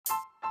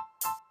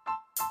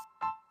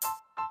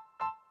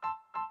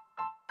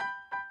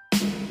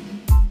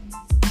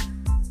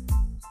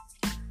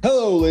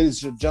Hello,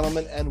 ladies and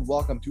gentlemen, and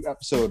welcome to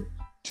episode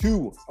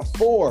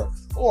 24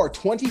 or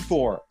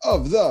 24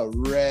 of the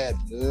Red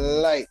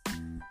Light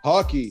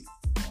Hockey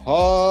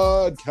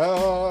Podcast.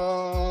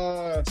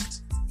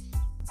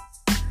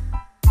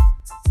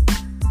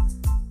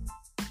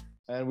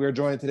 And we're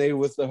joined today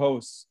with the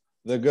hosts,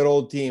 the good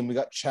old team. We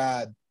got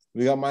Chad,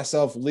 we got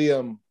myself,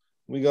 Liam,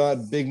 we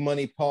got Big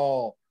Money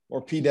Paul,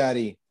 or P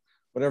Daddy,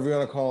 whatever you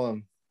want to call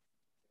him.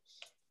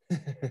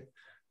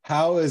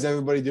 How is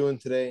everybody doing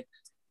today?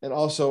 And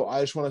also,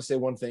 I just want to say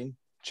one thing,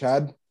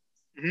 Chad.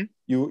 Mm-hmm.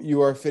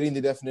 You are fitting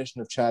the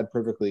definition of Chad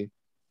perfectly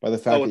by the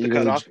fact that you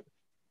go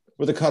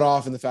with the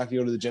cutoff and the fact that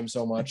you go to the gym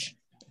so much.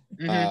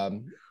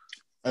 Mm-hmm.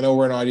 I know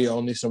we're an audio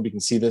only, so nobody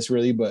can see this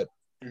really, but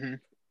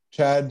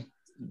Chad,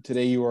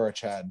 today you are a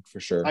Chad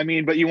for sure. I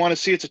mean, but you want to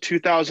see it's a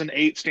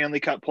 2008 Stanley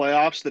Cup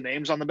playoffs. The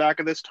names on the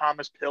back of this: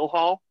 Thomas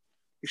Pilhall.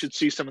 You should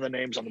see some of the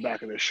names on the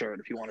back of this shirt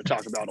if you want to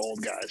talk about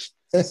old guys.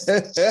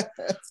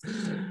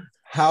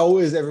 How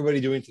is everybody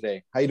doing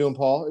today? How you doing,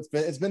 Paul?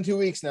 It's been 2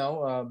 weeks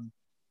now.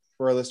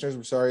 For our listeners,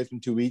 we're sorry it's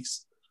been 2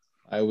 weeks.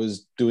 I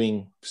was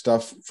doing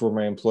stuff for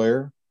my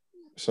employer,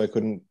 so I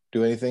couldn't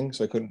do anything.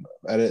 So I couldn't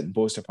edit and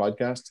post a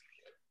podcast.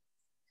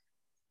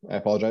 I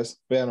apologize.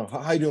 But yeah, no.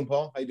 How you doing,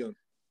 Paul? How you doing?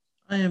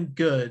 I am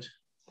good.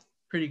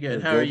 Pretty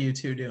good. How are you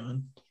two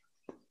doing?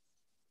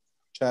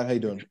 Chad, how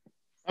you doing?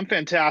 I'm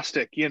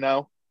fantastic. You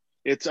know,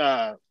 it's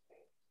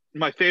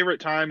my favorite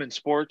time in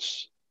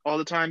sports all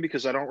the time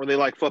because I don't really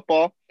like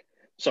football.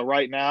 So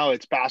right now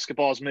it's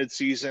basketball's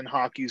mid-season,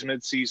 hockey's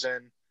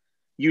mid-season.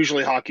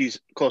 Usually hockey's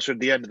closer to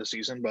the end of the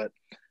season, but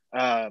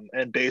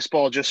and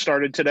baseball just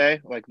started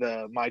today. Like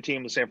my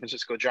team, the San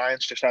Francisco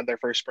Giants, just had their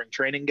first spring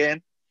training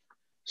game.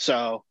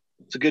 So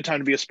it's a good time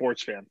to be a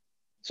sports fan.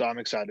 So I'm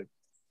excited.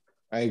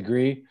 I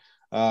agree.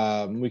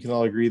 We can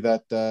all agree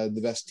that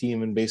the best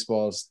team in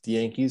baseball is the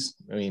Yankees.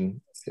 I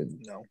mean,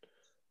 no.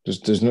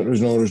 There's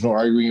no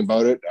arguing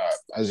about it.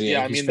 As a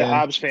Yankees the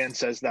fan. Habs fan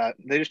says that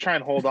they just try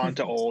and hold on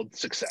to old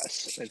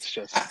success. It's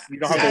just you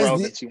don't have the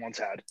relevance you once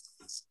had.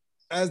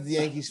 As the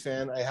Yankees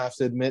fan, I have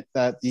to admit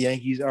that the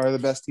Yankees are the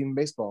best team in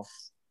baseball.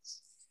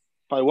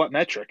 By what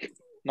metric?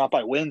 Not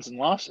by wins and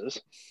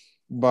losses.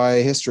 By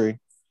history.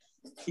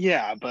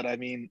 Yeah, but I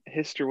mean,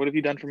 history. What have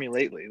you done for me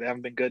lately? They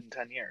haven't been good in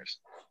 10 years.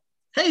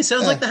 Hey,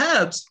 sounds like the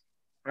Habs.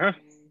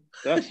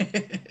 Does.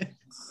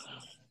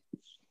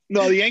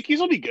 No, the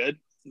Yankees will be good.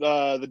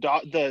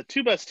 The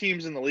two best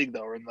teams in the league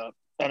though are in the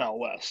NL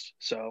West,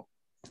 so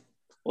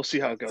we'll see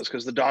how it goes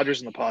because the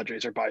Dodgers and the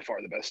Padres are by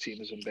far the best team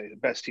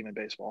in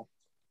baseball.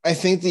 I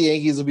think the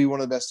Yankees will be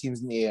one of the best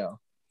teams in the AL.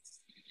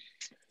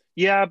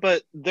 Yeah,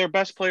 but their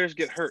best players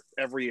get hurt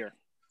every year,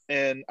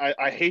 and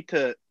I hate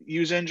to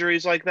use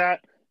injuries like that,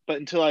 but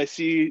until I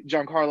see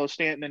Giancarlo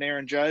Stanton and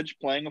Aaron Judge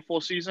playing a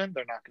full season,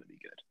 they're not going to be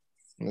good.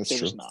 That's they're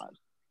true. Just not.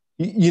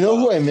 You know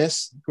who I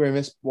miss? Who I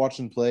miss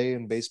watching play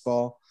in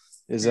baseball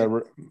is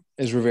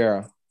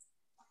Rivera.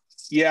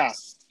 Yeah,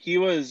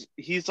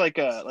 he's like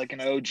an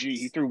OG.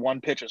 He threw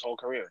one pitch his whole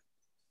career.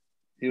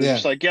 He was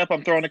just like, "Yep,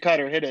 I'm throwing a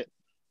cutter, hit it."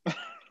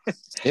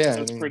 Yeah,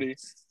 that's pretty.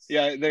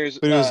 Yeah, but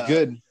it was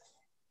good.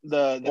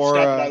 The stat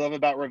that I love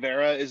about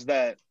Rivera is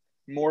that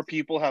more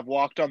people have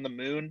walked on the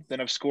moon than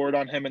have scored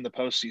on him in the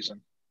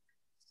postseason.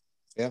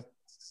 Yeah,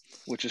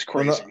 which is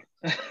crazy.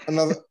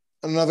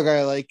 Another guy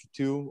I like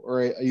too,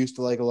 or I used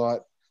to like a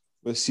lot,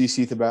 was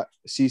CC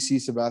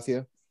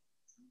Sabathia.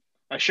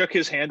 I shook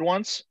his hand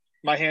once.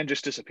 My hand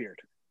just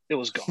disappeared. It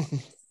was gone.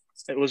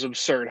 It was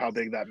absurd how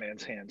big that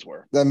man's hands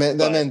were. That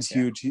man's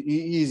huge.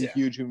 He's a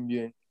huge human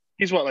being.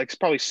 He's probably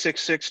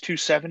 6'6",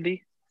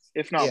 270,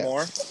 if not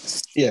more.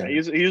 Yeah.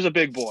 He was a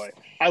big boy.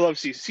 I love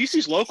CC.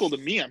 CC's local to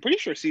me. I'm pretty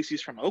sure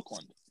CC's from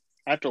Oakland.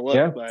 I have to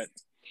look, but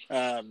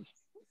I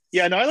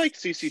like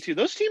CC too.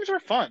 Those teams were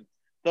fun.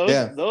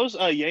 Those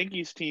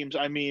Yankees teams,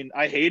 I mean,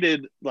 I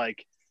hated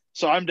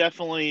so I'm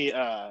definitely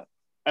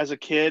as a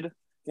kid,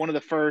 one of the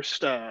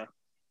first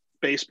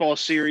baseball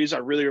series I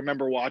really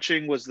remember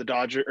watching was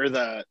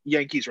the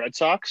Yankees Red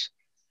Sox.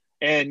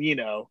 And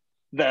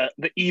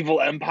the evil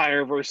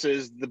empire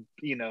versus the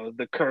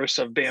curse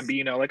of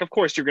Bambino. Like, of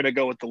course you're going to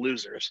go with the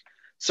losers.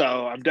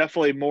 So I'm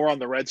definitely more on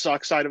the Red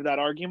Sox side of that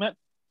argument.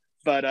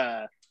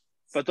 But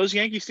those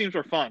Yankees teams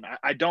were fun.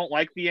 I don't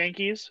like the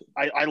Yankees.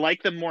 I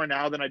like them more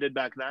now than I did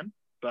back then.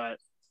 But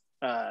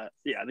the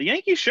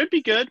Yankees should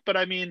be good. But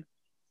I mean,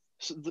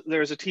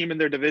 there's a team in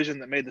their division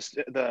that made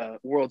the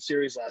World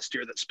Series last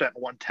year that spent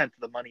 1/10 of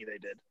the money they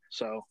did.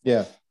 So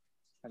yeah,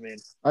 I mean,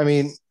 I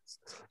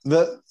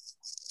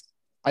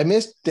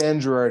missed Dan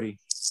Girardi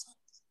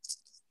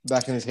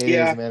back in his heyday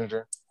as a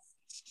manager.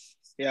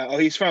 Yeah. Oh,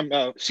 he's from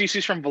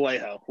CC's from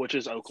Vallejo, which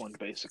is Oakland,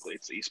 basically.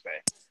 It's the East Bay.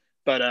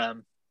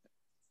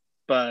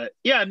 But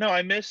yeah, no,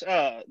 I miss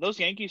those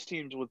Yankees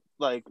teams with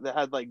that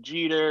had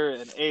Jeter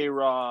and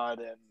A-Rod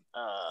and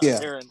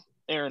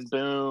Aaron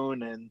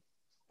Boone, and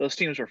those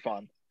teams were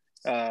fun.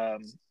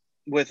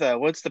 With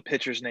what's the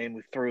pitcher's name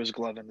who threw his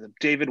glove in them?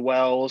 David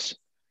Wells,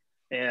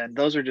 and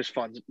those are just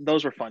fun.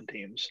 Those were fun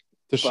teams.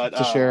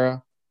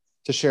 Teixeira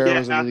was a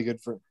really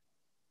good for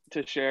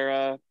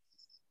Teixeira.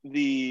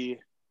 The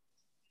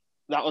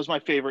that was my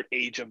favorite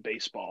age of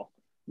baseball.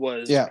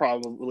 Was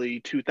probably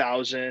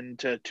 2000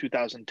 to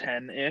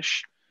 2010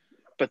 ish.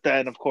 But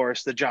then, of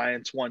course, the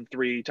Giants won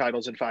 3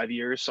 titles in 5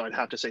 years, so I'd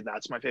have to say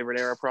that's my favorite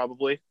era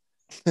probably.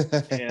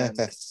 And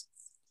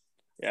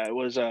yeah, it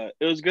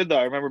was good though.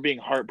 I remember being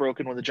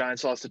heartbroken when the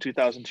Giants lost the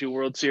 2002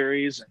 World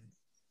Series, and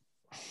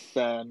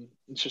then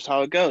it's just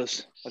how it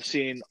goes. I've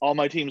seen all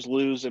my teams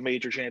lose a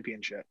major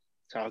championship.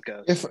 That's how it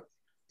goes.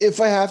 If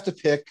I have to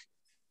pick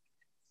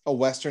a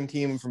Western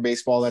team from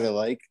baseball that I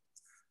like,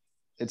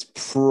 it's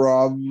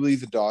probably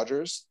the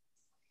Dodgers.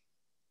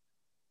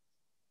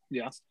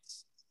 Yeah.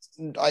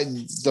 I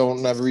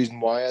don't have a reason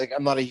why. Like,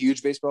 I'm not a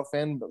huge baseball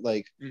fan, but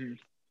like, no,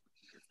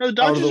 the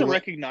Dodgers are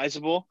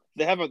recognizable.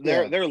 They have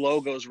their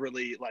logo is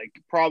really like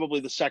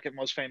probably the second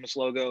most famous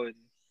logo in,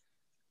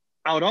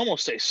 I would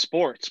almost say,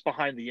 sports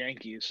behind the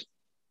Yankees.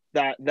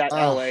 That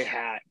LA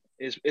hat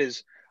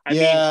is. I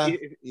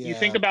mean, you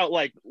think about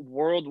like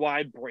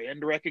worldwide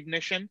brand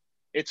recognition,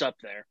 it's up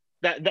there.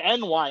 That the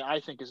NY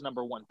I think is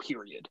number 1,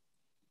 period.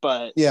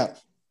 But the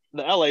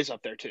LA's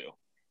up there too.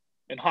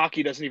 And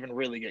hockey doesn't even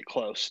really get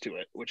close to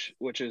it, which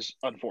is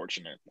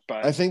unfortunate.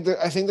 But I think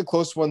the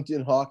close one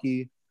in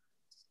hockey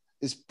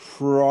is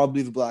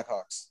probably the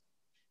Blackhawks.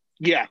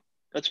 Yeah,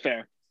 that's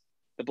fair.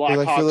 The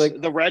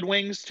Blackhawks, the Red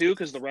Wings too,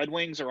 because the Red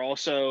Wings are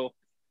also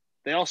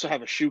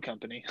have a shoe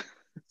company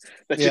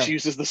that just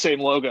uses the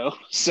same logo,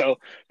 so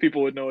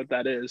people would know what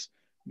that is.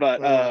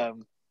 But I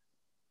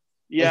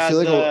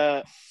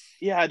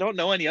don't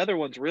know any other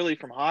ones really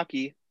from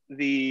hockey.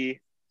 The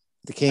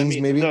Kings,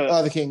 maybe.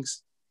 The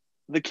Kings.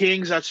 The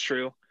Kings, that's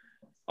true.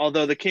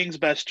 Although the Kings'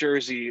 best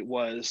jersey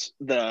was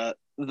the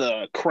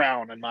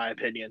crown, in my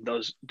opinion.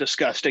 Those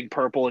disgusting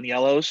purple and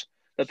yellows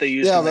that they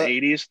used in the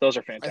 80s. Those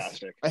are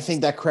fantastic. I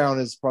think that crown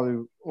is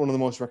probably one of the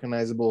most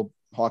recognizable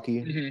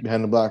hockey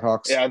behind the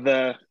Blackhawks.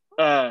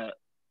 Yeah,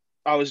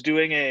 I was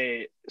doing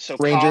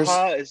Rangers.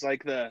 Caja is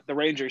like the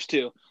Rangers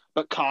too.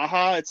 But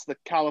Caja, it's the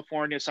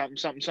California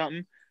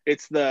something.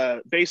 It's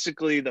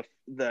basically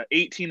the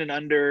 18 and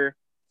under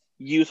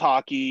youth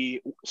hockey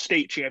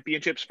state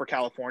championships for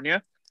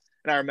California.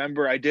 And I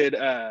remember I did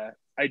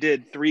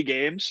 3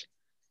 games,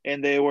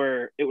 and it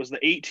was the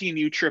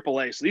 18U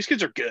AAA. So these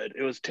kids are good.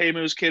 It was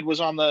Temu's kid was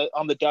on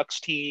the Ducks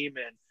team,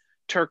 and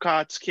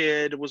Turcotte's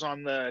kid was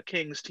on the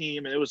Kings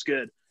team, and it was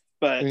good.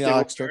 But they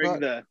Alex were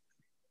Turcotte?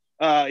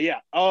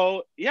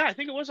 I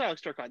think it was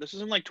Alex Turcotte. This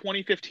was in like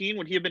 2015.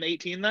 Would he have been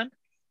 18 then?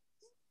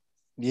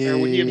 Yeah. Or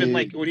would he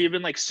have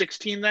been like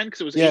 16 then?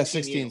 Because it was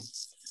 18U.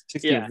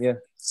 16. Yeah.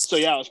 So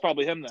it was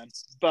probably him then.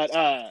 But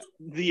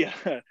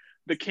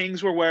the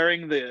Kings were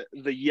wearing the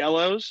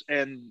yellows,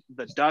 and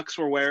the Ducks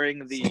were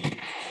wearing the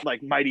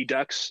like Mighty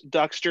Ducks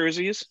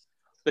jerseys.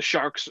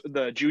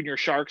 The junior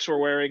Sharks were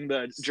wearing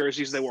the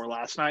jerseys they wore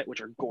last night,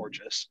 which are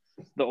gorgeous.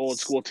 The old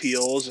school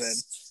teals, and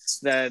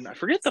then I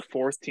forget the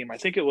 4th team. I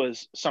think it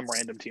was some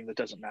random team that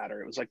doesn't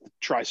matter. It was like the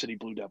Tri-City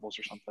Blue Devils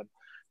or something.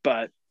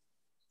 But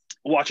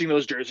watching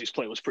those jerseys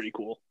play was pretty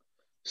cool.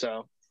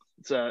 So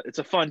it's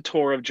a fun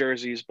tour of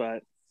jerseys,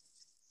 but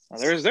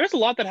there's a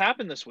lot that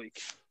happened this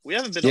week. We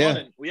haven't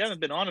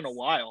been on in a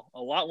while.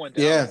 A lot went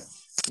down.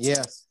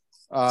 Yeah.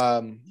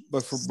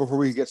 But before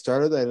we get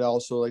started, I'd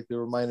also like to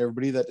remind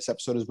everybody that this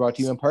episode is brought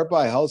to you in part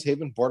by Hell's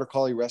Haven Border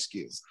Collie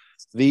Rescue,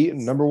 the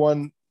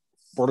 #1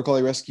 Border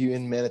Collie Rescue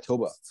in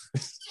Manitoba.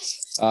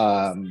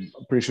 I'm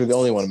pretty sure the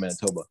only one in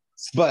Manitoba.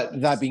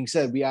 But that being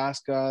said, we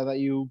ask that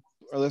you,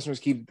 our listeners,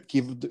 keep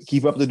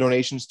up the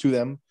donations to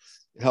them.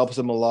 It helps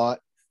them a lot.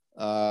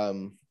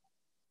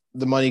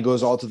 The money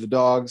goes all to the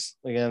dogs.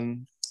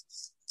 Again,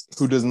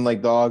 who doesn't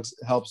like dogs?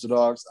 It helps the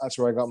dogs. That's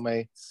where I got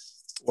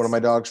one of my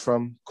dogs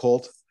from,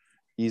 Colt.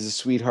 He's a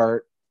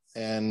sweetheart,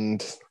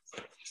 and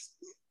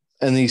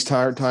these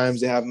tired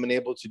times they haven't been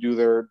able to do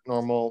their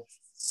normal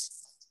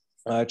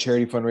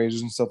charity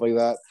fundraisers and stuff like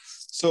that.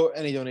 So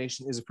any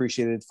donation is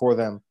appreciated for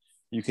them.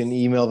 You can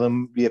email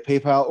them via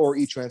PayPal or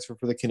e-transfer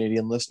for the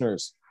Canadian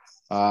listeners.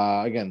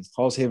 Again,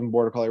 Hell's Haven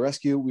Border Collie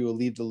Rescue. We will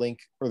leave the link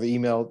or the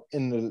email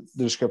in the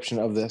description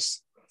of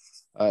this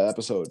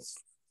episode.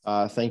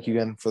 Thank you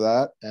again for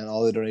that, and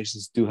all the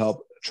donations do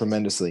help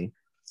tremendously.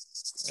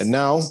 And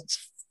now,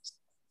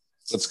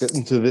 let's get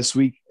into this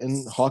week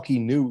in hockey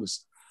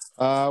news.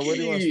 Where do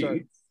you want to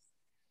start?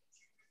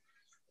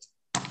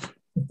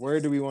 Where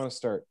do we want to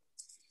start?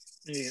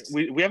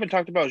 We haven't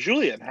talked about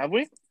Julien, have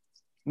we?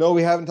 No,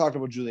 we haven't talked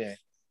about Julien.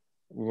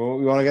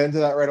 We want to get into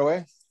that right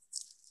away?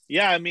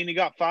 Yeah, I mean, he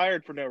got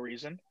fired for no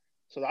reason,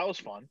 so that was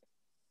fun.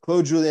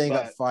 Claude Julien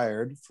got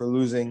fired for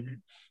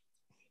losing.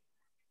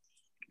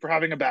 For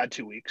having a bad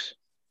 2 weeks.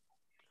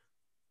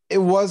 It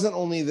wasn't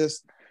only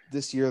this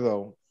year,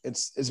 though.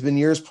 It's been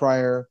years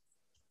prior.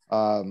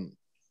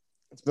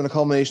 It's been a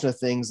culmination of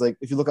things. Like,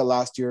 if you look at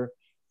last year,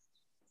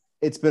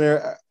 it's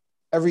been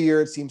every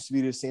year it seems to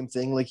be the same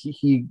thing. Like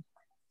he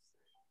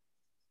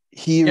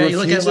you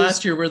look at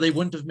last year where they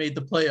wouldn't have made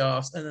the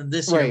playoffs, and then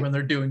this year when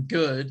they're doing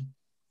good,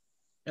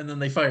 and then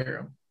they fire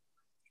him.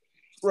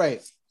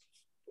 Right.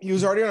 He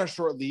was already on a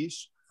short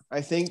leash.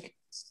 I think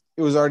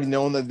it was already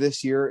known that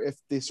this year, if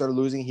they started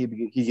losing,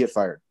 he'd get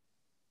fired.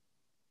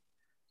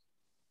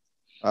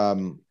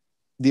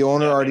 The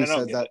owner already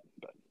said that.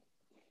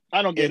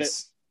 I don't get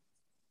it.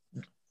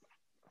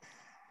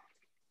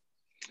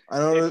 I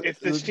don't know if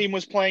this team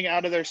was playing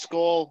out of their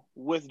skull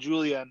with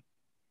Julien,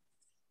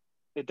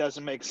 it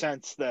doesn't make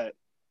sense that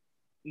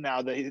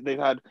now they've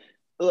had,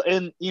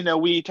 and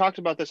we talked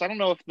about this. I don't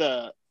know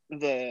if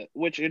the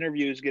which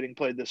interview is getting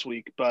played this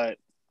week, but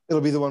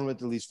it'll be the one with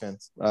the Leafs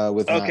fans.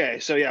 With okay,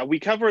 Matt. So yeah, we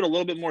covered a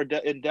little bit more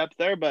in depth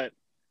there, but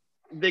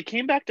they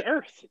came back to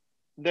earth.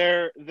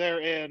 They're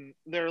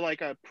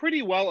like a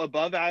pretty well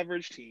above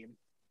average team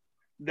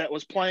that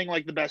was playing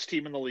like the best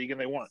team in the league, and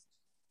they weren't.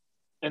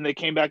 And they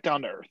came back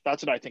down to earth.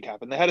 That's what I think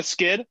happened. They had a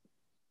skid,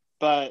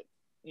 but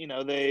it's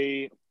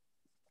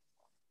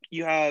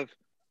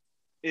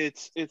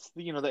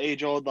the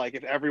age old, like,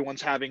 if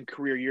everyone's having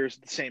career years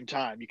at the same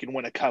time, you can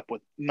win a cup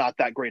with not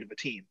that great of a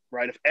team,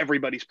 right? If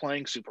everybody's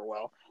playing super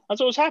well, that's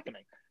what was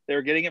happening. They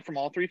were getting it from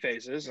all three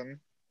phases, and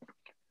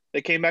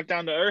they came back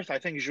down to earth. I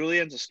think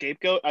Julien's a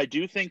scapegoat. I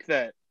think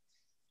that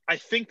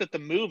the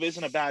move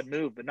isn't a bad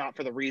move, but not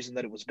for the reason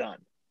that it was done.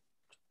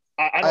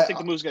 I don't think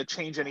the move's going to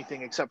change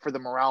anything except for the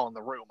morale in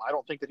the room. I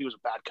don't think that he was a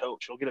bad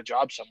coach. He'll get a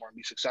job somewhere and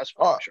be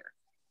successful, I'm sure.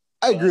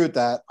 I agree with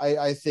that.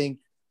 I think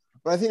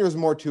there's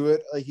more to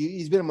it. Like,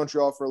 he's been in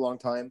Montreal for a long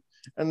time,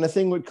 and the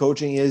thing with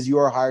coaching is you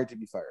are hired to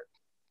be fired.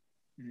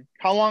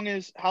 How long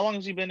has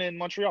he been in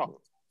Montreal?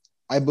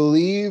 I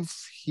believe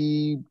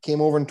he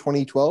came over in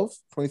 2012,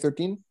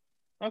 2013.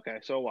 Okay,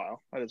 so a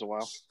while. That is a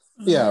while.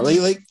 Yeah,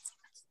 like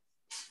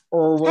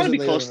or it's got to be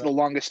close to the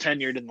longest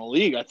tenured in the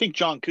league. I think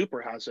John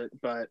Cooper has it,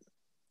 but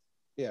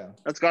yeah,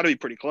 that's got to be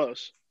pretty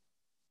close.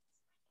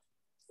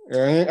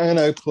 I'm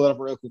gonna pull it up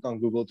real quick on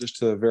Google just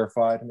to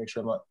verify, to make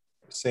sure I'm not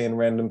saying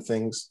random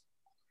things.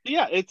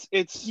 Yeah,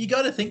 it's you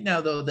got to think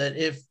now though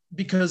that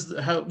because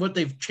what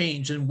they've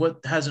changed and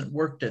what hasn't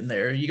worked in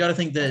there, you got to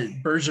think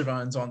that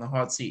Bergevin's on the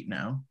hot seat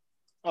now.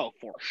 Oh,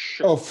 for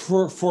sure. Oh,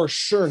 for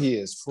sure he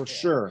is. For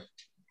sure.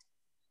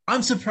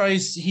 I'm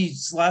surprised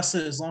he's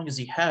lasted as long as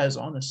he has,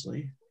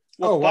 honestly.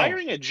 Well,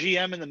 firing a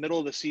GM in the middle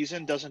of the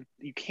season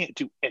you can't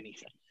do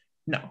anything.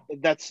 No.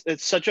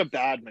 It's such a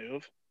bad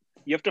move.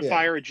 You have to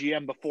fire a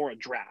GM before a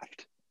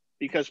draft,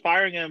 because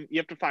firing him, you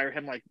have to fire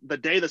him like the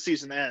day the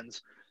season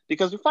ends,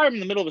 because if you fire him in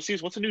the middle of the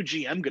season, what's a new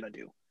GM going to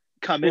do?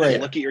 Come in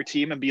and look at your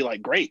team and be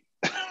like, great.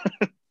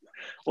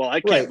 Well,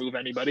 I can't move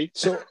anybody.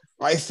 So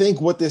I think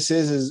what this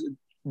is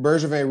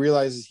Bergevin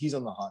realizes he's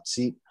on the hot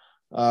seat,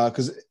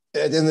 because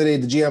at the end of the day,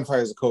 the GM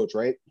fires the coach,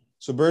 right?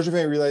 So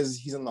Bergevin realizes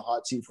he's on the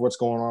hot seat for what's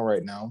going on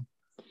right now.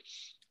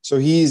 So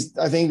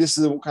I think this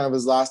is kind of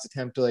his last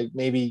attempt to, like,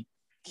 maybe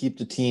keep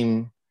the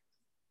team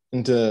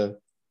into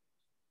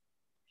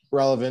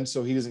relevance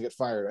so he doesn't get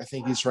fired. I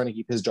think he's trying to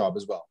keep his job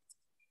as well.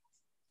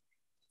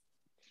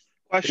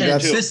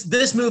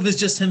 This move is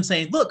just him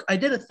saying, look, I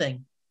did a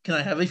thing. Can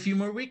I have a few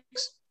more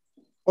weeks?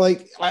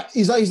 Like,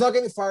 he's not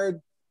getting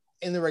fired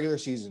in the regular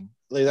season.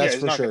 Like, that's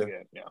for sure.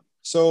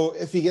 So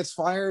if he gets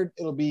fired,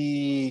 it'll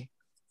be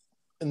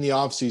in the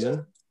off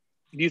season.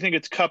 Do you think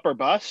it's cup or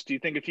bust? Do you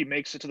think if he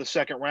makes it to the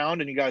second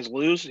round and you guys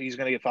lose, he's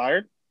going to get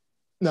fired?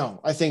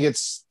 No, I think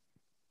it's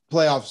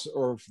playoffs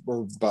or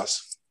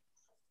bust.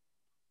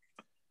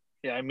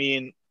 Yeah, I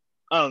mean,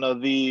 I don't know.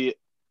 The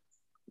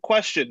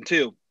question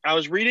too, I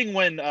was reading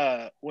when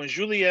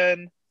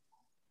Julien,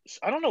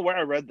 I don't know where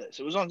I read this.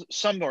 It was on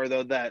somewhere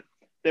though, that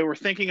they were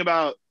thinking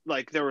about,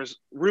 like, there was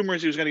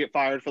rumors he was going to get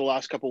fired for the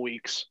last couple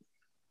weeks.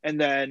 And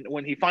then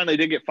when he finally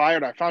did get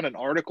fired, I found an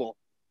article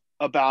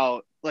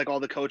about, like, all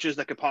the coaches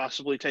that could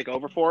possibly take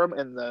over for him.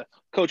 And the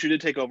coach who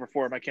did take over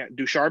for him,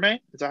 Ducharme?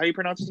 Is that how you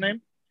pronounce his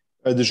name?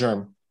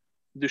 Ducharme.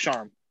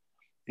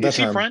 Is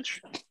he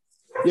French?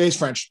 Yeah, he's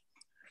French.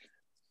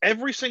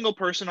 Every single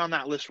person on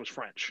that list was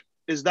French.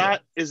 Is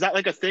that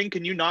like a thing?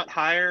 Can you not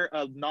hire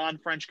a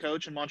non-French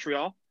coach in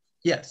Montreal?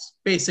 Yes,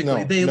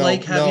 basically. They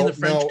like having the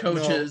French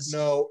coaches.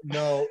 No.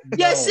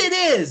 Yes, it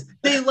is.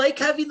 They like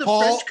having the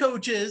French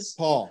coaches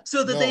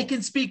so that they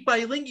can speak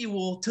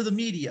bilingual to the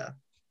media.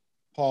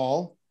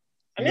 Paul.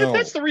 I mean, if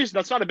that's the reason,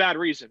 that's not a bad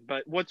reason.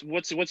 But what's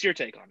your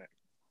take on it?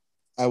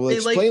 I will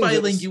explain. They like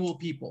bilingual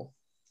people.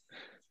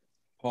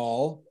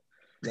 Paul,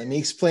 let me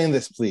explain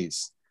this,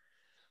 please.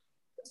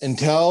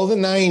 Until the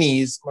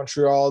 90s,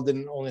 Montreal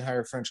didn't only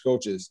hire French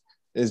coaches.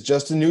 It's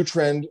just a new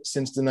trend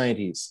since the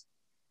 90s.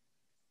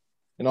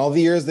 In all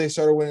the years they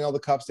started winning all the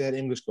cups, they had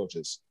English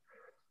coaches.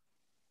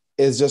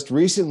 It's just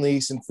recently,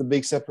 since the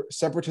big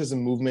separatism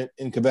movement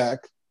in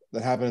Quebec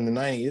that happened in the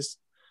 90s,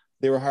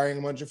 they were hiring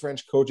a bunch of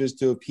French coaches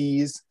to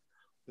appease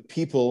the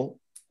people,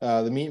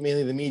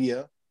 mainly the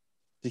media,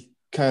 to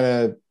kind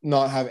of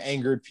not have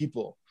angered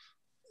people.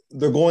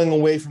 They're going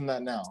away from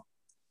that now.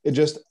 It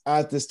just,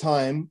 at this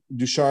time,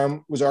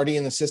 Ducharme was already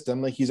in the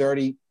system. Like, he's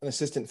already an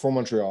assistant for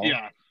Montreal.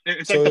 Yeah.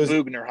 It's so like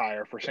the Bugner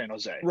hire for San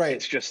Jose. Right.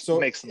 It's just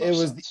makes the most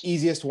sense. The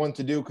easiest one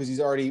to do because he's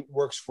already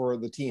works for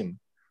the team.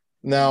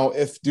 Now,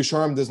 if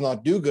Ducharme does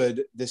not do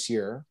good this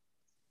year,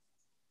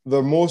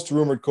 the most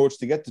rumored coach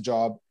to get the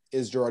job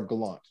is Gerard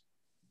Gallant,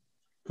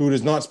 who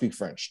does not speak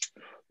French.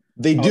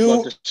 I would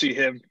love to see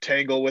him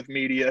tangle with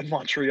media in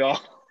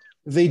Montreal.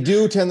 They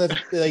do tend to,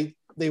 like,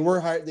 they were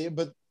hired,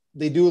 but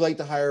they do like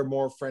to hire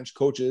more French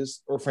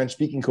coaches or French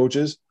speaking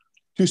coaches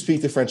to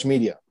speak to French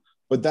media.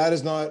 But that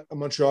is not a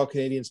Montreal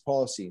Canadiens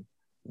policy.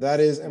 That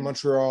is a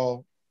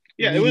Montreal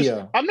media. It was.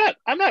 I'm not.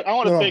 I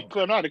want to think.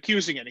 I'm not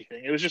accusing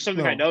anything. It was just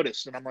something I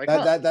noticed, and I'm like,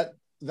 that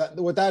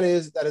what that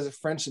is a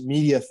French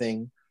media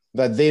thing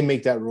that they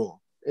make that rule.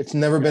 It's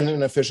never been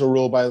an official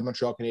rule by the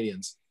Montreal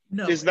Canadiens.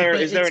 No. Is there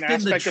an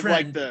aspect of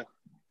like the?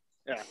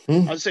 Yeah.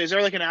 I would say, is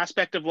there like an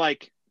aspect of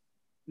like,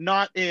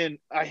 not in?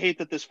 I hate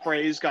that this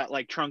phrase got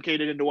like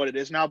truncated into what it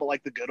is now, but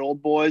like the good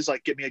old boys,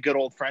 like get me a good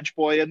old French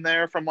boy in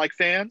there from like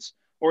fans.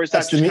 Or is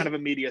that just kind of a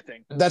media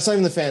thing? That's not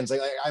even the fans.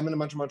 Like I'm in a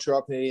bunch of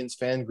Montreal Canadiens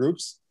fan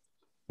groups.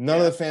 None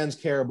of the fans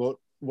care about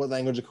what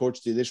language a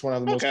coach do. They just want to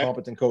have the most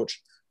competent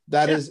coach.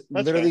 That is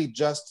literally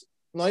just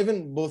not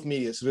even both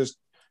media. So there's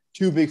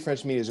two big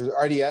French medias. There's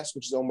RDS,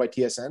 which is owned by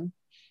TSN,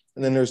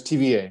 and then there's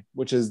TVA,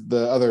 which is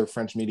the other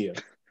French media.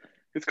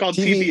 It's called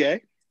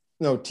TVA?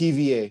 No,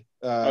 TVA.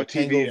 TVA.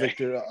 Tango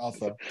Victor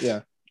Alpha.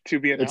 Yeah. To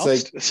be announced?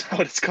 It's like, is that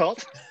what it's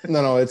called?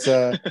 No, it's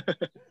I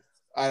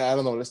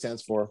don't know what it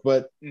stands for,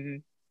 but they're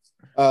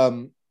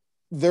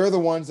the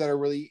ones that are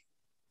really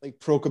like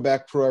pro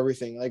Quebec, pro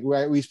everything. Like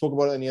we spoke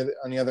about it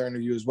on the other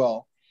interview as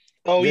well.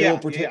 Oh yeah.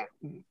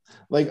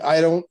 Like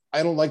I don't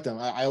like them.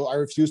 I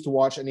refuse to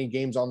watch any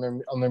games on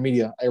their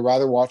media. I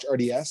rather watch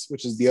RDS,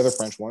 which is the other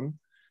French one,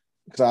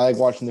 because I like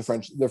watching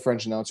the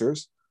French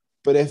announcers.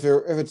 But if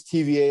it's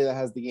TVA that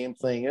has the game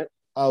playing it,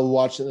 I'll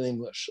watch it in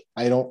English.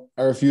 I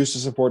refuse to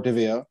support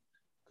TVA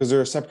because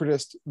they're a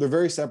separatist. They're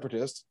very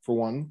separatist for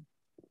one,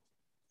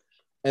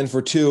 and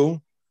for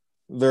two,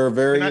 they're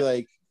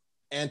very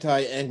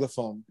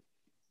anti-Anglophone.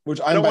 Which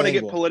I don't want to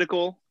get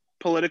political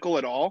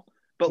at all.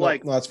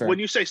 But no, that's fair. when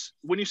you say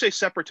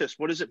separatist,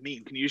 what does it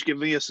mean? Can you just give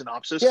me a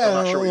synopsis? Yeah, I'm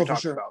not sure what you're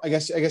talking about. I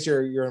guess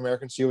you're an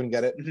American, so you wouldn't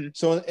get it. Mm-hmm.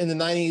 So in the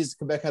 90s,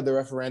 Quebec had the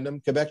referendum.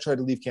 Quebec tried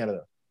to leave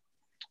Canada.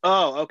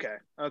 Oh, okay.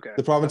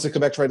 The province of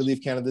Quebec tried to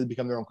leave Canada to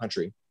become their own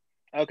country.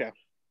 Okay.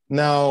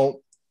 Now,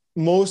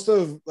 most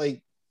of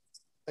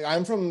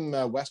I'm from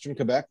Western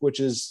Quebec, which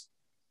is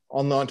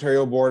on the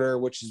Ontario border,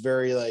 which is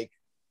very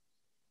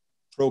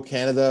pro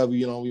Canada.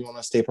 We want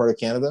to stay part of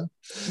Canada.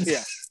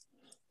 Yeah.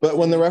 But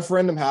when the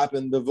referendum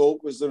happened, the vote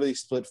was literally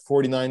split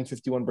 51%.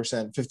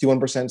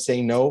 51%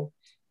 saying no,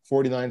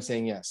 49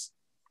 saying yes.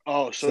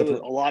 Oh, so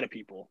a lot of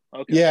people.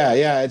 Okay.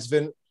 Yeah.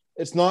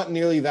 It's not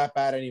nearly that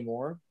bad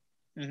anymore.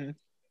 Mm-hmm.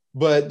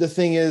 But the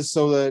thing is,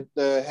 so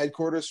the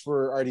headquarters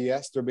for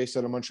RDS, they're based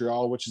out of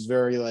Montreal, which is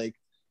very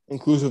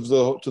inclusive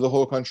to the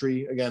whole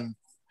country. Again,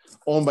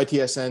 owned by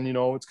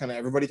TSN. It's kind of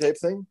everybody type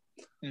thing.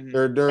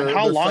 Mm-hmm. And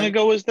how long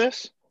ago was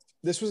this?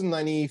 This was in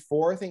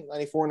 94, I think,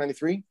 94,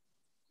 93.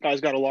 Guys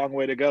got a long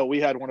way to go. We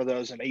had one of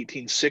those in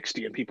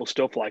 1860 and people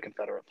still fly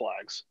Confederate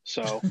flags.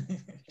 So,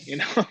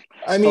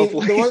 I mean,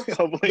 hopefully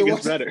it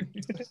gets better.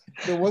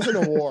 There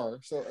wasn't a war.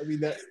 So, I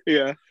mean,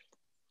 yeah.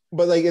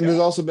 But there's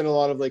also been a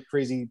lot of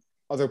crazy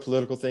other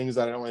political things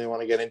that I don't really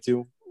want to get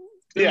into.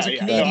 Yeah.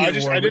 No, I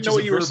didn't know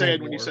what you were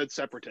saying when you said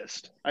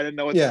separatist. I didn't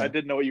know what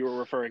you were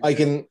referring to. I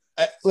can,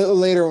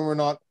 later when we're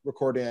not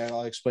recording,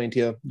 I'll explain to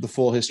you the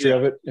full history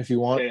of it if you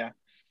want. Yeah.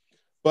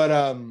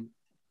 But,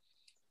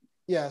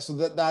 yeah, so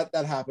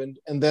that happened,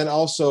 and then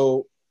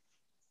also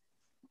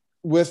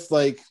with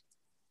the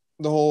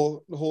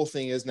whole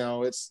thing is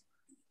now it's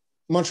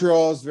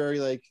Montreal is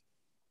very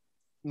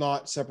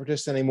not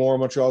separatist anymore.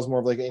 Montreal is more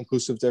of an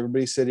inclusive to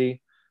everybody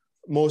city.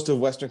 Most of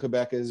Western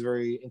Quebec is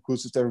very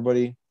inclusive to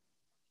everybody.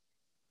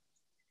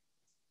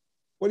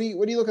 What are you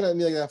looking at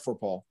me like that for,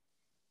 Paul?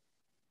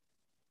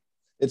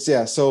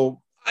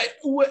 So.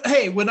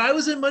 Hey, when I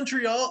was in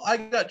Montreal, I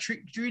got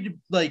treated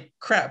like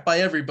crap by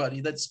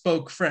everybody that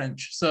spoke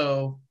French.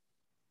 So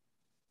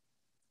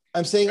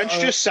I'm saying French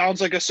just sounds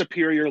like a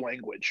superior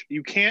language.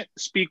 You can't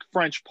speak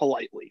French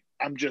politely.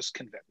 I'm just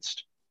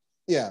convinced.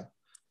 Yeah,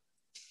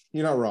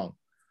 you're not wrong,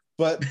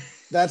 but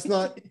that's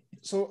not.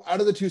 So out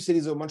of the two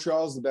cities,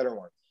 Montreal is the better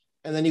one.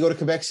 And then you go to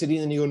Quebec City,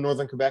 and then you go to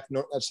Northern Quebec.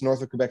 That's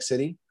north of Quebec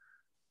City.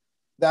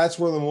 That's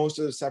where the most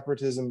of the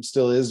separatism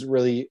still is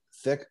really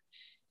thick.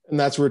 And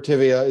that's where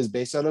TVA is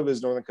based out of,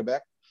 is Northern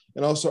Quebec.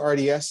 And also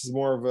RDS is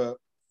more of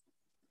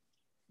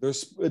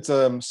it's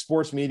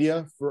sports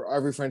media for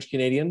every French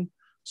Canadian.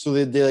 So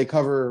they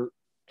cover,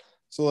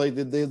 so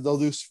they'll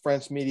do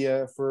French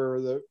media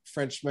for the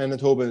French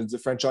Manitobans, the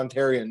French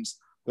Ontarians,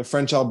 the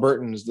French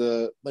Albertans,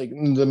 the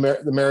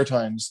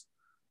Maritimes.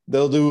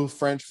 They'll do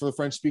French for the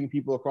French speaking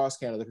people across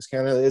Canada, because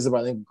Canada is a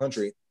bilingual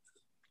country.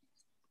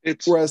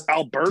 Whereas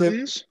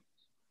Albertans?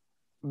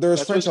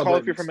 There's French Albertans.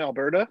 If you're from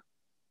Alberta?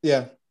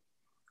 Yeah.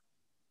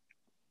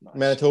 Nice.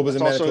 Manitoba's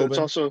and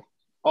Manitoba. It's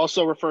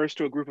also refers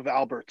to a group of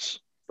Alberts,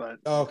 but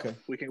okay,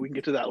 we can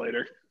get to that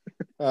later.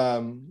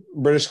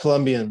 British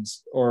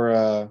Columbians,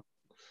 or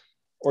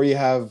you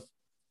have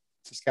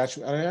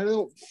Saskatchewan. I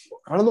don't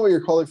know what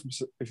you're calling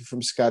if you're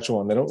from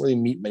Saskatchewan. I don't really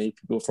meet many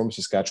people from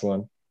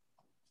Saskatchewan.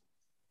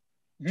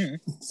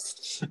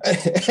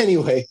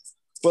 Anyway,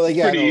 but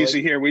pretty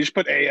easy here. We just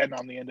put AN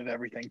on the end of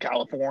everything.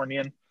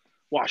 Californian,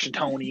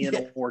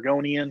 Washingtonian,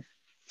 Oregonian.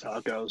 That's how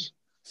it goes.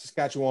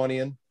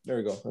 Saskatchewanian. There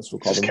we go. That's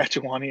what we'll call them.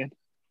 Saskatchewanian.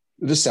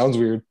 It just sounds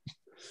weird.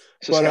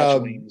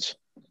 Saskatchewans.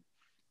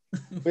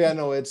 But yeah,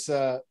 no, it's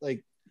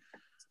like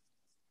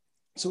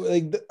so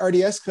like the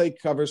RDS like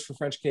covers for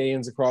French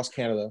Canadians across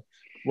Canada,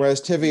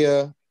 whereas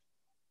Tivia,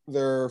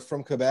 they're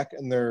from Quebec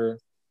and they're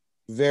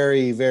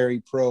very,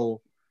 very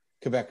pro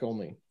Quebec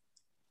only.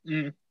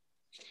 Mm.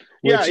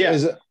 Yeah.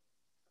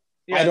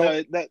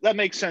 That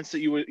makes sense that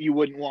you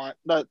wouldn't want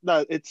that.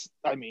 It's,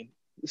 I mean,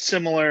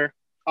 similar.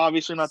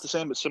 Obviously not the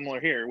same, but similar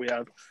here. We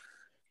have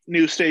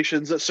news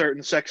stations that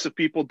certain sects of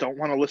people don't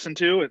want to listen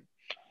to, and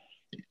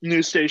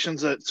news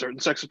stations that certain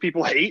sects of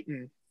people hate,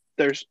 and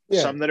there's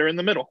some that are in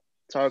the middle.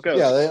 That's how it goes.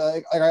 Yeah,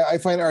 I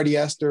find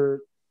RDS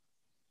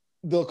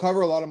they'll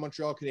cover a lot of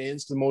Montreal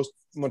Canadians. The most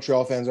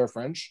Montreal fans are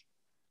French,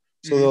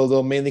 so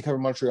they'll mainly cover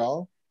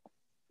Montreal,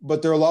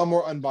 but they're a lot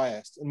more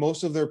unbiased. And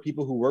most of their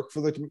people who work for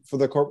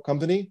the corp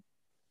company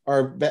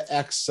are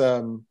ex.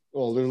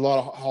 Well, there's a lot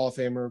of Hall of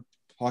Famer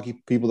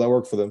hockey people that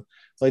work for them.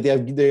 Like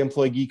they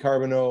employ Guy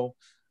Carbonneau.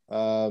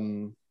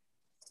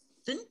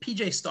 Didn't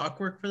PJ Stock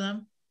work for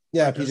them?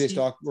 Yeah, PJ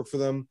Stock worked for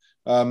them.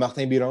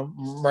 Martin Biron,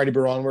 Marty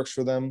Biron works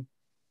for them. I'm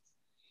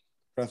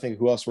trying to think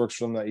who else works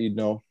for them that you'd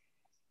know.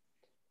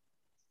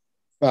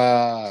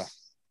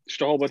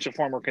 Just a whole bunch of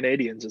former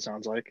Canadians, it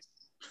sounds like.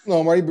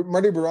 No, Marty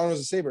Biron was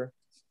a Sabre.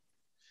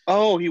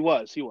 Oh, he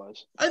was.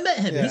 I met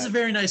him. Yeah. He's a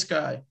very nice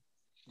guy.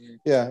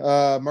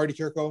 Yeah, Marty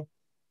Turco.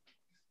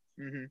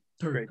 Mm-hmm.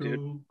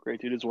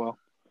 Great dude as well.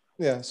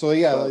 Yeah, so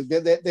like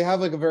they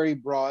have like a very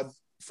broad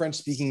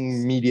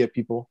French-speaking media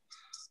people.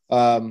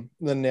 Then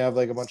they have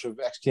like a bunch of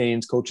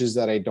ex-Canadians coaches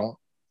that I don't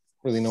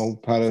really know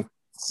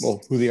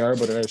who they are,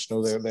 but I just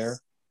know they're there.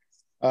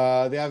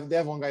 They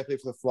have one guy play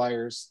for the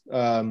Flyers,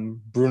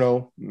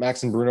 Bruno,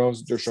 Max and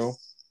Bruno's their show.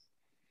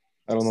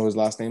 I don't know his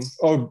last name.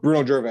 Oh,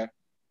 Bruno Gervais.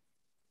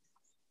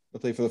 They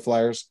play for the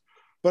Flyers.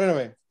 But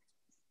anyway,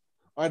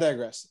 I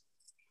digress.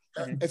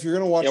 If you're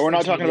gonna watch, we're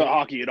not talking about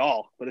hockey at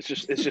all, but it's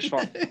just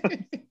fun.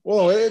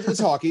 Well, it's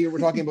hockey. We're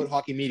talking about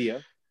hockey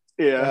media.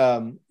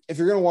 Yeah. If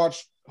you're gonna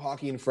watch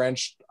hockey in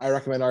French, I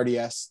recommend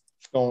RDS.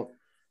 Don't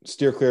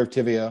steer clear of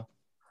Tivia.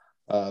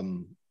 Like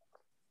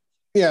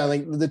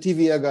the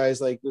TVA guys,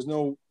 like there's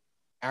no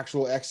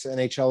actual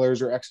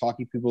ex-NHLers or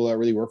ex-hockey people that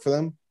really work for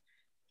them.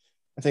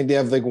 I think they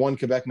have like one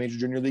Quebec Major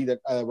Junior League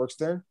that works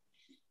there,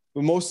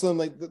 but most of them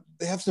like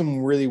they have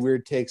some really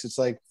weird takes. It's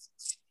like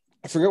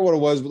I forget what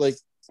it was, but like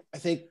I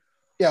think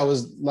it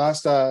was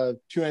last 2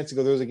 nights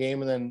ago. There was a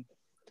game, and then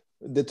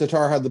the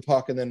Tatar had the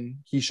puck, and then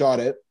he shot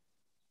it.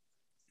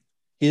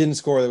 He didn't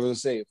score. There was a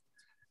save,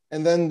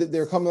 and then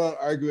they're coming on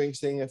arguing,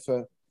 saying if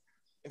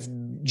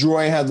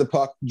Drouin had the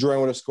puck, Drouin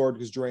would have scored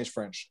because Drouin's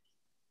French.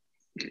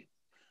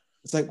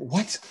 It's like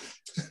what?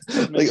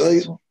 like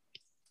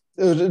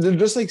they're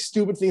just like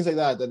stupid things like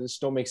that just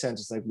don't make sense.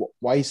 It's like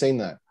why are you saying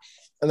that?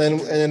 And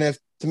then if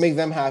to make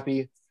them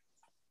happy,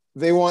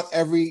 they want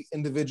every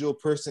individual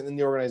person in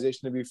the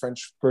organization to be a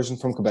French person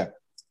from Quebec.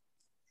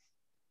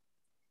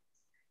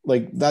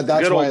 Like that.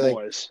 That's good why, old like,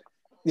 boys.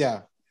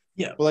 Yeah.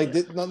 But like,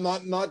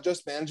 not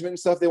just management and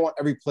stuff. They want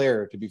every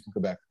player to be from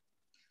Quebec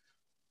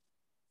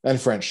and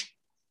French.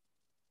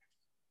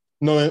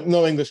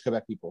 No English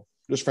Quebec people,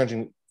 just French,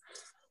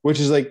 which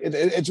is like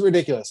it's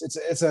ridiculous.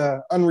 It's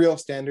a unreal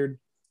standard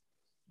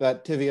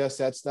that Tivia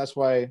sets. That's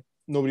why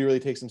nobody really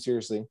takes them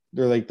seriously.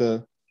 They're like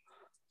but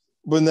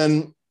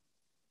then.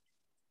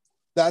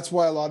 That's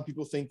why a lot of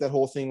people think that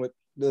whole thing with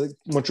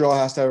Montreal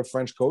has to have a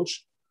French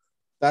coach.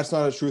 That's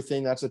not a true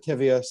thing. That's a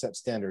Tivia set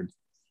standard.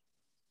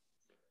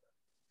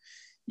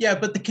 Yeah,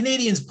 but the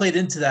Canadians played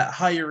into that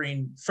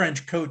hiring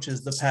French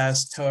coaches the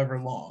past however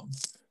long.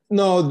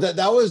 No,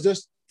 that was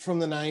just from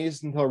the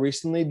 90s until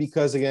recently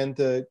because, again,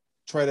 to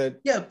try to...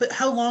 Yeah, but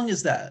how long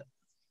is that?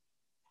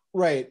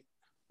 Right.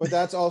 But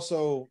that's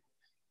also...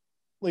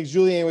 Like,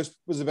 Julien was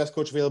the best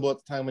coach available at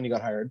the time when he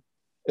got hired.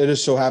 It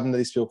just so happened that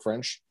he spoke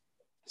French.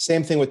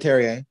 Same thing with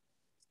Terrier.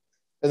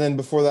 And then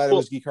before that, it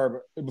was Guy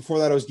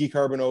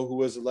Carbonneau, who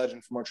was a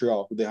legend from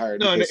Montreal, who they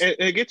hired. No, and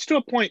it gets to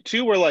a point,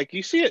 too, where, like,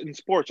 you see it in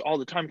sports all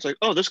the time. It's like,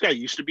 oh, this guy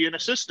used to be an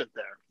assistant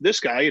there. This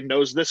guy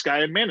knows this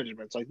guy in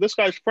management. It's like, this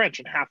guy's French,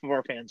 and half of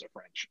our fans are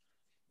French.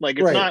 Like,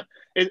 it's not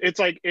 – it's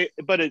like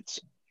 – but it's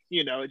 –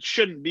 it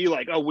shouldn't be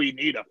like, oh, we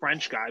need a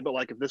French guy. But,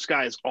 like, if this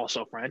guy is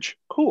also French,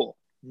 cool.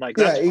 Like,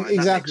 that's fine.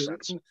 Exactly. That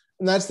makes sense.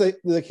 And that's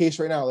the case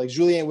right now. Like,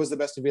 Julien was the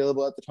best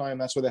available at the time.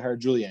 That's why they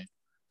hired Julien.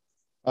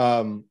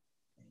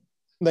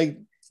 Like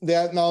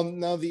that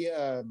now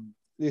the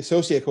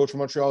associate coach from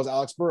Montreal is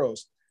Alex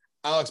Burrows.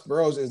 Alex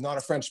Burrows is not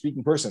a French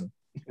speaking person.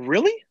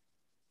 Really?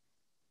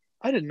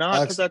 I did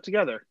not put that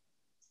together.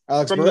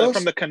 Alex Burrows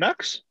from the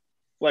Canucks,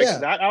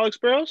 that Alex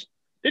Burrows,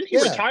 didn't he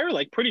retire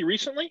like pretty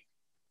recently?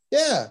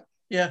 Yeah.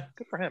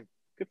 Good for him.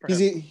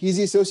 He's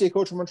the associate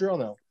coach from Montreal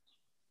now.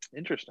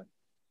 Interesting.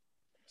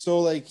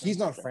 So like he's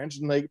not French,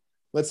 and like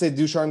let's say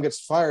Ducharme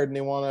gets fired and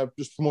they want to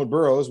just promote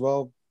Burrows.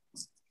 Well,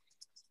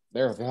 they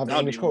have an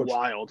English coach.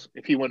 Wild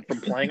if he went from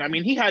playing. I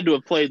mean, he had to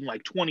have played in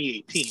like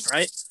 2018,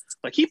 right?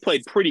 Like he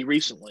played pretty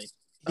recently.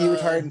 He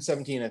retired in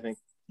 17, I think.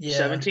 Yeah.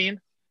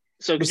 17.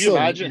 So could you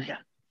imagine?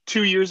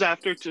 2 years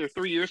after, to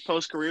 3 years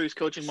post career, he's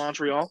coaching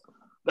Montreal.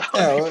 That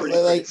would be pretty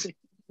crazy.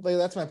 Like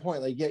that's my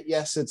point. Like,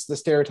 yes, it's the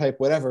stereotype,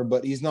 whatever,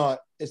 but he's not.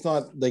 It's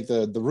not like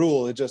the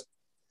rule. It just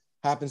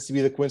happens to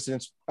be the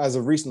coincidence as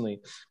of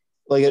recently.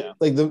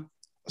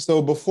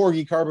 So before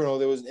Guy Carbonneau,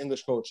 there was an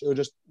English coach. It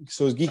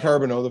was Guy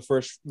Carbonneau,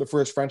 the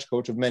first French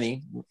coach of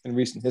many in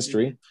recent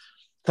history.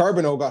 Mm-hmm.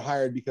 Carbonneau got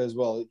hired because,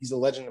 well, he's a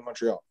legend in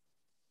Montreal.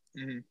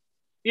 Mm-hmm.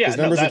 Yeah,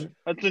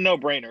 that's a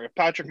no-brainer. If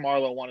Patrick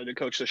Marleau wanted to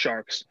coach the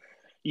Sharks,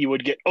 you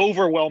would get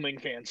overwhelming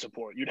fan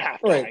support. You'd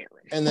have to hire him.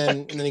 And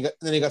then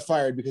he got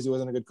fired because he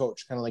wasn't a good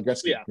coach, kind of like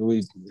Gretzky.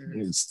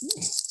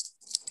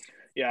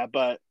 Yeah,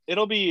 but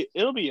it'll be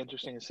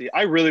interesting to see.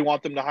 I really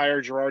want them to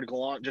hire Gerard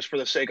Gallant just for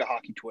the sake of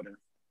hockey Twitter,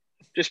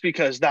 just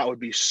because that would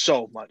be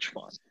so much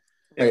fun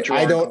if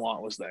Gerard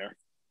Gallant was there.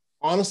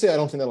 Honestly, I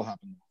don't think that'll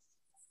happen.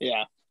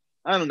 Yeah,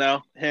 I don't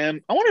know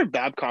him. I wonder if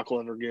Babcock will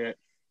ever get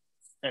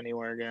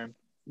anywhere again.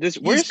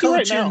 Where's he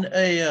right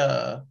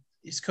now?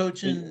 He's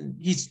coaching.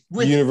 He's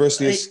with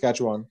University of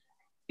Saskatchewan.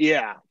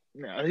 Yeah,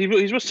 no,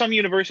 he's with some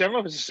university. I don't know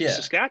if it's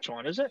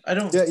Saskatchewan. Is it? I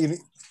don't. Yeah,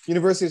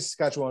 University of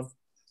Saskatchewan.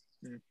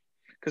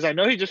 Because I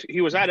know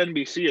he was at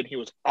NBC and he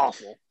was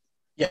awful.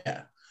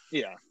 Yeah.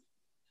 Yeah,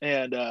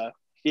 and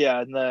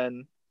and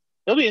then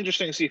it'll be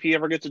interesting to see if he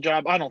ever gets a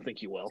job. I don't think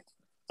he will.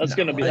 That's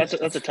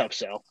a tough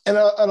sell. And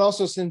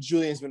also since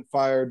Julien's been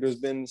fired, there's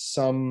been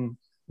some.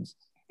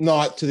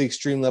 Not to the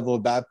extreme level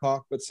of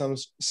Babcock, but some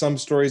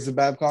stories of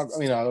Babcock. I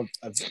mean,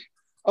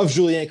 of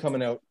Julien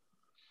coming out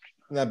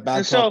in that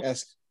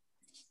Babcock-esque.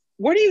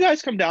 Where do you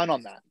guys come down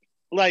on that?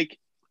 Like,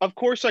 of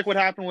course, like what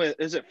happened with,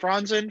 is it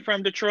Franzen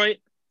from Detroit?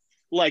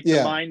 Like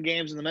the mind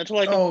games and the mental.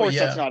 Like, of course,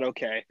 that's not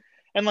okay.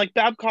 And like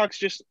Babcock's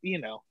just,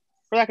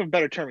 for lack of a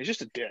better term, he's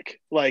just a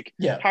dick. Like,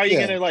 how are you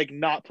gonna like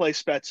not play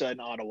Spezza in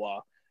Ottawa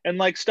and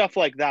like stuff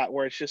like that?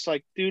 Where it's just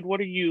like, dude, where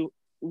do you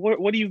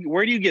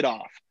get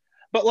off?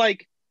 But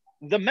like.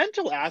 The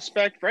mental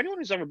aspect for anyone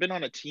who's ever been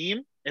on a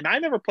team, and I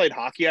never played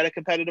hockey at a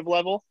competitive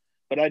level,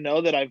 but I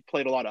know that I've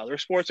played a lot of other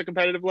sports at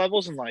competitive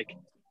levels, and like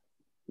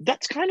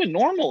that's kind of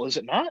normal, is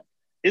it not?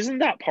 Isn't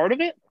that part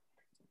of it?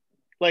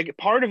 Like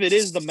part of it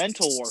is the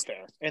mental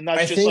warfare, and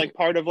that's like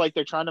part of like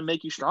they're trying to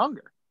make you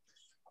stronger.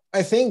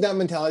 I think that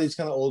mentality is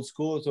kind of old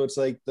school, so it's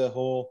like the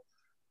whole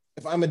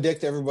if I'm a dick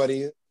to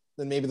everybody,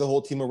 then maybe the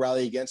whole team will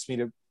rally against me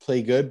to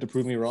play good to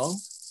prove me wrong.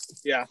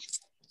 Yeah,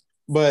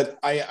 but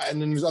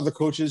and then there's other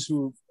coaches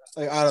who.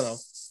 Like, I don't know.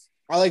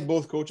 I like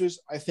both coaches.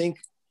 I think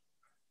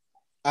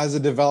as a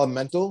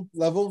developmental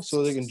level,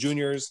 so like in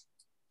juniors,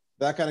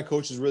 that kind of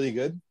coach is really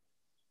good.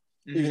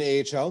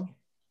 Even AHL.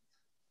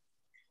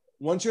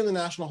 Once you're in the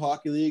National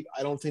Hockey League,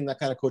 I don't think that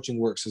kind of coaching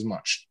works as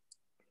much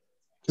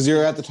because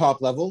you're at the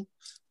top level.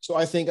 So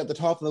I think at the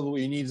top level,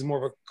 what you need is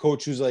more of a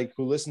coach who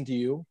listen to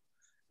you,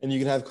 and you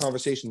can have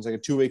conversations, like a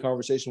two-way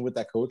conversation with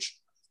that coach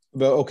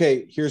about,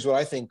 okay, here's what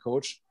I think,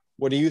 coach.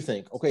 What do you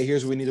think? Okay,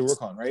 here's what we need to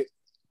work on, right?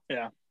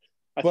 Yeah.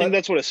 I think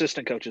that's what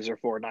assistant coaches are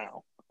for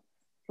now.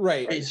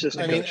 Right.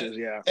 Assistant coaches,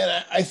 yeah.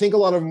 And I think a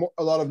lot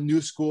of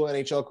new school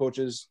NHL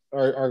coaches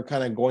are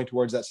kind of going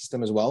towards that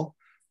system as well.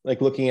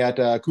 Like looking at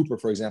Cooper,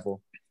 for example.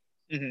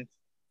 Mm-hmm.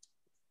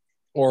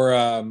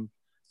 Or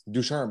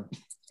Ducharme.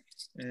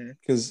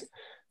 Because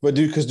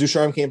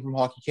Ducharme came from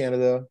Hockey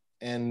Canada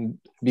and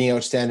being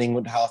outstanding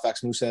with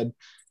Halifax Moosehead,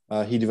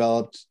 he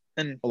developed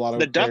a lot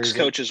of the Ducks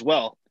coach as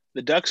well.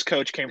 The Ducks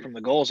coach came from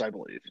the Gulls, I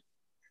believe.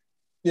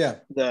 Yeah.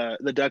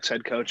 The Ducks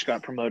head coach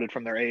got promoted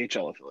from their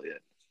AHL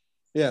affiliate.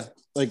 Yeah.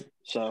 Like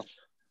so.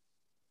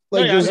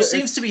 Like it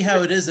seems to be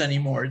how it is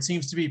anymore. It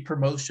seems to be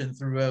promotion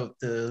throughout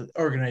the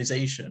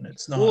organization.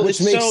 It's not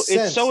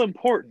it's so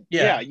important.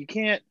 Yeah, you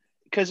can't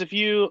because if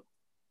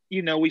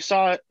we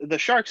saw the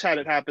Sharks had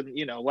it happen,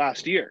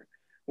 last year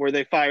where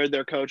they fired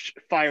their coach,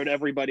 fired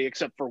everybody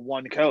except for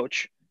one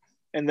coach.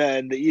 And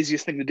then the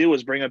easiest thing to do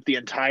was bring up the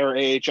entire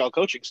AHL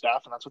coaching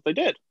staff, and that's what they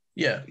did.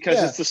 Yeah.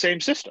 Because it's the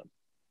same system.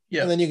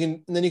 Yeah, and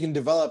then you can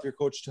develop your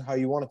coach to how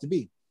you want it to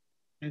be.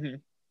 Mm-hmm.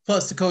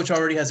 Plus, the coach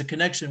already has a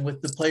connection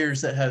with the players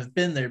that have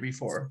been there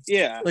before.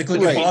 Yeah, like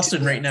look at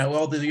Boston right now.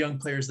 All the young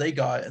players they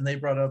got, and they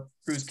brought up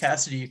Bruce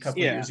Cassidy a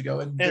couple of years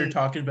ago, and they're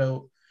talking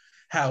about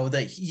how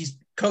that he's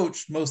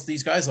coached most of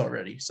these guys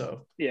already.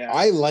 So yeah,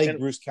 I like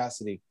Bruce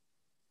Cassidy.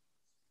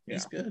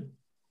 He's good.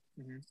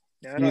 Mm-hmm.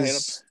 Yeah, I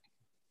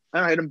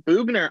don't hate him.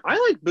 Bugner, I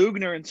like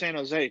Bugner in San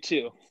Jose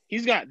too.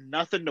 He's got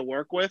nothing to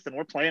work with, and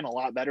we're playing a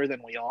lot better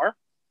than we are.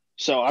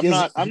 So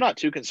I'm not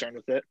too concerned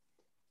with it.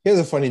 He has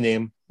a funny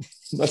name.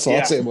 That's all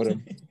I'll say about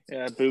him.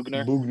 Yeah,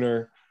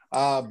 Bugner.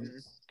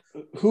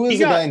 Who is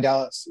the guy in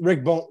Dallas?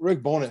 Rick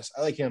Bowness.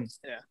 I like him.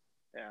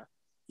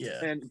 Yeah.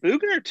 And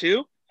Bugner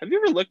too. Have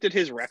you ever looked at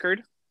his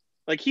record?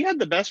 Like he had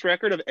the best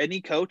record of any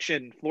coach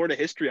in Florida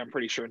history, I'm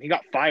pretty sure, and he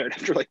got fired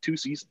after like 2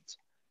 seasons.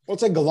 Well,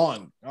 it's like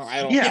Gallant.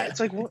 It's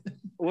like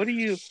what do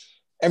you?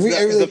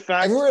 Everywhere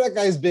that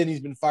guy's been,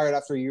 he's been fired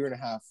after a year and a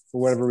half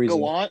for whatever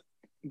reason.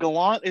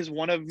 Gallant is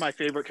one of my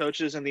favorite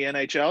coaches in the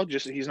NHL.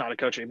 Just he's not a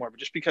coach anymore, but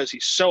just because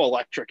he's so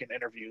electric in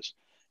interviews.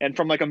 And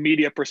from like a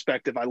media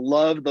perspective, I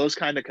love those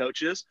kind of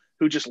coaches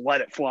who just let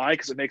it fly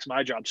because it makes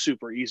my job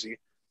super easy.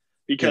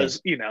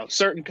 because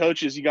certain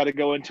coaches, you got to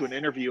go into an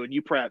interview and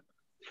you prep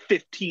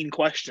 15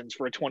 questions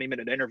for a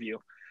 20-minute interview.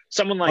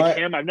 Someone like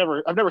him, I've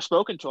never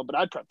spoken to him, but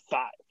I'd prep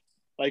 5.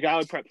 Like I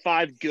would prep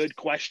 5 good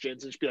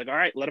questions and just be like, all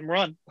right, let him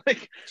run.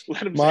 Like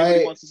let him say what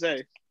he wants to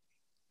say.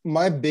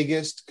 My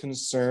biggest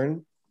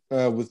concern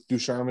with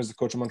Ducharme as the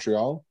coach of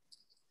Montreal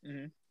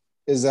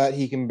is that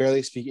he can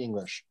barely speak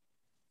English.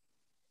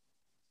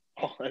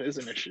 Oh, that is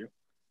an issue.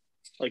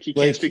 Like he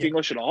can't speak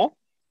English at all?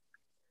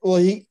 Well,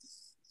 he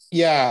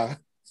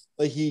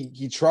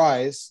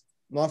tries,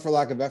 not for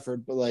lack of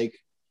effort, but like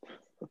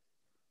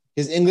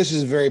his English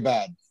is very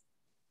bad.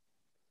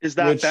 Is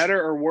that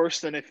better or worse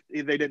than if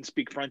they didn't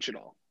speak French at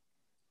all?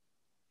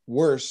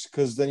 Worse,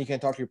 because then you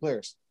can't talk to your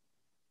players.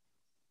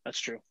 That's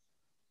true.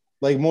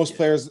 Like most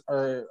players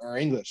are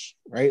English,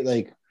 right?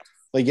 Like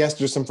yes,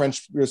 there's some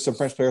French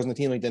players on the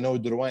team, like they know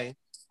Drouin.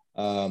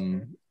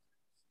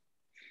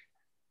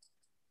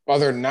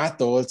 Other than that,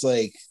 though, it's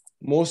like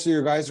most of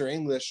your guys are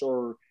English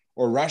or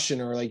Russian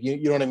or like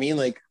you know what I mean.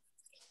 Like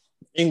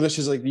English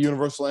is like the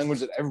universal language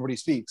that everybody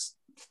speaks.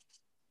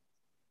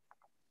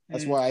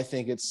 That's why I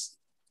think it's.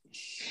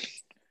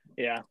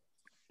 Yeah,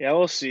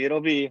 we'll see. It'll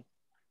be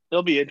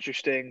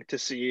interesting to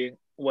see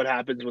what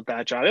happens with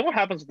that job and what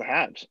happens with the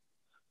Habs,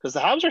 because the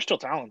Habs are still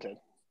talented.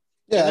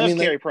 Yeah, I mean,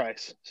 Carey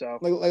Price. So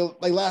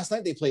like last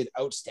night they played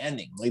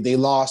outstanding. Like they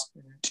lost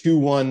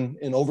 2-1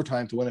 in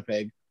overtime to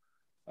Winnipeg,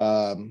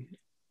 but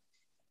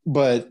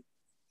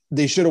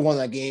they should have won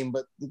that game.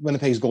 But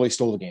Winnipeg's goalie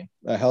stole the game.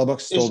 Hellebuck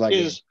stole that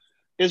game.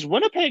 Is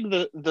Winnipeg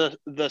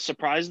the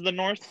surprise of the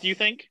North? Do you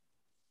think?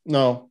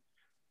 No,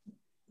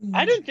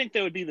 I didn't think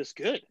they would be this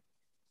good.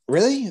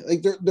 Really?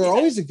 Like they're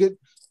always a good.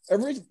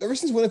 Ever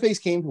since Winnipeg's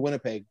came to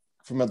Winnipeg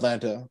from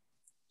Atlanta,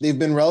 they've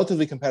been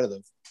relatively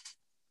competitive.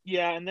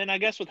 Yeah, and then I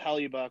guess with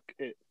Hellebuck,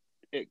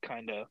 it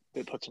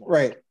puts them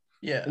right.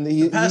 Yeah,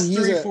 the past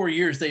 3-4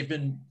 years they've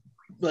been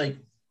like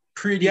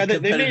pretty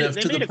competitive they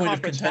to made the point of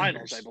conference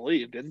contenders. Finals, I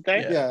believe, didn't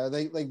they? Yeah,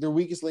 they like their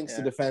weakest links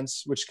to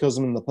defense, which kills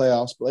them in the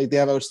playoffs. But like they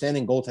have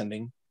outstanding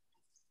goaltending,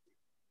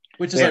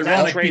 which is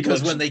ironic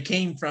because when they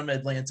came from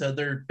Atlanta,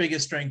 their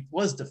biggest strength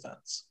was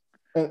defense.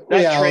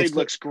 That trade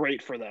looks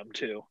great for them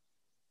too.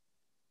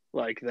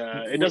 Like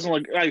it doesn't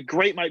look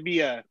great. Might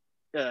be an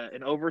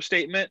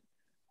overstatement,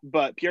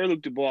 but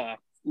Pierre-Luc Dubois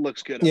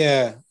looks good.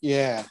 Yeah.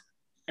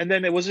 And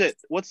then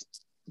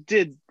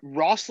did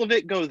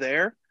Roslovic go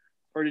there,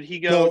 or did he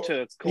go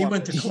to Columbus? He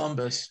went to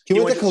Columbus. He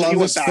went to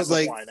Columbus, back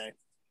but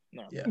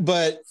no. Yeah.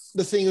 But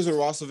the thing is with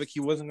Roslovic, he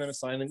wasn't going to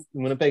sign in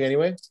Winnipeg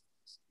anyway.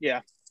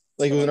 Yeah.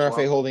 Like he was an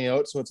RFA holding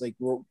out, so it's like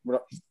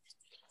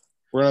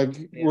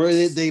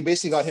they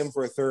basically got him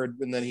for a third,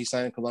 and then he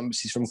signed in Columbus.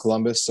 He's from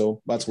Columbus,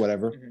 so that's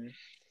whatever.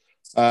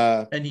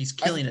 And he's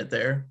killing it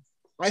there.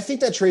 I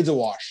think that trade's a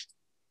wash.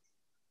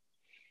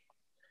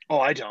 Oh,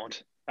 I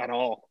don't at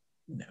all.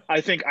 No. I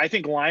think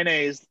Laine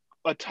is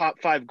a top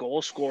 5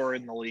 goal scorer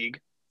in the league,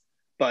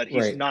 but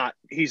he's not.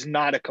 He's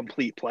not a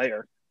complete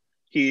player.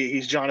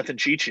 He's Jonathan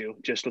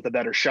Cheechoo, just with a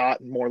better shot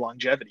and more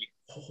longevity.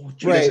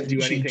 He doesn't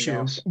do anything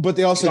else. But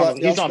they also got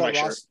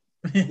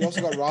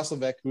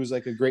Roslovic, who's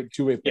like a great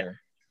two-way player.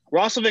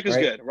 Roslovic is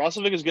good.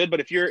 Roslovic is good, but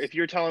if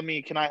you're telling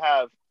me, can I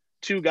have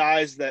 2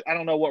 guys that I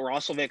don't know what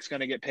Roslovic's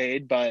going to get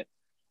paid, but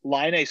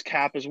Laine's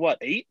cap is what,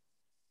 8?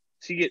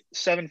 Does he get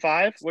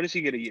 7.5? What does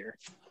he get a year?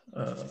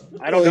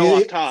 I don't know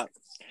off top.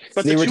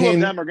 But the 2 of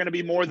them are going to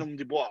be more than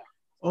Dubois.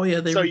 Oh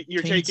yeah,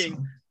 you're taking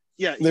some.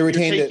 Yeah, they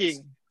retained it.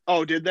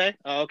 Oh, did they?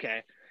 Oh,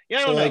 okay. Yeah,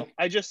 I don't know.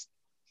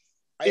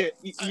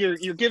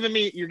 You're giving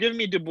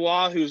me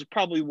Dubois, who's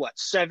probably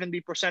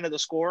 70% of the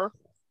score,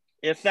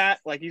 if that.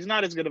 Like he's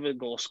not as good of a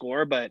goal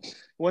scorer, but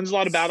wins a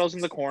lot of battles in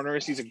the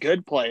corners. He's a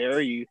good player.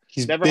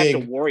 He's never big.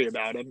 Have to worry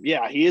about him.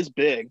 Yeah, he is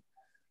big.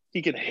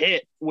 He can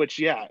hit,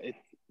 which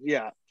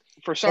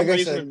for some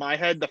reason in my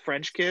head, the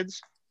French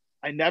kids,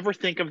 I never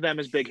think of them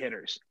as big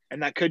hitters,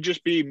 and that could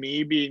just be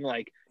me being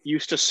like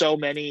used to so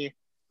many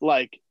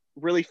like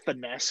really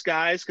finesse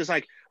guys, because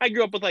like I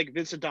grew up with like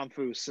Vincent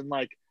Donfus and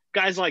like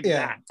guys like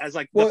that as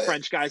like the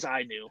French guys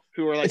I knew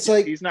who were like,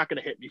 he's not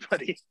going to hit me,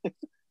 buddy.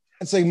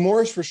 It's like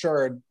Maurice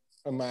Richard.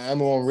 I'm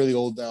really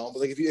old now, but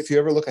like if you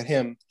ever look at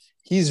him,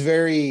 he was a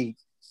very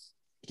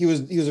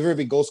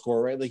big goal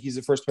scorer, right? Like he's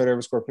the first player to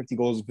ever score 50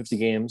 goals in 50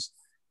 games.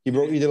 He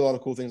did a lot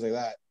of cool things like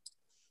that.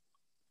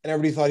 And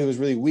everybody thought he was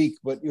really weak,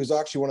 but he was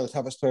actually one of the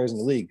toughest players in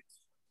the league.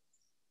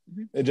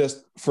 It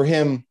just, for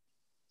him,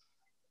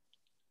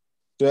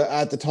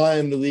 at the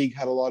time, the league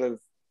had a lot of,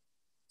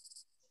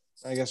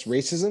 I guess,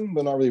 racism,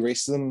 but not really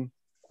racism.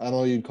 I don't know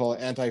what you'd call it,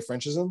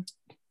 anti-Frenchism.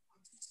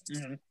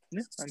 Mm-hmm.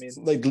 Yeah, I mean,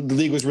 like the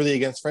league was really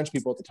against French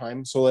people at the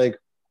time. So like,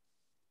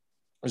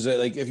 was it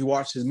like if you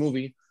watched his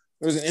movie,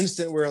 there was an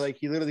instant where like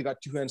he literally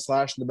got 2-hand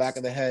slashed in the back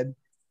of the head.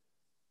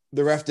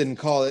 The ref didn't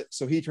call it,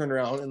 so he turned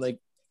around and like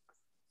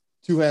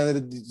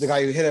 2-handed the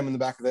guy who hit him in the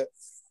back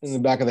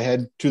of the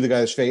head to the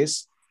guy's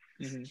face,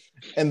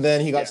 and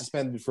then he got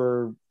suspended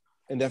for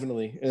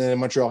indefinitely. And then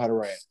Montreal had a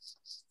riot.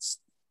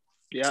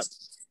 Yeah,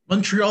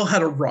 Montreal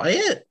had a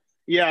riot.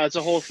 Yeah, it's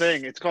a whole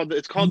thing. It's called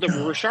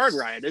the Richard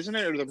riot, isn't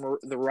it, or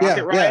the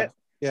Rocket riot?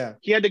 Yeah.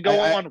 He had to go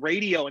on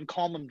radio and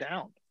calm him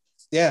down.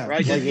 Yeah.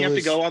 Right? Didn't he have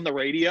to go on the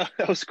radio?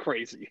 That was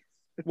crazy.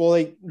 Well,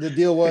 like the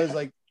deal was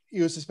like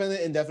he was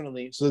suspended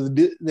indefinitely. So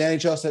the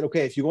NHL said,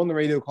 okay, if you go on the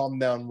radio, calm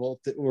down, we'll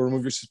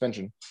remove your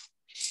suspension.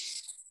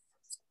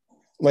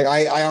 Like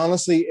I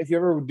honestly, if you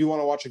ever do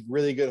want to watch a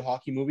really good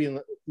hockey movie and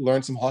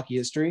learn some hockey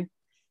history,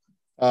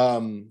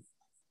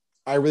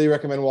 I really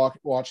recommend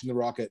watching The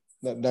Rocket,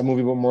 that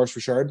movie about Maurice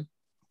Richard.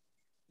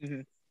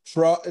 Mm-hmm.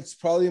 It's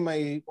probably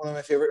one of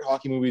my favorite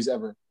hockey movies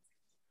ever.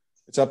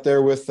 It's up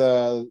there with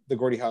the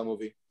Gordie Howe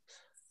movie.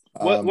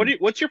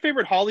 What's your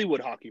favorite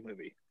Hollywood hockey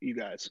movie, you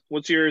guys?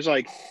 What's yours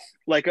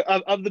like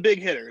of the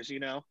big hitters, you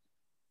know?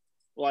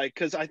 Like,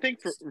 because I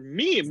think for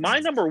me, my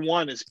number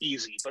one is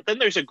easy, but then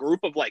there's a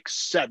group of like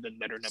 7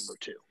 that are number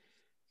 2.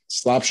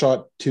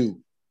 Slapshot 2.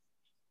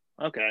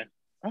 Okay.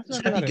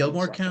 Does Happy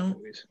Gilmore count?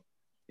 Movies.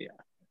 Yeah.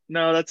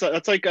 No, that's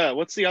like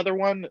what's the other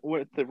one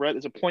with the red?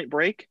 Is a Point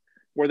Break,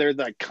 where they're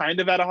like kind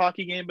of at a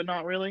hockey game, but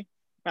not really.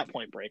 Not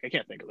Point Break. I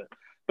can't think of it,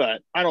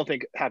 but I don't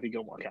think Happy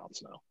Gilmore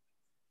counts now.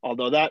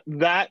 Although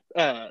that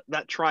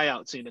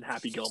tryout scene in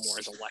Happy Gilmore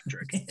is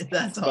electric.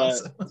 That's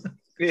awesome.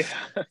 Yeah.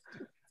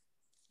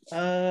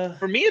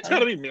 For me, it's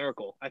gotta be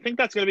Miracle. I think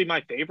that's gonna be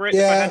my favorite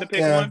if I had to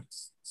pick one.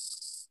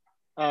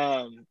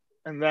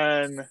 And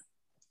then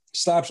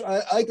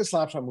Slapshot. I like the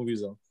Slapshot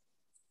movies though.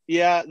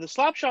 Yeah, the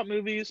Slapshot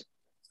movies.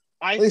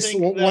 At least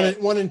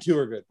one and two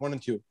are good. 1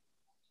 and 2.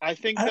 I don't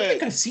think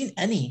I've seen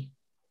any.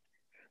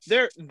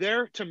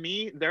 They're to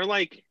me. They're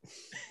like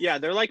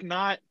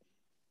not.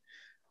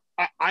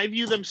 I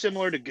view them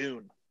similar to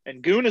Goon,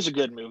 and Goon is a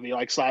good movie,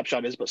 like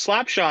Slapshot is, but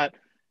Slapshot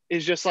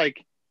is just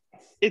like.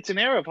 It's an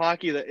era of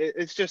hockey that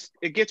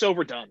it gets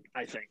overdone.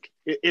 I think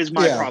is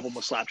my problem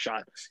with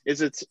Slapshot.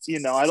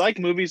 I like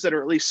movies that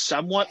are at least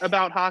somewhat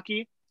about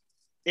hockey,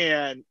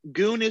 and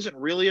Goon isn't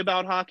really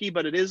about hockey,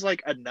 but it is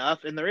like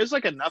enough, and there is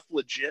like enough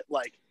legit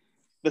like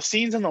the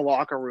scenes in the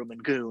locker room in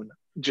Goon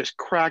just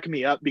crack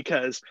me up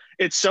because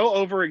it's so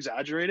over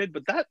exaggerated,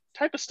 but that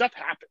type of stuff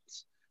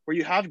happens where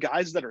you have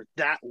guys that are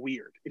that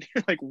weird, and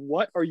you're like,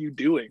 what are you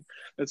doing?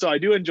 And so I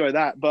do enjoy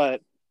that,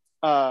 but.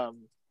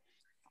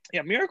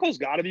 Yeah, Miracle's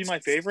got to be my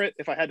favorite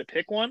if I had to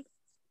pick one.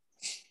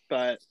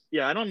 But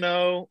yeah, I don't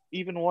know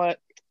even what.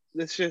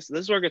 This is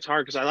where it gets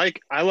hard because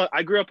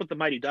I grew up with the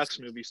Mighty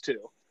Ducks movies too.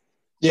 So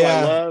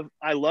yeah,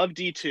 I love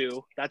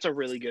D2. That's a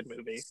really good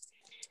movie.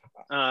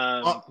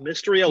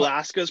 Mystery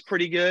Alaska is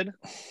pretty good.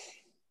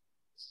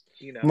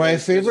 You know,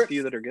 there's a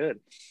few that are good.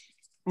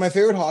 My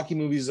favorite hockey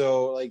movies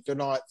though, like they're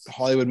not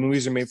Hollywood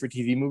movies; they're made for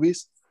TV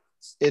movies.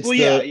 It's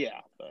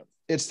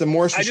It's the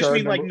Maurice Richard. I just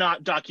mean like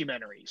not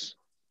documentaries.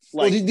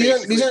 Like, well,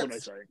 these are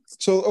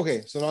so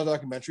okay. So not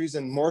documentaries.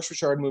 And Maurice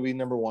Richard movie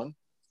number 1,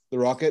 The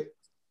Rocket,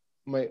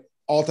 my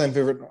all-time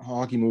favorite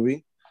hockey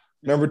movie.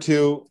 Number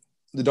 2,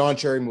 the Don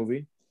Cherry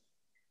movie.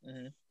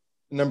 Mm-hmm.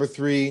 Number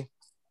 3,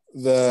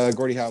 the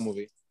Gordie Howe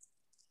movie.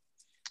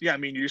 Yeah, I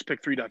mean you just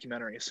picked 3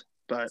 documentaries,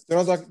 but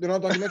they're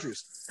not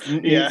documentaries.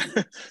 Yeah.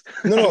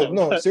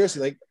 No.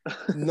 Seriously, like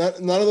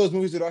none of those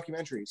movies are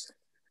documentaries.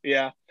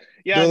 Yeah.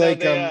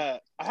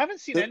 I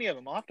haven't seen any of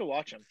them. I'll have to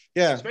watch them.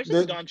 Yeah,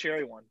 especially the Don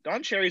Cherry one.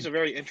 Don Cherry is a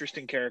very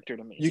interesting character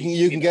to me.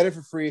 You can get it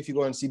for free if you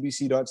go on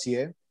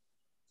cbc.ca.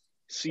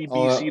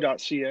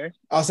 cbc.ca.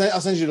 I'll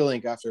send you the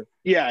link after.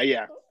 Yeah.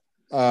 I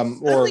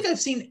don't think I've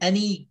seen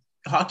any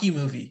hockey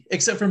movie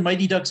except for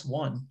Mighty Ducks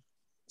 1.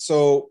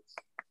 So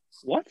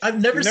what?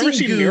 I've never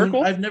seen Goon.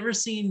 Miracle. I've never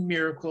seen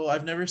Miracle.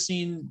 I've never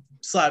seen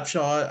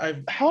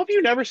Slapshot. How have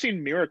you never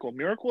seen Miracle?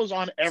 Miracle is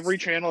on every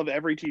channel of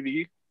every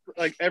TV,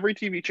 like every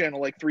TV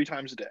channel, like 3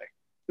 times a day.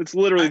 It's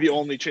literally the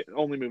only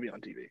movie on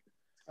TV.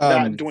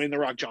 Not Dwayne The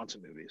Rock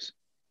Johnson movies.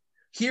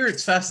 Here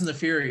it's Fast and the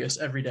Furious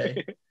every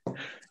day.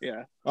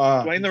 Yeah.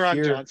 Dwayne The Rock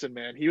Johnson,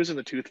 man. He was in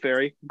The Tooth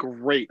Fairy.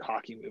 Great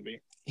hockey movie.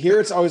 Here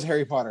it's always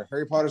Harry Potter.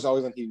 Harry Potter's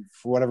always on TV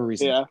for whatever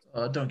reason. Yeah.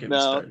 Don't get me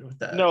started with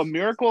that. No,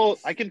 Miracle,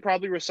 I can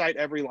probably recite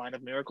every line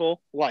of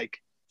Miracle, like,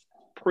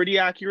 pretty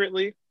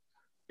accurately.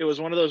 It was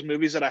one of those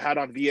movies that I had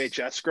on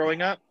VHS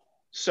growing up.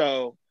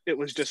 So it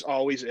was just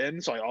always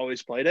in, so I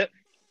always played it.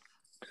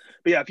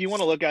 But yeah, if you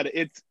want to look at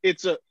it,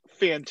 it's a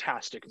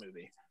fantastic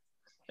movie.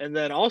 And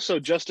then also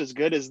just as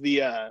good as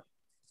the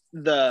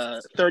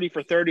 30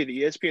 for 30,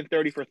 the ESPN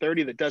 30 for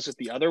 30 that does it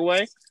the other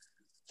way.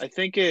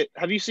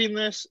 Have you seen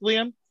this,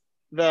 Liam?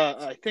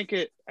 I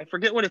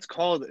forget what it's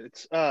called.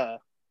 It's I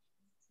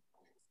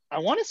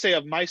want to say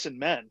Of Mice and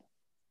Men.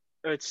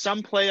 Or it's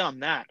some play on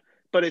that,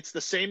 but it's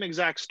the same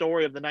exact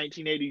story of the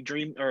 1980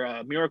 Dream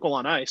or Miracle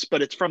on Ice,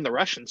 but it's from the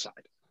Russian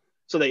side.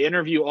 So they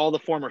interview all the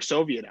former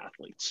Soviet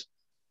athletes.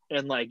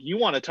 And like, you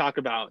want to talk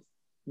about,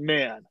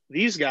 man,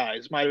 these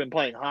guys might have been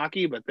playing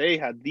hockey, but they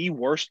had the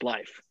worst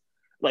life.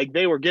 Like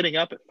they were getting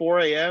up at 4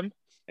 a.m.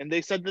 and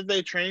they said that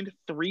they trained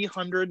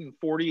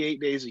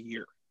 348 days a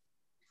year.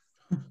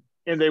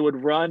 And they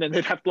would run and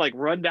they'd have to like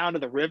run down to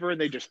the river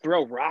and they just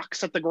throw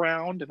rocks at the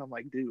ground. And I'm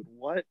like, dude,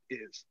 what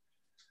is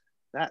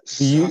that?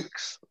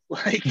 Sucks.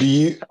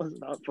 That was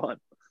not fun.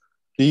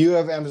 Do you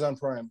have Amazon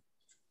Prime?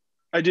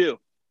 I do.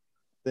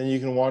 Then you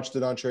can watch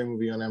the Don Cherry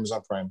movie on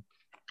Amazon Prime.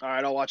 All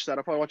right, I'll watch that.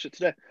 I'll probably watch it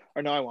today.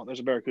 Or no, I won't. There's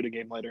a Barracuda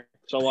game later,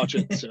 so I'll watch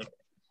it soon.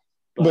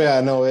 But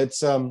yeah, no,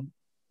 it's a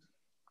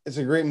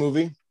great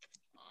movie.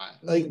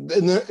 Like,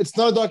 it's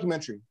not a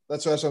documentary.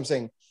 That's what I'm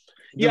saying.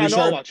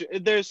 I'll watch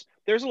it. There's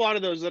a lot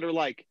of those that are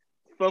like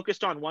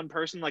focused on one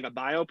person, like a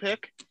biopic,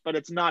 but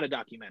it's not a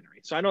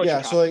documentary. So I know what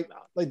you're talking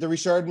about. Like the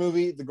Richard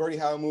movie, the Gordie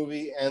Howe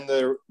movie, and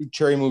the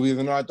Cherry movie,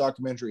 they're not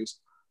documentaries.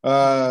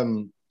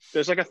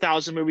 There's like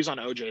 1,000 movies on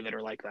OJ that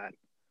are like that.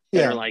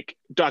 They're like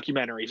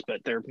documentaries,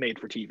 but they're made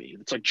for TV.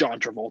 It's like John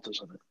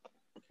Travolta's in it.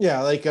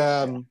 Yeah, like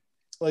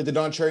the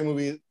Don Cherry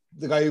movie.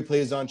 The guy who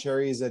plays Don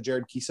Cherry is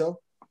Jared Keeso.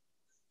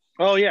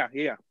 Oh yeah.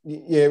 Yeah,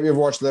 you ever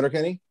watched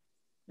Letterkenny?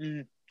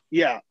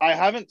 Yeah, I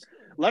haven't.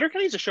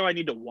 Letterkenny's a show I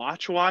need to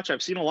watch.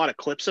 I've seen a lot of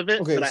clips of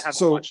it, but I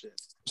haven't watched it.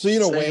 So you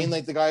know Wayne,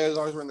 like the guy who's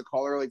always wearing the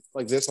collar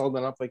like this,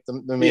 holding up like the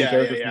main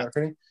character from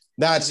Letterkenny.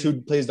 That's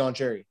who plays Don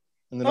Cherry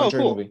in the Don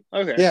Cherry movie.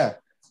 Okay. Yeah.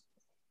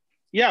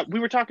 Yeah, we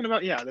were talking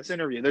about this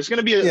interview. There's going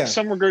to be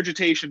some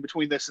regurgitation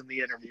between this and the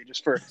interview,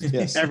 just for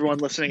everyone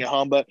listening at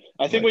home. But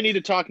I think we need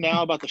to talk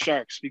now about the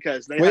Sharks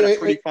because they had a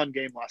pretty fun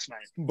game last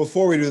night.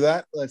 Before we do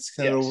that, let's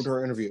send it over to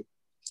our interview.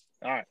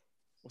 All right,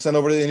 we'll send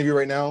over to the interview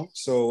right now.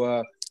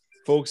 So,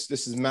 folks,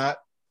 this is Matt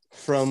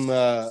from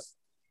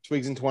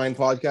Twigs and Twine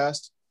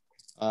podcast.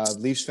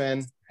 Leafs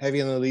fan,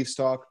 heavy on the Leafs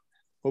talk.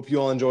 Hope you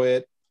all enjoy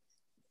it.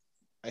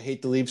 I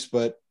hate the Leafs,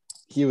 but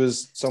he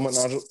was somewhat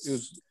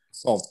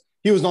knowledgeable.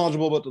 He was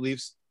knowledgeable about the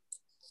Leafs.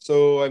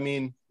 So, I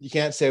mean, you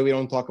can't say we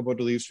don't talk about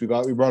the Leafs. We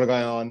brought a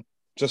guy on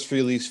just for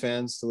you Leafs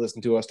fans to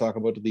listen to us talk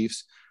about the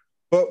Leafs.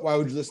 But why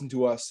would you listen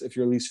to us if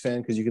you're a Leafs fan?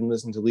 Because you can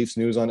listen to Leafs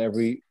news on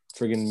every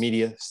friggin'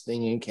 media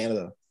thing in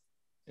Canada.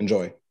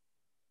 Enjoy.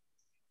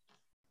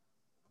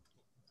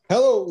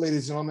 Hello,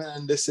 ladies and gentlemen,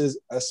 and this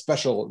is a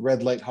special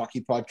Red Light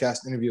Hockey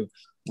podcast interview.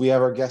 We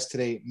have our guest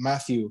today,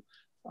 Matthew.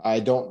 I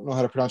don't know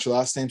how to pronounce your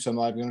last name, so I'm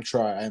not even going to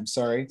try. I'm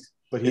sorry.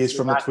 But he is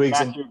from the Twigs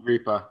Matthew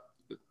Agrippa.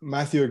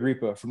 Matthew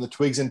Agrippa from the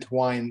Twigs and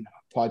Twine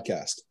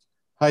podcast.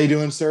 How you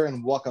doing, sir?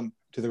 And welcome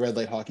to the Red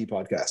Light Hockey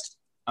podcast.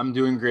 I'm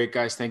doing great,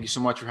 guys. Thank you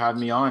so much for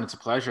having me on. It's a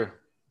pleasure.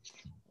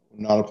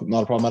 Not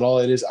a problem at all.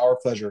 It is our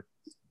pleasure.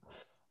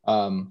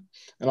 And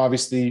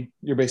obviously,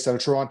 you're based out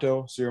of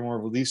Toronto, so you're more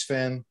of a Leafs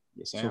fan.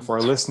 Yes, so for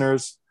our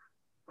listeners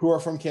who are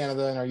from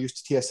Canada and are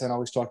used to TSN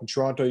always talking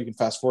Toronto, you can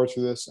fast forward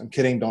through this. I'm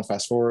kidding. Don't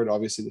fast forward.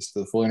 Obviously, this is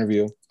the full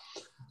interview.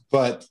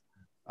 But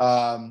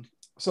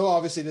so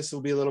obviously, this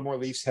will be a little more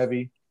Leafs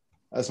heavy.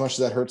 As much as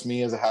that hurts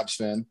me as a Habs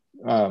fan.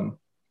 And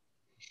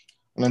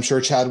I'm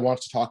sure Chad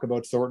wants to talk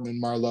about Thornton and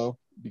Marleau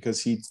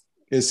because he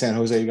is San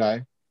Jose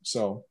guy.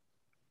 So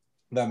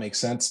that makes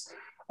sense.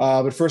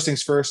 But first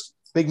things first,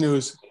 big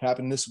news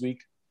happened this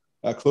week.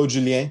 Claude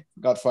Julien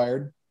got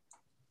fired.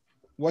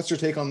 What's your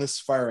take on this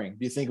firing?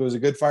 Do you think it was a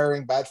good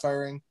firing, bad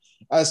firing?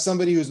 As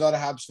somebody who's not a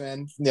Habs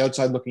fan from the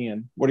outside looking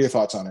in, what are your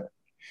thoughts on it?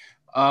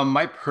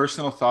 My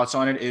personal thoughts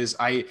on it is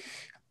I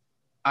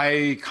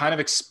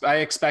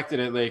expected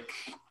it like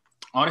 –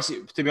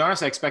 honestly, to be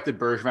honest, I expected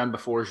Bergevin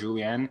before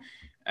Julien.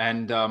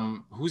 And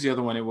who's the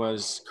other one? It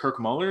was Kirk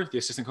Muller, the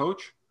assistant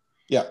coach?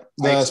 Yeah,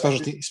 the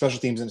special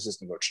teams and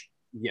assistant coach.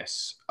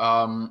 Yes.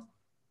 I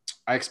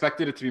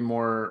expected it to be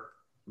more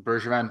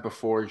Bergevin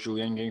before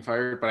Julien getting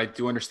fired, but I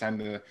do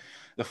understand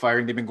the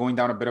firing. They've been going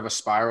down a bit of a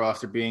spiral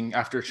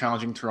after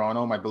challenging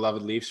Toronto, my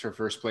beloved Leafs, for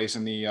first place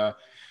in the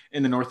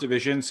North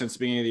Division since the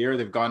beginning of the year.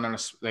 They've gone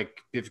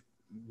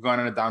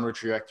on a downward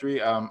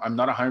trajectory. I'm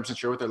not 100%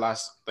 sure what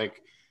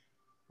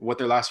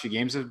their last few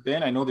games have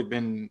been. I know they've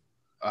been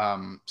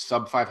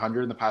sub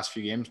 500 in the past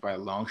few games by a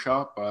long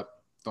shot, but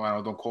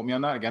don't quote me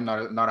on that. Again,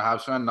 not a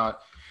Habs fan.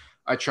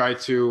 I try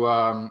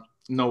to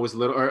know as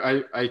little,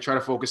 or I try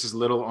to focus as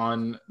little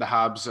on the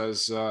Habs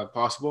as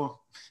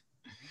possible.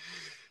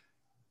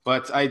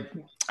 But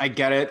I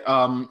get it.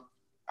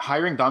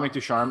 Hiring Dominic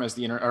Ducharme as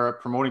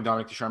promoting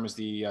Dominic Ducharme as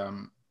the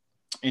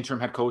interim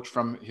head coach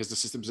from his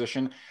assistant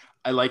position,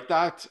 I like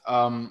that.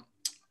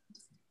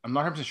 I'm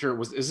not 100% sure.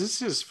 Is this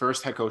his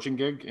first head coaching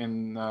gig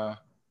in?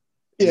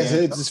 Yes,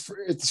 it's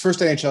his first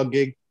NHL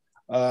gig.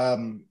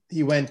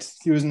 He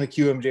was in the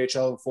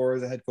QMJHL before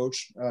as a head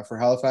coach for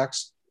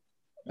Halifax.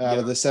 Out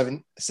of the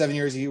seven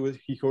years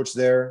he coached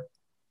there,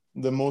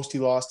 the most he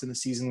lost in the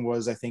season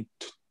was I think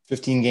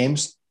 15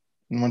 games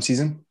in one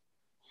season.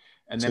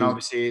 And then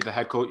obviously the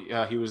head coach,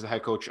 he was the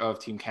head coach of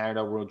Team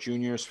Canada World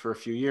Juniors for a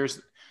few years,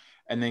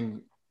 and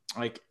then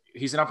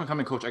he's an up and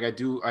coming coach.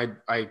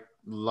 I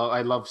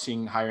love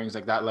seeing hirings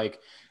like that. Like,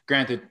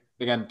 granted,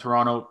 again,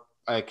 Toronto,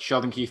 like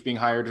Sheldon Keefe being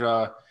hired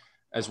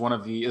as one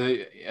of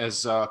the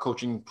as a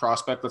coaching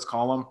prospect, let's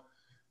call him,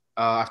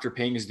 after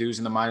paying his dues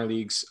in the minor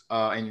leagues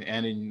and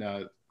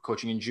in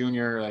coaching in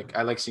junior. Like,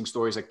 I like seeing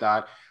stories like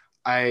that.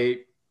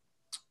 It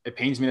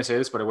pains me to say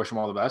this, but I wish him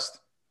all the best.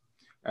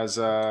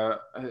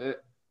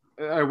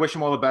 I wish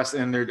him all the best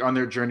on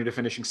their journey to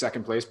finishing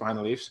second place behind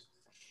the Leafs.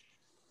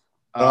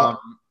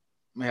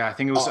 Yeah, I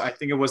think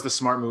it was the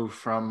smart move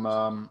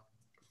from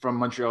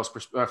Montreal's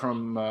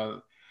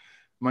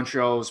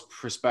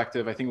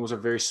perspective. I think it was a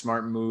very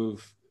smart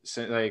move,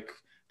 to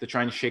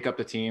try and shake up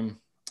the team.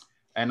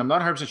 And I'm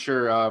not 100%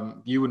 sure.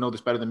 You would know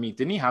this better than me.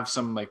 Didn't he have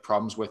some like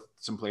problems with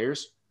some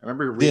players? I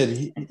remember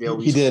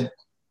he did.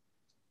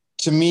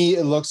 To me,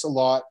 it looks a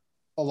lot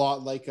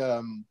like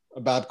a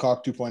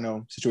Babcock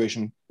 2.0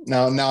 situation.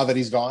 Now that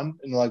he's gone,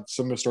 and like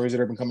some of the stories that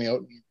have been coming out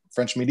in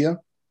French media,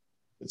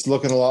 it's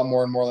looking a lot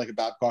more and more like a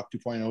Babcock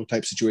 2.0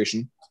 type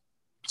situation.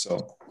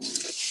 So,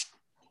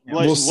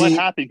 we'll see. What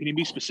happened? Can you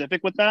be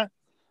specific with that?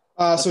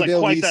 That's so like Dale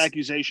quite Weiss, the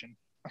accusation.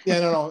 Yeah,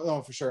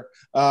 no, for sure.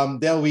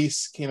 Dale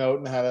Weiss came out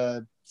and had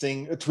a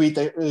tweet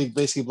that really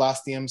basically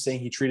blasted him, saying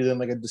he treated him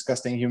like a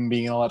disgusting human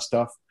being and all that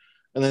stuff.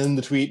 And then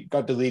the tweet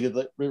got deleted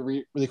like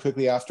really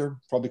quickly after,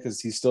 probably because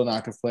he's still an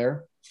active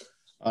player.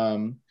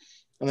 And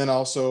then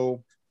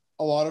also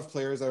a lot of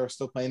players that are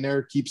still playing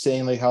there keep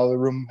saying like how the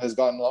room has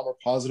gotten a lot more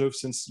positive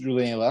since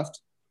Julien left.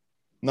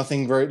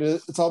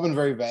 It's all been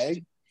very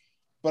vague,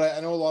 but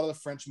I know a lot of the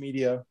French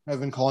media have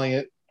been calling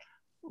it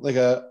like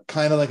a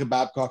kind of like a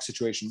Babcock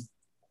situation.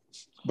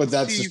 But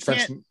that's just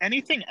French.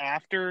 Anything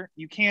after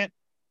you can't.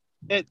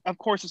 Of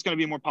course, it's going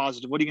to be more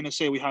positive. What are you going to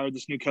say? We hired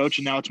this new coach,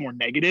 and now it's more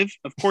negative.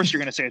 Of course, you're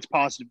going to say it's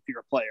positive if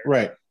you're a player,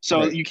 right? So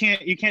right. you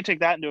can't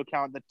take that into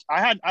account. That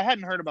I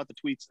hadn't heard about the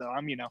tweets though.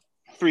 I'm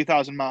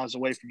 3,000 miles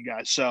away from you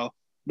guys, so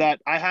that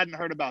I hadn't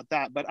heard about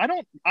that. But I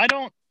don't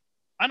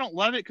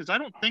love it because I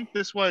don't think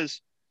this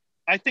was.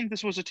 I think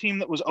this was a team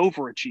that was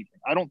overachieving.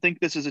 I don't think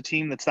this is a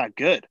team that's that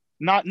good.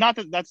 Not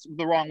that that's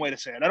the wrong way to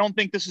say it. I don't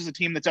think this is a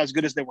team that's as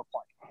good as they were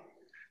playing.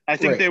 I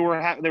think they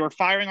were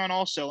firing on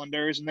all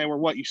cylinders, and they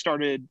were you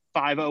started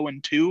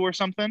 5-0-2 or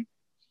something,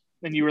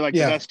 and you were like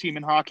the best team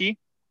in hockey,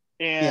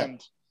 and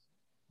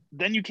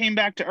then you came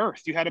back to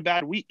earth. You had a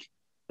bad week.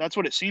 That's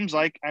what it seems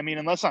like. I mean,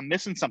 unless I'm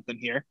missing something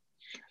here,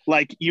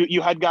 like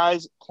you had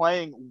guys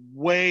playing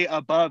way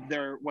above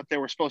what they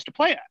were supposed to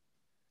play at.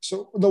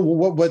 So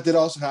what did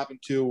also happen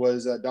too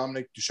was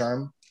Dominic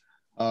Ducharme.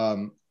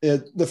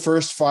 The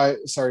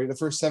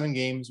first 7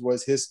 games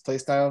was his play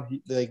style.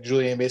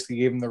 Julien basically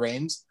gave him the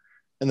reins.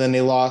 And then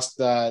they lost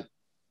that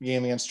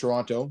game against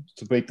Toronto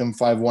to make them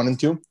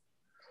 5-1-2,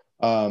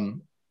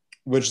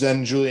 which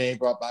then Julien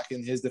brought back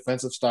in his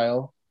defensive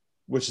style,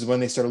 which is when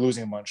they started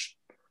losing a bunch.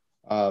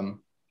 And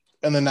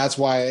then that's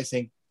why I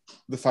think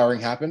the firing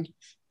happened.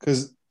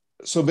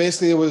 So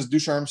basically it was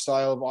Ducharme's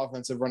style of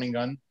offensive running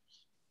gun,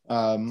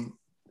 or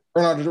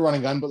not a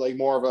running gun, but like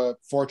more of a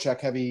forecheck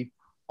heavy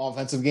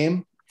offensive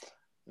game.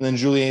 And then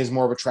Julien is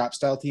more of a trap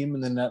style team,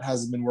 and then that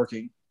hasn't been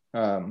working.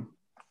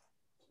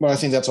 But I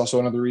think that's also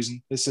another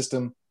reason. His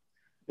system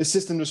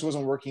just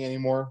wasn't working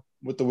anymore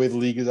with the way the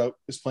league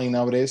is playing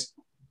nowadays.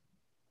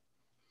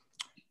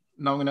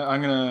 Now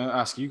I'm gonna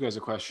ask you guys a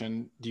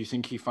question. Do you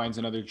think he finds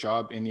another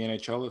job in the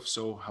NHL? If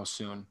so, how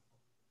soon?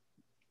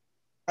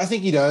 I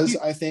think he does.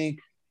 I think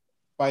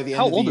by the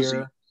end of the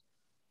year,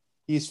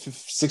 he's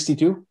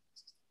 62.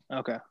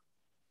 Okay.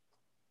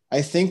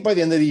 I think by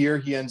the end of the year,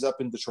 he ends up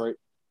in Detroit.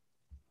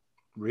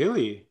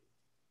 Really?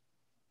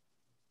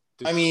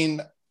 I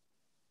mean,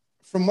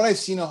 from what I've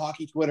seen on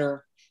hockey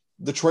Twitter,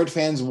 Detroit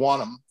fans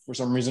want him for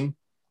some reason.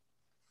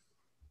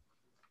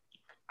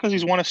 Because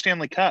he's won a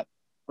Stanley Cup.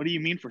 What do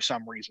you mean for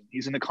some reason?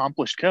 He's an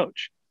accomplished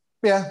coach.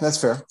 Yeah, that's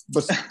fair.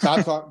 But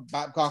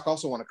Babcock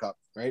also won a cup,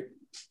 right?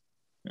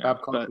 Yeah,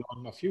 Babcock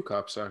won a few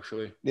cups,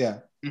 actually. Yeah,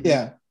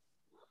 yeah.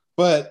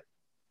 But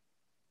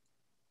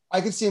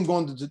I could see him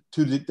going to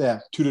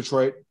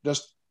Detroit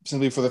just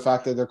simply for the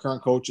fact that their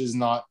current coach is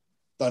not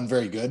done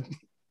very good.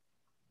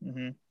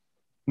 Mm-hmm.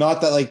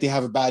 Not that they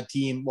have a bad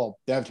team. Well,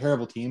 they have a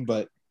terrible team,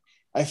 but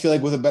I feel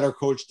like with a better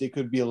coach, they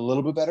could be a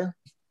little bit better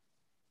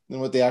than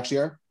what they actually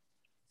are.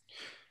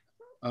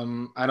 I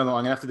don't know. I'm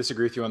gonna have to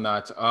disagree with you on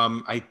that.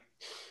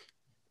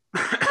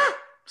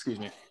 Excuse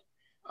me.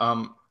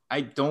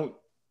 I don't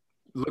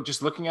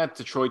just looking at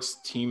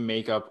Detroit's team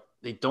makeup,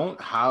 they don't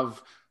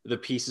have the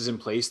pieces in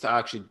place to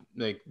actually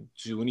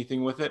do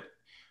anything with it,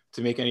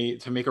 to make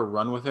a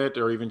run with it,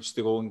 or even just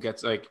to go and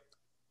get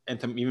and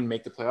to even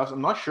make the playoffs.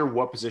 I'm not sure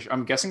what position.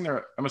 I'm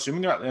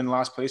assuming they're in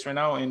last place right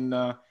now in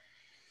the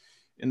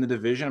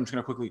division. I'm just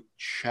gonna quickly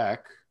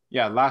check.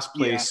 Yeah, last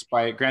place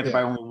by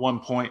only 1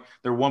 point.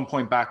 They're 1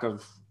 point back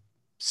of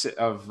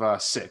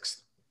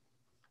sixth.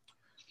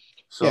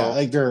 So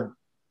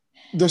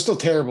they're still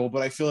terrible,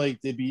 but I feel like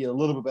they'd be a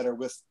little bit better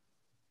with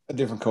a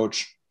different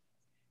coach.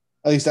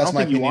 At least that's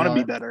my opinion. You want to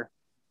be better.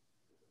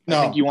 No,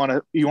 I think you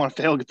want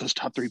to fail, get those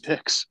top 3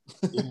 picks.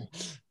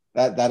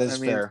 that is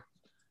fair.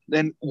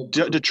 And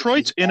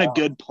Detroit's in a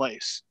good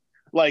place,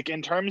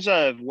 in terms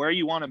of where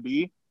you want to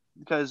be.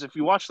 Because if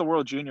you watch the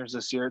World Juniors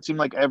this year, it seemed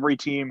like every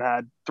team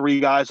had 3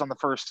 guys on the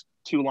first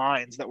 2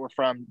 lines that were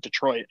from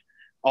Detroit.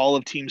 All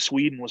of Team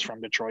Sweden was from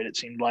Detroit. It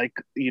seemed like,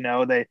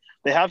 they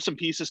have some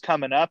pieces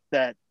coming up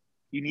that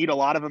you need a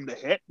lot of them to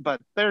hit,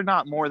 but they're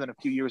not more than a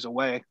few years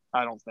away,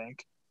 I don't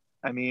think.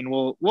 I mean,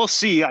 we'll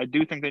see. I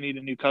do think they need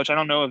a new coach. I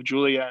don't know if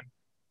Julien,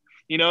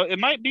 it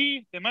might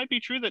be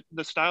true that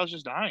the style's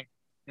just dying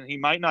and he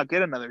might not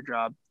get another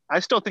job. I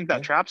still think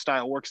that trap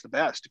style works the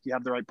best if you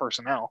have the right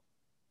personnel,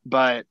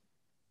 but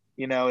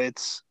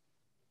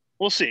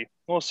we'll see.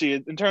 We'll see.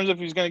 In terms of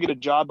if he's going to get a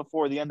job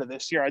before the end of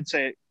this year, I'd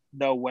say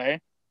no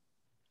way.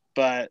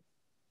 but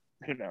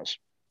who knows?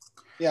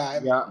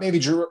 Yeah. Maybe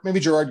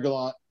Gerard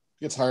Gallant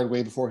gets hired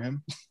way before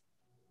him.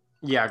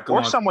 Yeah,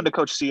 Gallant. Or someone to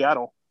coach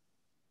Seattle.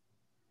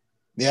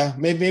 Yeah,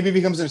 maybe he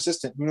becomes an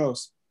assistant. Who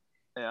knows?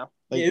 Yeah.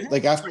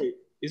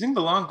 Isn't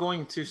Gallant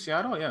going to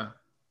Seattle? Yeah.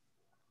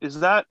 Is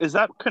that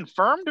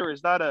confirmed or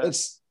is that a?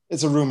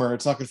 It's a rumor.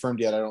 It's not confirmed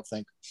yet. I don't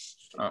think.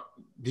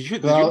 Did you hear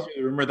the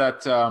rumor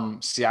that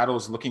Seattle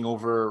is looking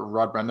over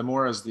Rod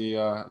Brind'Amour as the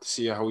to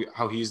see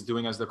how he's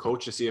doing as the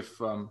coach, to see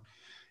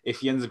if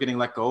he ends up getting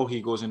let go,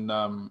 he goes and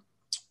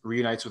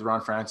reunites with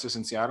Ron Francis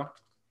in Seattle?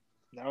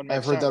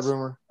 I've heard that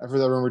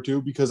rumor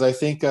too, because I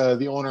think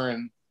the owner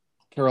in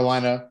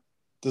Carolina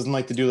doesn't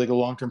like to do like a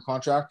long-term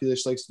contract. He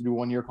just likes to do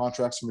 1-year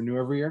contracts and renew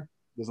every year.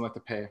 Doesn't like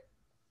to pay.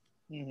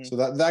 Mm-hmm. So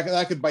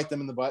that could bite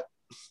them in the butt.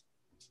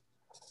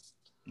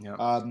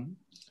 Yeah.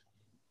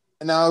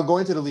 And now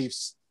going to the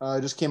Leafs,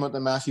 just came out that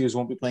Matthews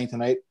won't be playing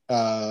tonight.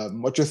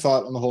 What's your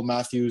thought on the whole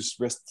Matthews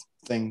wrist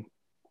thing?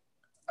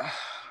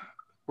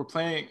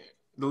 The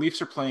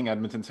Leafs are playing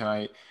Edmonton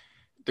tonight.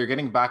 They're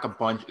getting back a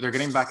bunch. They're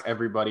getting back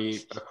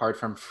everybody apart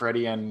from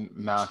Freddie and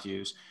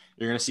Matthews.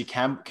 You're going to see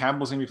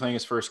Campbell's going to be playing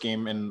his first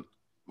game in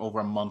over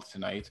a month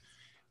tonight.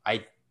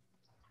 I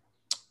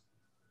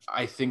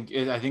think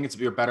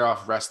you're better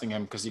off resting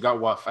him, because you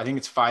got I think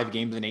it's 5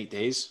 games in 8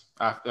 days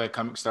after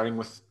starting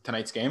with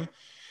tonight's game.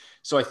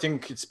 So I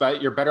think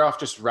you're better off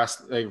just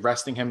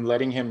resting him,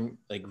 letting him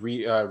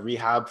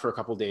rehab for a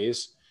couple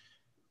days,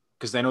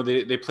 because I know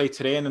they play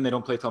today and then they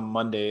don't play till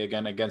Monday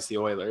again against the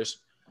Oilers.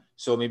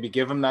 So maybe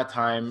give him that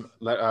time.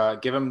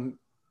 Give him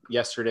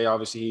yesterday.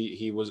 Obviously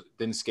he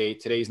didn't skate.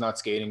 Today he's not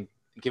skating.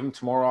 Give him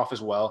tomorrow off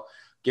as well.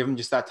 Give him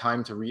just that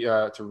time to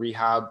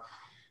rehab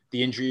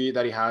the injury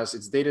that he has.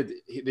 It's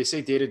they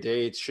say day to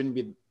day. It shouldn't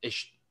be.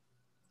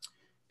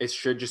 It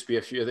should just be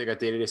a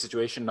day-to-day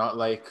situation, not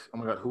like, oh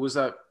my God, who was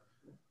that?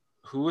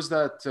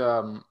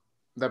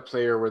 That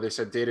player where they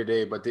said day to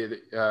day, but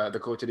the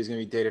coach said he's going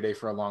to be day to day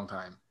for a long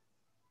time.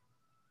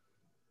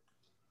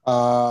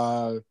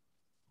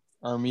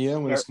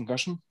 Armia with his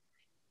concussion.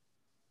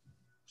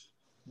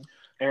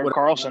 Erik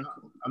Karlsson.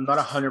 I'm not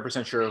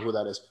 100% sure who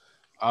that is.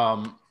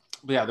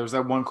 But yeah, there was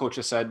that one coach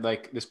that said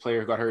like this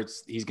player got hurt,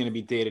 he's going to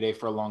be day to day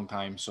for a long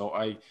time. So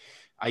I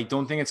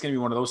don't think it's going to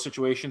be one of those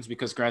situations,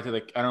 because granted,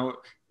 like I don't know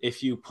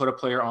if you put a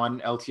player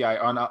on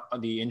LTI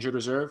on the injured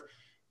reserve,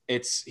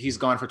 he's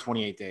gone for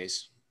 28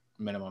 days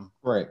minimum.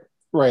 Right.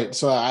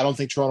 So I don't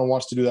think Toronto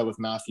wants to do that with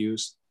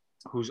Matthews,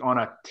 who's on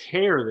a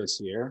tear this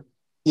year.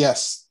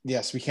 Yes,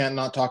 we can't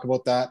not talk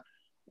about that.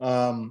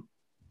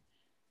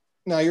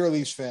 Now you're a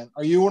Leafs fan.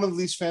 Are you one of the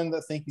Leafs fans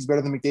that think he's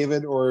better than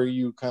McDavid, or are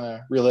you kind of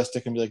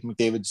realistic and be like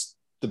McDavid's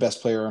the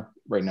best player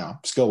right now,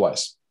 skill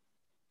wise?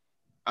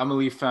 I'm a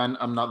Leaf fan.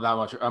 I'm not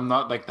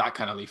like that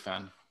kind of Leaf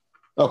fan.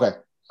 Okay.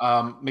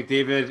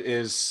 McDavid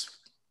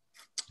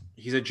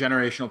he's a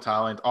generational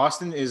talent.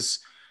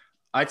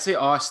 I'd say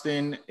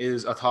Austin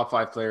is a top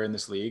 5 player in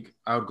this league.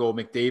 I would go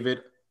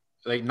McDavid,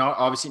 not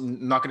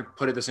going to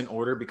put this in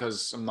order,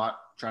 because I'm not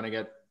trying to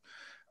get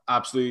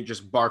absolutely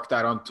just barked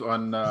at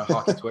on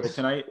hockey Twitter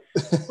tonight.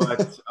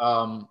 But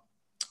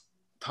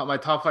my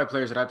top 5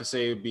 players that I have to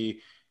say would be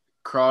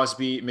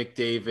Crosby,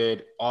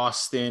 McDavid,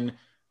 Austin,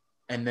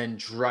 and then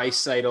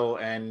Draisaitl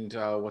and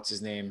what's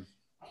his name?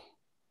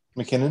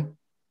 McKinnon,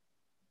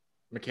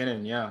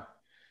 yeah.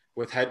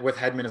 With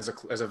Hedman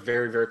as a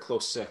very, very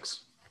close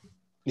 6.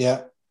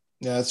 Yeah,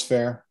 that's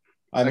fair.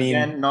 I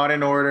mean, not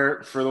in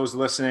order for those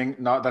listening.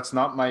 That's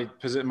not my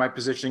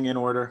positioning in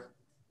order.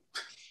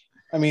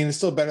 I mean, it's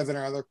still better than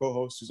our other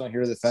co-host who's not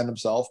here to defend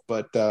himself.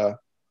 But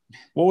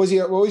what was he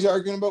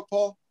arguing about,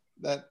 Paul?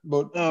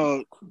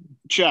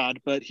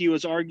 Chad. But he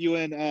was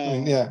arguing.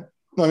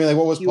 What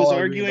was Paul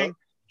arguing about?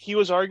 He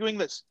was arguing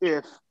that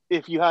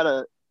if you had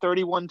a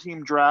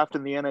 31-team draft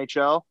in the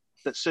NHL,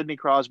 that Sidney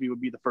Crosby would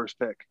be the first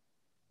pick.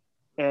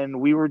 And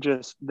we were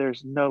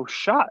there's no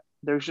shot.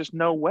 There's just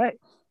no way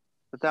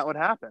that would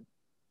happen.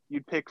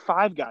 You'd pick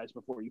 5 guys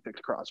before you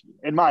picked Crosby,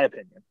 in my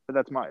opinion. But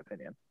that's my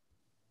opinion.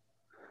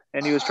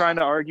 And he was trying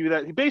to argue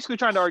that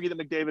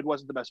McDavid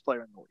wasn't the best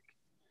player in the league.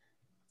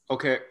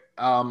 Okay.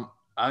 I'm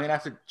going to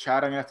have to,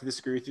 Chad, I'm going to have to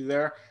disagree with you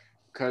there,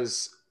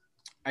 because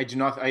I do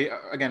not,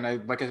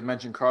 like I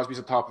mentioned, Crosby's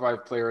a top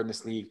 5 player in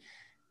this league.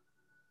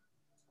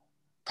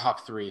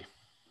 Top 3.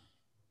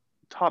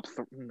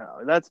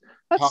 No, that's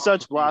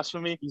such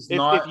blasphemy.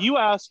 If you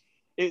ask,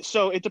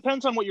 so it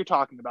depends on what you're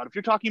talking about. If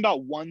you're talking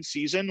about one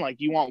season, like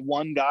you want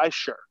one guy,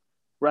 sure.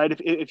 Right?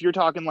 If you're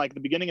talking like the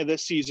beginning of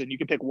this season, you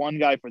can pick one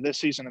guy for this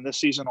season and this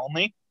season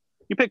only.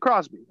 You pick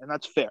Crosby, and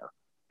that's fair.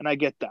 And I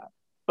get that.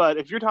 But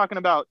if you're talking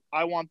about,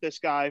 I want this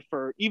guy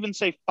for even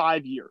say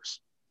 5 years,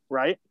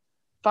 right?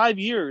 5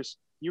 years,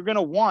 you're going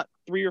to want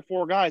 3 or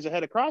 4 guys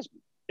ahead of Crosby,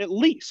 at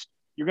least.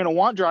 You're going to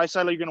want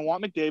Draisaitl, you're going to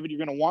want McDavid,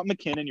 you're going to want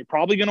McKinnon, you're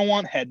probably going to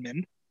want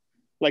Hedman.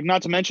 Like,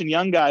 not to mention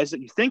young guys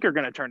that you think are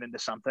going to turn into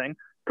something.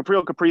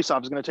 Gabriel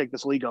Kaprizov is going to take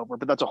this league over,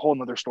 but that's a whole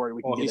nother story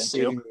we can get into. He's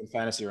in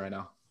fantasy right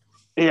now.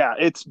 Yeah,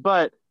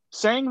 but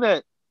saying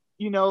that,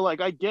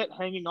 I get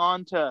hanging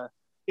on to,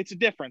 it's a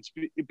difference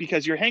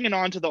because you're hanging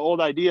on to the old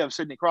idea of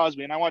Sidney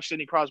Crosby. And I watched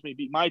Sidney Crosby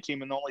beat my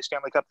team in the only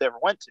Stanley Cup they ever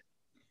went to.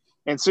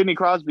 And Sidney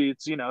Crosby,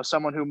 it's, you know,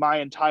 someone who my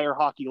entire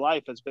hockey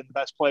life has been the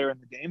best player in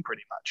the game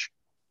pretty much.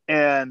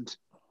 And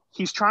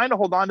he's trying to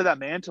hold on to that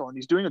mantle, and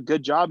he's doing a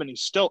good job, and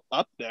he's still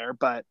up there.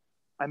 But,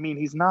 I mean,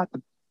 he's not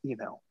the, you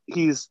know,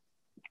 he's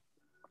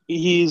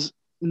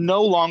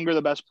no longer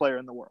the best player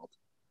in the world.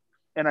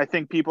 And I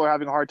think people are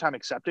having a hard time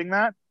accepting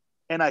that.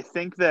 And I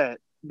think that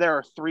there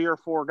are 3 or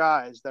 4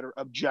 guys that are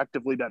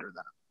objectively better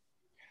than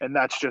him. And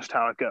that's just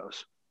how it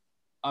goes.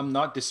 I'm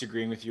not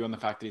disagreeing with you on the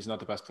fact that he's not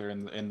the best player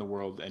in the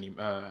world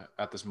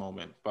at this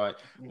moment.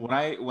 But when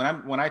I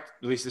at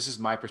least this is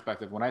my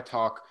perspective, when I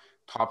talk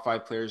top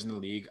 5 players in the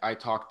league, I'm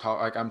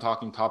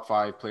talking top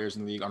 5 players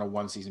in the league on a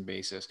 1-season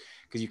basis,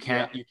 because you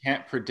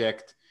can't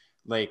predict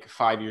like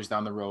 5 years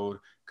down the road.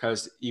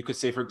 Because you could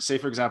say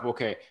for example,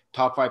 okay,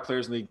 top 5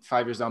 players in the league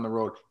 5 years down the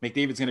road,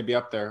 McDavid's going to be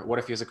up there. What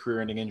if he has a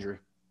career-ending injury?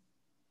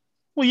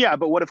 Well, yeah,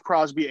 but what if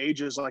Crosby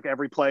ages like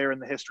every player in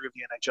the history of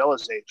the NHL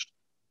has aged?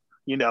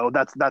 You know,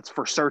 that's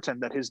for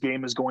certain that his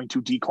game is going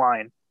to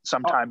decline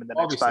sometime in the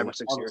next 5 or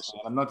 6 years.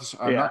 I'm not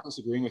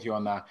disagreeing with you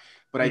on that,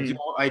 but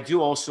I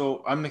do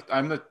also, I'm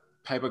the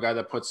type of guy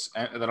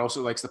that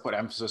also likes to put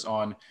emphasis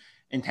on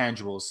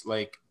intangibles,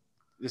 like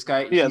this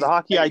guy. Yeah, the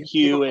hockey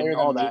IQ and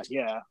all that.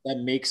 That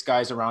makes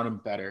guys around him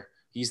better.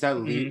 He's that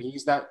lead.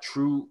 He's that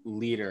true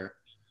leader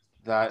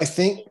that I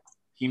think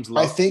teams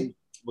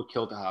would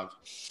kill to have.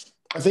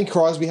 I think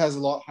Crosby has a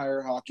lot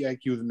higher hockey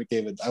IQ than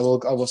McDavid. I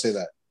will say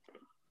that.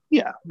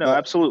 Yeah, no,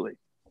 absolutely.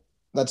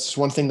 That's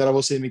one thing that I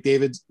will say.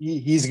 McDavid,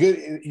 he's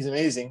good. He's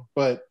amazing,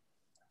 but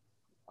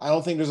I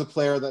don't think there's a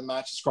player that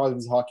matches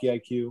Crosby's hockey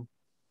IQ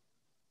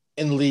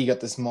in the league at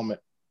this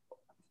moment.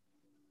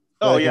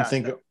 I can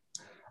think of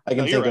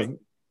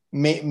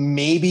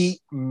maybe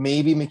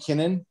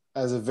McKinnon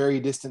as a very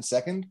distant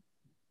second,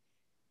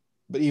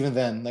 but even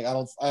then, like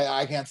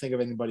I can't think of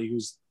anybody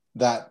who's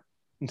that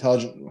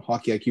intelligent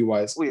hockey IQ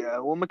wise.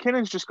 Well,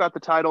 McKinnon's just got the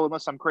title,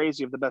 unless I'm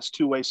crazy, of the best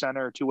two-way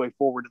center or two-way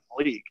forward in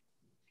the league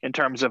in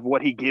terms of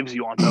what he gives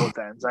you on both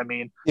ends. I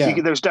mean,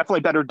 there's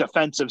definitely better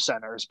defensive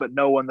centers, but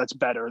no one that's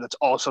better that's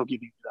also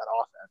giving you that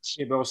offense.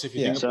 Yeah, but also if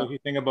you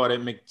think about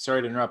it,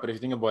 sorry to interrupt, but if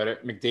you think about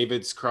it,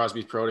 McDavid's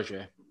Crosby's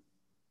protege.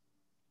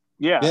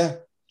 Yeah,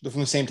 they're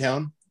from the same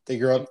town. They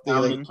grew up.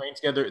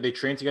 They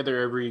train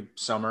together every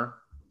summer,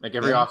 like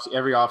every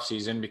off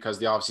season, because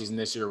the off season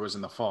this year was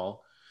in the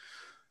fall.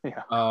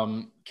 Yeah.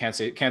 Can't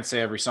say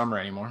every summer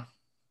anymore.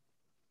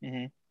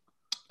 Mm-hmm.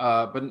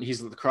 But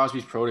he's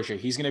Crosby's protege.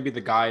 He's going to be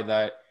the guy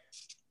that,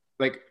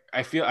 like,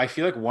 I feel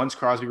like once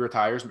Crosby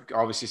retires,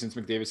 obviously since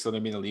McDavid's still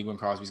going to be in the league when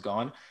Crosby's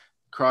gone,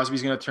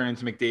 Crosby's going to turn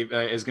into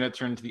is going to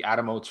turn into the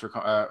Adam Oates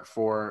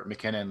for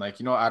McKinnon. Like,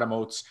 you know, Adam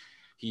Oates,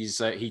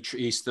 he's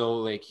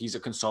still like, he's a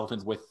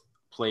consultant with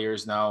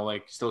players now,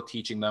 like still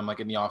teaching them like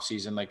in the off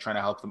season, like trying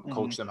to help them,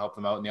 coach them, help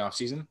them out in the off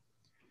season.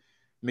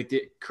 I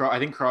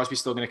think Crosby's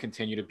still going to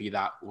continue to be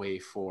that way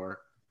for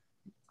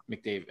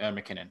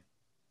McKinnon.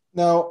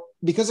 Now,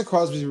 because of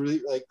Crosby's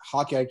really like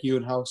hockey IQ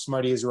and how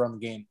smart he is around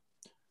the game,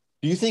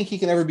 do you think he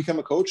can ever become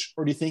a coach,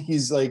 or do you think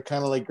he's like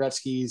kind of like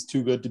Gretzky, he's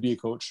too good to be a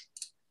coach?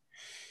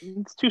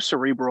 It's too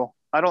cerebral.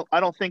 I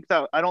don't think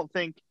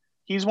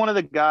he's one of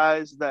the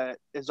guys that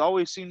has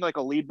always seemed like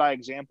a lead by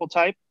example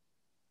type,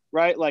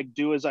 right? Like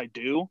do as I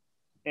do,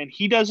 and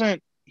he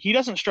doesn't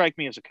strike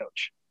me as a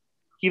coach.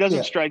 He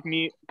doesn't strike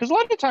me, because a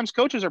lot of the times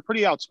coaches are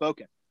pretty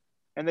outspoken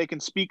and they can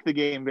speak the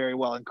game very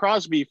well. And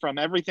Crosby, from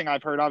everything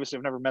I've heard, obviously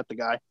I've never met the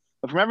guy,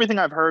 but from everything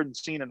I've heard and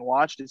seen and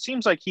watched, it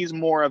seems like he's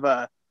more of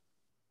a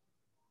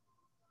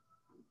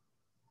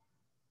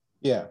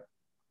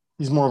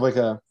he's more of like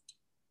a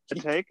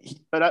take,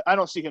 but I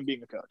don't see him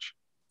being a coach.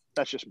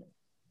 That's just me.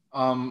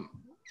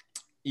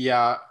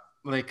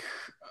 Like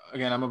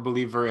again, I'm a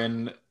believer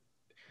in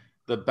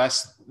the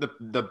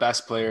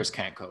best players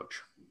can't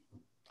coach.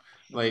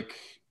 Like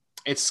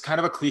it's kind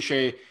of a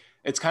cliche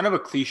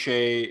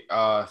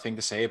thing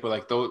to say, but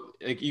like though,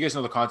 like you guys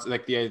know the concept,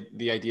 like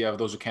the idea of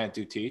those who can't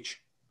do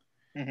teach.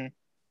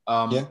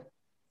 Mm-hmm.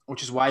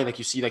 Which is why like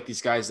you see like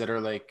these guys that are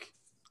like,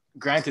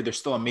 granted they're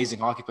still amazing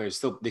hockey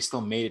players, they still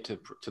made it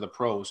to the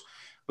pros,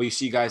 but you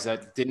see guys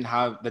that didn't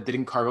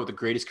carve out the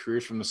greatest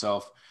careers for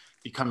themselves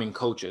becoming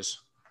coaches.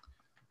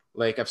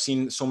 Like I've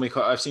seen so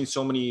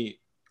many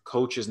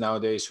coaches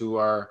nowadays who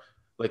are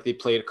like, they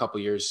played a couple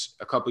years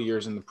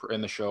in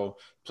the show,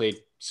 played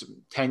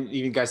 10,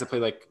 even guys that play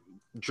like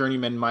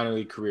journeyman minor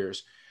league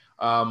careers.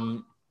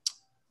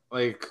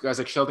 Like guys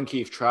like Sheldon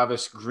Keefe,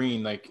 Travis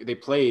Green, like they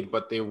played,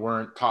 but they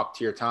weren't top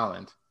tier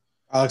talent.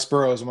 Alex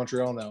Burrows in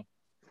Montreal now.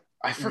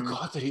 I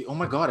forgot that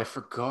I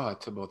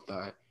forgot about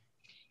that.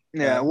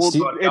 Yeah, well,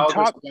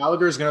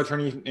 Gallagher is going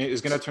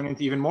to turn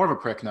into even more of a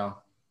prick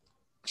now.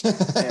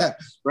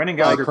 Brendan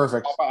Gallagher,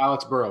 perfect.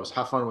 Alex Burrows,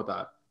 have fun with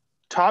that.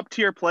 Top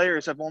tier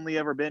players have only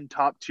ever been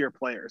top tier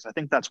players. I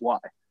think that's why,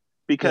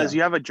 because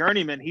you have a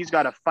journeyman, he's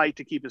got to fight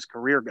to keep his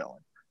career going.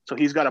 So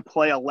he's got to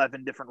play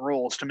 11 different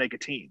roles to make a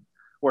team.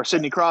 Where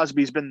Sidney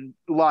Crosby's been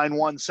line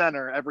one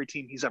center every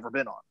team he's ever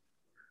been on.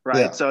 right?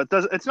 Yeah. So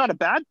it's not a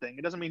bad thing.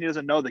 It doesn't mean he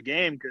doesn't know the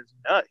game, because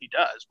he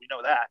does. We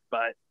know that,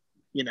 but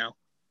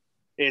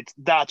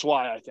that's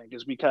why I think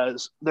is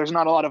because there's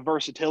not a lot of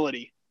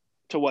versatility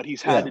to what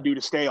he's had to do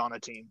to stay on a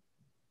team.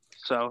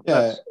 So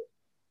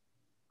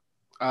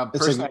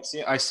personally,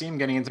 I see him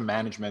getting into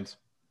management.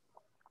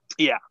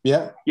 Yeah.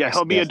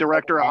 He'll be a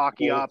director of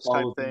hockey ops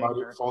type thing.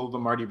 Follow the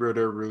Marty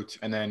Brodeur route,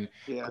 and then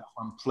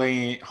from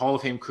playing Hall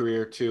of Fame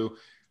career to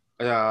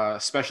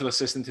special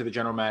assistant to the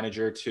general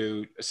manager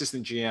to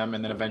assistant GM,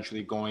 and then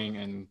eventually going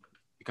and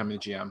becoming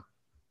the GM.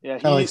 Yeah,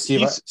 kind of like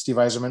Steve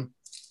Yzerman.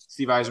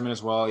 Steve Yzerman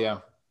as well. Yeah.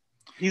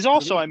 He's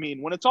also, I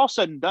mean, when it's all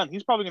said and done,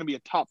 he's probably going to be a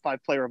top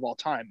 5 player of all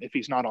time if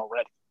he's not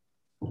already.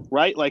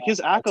 Right? Like his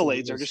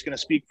accolades are just going to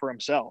speak for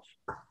himself.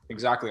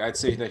 Exactly. I'd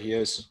say that he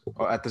is.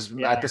 At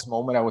this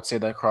moment, I would say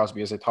that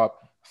Crosby is a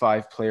top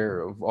 5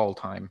 player of all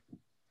time.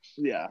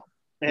 Yeah.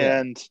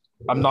 And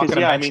I'm not going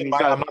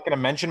to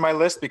mention my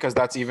list because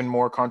that's even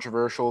more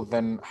controversial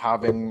than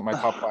having my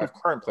top 5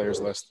 current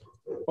players list.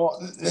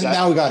 Well,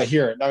 now we got to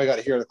hear it. Now we got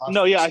to hear the controversy.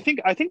 No, yeah,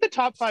 I think the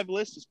top 5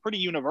 list is pretty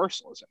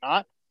universal, is it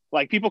not?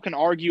 Like people can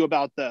argue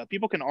about the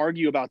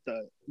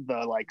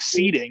like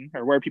seeding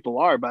or where people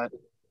are, but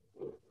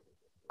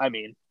I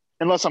mean,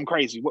 unless I'm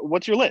crazy.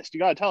 What's your list? You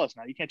got to tell us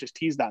now. You can't just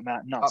tease that,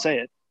 Matt, and not say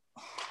it.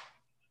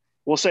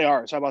 We'll say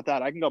ours. How about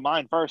that? I can go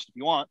mine first if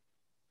you want.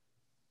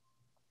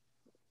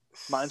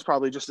 Mine's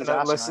probably just as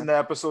asinine. Listen to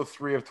episode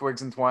 3 of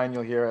Twigs and Twine.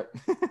 You'll hear it.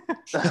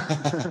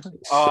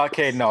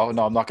 Okay, no,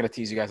 I'm not going to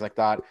tease you guys like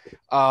that.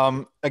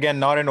 Again,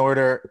 not in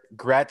order.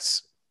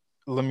 Gretz,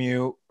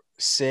 Lemieux,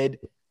 Sid,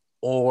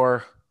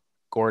 or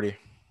Gordy.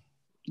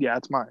 Yeah,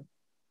 it's mine.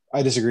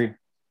 I disagree.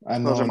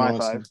 Those are my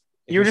 5.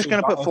 You're just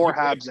going to put 4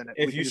 Habs in it.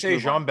 If you say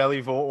Jean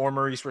Beliveau or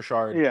Maurice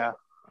Richard. Yeah.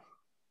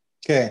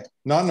 Okay.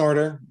 Not in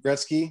order.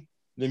 Gretzky,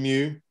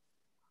 Lemieux,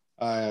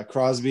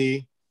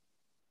 Crosby,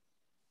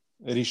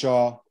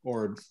 Richard,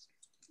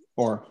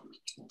 or.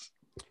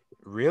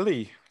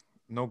 Really?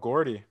 No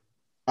Gordy.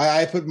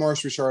 I put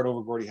Maurice Richard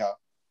over Gordie Howe.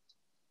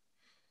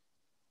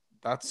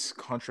 That's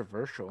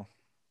controversial.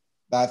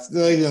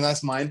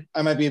 That's mine.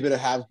 I might be a bit of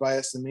Habs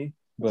bias in me,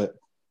 but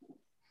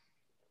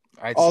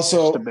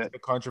also a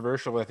bit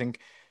controversial. I think,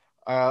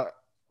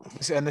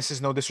 and this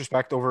is no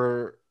disrespect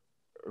over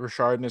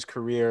Richard in his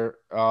career,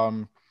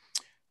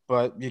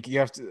 but you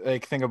have to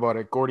think about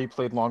it. Gordy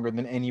played longer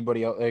than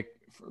anybody else.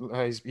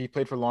 He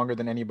played for longer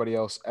than anybody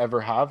else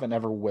ever have and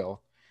ever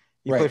will.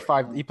 He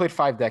played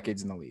 5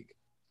 decades in the league.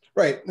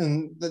 Right,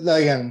 and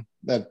again,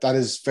 that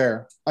is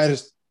fair.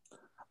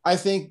 I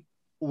think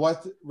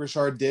what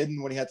Richard did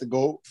and what he had to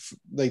go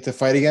to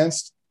fight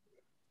against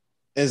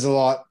is a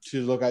lot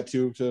to look at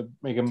too, to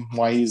make him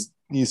why he's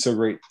so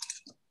great.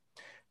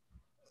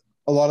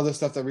 A lot of the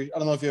stuff that I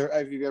don't know if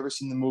you've ever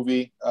seen the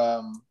movie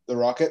The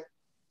Rocket,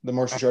 the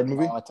Maurice Richard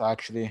movie.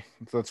 Actually,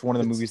 that's one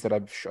of the movies that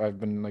I've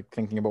been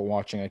thinking about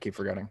watching. I keep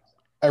forgetting.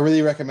 I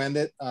really recommend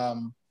it.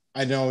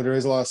 I know there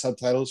is a lot of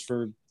subtitles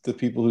for the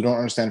people who don't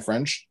understand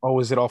French. Oh,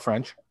 is it all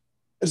French?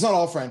 It's not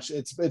all French.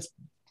 It's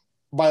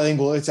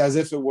bilingual. It's as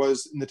if it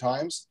was in the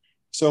times.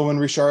 So when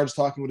Richard's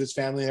talking with his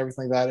family and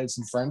everything like that, it's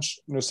in French.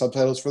 There's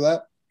subtitles for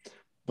that.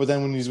 But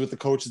then when he's with the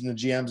coaches and the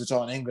GMs, it's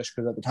all in English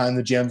because at the time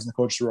the GMs and the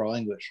coaches were all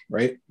English,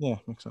 right? Yeah,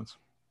 makes sense.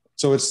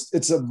 So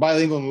it's a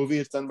bilingual movie.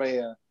 It's done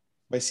by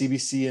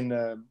CBC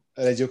and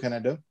Radio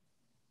Canada,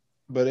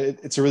 but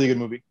it's a really good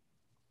movie.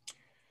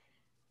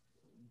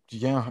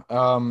 Yeah, I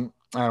don't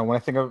know. When I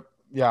think of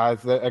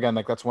again,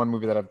 that's one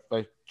movie that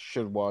I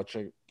should watch.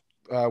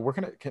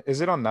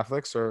 Is it on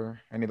Netflix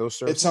or any of those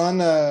services? It's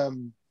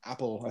on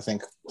Apple, I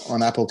think,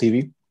 on Apple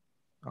TV.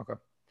 Okay.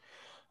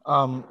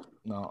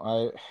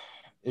 No,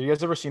 have you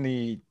guys ever seen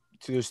the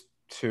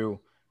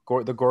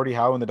Gordie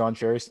Howe and the Don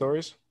Cherry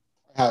stories?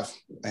 I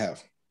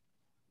have.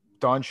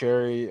 Don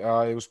Cherry,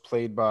 it was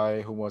played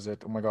by, who was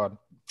it? Oh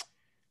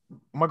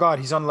my god,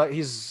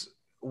 he's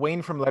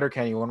Wayne from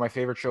Letterkenny, one of my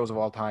favorite shows of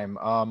all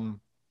time.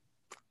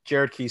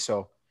 Jared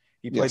Keeso.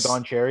 He played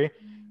Don Cherry.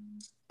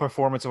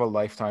 Performance of a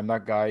lifetime.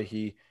 That guy,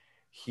 he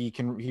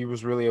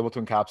was really able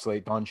to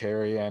encapsulate Don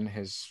Cherry and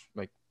his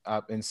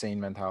insane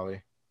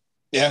mentality.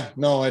 Yeah,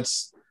 no,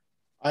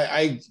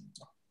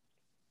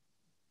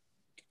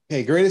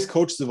 greatest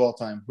coaches of all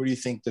time. Who do you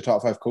think the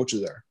top 5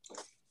 coaches are?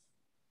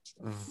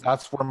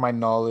 That's where my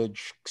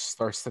knowledge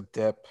starts to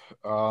dip.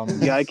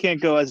 Yeah, I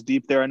can't go as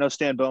deep there. I know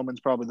Stan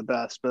Bowman's probably the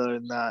best, but other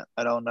than that,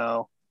 I don't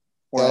know.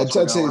 I'd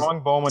say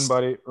wrong Bowman,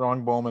 buddy.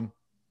 Wrong Bowman.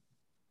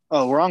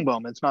 Oh, wrong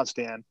Bowman. It's not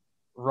Stan.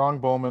 Wrong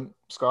Bowman.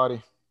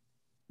 Scotty.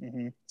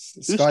 Mm-hmm.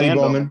 Scotty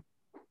Bowman,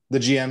 the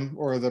GM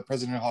or the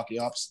president of hockey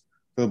ops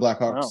for the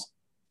Blackhawks. Oh,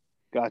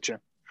 gotcha.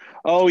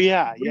 Oh,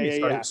 yeah.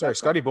 Sorry,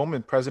 Scotty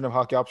Bowman, president of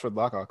hockey ops for the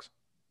Blackhawks.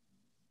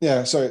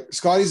 Yeah, sorry.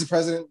 Scotty's the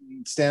president,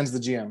 Stan's the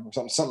GM,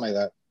 or something like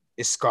that.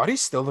 Is Scotty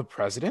still the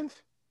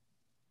president?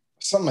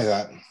 Something like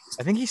that.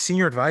 I think he's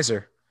senior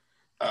advisor.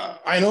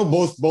 I know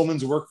both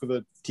Bowmans work for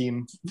the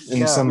team.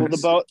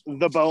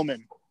 The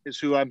Bowman is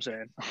who I'm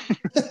saying.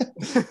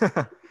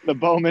 The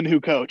Bowman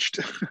who coached.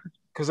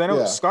 Because I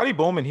know Scotty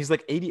Bowman, he's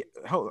 80.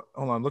 Hold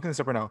on, I'm looking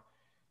this up right now.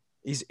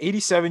 He's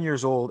 87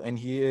 years old, and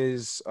he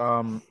is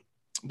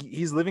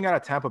he's living out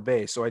of Tampa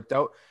Bay. So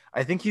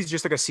I think he's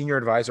just like a senior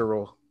advisor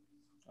role.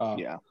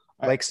 Yeah,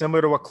 like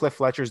similar to what Cliff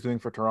Fletcher is doing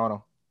for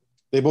Toronto.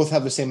 They both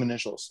have the same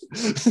initials.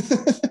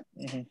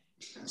 Mm-hmm.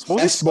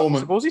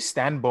 Suppose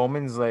Stan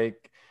Bowman's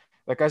like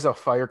that guy's a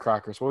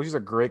firecracker. Suppose he's a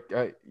great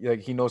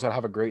like he knows how to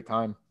have a great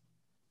time.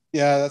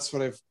 Yeah, that's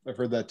what I've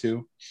heard that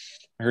too.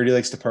 I heard he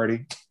likes to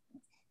party.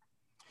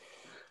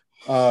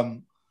 Yeah,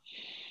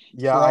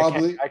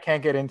 I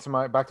can't get into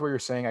back to what you're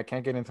saying. I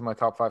can't get into my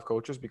top 5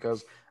 coaches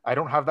because I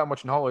don't have that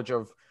much knowledge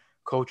of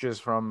coaches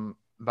from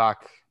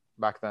back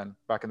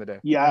in the day.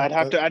 Yeah,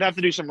 I'd have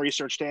to do some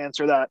research to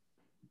answer that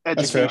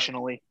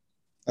educationally.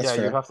 That's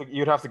fair.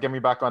 You'd have to get me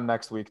back on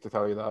next week to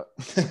tell you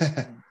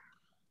that.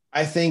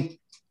 I think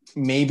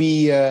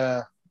maybe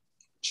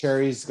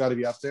Cherry's got to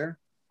be up there.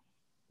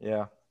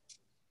 Yeah.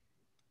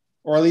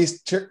 Or at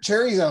least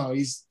Cherry's, I don't know,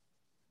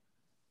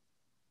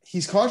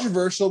 he's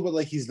controversial, but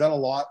like he's done a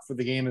lot for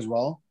the game as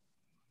well.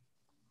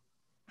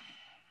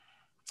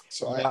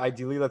 So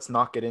ideally, let's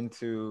not get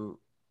into.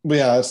 But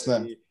yeah, that's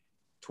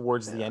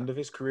towards the end of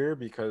his career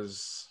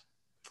because.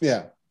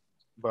 Yeah,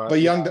 but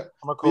young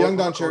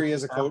Don Cherry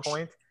as a coach.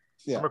 From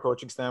a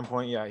coaching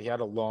standpoint, yeah, he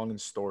had a long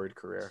and storied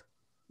career.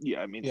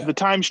 Yeah, I mean the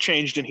times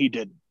changed and he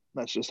didn't.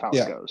 That's just how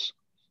it goes.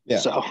 Yeah.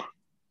 So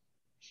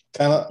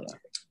kind of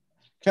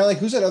like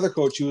who's that other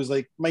coach? He was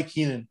like Mike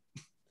Keenan.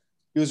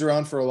 He was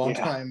around for a long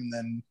time, and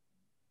then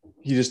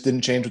he just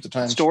didn't change with the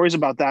times. Stories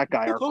about that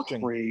guy are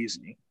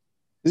crazy.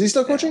 Is he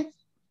still coaching?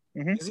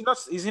 Mm-hmm.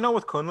 Is he not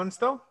with Kunlun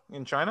still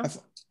in China?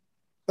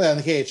 Yeah, in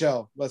the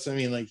KHL. That's what I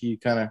mean. Like he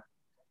got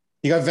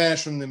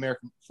vanished from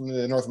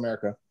the North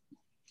America.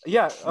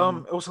 Yeah,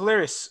 it was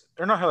hilarious.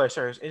 Or not hilarious,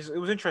 sorry. It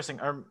was interesting.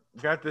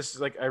 This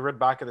is like I read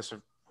back at this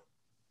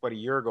about a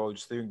year ago,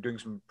 just doing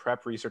some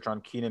prep research on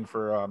Keenan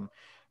for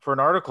an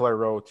article I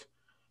wrote,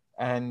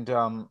 and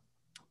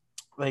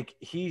like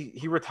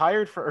he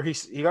retired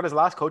he got his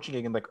last coaching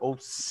gig in like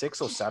 06,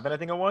 07, I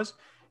think it was,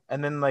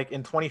 and then like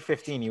in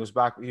 2015 he was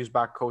back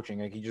coaching.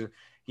 Like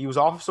he was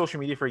off of social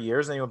media for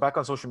years, and he went back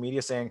on social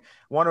media saying,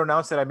 "Want to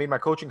announce that I made my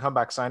coaching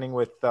comeback, signing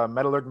with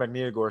Metallurg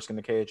Magnitogorsk in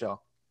the KHL."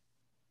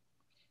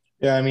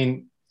 Yeah, I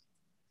mean,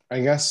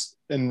 I guess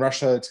in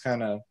Russia it's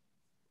kind of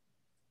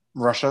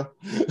Russia.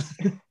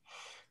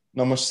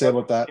 Not much to say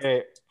about that.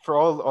 Okay, for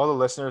all the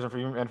listeners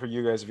and for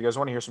you guys, if you guys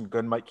want to hear some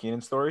good Mike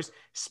Keenan stories,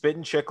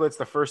 Spittin' Chicklets,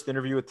 the first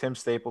interview with Tim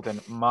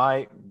Stapleton.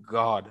 My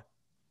God.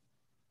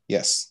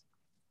 Yes.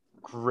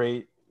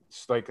 Great.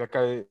 It's like that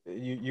guy.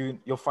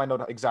 You'll find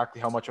out exactly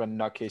how much of a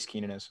nutcase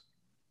Keenan is.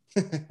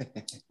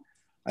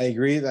 I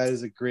agree. That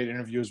is a great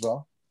interview as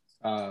well.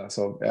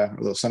 So yeah,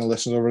 we'll send a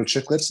listeners over to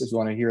Chicklets if you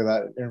want to hear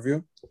that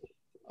interview.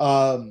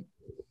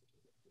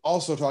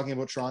 Also talking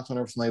about Toronto and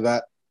everything like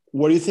that.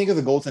 What do you think of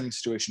the goaltending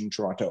situation in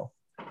Toronto?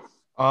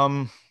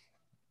 I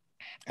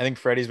think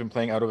Freddie's been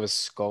playing out of his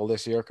skull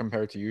this year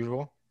compared to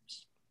usual.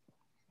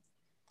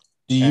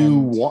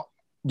 Do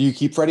you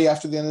keep Freddie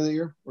after the end of the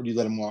year, or do you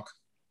let him walk?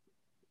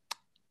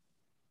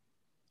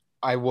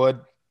 I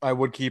would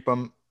keep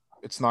him.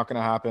 It's not going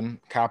to happen.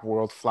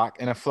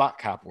 In a flat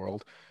cap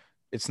world,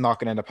 it's not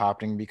going to end up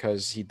happening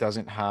because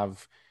Toronto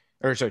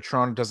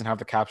doesn't have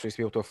the cap space to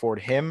be able to afford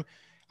him,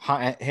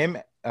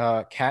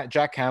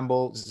 Jack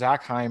Campbell,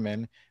 Zach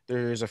Hyman.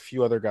 There's a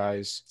few other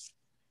guys,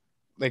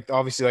 like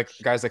obviously like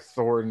guys like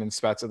Thornton and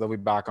Spezza. They'll be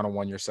back on a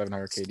 1 year,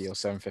 $700K deal,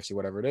 $750,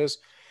 whatever it is.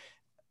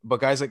 But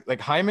guys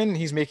like Hyman,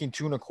 he's making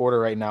 $2.25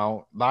 right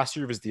now. Last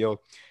year of his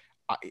deal,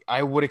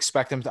 I would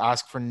expect him to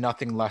ask for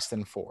nothing less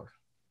than $4 million.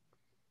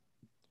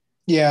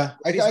 Yeah,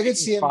 I could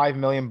see him $5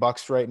 million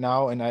right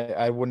now, and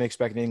I wouldn't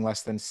expect anything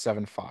less than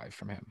 7.5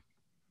 from him.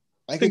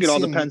 I think it all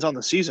depends on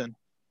the season.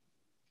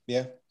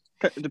 Yeah,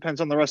 it depends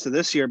on the rest of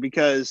this year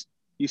because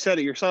you said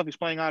it yourself. He's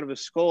playing out of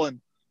his skull, and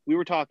we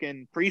were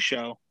talking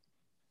pre-show,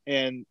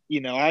 and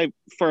I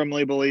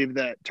firmly believe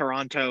that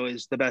Toronto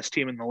is the best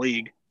team in the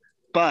league,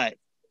 but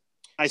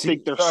I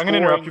think they're. I'm going to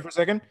interrupt you for a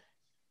second.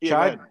 Yeah,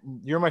 Chad,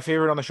 you're my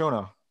favorite on the show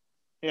now.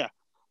 Yeah.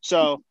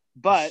 So,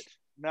 but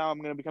now I'm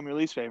going to become your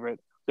least favorite.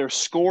 They're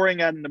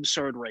scoring at an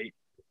absurd rate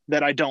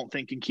that I don't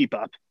think can keep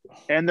up.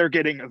 And they're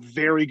getting a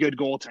very good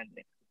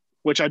goaltending,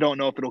 which I don't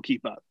know if it'll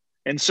keep up.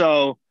 And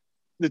so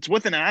it's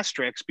with an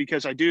asterisk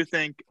because I do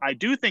think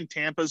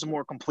Tampa's a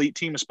more complete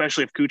team,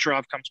 especially if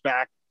Kucherov comes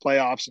back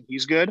playoffs and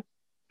he's good,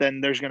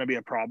 then there's going to be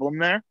a problem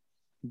there.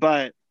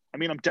 But I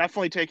mean, I'm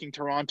definitely taking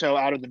Toronto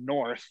out of the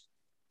North.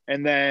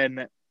 And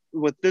then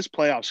with this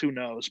playoffs, who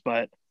knows,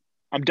 but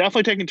I'm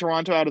definitely taking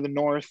Toronto out of the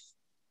North.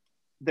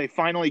 They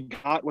finally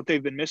got what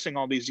they've been missing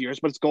all these years,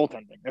 but it's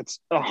goaltending. It's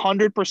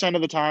 100%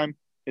 of the time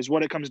is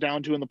what it comes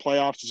down to in the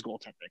playoffs is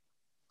goaltending.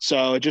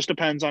 So it just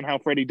depends on how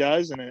Freddie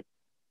does. And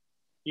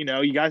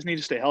you guys need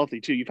to stay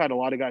healthy too. You've had a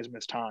lot of guys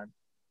miss time.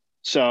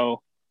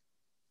 So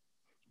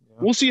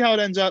we'll see how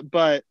it ends up.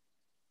 But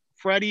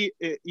Freddie,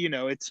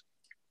 it's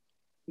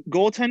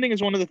goaltending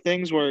is one of the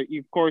things where,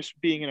 of course,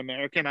 being an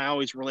American, I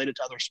always relate it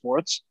to other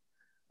sports.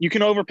 You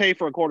can overpay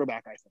for a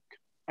quarterback, I think.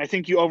 I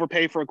think you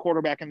overpay for a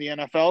quarterback in the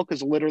NFL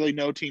because literally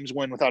no teams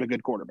win without a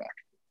good quarterback,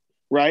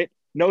 right?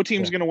 No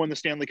team's going to win the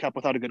Stanley Cup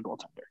without a good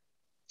goaltender.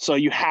 So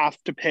you have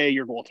to pay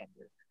your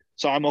goaltender.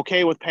 So I'm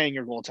okay with paying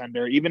your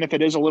goaltender, even if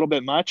it is a little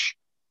bit much.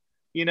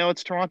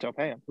 It's Toronto.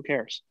 Pay him. Who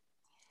cares?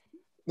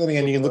 Then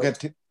again, you can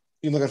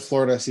look at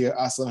Florida,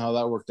 ask them how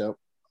that worked out,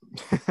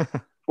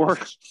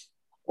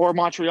 or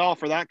Montreal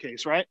for that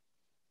case, right?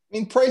 I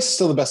mean, Price is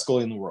still the best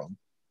goalie in the world.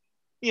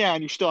 Yeah,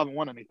 and you still haven't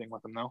won anything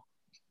with him though.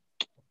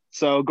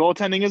 So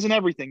goaltending isn't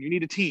everything. You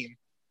need a team.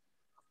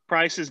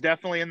 Price is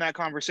definitely in that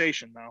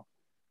conversation though.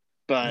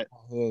 But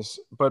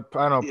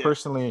I don't know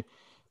personally,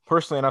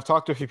 and I've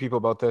talked to a few people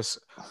about this.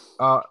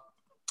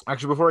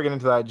 Actually, before I get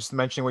into that, just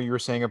mentioning what you were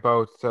saying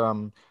about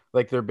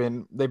like they've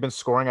been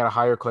scoring at a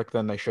higher click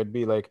than they should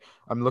be. Like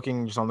I'm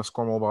looking just on the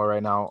Score Mobile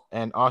right now,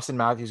 and Austin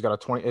Matthews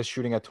is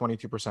shooting at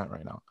 22%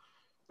 right now.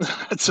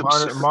 That's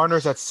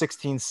Marner's at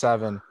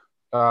 16.7.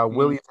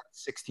 Willie's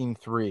at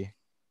 16.3.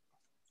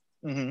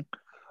 Mm-hmm.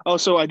 Oh,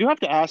 so I do have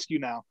to ask you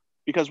now,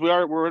 because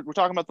we're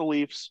talking about the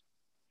Leafs,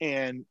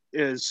 and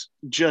is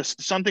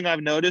just something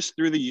I've noticed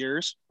through the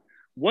years.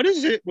 What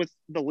is it with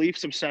the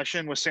Leafs'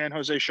 obsession with San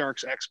Jose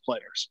Sharks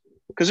ex-players?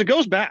 Because it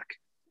goes back.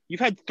 You've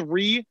had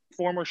 3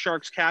 former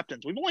Sharks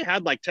captains. We've only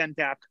had like 10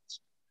 captains.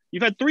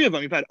 You've had 3 of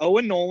them. You've had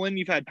Owen Nolan.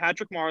 You've had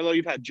Patrick Marleau.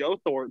 You've had Joe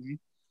Thornton.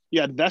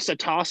 You had Vesa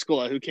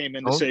Toskala, who came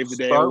in to save the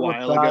day a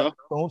while ago.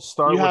 Don't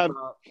start with that.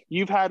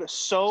 You've had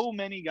so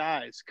many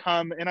guys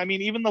come. And I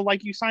mean, even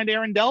you signed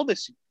Aaron Dell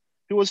this year,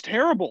 who was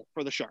terrible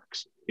for the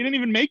Sharks. He didn't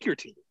even make your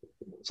team.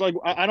 So like,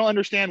 I don't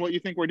understand what you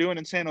think we're doing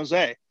in San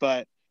Jose,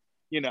 but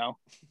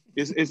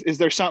is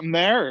there something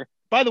there?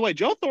 By the way,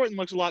 Joe Thornton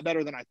looks a lot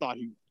better than I thought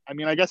he would. I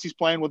mean, I guess he's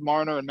playing with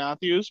Marner and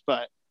Matthews,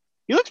 but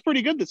he looks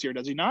pretty good this year,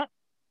 does he not?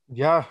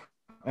 Yeah.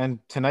 And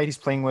tonight he's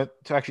playing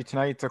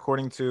tonight,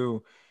 according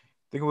to,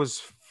 I think it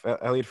was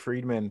Elliot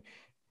Friedman,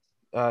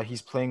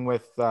 he's playing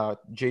with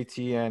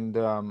JT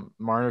and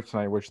Marner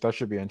tonight, which that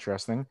should be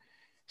interesting.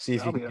 See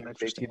if he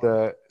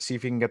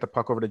can get the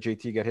puck over to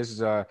JT, get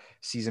his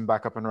season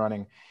back up and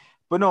running.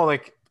 But no,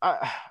 like,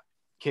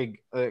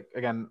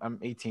 again, I'm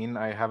 18.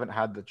 I haven't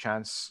had a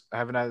chance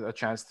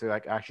to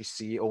like actually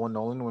see Owen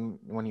Nolan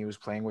when he was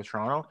playing with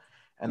Toronto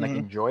and like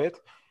enjoy it.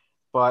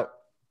 But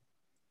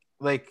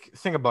like,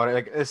 think about it.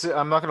 Like,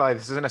 I'm not gonna lie,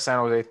 this isn't a San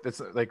Jose.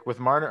 It's like with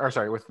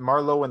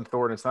Marleau and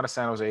Thornton. It's not a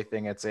San Jose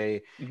thing. It's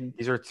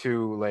these are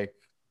 2 like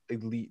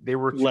elite. They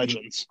were 2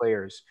 legends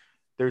players.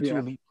 They're 2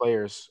 elite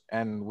players,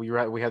 and we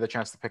had the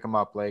chance to pick them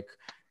up. Like,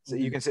 so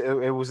you can say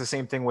it was the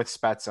same thing with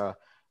Spezza.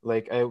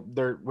 Like,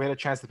 we had a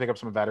chance to pick up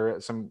some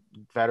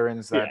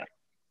veterans that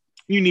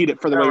you need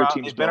it for the way your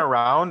team's They've been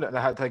around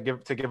that had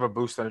to give a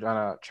boost on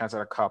a chance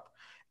at a cup.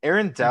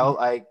 Aaron Dell,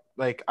 I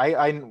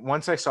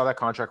once I saw that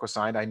contract was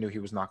signed, I knew he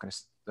was not going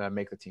to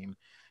make the team.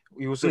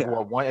 He was like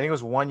I think it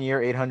was 1 year,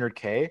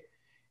 $800K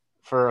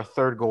for a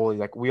third goalie.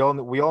 Like we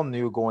all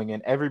knew going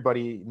in.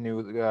 Everybody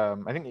knew.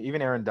 I think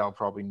even Aaron Dell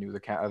probably knew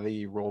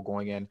the role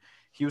going in.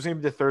 He was going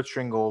to be the third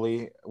string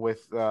goalie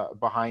with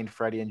behind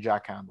Freddie and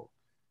Jack Campbell.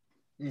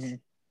 Mm-hmm.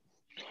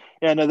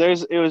 Yeah, no,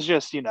 it was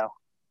just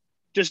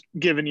just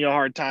giving you a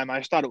hard time. I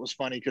just thought it was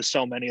funny because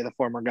so many of the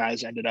former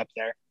guys ended up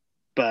there.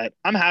 But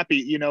I'm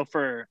happy,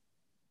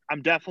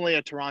 I'm definitely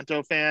a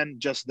Toronto fan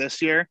just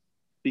this year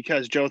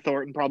because Joe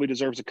Thornton probably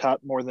deserves a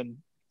cup more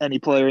than any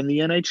player in the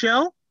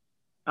NHL.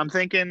 I'm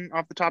thinking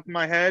off the top of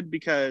my head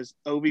because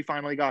Ovi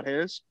finally got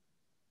his.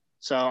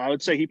 So I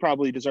would say he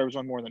probably deserves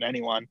one more than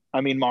anyone.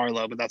 I mean,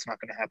 Marleau, but that's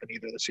not going to happen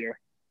either this year.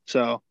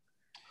 So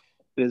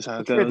it is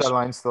how it goes. The trade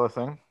deadline's still a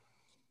thing.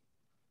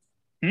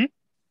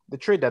 The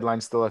trade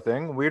deadline's still a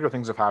thing. Weirder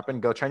things have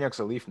happened. Galchenyuk's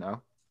a Leaf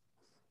now.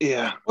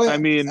 Yeah. Well, I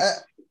mean,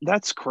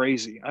 that's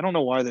crazy. I don't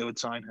know why they would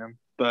sign him,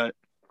 but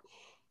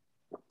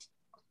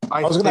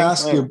I was going to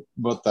ask you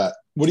about that.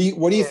 What do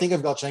you think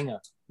of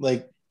Galchenyuk?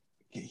 Like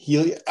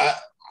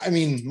I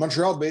mean,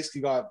 Montreal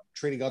basically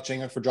traded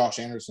Galchenyuk for Josh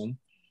Anderson.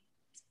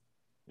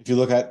 If you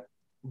look at,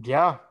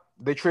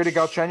 they traded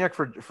Galchenyuk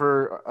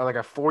for like a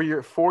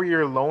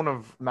 4-year loan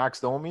of Max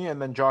Domi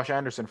and then Josh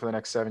Anderson for the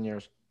next 7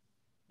 years.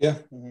 Yeah.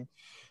 Mm-hmm.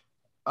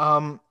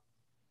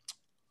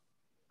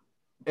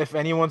 If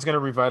anyone's going to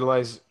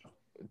revitalize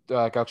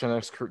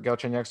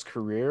Galchenyuk's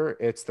career,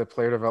 it's the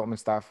player development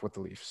staff with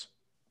the Leafs.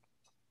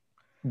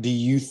 Do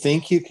you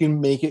think he can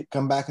make it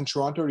come back in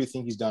Toronto, or do you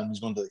think he's done? He's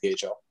going to the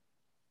KHL?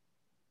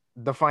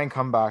 Define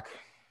comeback.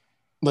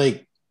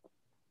 Like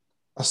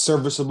a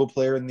serviceable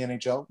player in the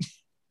NHL?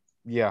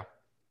 Yeah.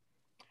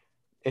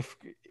 If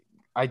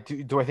I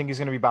do I think he's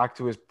going to be back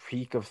to his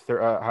peak of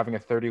having a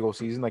 30-goal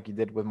season like he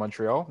did with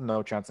Montreal?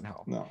 No chance in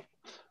hell. No.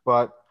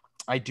 But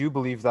I do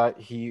believe that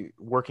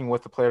working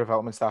with the player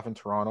development staff in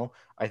Toronto,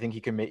 I think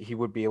he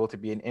would be able to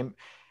be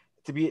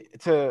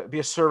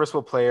a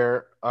serviceable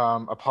player,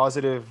 a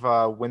positive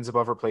wins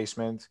above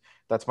replacement.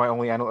 That's my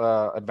only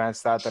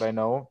advanced stat that I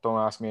know. Don't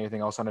ask me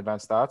anything else on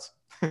advanced stats.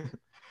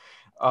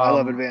 I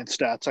love advanced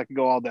stats. I can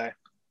go all day.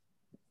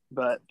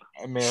 But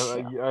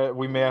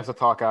we may have to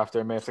talk after.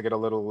 I may have to get a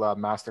little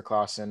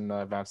masterclass in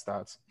advanced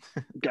stats.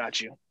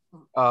 Got you.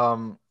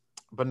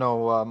 But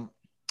no.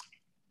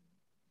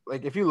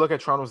 Like if you look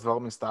at Toronto's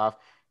development staff,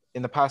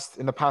 in the past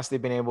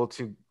they've been able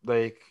to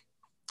like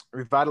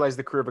revitalize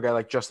the career of a guy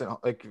like Justin.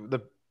 Like the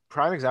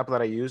prime example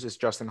that I use is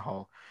Justin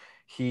Hall.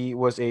 He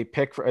was a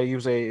pick for. He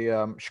was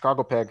a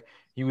Chicago pick.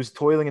 He was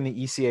toiling in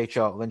the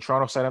ECHL. Then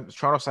Toronto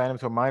signed him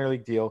to a minor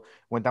league deal.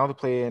 Went down to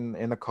play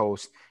in the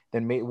coast.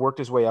 Then worked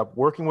his way up,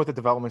 working with the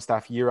development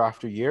staff year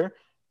after year,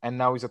 and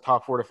now he's a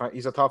top four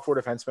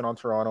defenseman on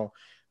Toronto.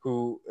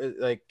 Who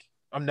like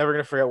I'm never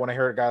gonna forget when I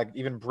heard a guy like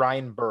even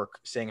Brian Burke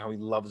saying how he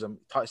loves him,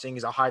 saying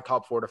he's a high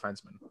top four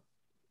defenseman.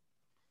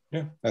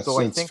 Yeah,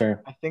 that's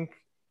fair. I think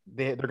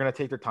they're gonna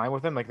take their time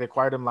with him. Like they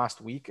acquired him last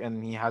week,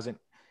 and he hasn't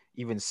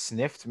even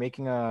sniffed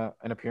making an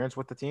appearance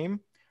with the team.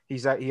 He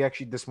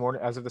actually this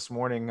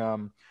morning,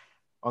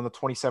 on the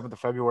 27th of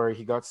February,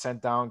 he got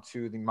sent down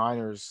to the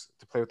minors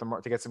to play with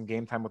to get some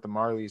game time with the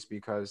Marlies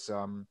because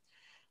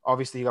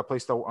obviously he got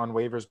placed on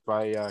waivers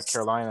by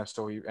Carolina,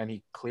 so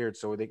he cleared,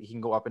 so he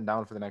can go up and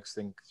down for the next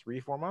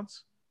 3-4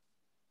 months.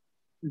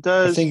 Do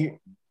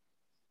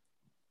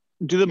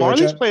the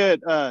Marlies play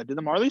at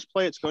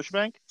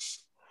Scotiabank?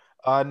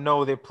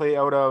 No, they play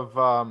out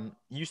of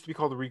used to be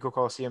called the Ricoh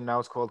Coliseum. Now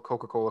it's called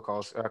Coca-Cola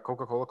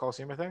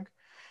Coliseum, I think.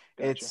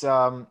 Gotcha. It's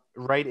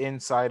right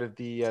inside of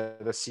the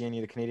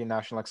CNE, the Canadian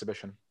National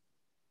Exhibition.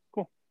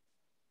 Cool.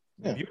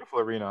 Yeah. Beautiful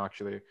arena,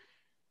 actually.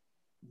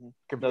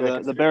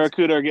 The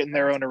Barracuda are getting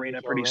their own arena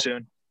pretty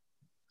soon.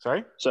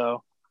 Sorry?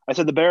 So I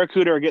said the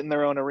Barracuda are getting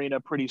their own arena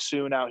pretty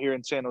soon out here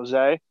in San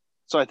Jose.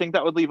 So I think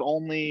that would leave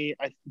only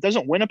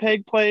doesn't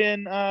Winnipeg play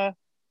in I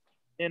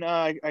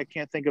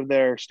can't think of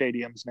their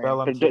stadium's name.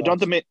 Don't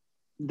the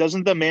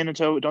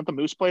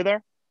Moose play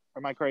there? Or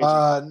am I crazy?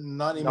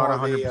 Not anymore. Not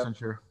 100%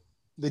 sure.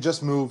 They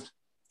just moved.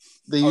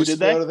 They used to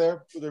be out of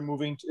there. They're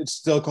moving. It's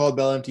still called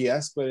Bell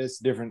MTS, but it's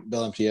different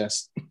Bell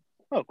MTS.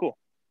 Oh, cool.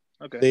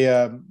 Okay.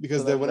 They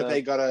because the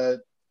Winnipeg got a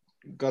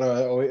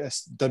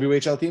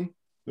WHL team,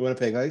 the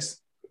Winnipeg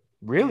Ice.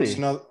 Really?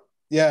 So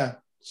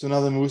now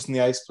the Moose and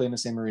the Ice play in the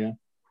same arena.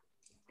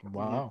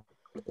 Wow.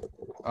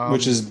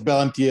 Which is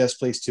Bell MTS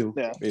place too.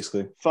 Yeah,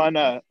 basically. Fun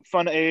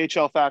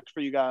AHL fact for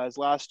you guys.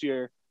 Last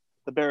year,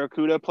 the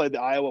Barracuda played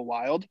the Iowa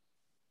Wild,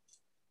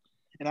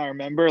 and I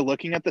remember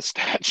looking at the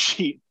stat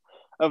sheet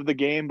of the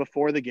game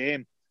before the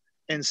game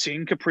and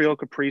seeing Kirill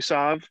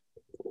Kaprizov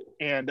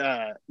and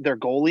their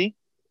goalie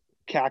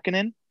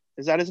Kakinen.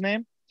 Is that his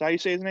name? Is that how you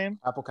say his name?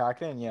 Apple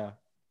Kakinen, yeah.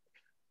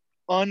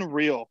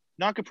 Unreal.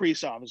 Not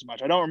Kaprizov as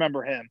much. I don't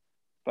remember him,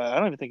 but I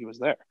don't even think he was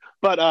there.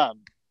 But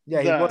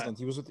yeah, he wasn't.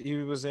 He was in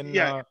he was in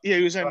Russia.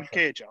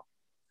 KHL.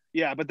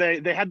 Yeah, but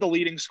they had the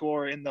leading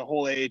scorer in the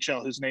whole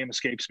AHL whose name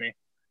escapes me.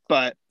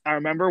 But I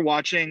remember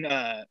watching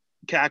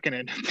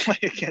Kakinen play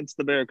against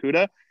the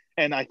Barracuda,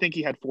 and I think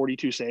he had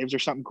 42 saves or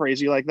something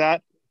crazy like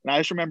that. And I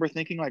just remember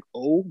thinking, like,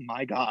 oh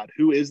my God,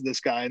 who is this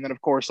guy? And then, of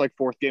course, like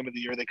fourth game of the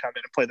year, they come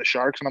in and play the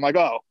Sharks. And I'm like,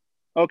 oh,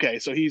 okay,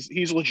 so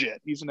he's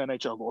legit. He's an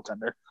NHL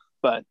goaltender.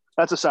 But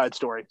that's a side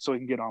story, so we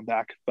can get on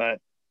back. But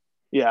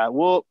yeah,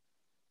 it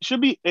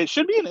should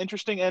be an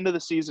interesting end of the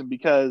season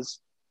because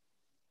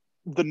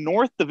the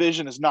North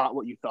Division is not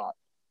what you thought.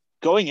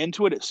 Going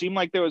into it, it seemed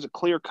like there was a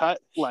clear cut,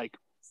 like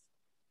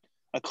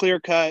you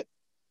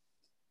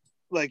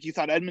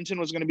thought Edmonton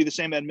was going to be the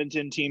same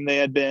Edmonton team they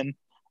had been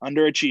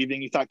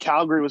underachieving. You thought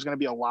Calgary was going to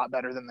be a lot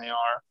better than they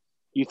are.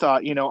 You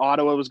thought,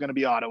 Ottawa was going to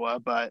be Ottawa,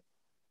 but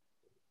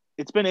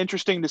it's been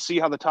interesting to see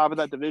how the top of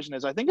that division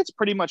is. I think it's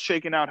pretty much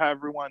shaken out how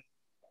everyone,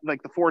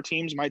 like the four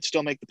teams might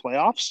still make the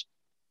playoffs.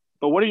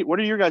 But what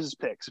are your guys'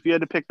 picks? If you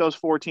had to pick those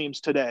four teams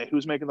today,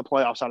 who's making the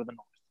playoffs out of the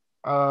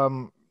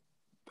North?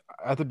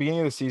 At the beginning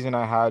of the season,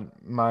 I had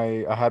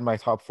my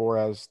top four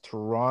as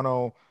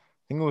Toronto.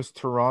 I think it was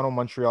Toronto,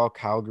 Montreal,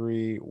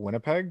 Calgary,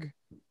 Winnipeg.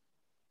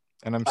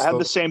 And I had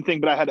the same thing,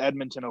 but I had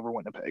Edmonton over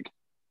Winnipeg.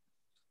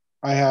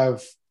 I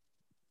have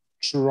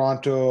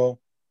Toronto,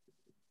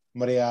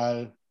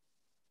 Montreal,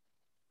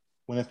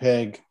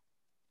 Winnipeg,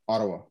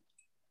 Ottawa.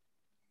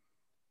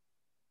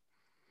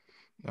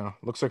 No,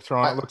 looks like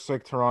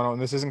Toronto,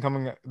 and this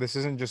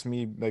isn't just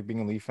me like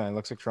being a Leaf fan. It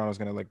looks like Toronto's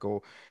gonna like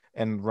go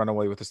and run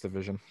away with this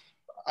division.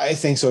 I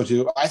think so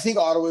too. I think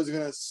Ottawa is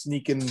gonna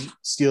sneak and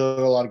steal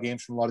a lot of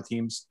games from a lot of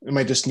teams. It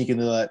might just sneak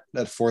into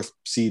that fourth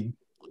seed.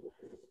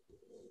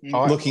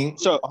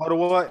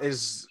 Ottawa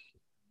is.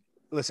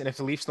 Listen, if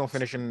the Leafs don't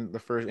finish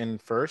in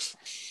first,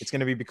 it's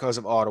gonna be because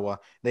of Ottawa.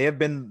 They have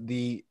been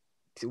the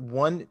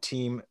one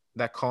team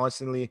that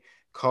constantly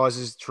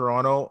causes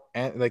Toronto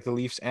and like the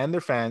Leafs and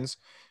their fans,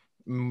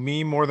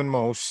 me more than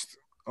most,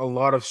 a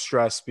lot of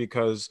stress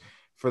because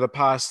for the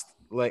past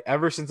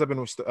ever since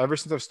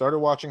I've started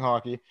watching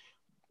hockey,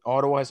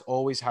 Ottawa has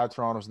always had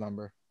Toronto's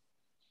number.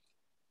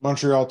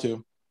 Montreal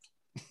too.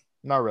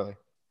 Not really.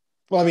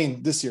 Well, I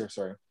mean this year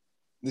too.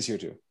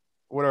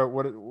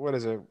 What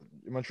is it?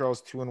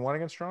 Montreal's 2-1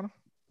 against Toronto?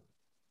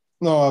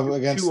 No,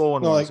 against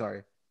 2-0-1.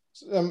 Sorry.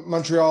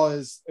 Montreal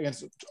is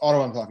against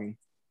Ottawa. I'm talking.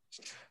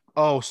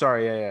 Oh,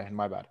 sorry. Yeah.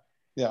 My bad.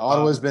 Yeah,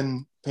 Ottawa's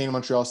been paying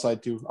Montreal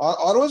side too.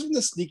 Ottawa's been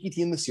the sneaky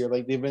team this year.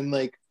 Like they've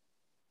been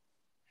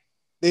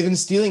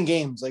stealing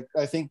games. Like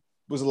I think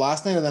was the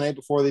last night or the night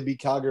before they beat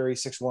Calgary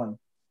 6-1.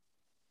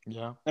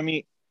 Yeah. I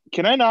mean,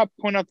 can I not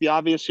point out the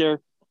obvious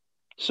here?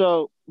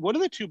 So, what are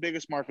the two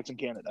biggest markets in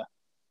Canada?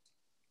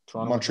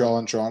 Montreal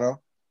and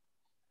Toronto.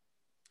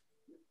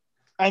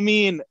 I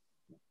mean,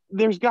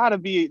 there's got to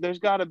be,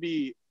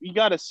 you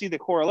got to see the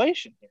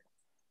correlation here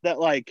that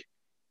like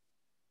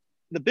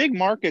the big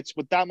markets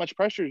with that much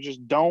pressure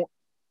just don't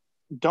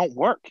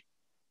work.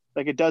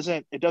 Like it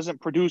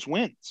doesn't produce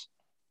wins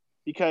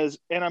because,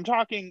 and I'm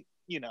talking,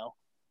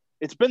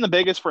 it's been the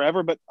biggest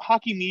forever, but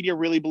hockey media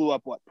really blew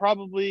up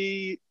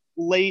probably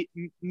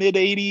mid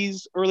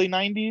 80s, early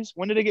 90s.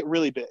 When did it get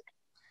really big?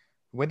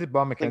 When did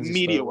Bob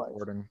McKenzie start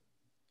reporting?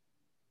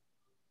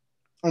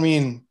 I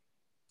mean,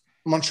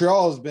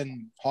 Montreal has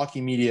been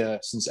hockey media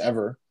since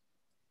ever.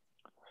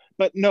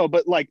 But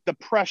like the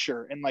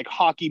pressure and like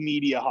hockey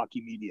media,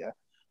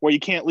 where you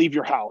can't leave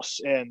your house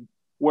and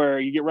where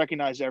you get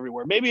recognized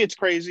everywhere. Maybe it's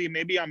crazy.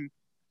 Maybe I'm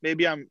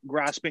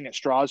grasping at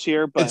straws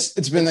here, but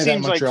it's been like that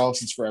in Montreal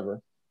since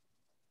forever.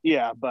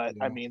 Yeah, but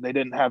I mean, they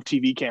didn't have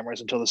TV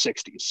cameras until the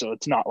 60s, so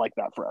it's not like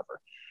that forever.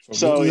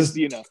 So it's,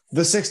 the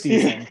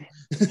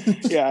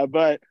 60s. Yeah,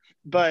 but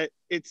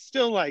it's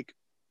still like,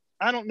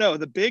 I don't know,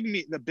 the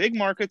big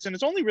markets, and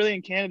it's only really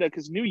in Canada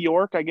because New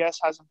York, I guess,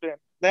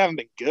 they haven't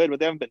been good, but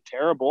they haven't been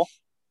terrible.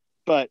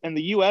 But in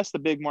the U.S., the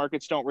big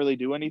markets don't really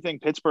do anything.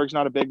 Pittsburgh's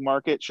not a big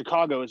market.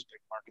 Chicago is a big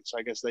market, so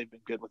I guess they've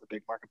been good with a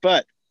big market.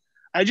 But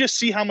I just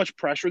see how much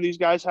pressure these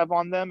guys have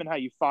on them and how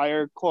you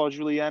fire Claude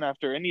Julien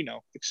after, and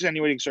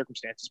extenuating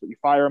circumstances, but you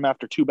fire him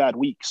after 2 bad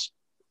weeks.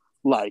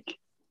 Like,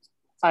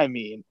 I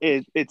mean,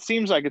 it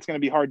seems like it's going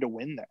to be hard to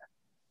win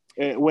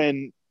there.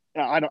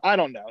 I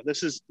don't know.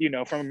 This is,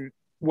 from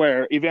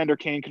where Evander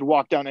Kane could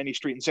walk down any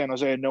street in San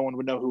Jose and no one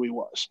would know who he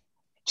was.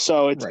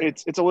 So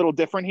it's a little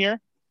different here,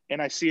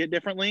 and I see it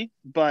differently.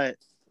 But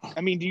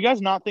I mean, do you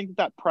guys not think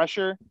that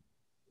pressure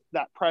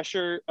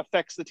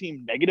affects the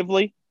team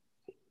negatively?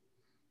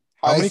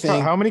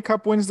 How many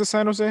cup wins does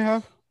San Jose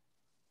have?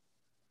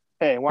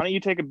 Hey, why don't you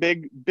take a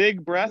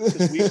big breath?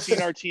 Because we've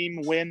seen our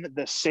team win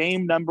the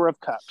same number of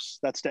cups.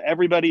 That's to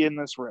everybody in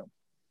this room.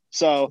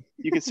 So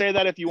you could say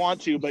that if you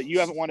want to, but you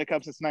haven't won a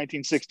cup since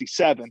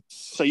 1967.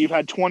 So you've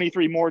had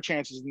 23 more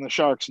chances than the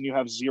Sharks, and you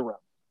have 0.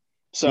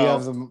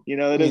 So,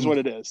 it is what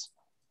it is.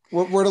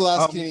 We're the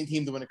last Canadian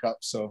team to win a cup,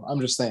 so I'm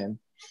just saying.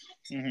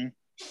 Mm-hmm.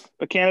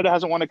 But Canada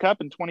hasn't won a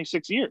cup in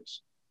 26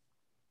 years.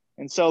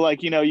 And so,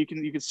 like, you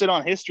can sit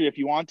on history if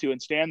you want to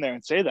and stand there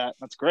and say that.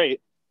 That's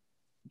great.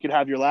 You could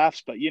have your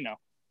laughs, but,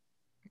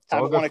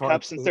 haven't won a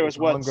cup since there was,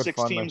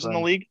 6 teams in the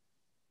league?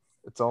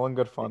 It's all in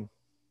good fun.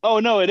 Oh,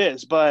 no, it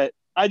is. But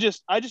I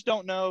just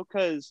don't know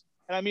because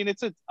 – and I mean,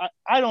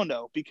 I don't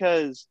know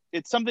because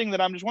it's something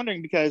that I'm just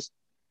wondering because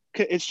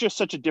it's just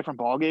such a different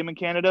ballgame in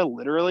Canada,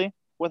 literally,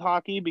 with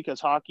hockey because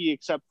hockey,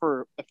 except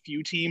for a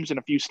few teams in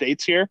a few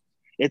states here,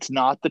 it's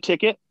not the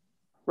ticket.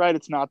 Right,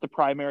 it's not the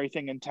primary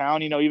thing in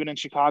town. Even in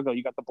Chicago,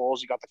 you got the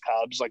Bulls, you got the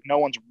Cubs. Like, no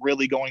one's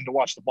really going to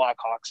watch the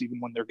Blackhawks,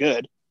 even when they're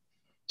good.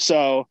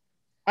 So,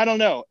 I don't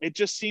know. It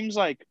just seems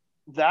like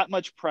that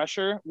much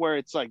pressure, where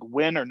it's like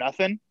win or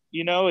nothing.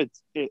 It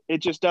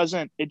just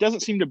doesn't. It doesn't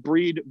seem to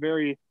breed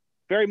very,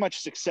 very much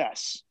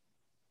success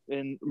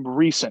in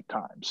recent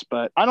times.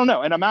 But I don't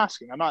know. And I'm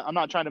asking. I'm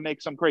not trying to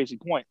make some crazy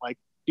point. Like,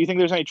 do you think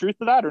there's any truth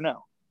to that or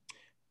no?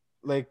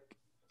 Like,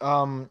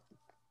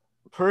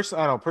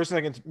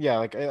 Personally,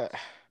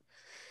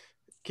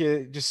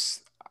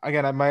 just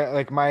again,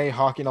 my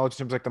hockey knowledge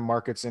seems like the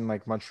markets in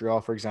like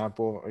Montreal, for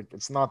example, like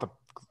it's not the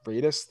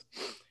greatest,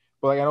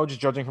 but like I know just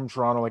judging from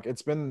Toronto, like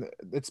it's been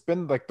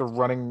like the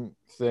running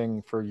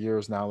thing for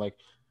years now. Like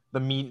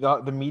the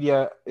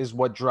media is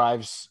what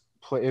drives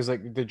players,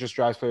 like it just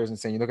drives players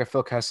insane. You look at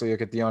Phil Kessel, you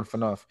look at Dion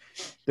Phaneuf,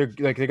 they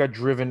got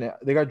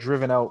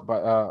driven out by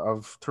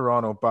of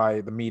Toronto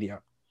by the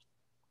media.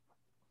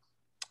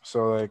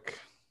 So like.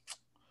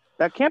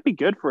 That can't be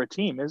good for a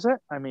team, is it?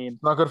 I mean,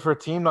 not good for a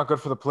team, not good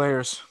for the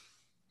players.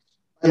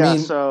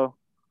 So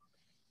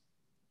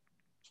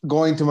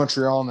going to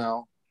Montreal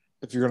now,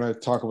 if you're going to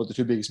talk about the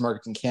two biggest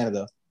markets in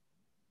Canada,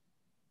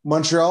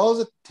 Montreal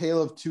is a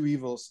tale of two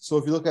evils. So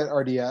if you look at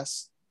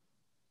RDS,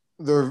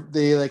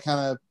 they like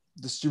kind of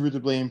distribute the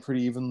blame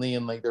pretty evenly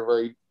and like they're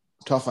very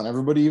tough on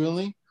everybody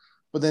evenly.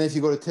 But then if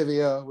you go to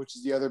TVA, which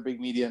is the other big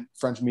media,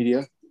 French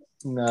media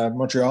in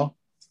Montreal,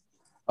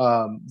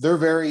 they're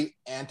very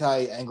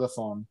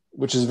anti-Anglophone,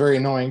 which is very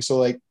annoying.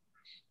 So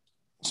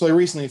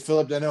recently,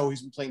 Philip Danault,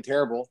 he's been playing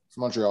terrible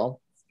for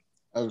Montreal.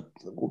 I would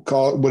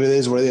call it what it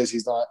is.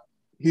 He's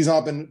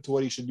not been to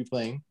what he should be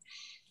playing.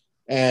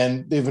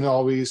 And they've been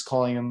always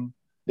calling him,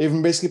 they've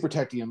been basically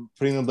protecting him,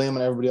 putting the blame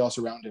on everybody else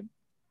around him.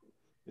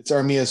 It's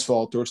Armia's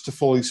fault, or it's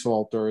Toffoli's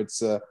fault, or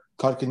it's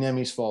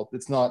Kotkaniemi's fault.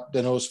 It's not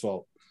Danault's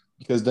fault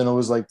because Danault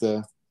is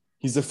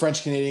he's the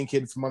French-Canadian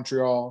kid from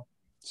Montreal,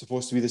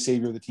 supposed to be the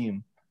savior of the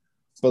team.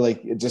 But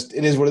like it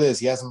is what it is.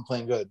 He hasn't been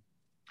playing good.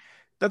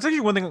 That's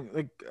actually one thing.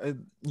 Like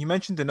you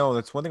mentioned Danault.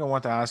 That's one thing I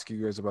want to ask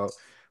you guys about.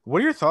 What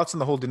are your thoughts on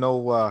the whole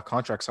Danault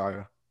contract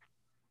saga?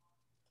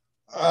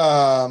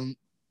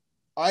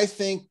 I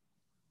think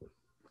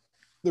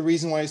the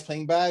reason why he's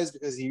playing bad is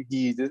because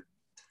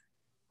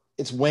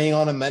it's weighing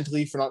on him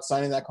mentally for not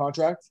signing that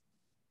contract.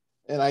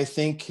 and I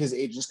think his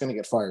agent's going to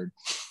get fired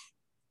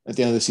at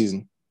the end of the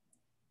season.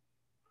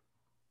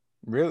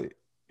 Really?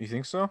 You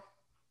think so?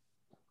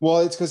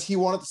 Well, it's because he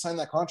wanted to sign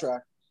that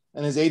contract,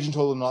 and his agent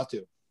told him not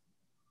to.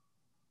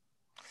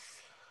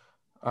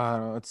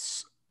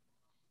 It's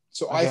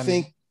so again, I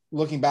think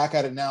looking back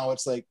at it now,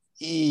 it's like,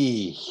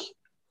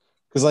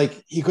 because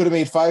like he could have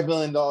made $5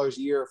 million a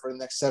year for the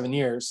next 7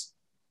 years.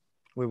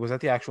 Wait, was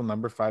that the actual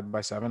number 5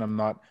 by 7? I'm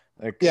not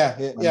like yeah.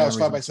 It was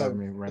 5 by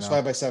 7. It's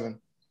 5 by 7.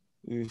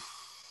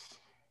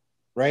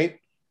 Right,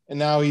 and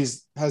now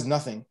has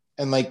nothing.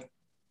 And like,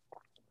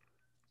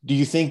 do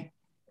you think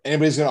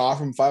anybody's going to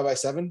offer him 5 by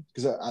 7?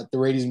 Because at the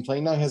rate he's been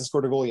playing now, he hasn't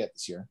scored a goal yet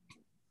this year.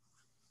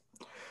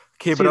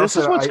 Okay, but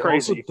also, I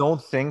also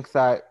don't think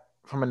that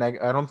from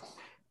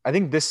I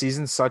think this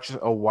season's such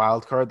a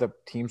wild card that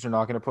teams are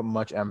not going to put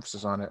much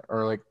emphasis on it,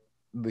 or like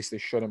at least they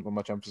shouldn't put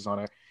much emphasis on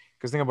it.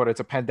 Because think about it, it's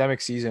a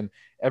pandemic season.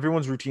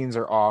 Everyone's routines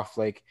are off.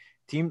 Like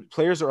team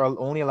players are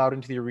only allowed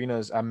into the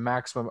arenas a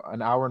maximum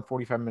an hour and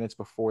 45 minutes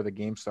before the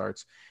game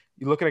starts.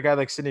 You look at a guy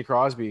like Sidney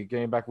Crosby,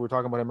 getting back, we were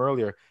talking about him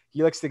earlier.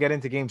 He likes to get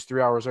into games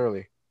 3 hours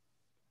early.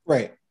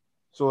 Right.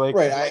 So like,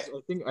 right.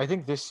 I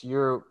think this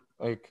year,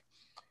 like,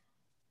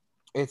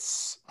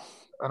 it's,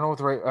 I don't know what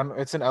the right,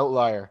 it's an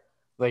outlier.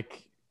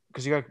 Like,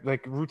 because you got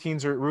like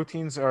routines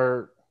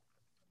are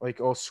like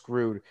all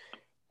screwed.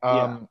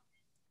 The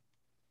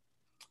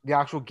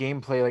actual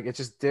gameplay, like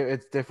it's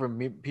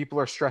different. People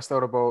are stressed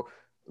out about,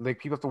 like,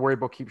 people have to worry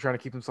about trying to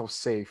keep themselves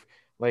safe.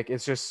 Like,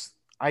 it's just,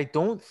 I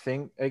don't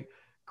think, like,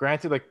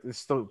 granted, like it's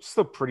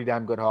still pretty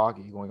damn good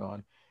hockey going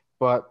on,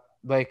 but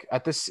like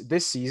at this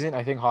season,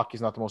 I think hockey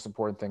is not the most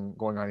important thing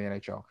going on in the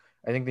NHL.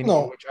 I think they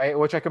need,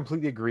 which I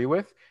completely agree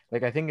with.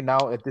 Like, I think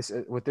now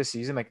with this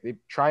season, like they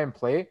try and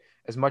play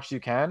as much as you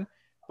can,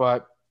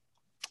 but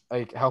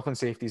like health and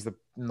safety is the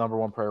number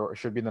one priority,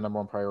 should be the number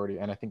one priority,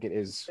 and I think it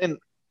is. And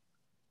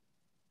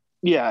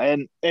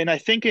I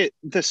think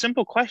the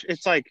simple question,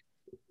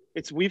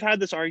 we've had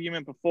this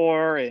argument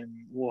before,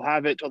 and we'll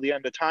have it till the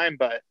end of time,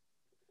 but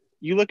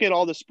you look at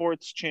all the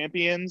sports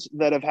champions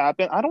that have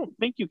happened, I don't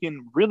think you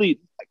can really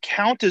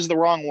count is the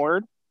wrong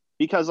word,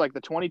 because like the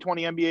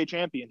 2020 NBA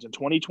champions and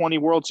 2020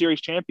 World Series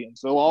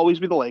champions, they'll always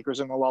be the Lakers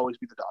and they'll always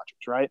be the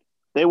Dodgers, right?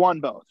 They won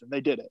both and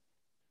they did it.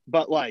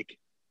 But like,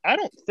 I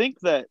don't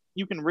think that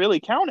you can really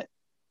count it.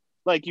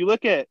 Like, you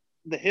look at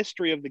the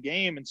history of the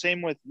game, and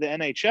same with the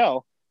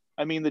NHL.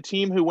 I mean, the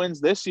team who wins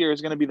this year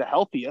is going to be the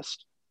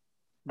healthiest.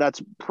 That's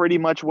pretty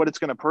much what it's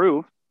going to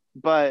prove.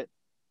 But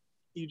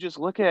you just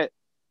look at,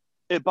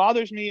 it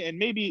bothers me, and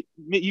maybe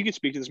you could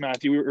speak to this,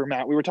 Matthew or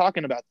Matt. We were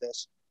talking about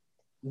this.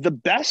 The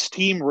best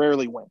team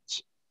rarely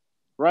wins,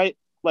 right?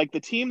 Like,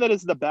 the team that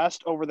is the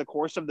best over the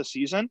course of the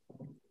season,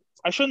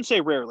 I shouldn't say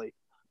rarely,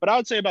 but I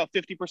would say about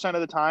 50%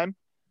 of the time,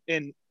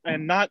 and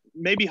not,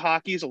 maybe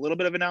hockey is a little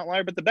bit of an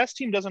outlier, but the best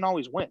team doesn't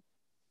always win.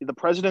 The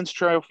President's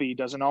Trophy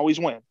doesn't always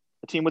win.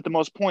 The team with the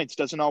most points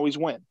doesn't always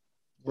win,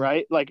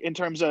 right? Like, in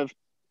terms of,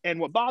 and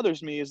what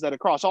bothers me is that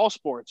across all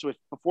sports,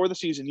 before the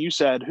season, you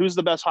said, who's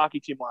the best hockey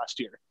team last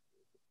year?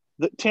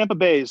 The Tampa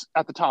Bay's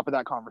at the top of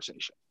that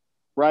conversation,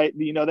 right?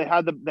 You know, they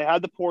had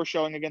the poor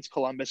showing against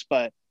Columbus,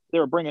 but they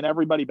were bringing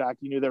everybody back.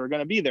 You knew they were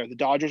going to be there. The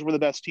Dodgers were the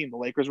best team. The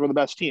Lakers were the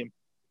best team.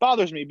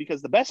 Bothers me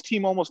because the best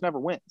team almost never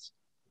wins,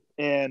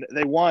 and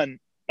they won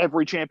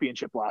every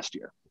championship last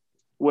year,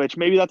 which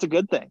maybe that's a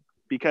good thing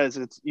because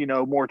it's, you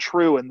know, more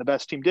true and the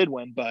best team did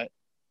win. But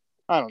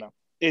I don't know.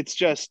 It's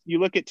just, you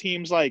look at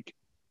teams like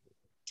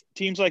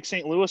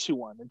St. Louis who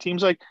won, and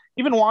teams like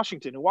even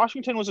Washington.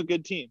 Washington was a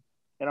good team.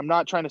 And I'm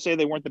not trying to say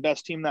they weren't the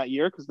best team that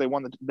year because they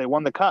won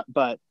the cup,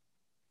 but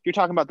you're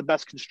talking about the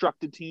best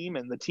constructed team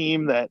and the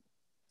team that,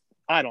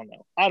 I don't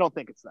know. I don't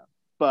think it's them,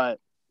 but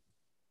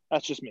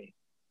that's just me.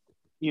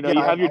 You know,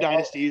 you have your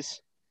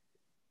dynasties.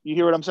 You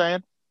hear what I'm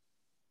saying?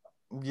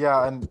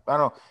 Yeah, and I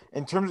don't know.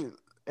 In terms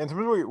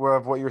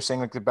of what you're saying,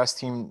 like the best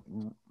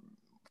team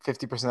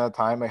 50% of the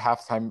time, like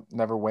half the time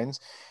never wins.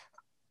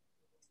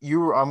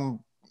 I'm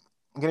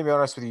going to be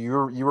honest with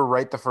you. You were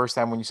right the first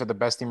time when you said the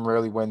best team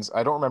rarely wins.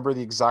 I don't remember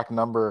the exact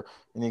number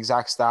and the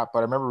exact stat, but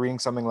I remember reading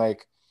something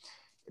like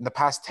in the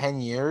past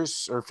 10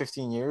 years or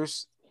 15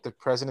 years, the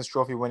President's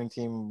Trophy winning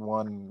team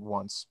won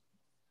once.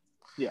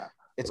 Yeah.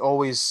 There's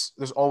always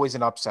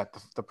an upset.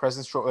 The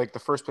President's Trophy, like the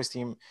first place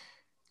team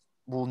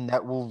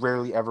will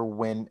rarely ever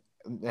win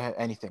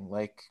anything.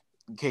 Like,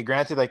 okay,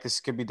 granted, like this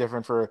could be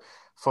different for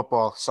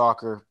football,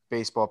 soccer,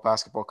 baseball,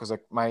 basketball, because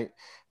like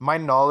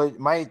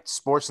my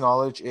sports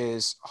knowledge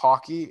is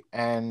hockey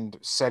and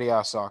Serie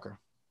A soccer.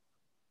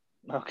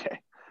 Okay,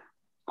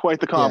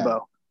 quite the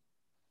combo.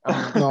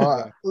 Yeah. No,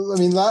 I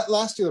mean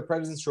last year the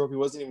President's Trophy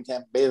wasn't even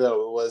Tampa Bay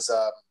though; it was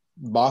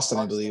Boston,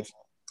 I believe.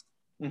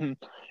 Mm-hmm.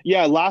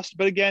 Yeah,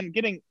 but again,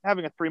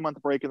 having a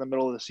 3-month break in the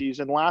middle of the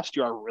season last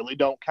year, I really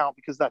don't count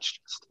because that's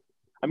just.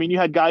 I mean, you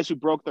had guys who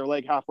broke their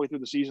leg halfway through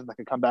the season that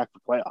could come back for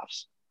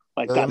playoffs.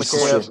 Like Ilya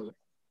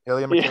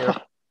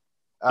Mikheyev.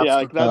 Yeah,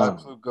 like that's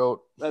absolute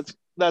goat.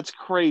 That's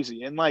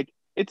crazy. And like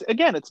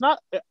it's not.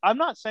 I'm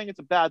not saying it's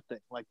a bad thing.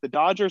 Like the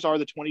Dodgers are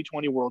the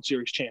 2020 World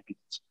Series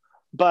champions,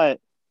 but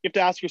you have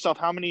to ask yourself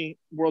how many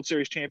World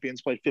Series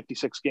champions played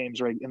 56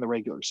 games in the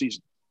regular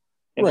season,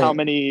 and how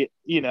many,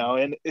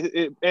 and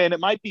it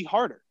might be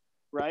harder,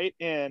 right?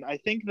 And I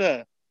think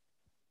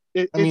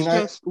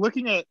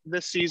looking at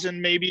this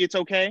season, maybe it's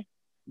okay,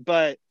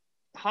 but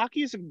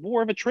hockey is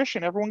more of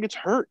attrition. Everyone gets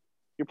hurt.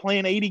 You're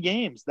playing 80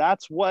 games.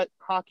 That's what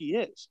hockey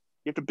is.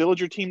 You have to build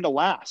your team to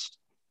last.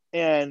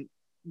 And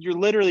you're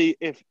literally,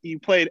 if you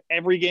played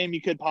every game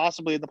you could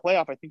possibly in the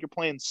playoff, I think you're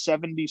playing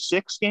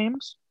 76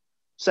 games,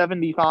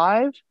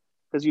 75,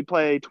 because you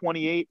play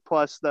 28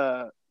 plus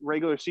the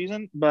regular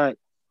season. But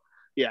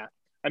yeah,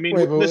 I mean,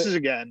 this is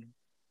again.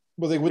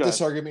 But like with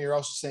this argument, you're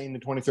also saying the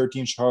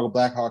 2013 Chicago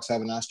Blackhawks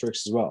have an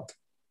asterisk as well.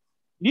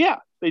 Yeah,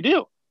 they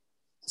do.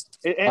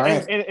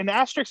 And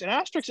asterisk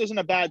isn't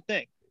a bad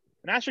thing.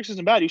 An asterisk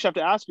isn't bad. You just have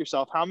to ask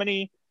yourself how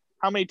many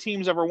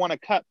teams ever won a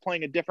cup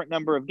playing a different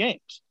number of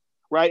games,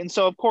 right? And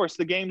so, of course,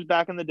 the games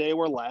back in the day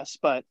were less,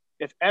 but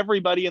if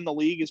everybody in the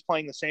league is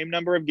playing the same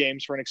number of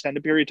games for an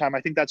extended period of time,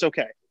 I think that's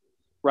okay,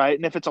 right?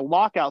 And if it's a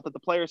lockout that the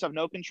players have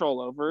no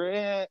control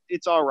over,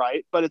 it's all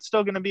right, but it's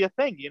still going to be a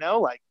thing,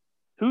 like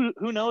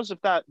who knows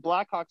if that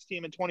Blackhawks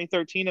team in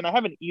 2013, and I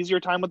have an easier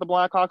time with the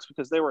Blackhawks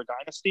because they were a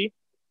dynasty,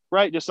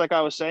 right? Just like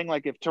I was saying,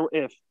 like if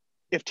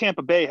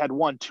Tampa Bay had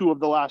won 2 of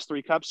the last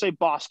 3 cups, say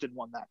Boston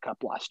won that cup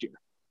last year,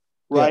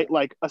 right? Yeah.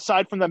 Like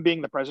aside from them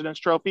being the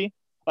President's Trophy,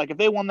 like if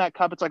they won that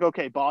cup, it's like,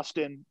 okay,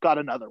 Boston got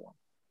another one.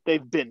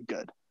 They've been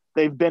good.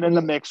 They've been in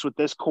the mix with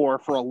this core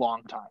for a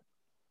long time.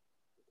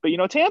 But,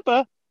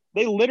 Tampa,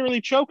 they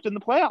literally choked in the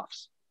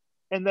playoffs.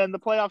 And then the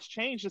playoffs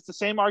changed. It's the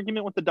same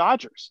argument with the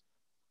Dodgers.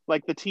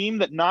 Like the team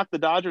that knocked the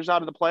Dodgers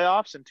out of the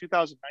playoffs in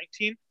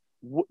 2019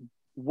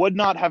 would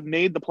not have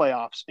made the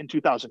playoffs in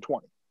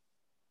 2020.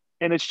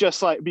 And it's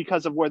just like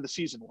because of where the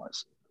season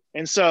was.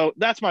 And so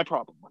that's my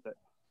problem with it,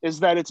 is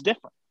that it's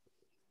different.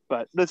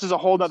 But this is a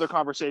whole nother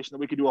conversation that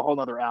we could do a whole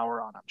nother hour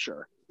on, I'm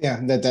sure.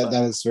 Yeah,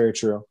 that is very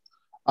true.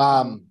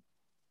 But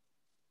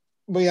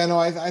yeah, no,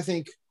 I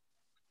think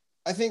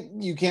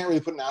you can't really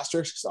put an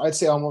asterisk. I'd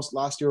say almost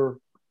last year,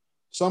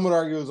 some would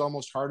argue it was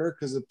almost harder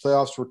because the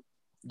playoffs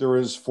there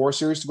was 4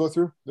 series to go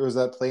through. There was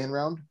that play-in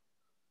round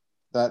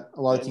that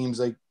a lot of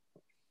teams, like,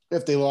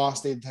 if they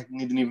lost, they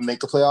technically didn't even make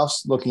the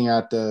playoffs. Looking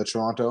at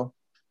Toronto,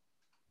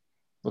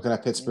 looking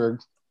at Pittsburgh.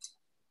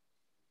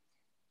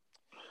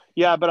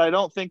 Yeah, but I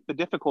don't think the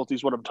difficulty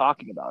is what I'm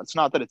talking about. It's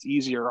not that it's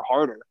easier or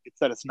harder. It's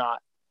that it's not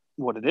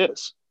what it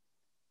is.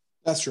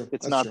 That's true.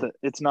 It's not the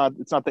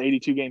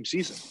 82 game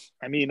season.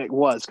 I mean, it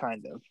was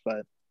kind of,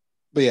 but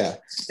yeah.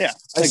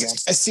 I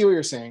see what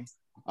you're saying.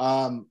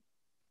 Now,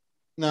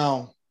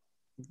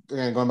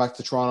 again, going back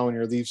to Toronto and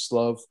your Leafs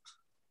love,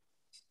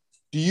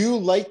 do you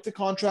like the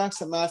contracts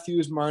that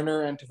Matthews,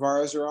 Marner, and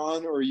Tavares are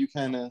on, or are you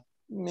kind of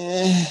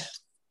meh?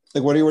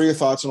 Like, what are your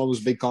thoughts on all those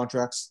big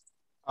contracts?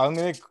 I'm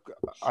gonna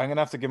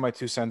have to give my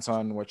 2 cents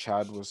on what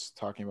Chad was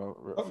talking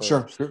about.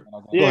 Sure.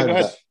 Yeah, go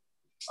ahead.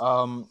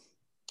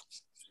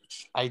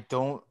 I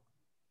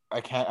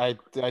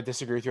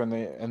disagree with you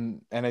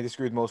and I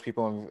disagree with most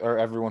people or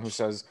everyone who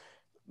says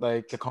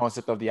like the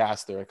concept of the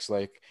asterisk.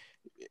 Like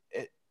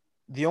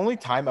the only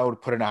time I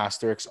would put an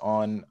asterisk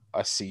on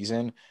a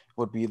season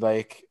would be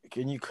like,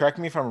 can you correct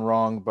me if I'm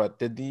wrong, but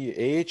did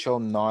the AHL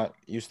not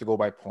used to go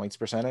by points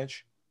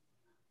percentage?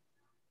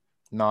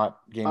 Not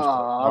games,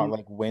 not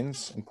like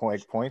wins and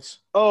points.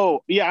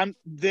 Oh yeah,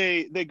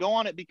 they go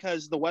on it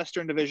because the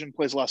Western Division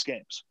plays less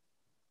games.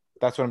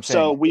 That's what I'm saying.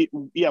 So we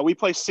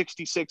play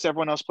 66.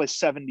 Everyone else plays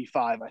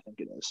 75. I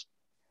think it is.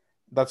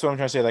 That's what I'm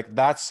trying to say. Like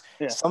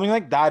something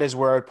like that is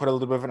where I'd put a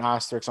little bit of an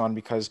asterisk on,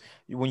 because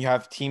when you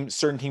have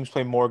certain teams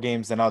play more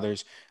games than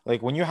others,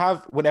 like when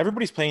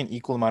everybody's playing an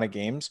equal amount of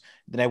games,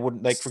 then I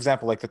would, like, for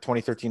example, like the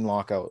 2013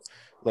 lockout,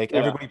 like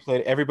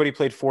everybody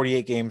played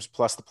 48 games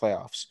plus the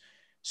playoffs.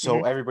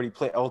 So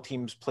all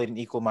teams played an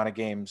equal amount of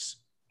games.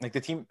 Like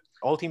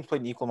all teams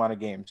played an equal amount of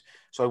games.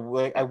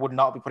 So I would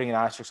not be putting an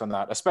asterisk on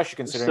that, especially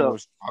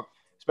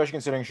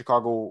considering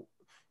Chicago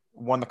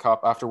won the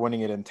cup after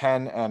winning it in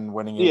 10 and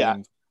winning it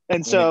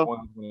in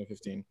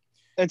 15.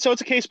 And so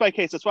it's a case by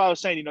case. That's why I was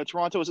saying,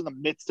 Toronto was in the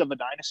midst of a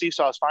dynasty,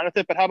 so I was fine with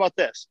it. But how about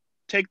this?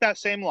 Take that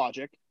same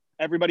logic.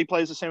 Everybody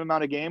plays the same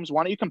amount of games.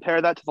 Why don't you compare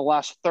that to the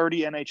last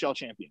 30 NHL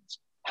champions?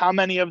 How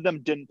many of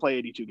them didn't play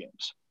 82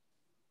 games?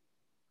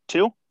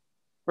 2?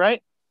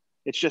 Right?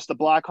 It's just the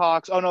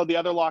Blackhawks. Oh no, the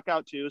other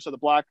lockout too. So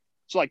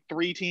like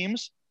 3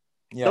 teams.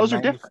 Yeah, those are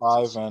different.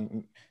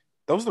 And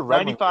those are the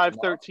Red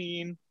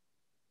 95-13,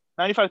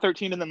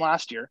 and then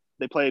last year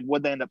they played.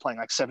 Would they end up playing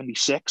like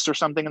 76 or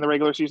something in the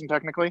regular season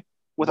technically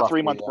with a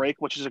 3-month break,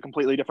 which is a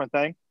completely different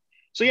thing.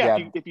 So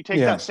if you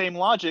take that same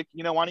logic,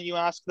 why don't you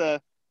ask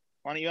the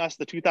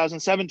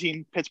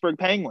 2017 Pittsburgh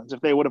Penguins if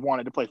they would have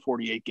wanted to play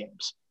 48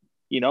 games?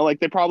 Like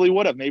they probably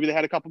would have. Maybe they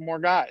had a couple more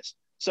guys.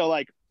 So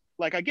like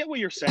I get what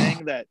you're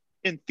saying, that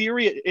in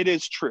theory it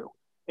is true.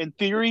 In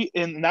theory,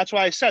 and that's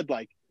why I said,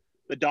 like,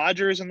 the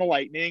Dodgers and the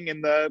Lightning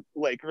and the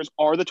Lakers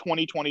are the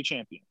 2020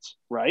 champions,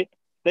 right?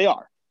 They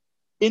are.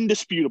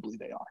 Indisputably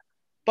they are.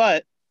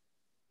 But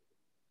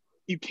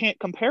you can't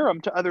compare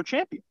them to other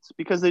champions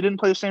because they didn't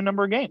play the same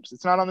number of games.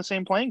 It's not on the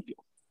same playing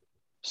field.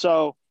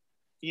 So,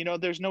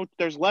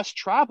 there's less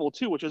travel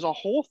too, which is a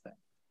whole thing.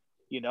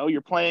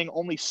 You're playing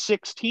only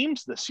 6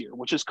 teams this year,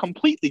 which is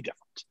completely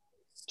different.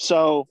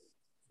 So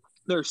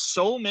there's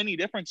so many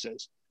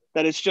differences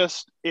that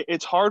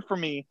it's hard for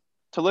me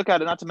to look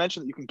at it, not to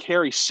mention that you can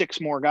carry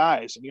 6 more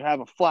guys and you have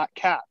a flat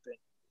cap. And,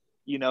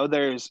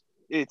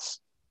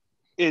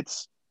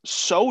 it's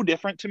so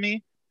different to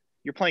me.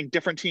 You're playing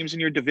different teams in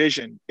your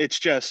division. It's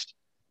just,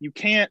 you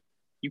can't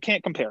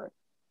compare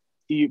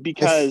it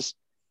because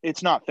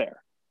it's not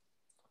fair.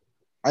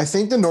 I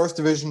think the North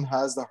Division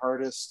has the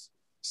hardest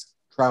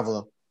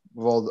travel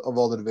of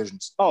all the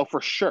divisions. Oh,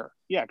 for sure.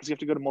 Yeah, because you have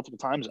to go to multiple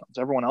time zones.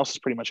 Everyone else is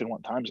pretty much in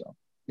one time zone.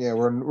 Yeah,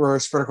 we're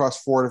spread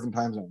across 4 different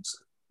time zones.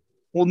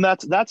 Well,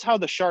 that's how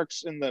the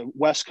Sharks and the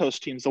West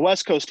Coast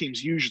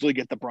teams usually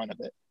get the brunt of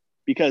it,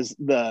 because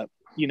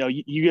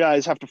you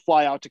guys have to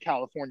fly out to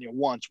California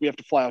once. We have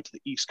to fly out to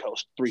the East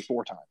Coast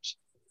 3-4 times.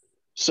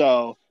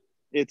 So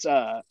it's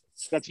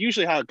that's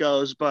usually how it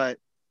goes. But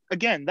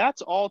again,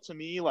 that's all to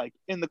me. Like,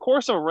 in the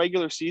course of a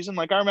regular season,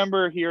 like I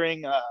remember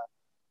hearing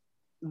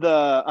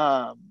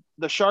the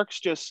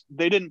Sharks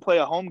they didn't play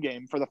a home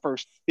game for the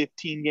first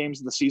 15 games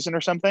of the season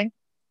or something.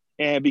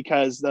 And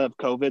because of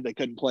COVID, they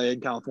couldn't play in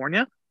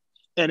California.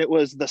 And it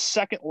was the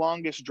second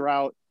longest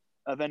drought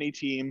of any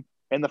team.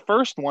 And the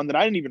first one that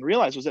I didn't even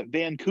realize was at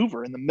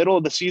Vancouver in the middle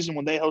of the season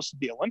when they hosted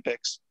the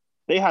Olympics.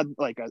 They had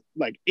like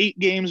 8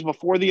 games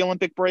before the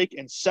Olympic break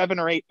and 7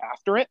 or 8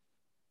 after it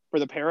for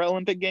the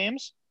Paralympic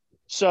Games.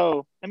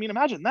 So, I mean,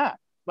 imagine that.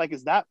 Like,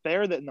 is that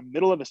fair that in the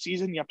middle of a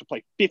season you have to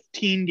play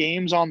 15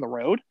 games on the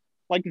road?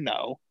 Like,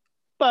 no.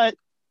 But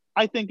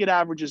I think it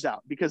averages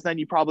out, because then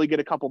you probably get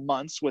a couple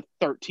months with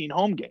 13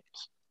 home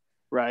games,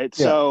 right?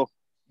 Yeah. So,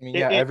 I mean,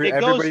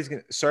 everybody's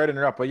sorry to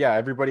interrupt, but yeah,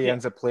 everybody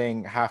ends up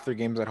playing half their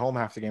games at home,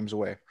 half the games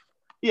away.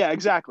 Yeah,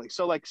 exactly.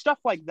 So like stuff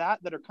like that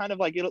are kind of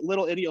like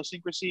little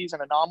idiosyncrasies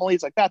and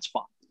anomalies, like that's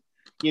fine.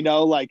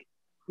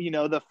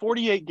 The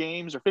 48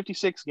 games or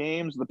 56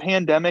 games, the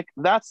pandemic,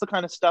 that's the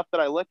kind of stuff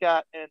that I look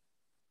at and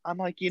I'm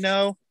like,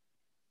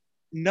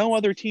 no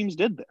other teams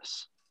did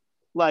this.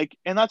 Like,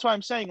 and that's why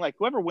I'm saying, like,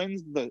 whoever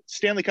wins the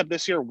Stanley Cup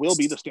this year will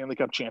be the Stanley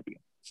Cup champion,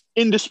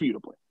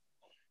 indisputably.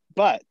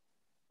 But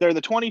they're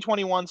the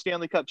 2021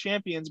 Stanley Cup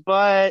champions.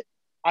 But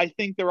I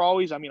think I'm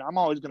always going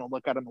to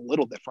look at them a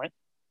little different,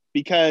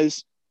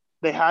 because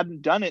they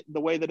hadn't done it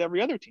the way that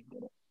every other team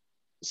did it.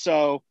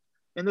 So,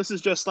 and this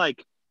is just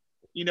like,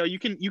 you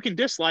can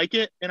dislike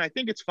it, and I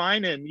think it's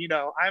fine. And,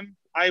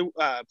 I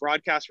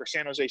broadcast for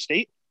San Jose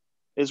State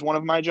is one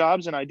of my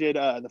jobs. And I did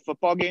the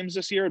football games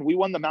this year, and we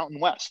won the Mountain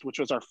West, which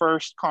was our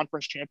first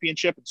conference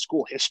championship in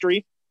school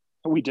history.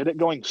 And we did it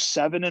going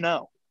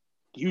 7-0.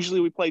 Usually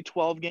we play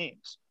 12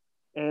 games.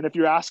 And if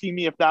you're asking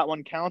me if that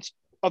one counts,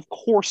 of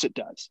course it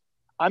does.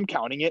 I'm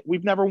counting it.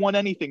 We've never won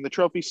anything. The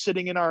trophy's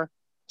sitting in our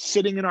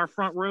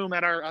front room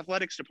at our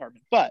athletics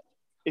department. But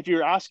if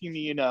you're asking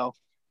me,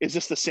 is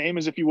this the same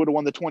as if you would have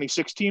won the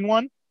 2016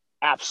 one?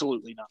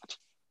 Absolutely not.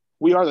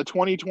 We are the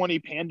 2020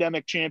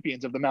 pandemic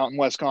champions of the Mountain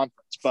West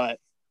Conference, but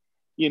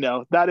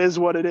that is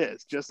what it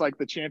is. Just like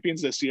the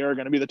champions this year are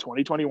going to be the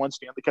 2021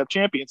 Stanley Cup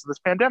champions in this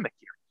pandemic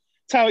year.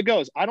 It's how it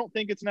goes. I don't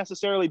think it's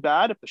necessarily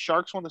bad. If the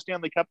Sharks won the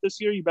Stanley Cup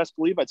this year, you best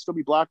believe I'd still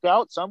be blacked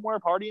out somewhere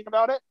partying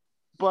about it.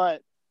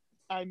 But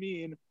I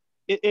mean,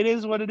 it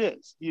is what it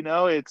is.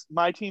 It's,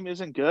 my team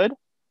isn't good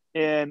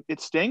and it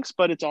stinks,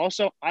 but it's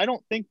also, I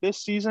don't think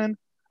this season,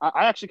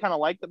 I actually kind of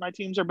like that my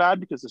teams are bad,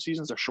 because the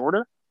seasons are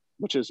shorter,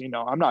 which is,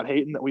 I'm not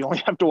hating that we only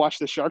have to watch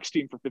the Sharks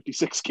team for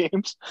 56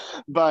 games,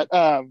 but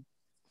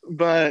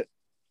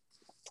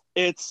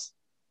it's,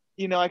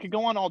 I could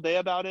go on all day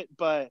about it,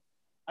 but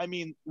I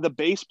mean, the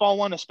baseball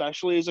one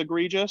especially is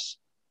egregious,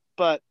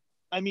 but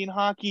I mean,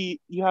 hockey,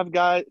 you have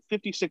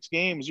 56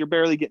 games, you're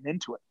barely getting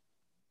into it.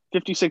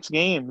 56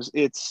 games.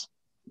 It's,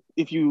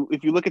 if you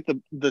look at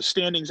the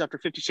standings after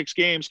 56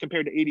 games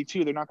compared to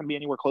 82, they're not going to be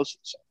anywhere close to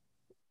the same.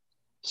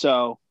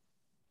 So,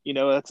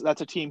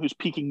 that's a team who's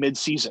peaking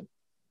mid-season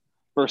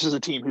versus a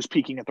team who's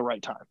peaking at the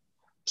right time.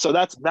 So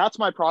that's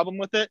my problem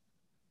with it.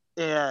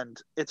 And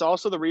it's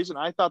also the reason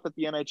I thought that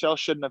the NHL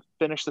shouldn't have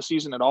finished the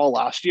season at all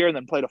last year and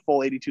then played a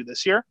full 82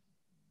 this year,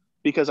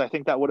 because I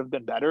think that would have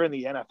been better. And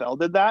the NFL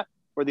did that,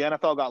 where the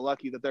NFL got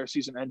lucky that their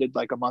season ended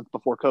like a month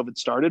before COVID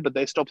started, but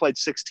they still played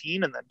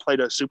 16 and then played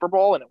a Super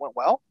Bowl and it went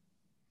well.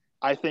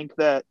 I think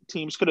that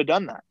teams could have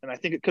done that, and I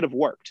think it could have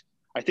worked.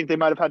 I think they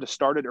might have had to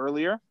start it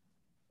earlier,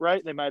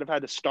 right? They might have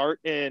had to start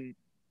in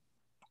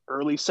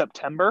early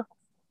September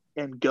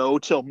and go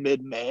till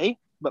mid-May,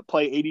 but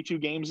play 82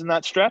 games in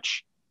that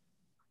stretch.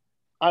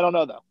 I don't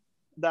know, though.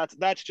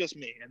 That's just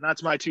me, and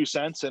that's my 2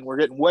 cents, and we're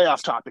getting way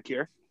off topic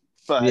here.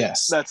 But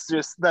yes, that's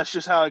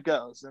just how it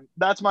goes, and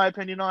that's my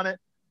opinion on it.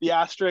 The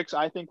asterisks,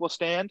 I think, will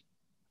stand.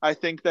 I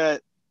think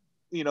that,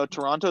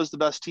 Toronto's the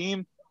best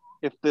team.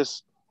 If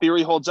this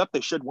theory holds up,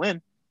 they should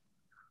win.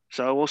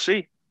 So we'll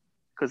see,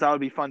 because that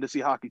would be fun to see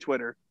hockey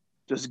Twitter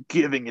just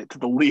giving it to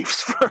the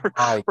Leafs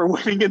for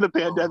winning in the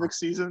pandemic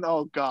season.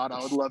 Oh God,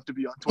 I would love to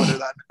be on Twitter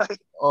that night.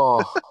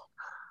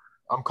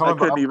 I'm coming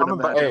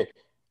back. Hey,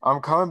 I'm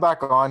coming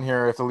back on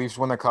here if the Leafs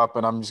win the cup,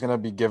 and I'm just gonna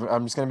be giving it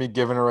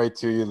right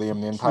to you,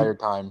 Liam, the entire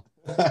time.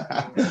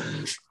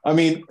 I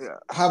mean,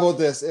 how about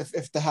this?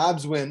 If the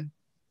Habs win,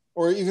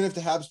 or even if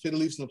the Habs play the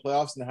Leafs in the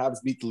playoffs and the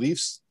Habs beat the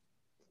Leafs,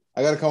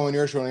 I got to come on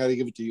your show and I got to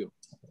give it to you.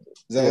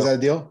 Is that a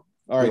deal?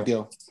 All right,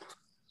 deal.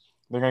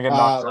 They're gonna get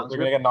knocked out. They're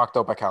gonna get knocked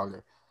out by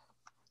Calgary.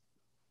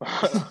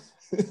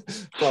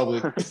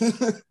 Probably.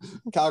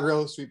 Calgary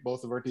will sweep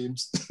both of our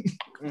teams.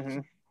 Mm-hmm.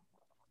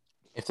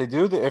 If they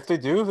do.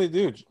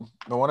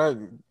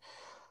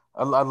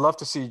 I'd love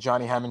to see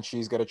Johnny Ham and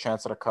Cheese get a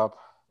chance at a cup.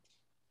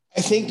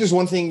 I think there's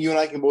one thing you and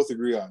I can both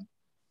agree on.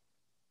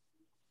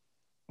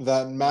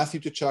 That Matthew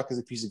Tkachuk is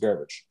a piece of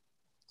garbage.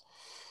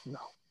 No.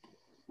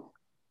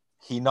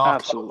 He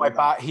knocked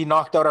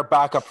out our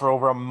backup for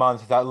over a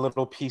month. That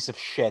little piece of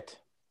shit.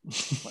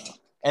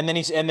 And then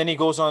he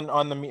goes on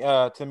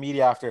the to the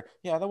media after.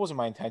 Yeah, that wasn't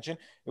my intention.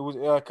 It was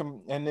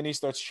and then he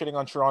starts shitting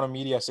on Toronto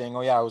media, saying,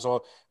 "Oh yeah, it was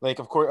all like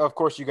of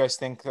course you guys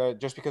think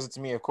just because it's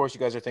me, of course you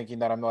guys are thinking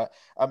that I'm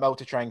out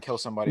to try and kill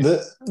somebody."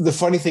 The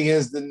funny thing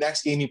is, the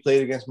next game he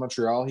played against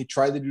Montreal, he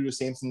tried to do the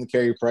same thing to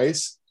Carey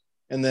Price,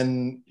 and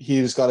then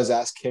he just got his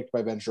ass kicked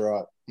by Ben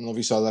Sherratt. I don't know if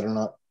you saw that or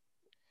not.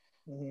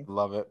 Mm-hmm.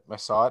 Love it. I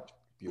saw it.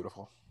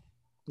 Beautiful.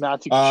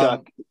 Matthew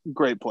Tkachuk,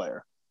 great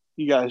player.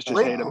 You guys just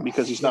hate him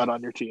because he's not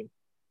on your team.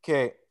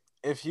 Okay,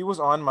 if he was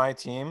on my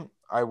team,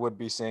 I would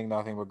be saying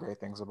nothing but great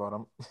things about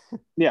him.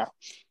 Yeah.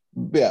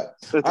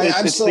 It's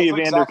the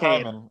Evander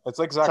Kane. It's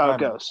like Zach Hyman. That's how it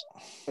goes.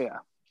 Yeah.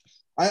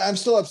 I'm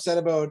still upset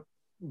about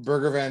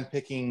Bergevin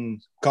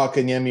picking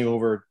Kotkaniemi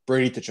over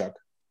Brady Tkachuk.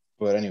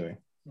 But anyway,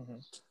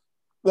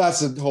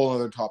 that's a whole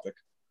other topic.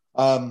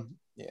 Just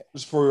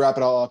before we wrap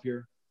it all up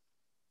here,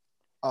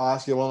 I'll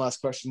ask you one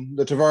last question.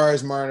 The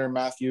Tavares, Marner,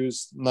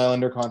 Matthews,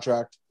 Nylander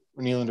contract,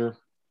 or Nylander.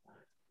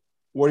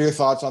 What are your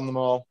thoughts on them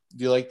all?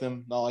 Do you like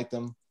them, not like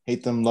them,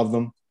 hate them, love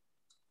them?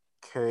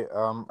 Okay,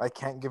 I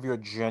can't give you a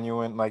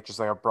genuine, just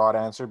a broad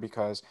answer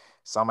because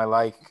some I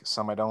like,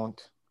 some I don't.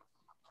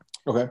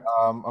 Okay.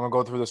 I'm gonna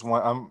go through this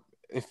one.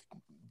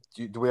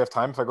 Do we have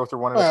time if I go through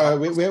one at a time?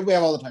 We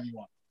have all the time you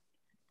want.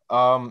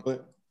 I'm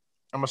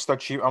gonna start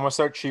cheap. I'm gonna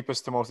start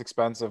cheapest to most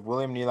expensive.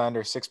 William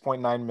Nylander,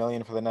 $6.9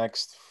 million for the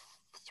next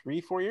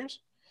 3-4 years.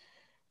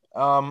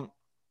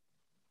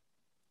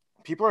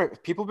 People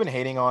have been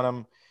hating on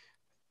him.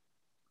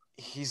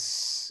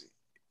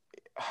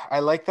 I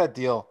like that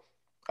deal.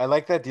 I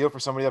like that deal for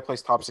somebody that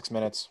plays top 6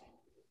 minutes.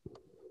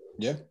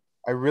 Yeah.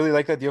 I really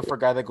like that deal for a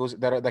guy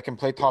that can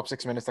play top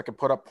 6 minutes, that can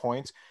put up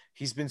points.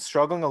 He's been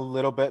struggling a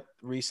little bit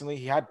recently.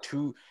 He had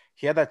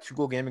that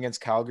 2-goal game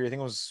against Calgary. I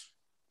think it was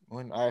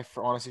Wednesday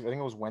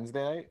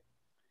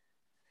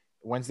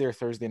or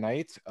Thursday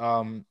night.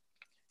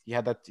 He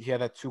had that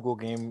 2-goal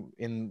game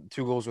in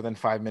 2 goals within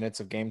 5 minutes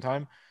of game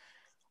time.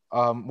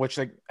 Which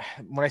when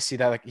I see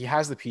that, he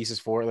has the pieces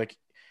for it.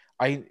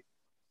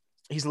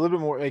 He's a little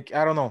bit more I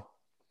don't know.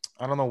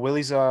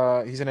 Willie's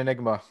he's an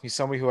enigma. He's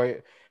somebody who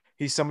I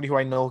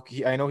know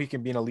he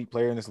can be an elite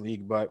player in this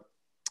league, but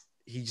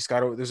he just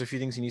there's a few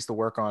things he needs to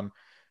work on.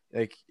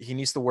 He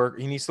needs to work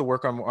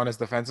on his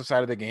defensive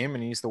side of the game,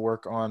 and he needs to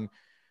work on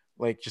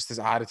just his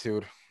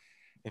attitude.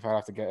 If I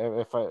have to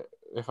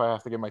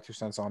get my 2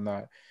 cents on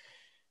that.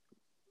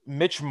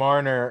 Mitch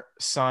Marner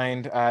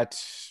signed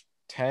at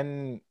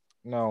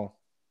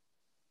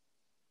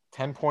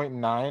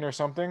 10.9 or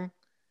something.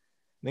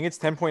 I think it's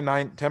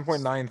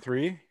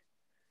 10.93.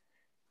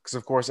 Because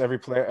of course every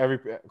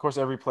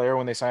player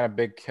when they sign a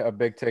big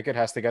ticket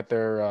has to get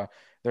their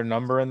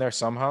number in there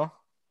somehow.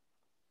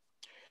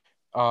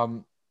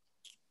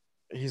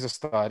 He's a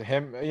stud.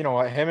 Him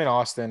and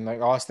Austin,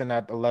 Austin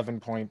at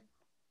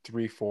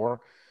 11.34,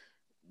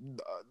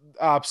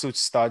 absolute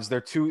studs.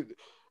 They're two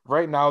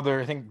right now. They're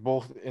I think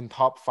both in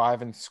top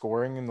 5 in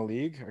scoring in the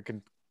league. I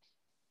can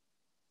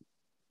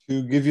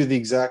to give you the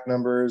exact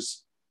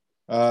numbers.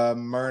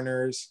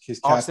 Marner's his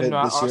cap hit this year.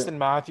 Austin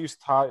Matthews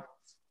tied.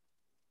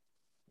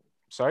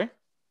 Sorry?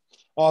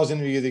 I was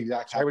going to give you the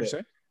exact cap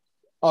hit.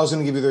 I was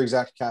going to give you the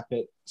exact cap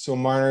hit. So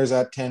Marner's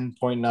at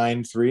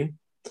 10.93.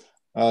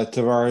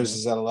 Tavares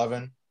is at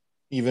 11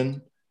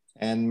 even.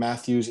 And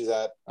Matthews is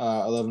at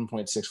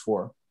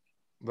 11.64.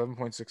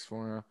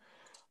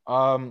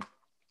 11.64.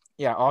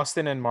 Yeah,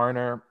 Austin and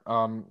Marner,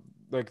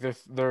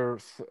 they're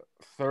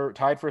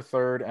tied for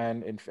third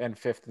and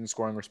fifth in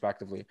scoring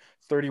respectively,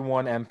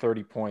 31 and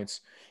 30 points.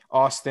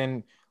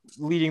 Austin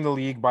leading the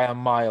league by a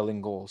mile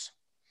in goals.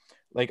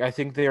 I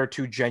think they are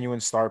two genuine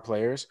star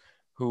players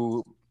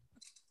who,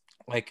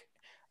 I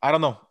don't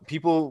know.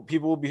 People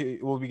will be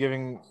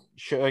giving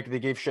shit. They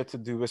gave shit to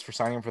Dubas for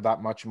signing him for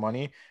that much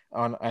money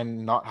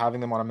and not having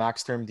them on a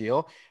max term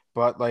deal.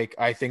 But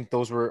I think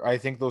those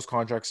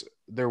contracts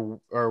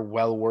are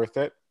well worth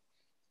it,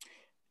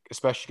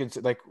 especially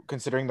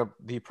considering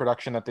the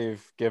production that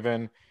they've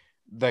given.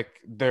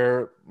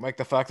 They're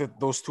the fact that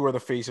those two are the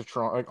face of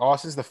Toronto.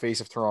 Austin's the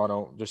face of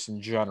Toronto just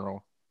in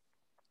general.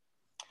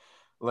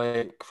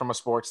 From a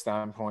sports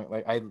standpoint,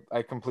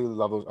 I completely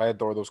love those. I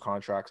adore those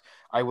contracts.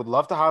 I would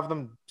love to have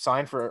them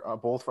signed for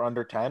both for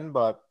under 10,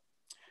 but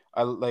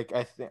I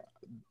think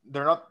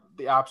they're not.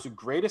 the absolute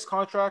greatest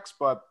contracts,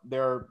 but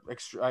they're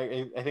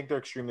I think they're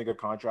extremely good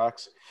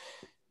contracts.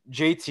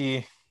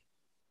 JT,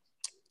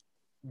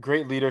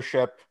 great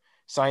leadership,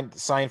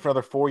 signed for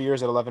another 4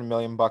 years at $11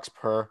 million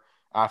per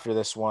after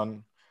this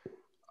one.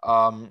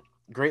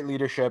 Great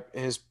leadership.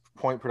 His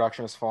point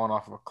production has fallen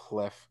off of a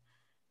cliff.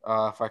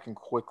 If I can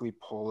quickly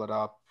pull it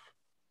up.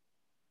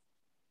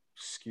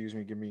 Excuse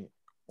me, give me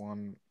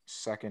 1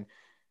 second.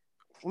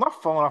 Well,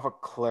 not falling off a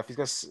cliff. He's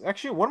got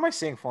actually. What am I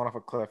saying? Falling off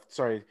a cliff?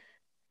 Sorry,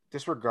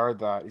 disregard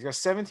that. He's got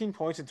 17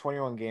 points in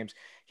 21 games.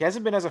 He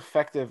hasn't been as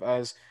effective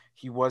as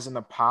he was in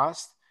the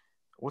past.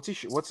 What's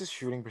his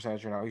shooting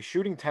percentage right now? He's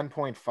shooting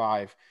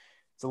 10.5.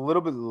 It's a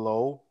little bit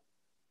low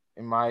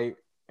in my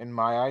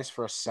eyes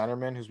for a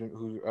centerman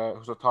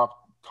who's a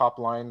top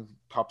line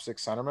top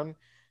 6 centerman.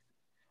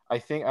 I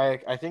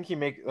think he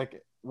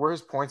where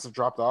his points have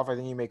dropped off. I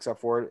think he makes up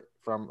for it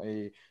from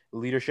a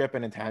leadership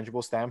and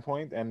intangible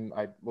standpoint. And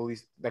at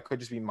least that could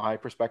just be my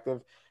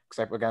perspective.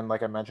 Because again,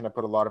 like I mentioned, I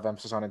put a lot of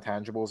emphasis on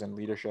intangibles and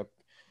leadership,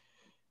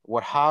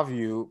 what have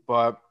you.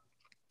 But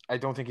I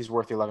don't think he's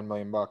worth the $11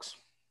 million.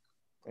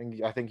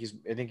 I think he's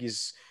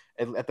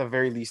at the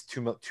very least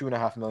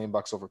 $2.5 million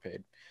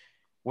overpaid.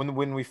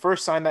 When we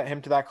first signed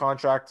him to that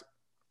contract,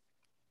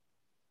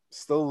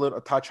 still a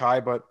touch high,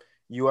 but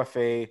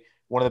UFA,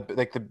 one of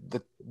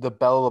the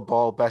belle of the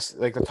ball, best,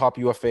 like the top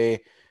UFA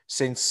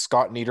since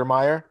Scott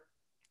Niedermayer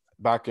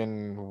back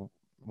in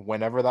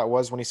whenever that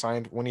was when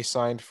he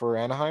signed for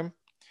Anaheim.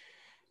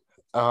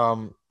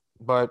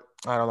 But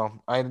I don't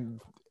know. I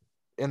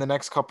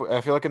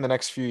feel like in the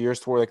next few years,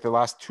 toward like the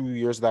last 2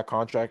 years of that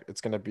contract,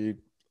 it's gonna be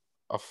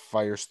a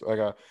fire,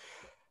 like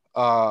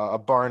a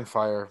barn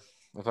fire,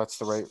 if that's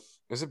the right.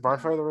 Is it barn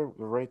fire the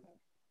right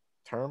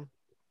term?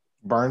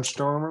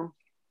 Barnstormer.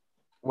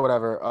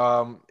 Whatever.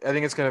 I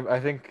think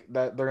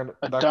that they're gonna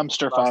a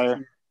dumpster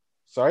fire.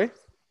 Sorry.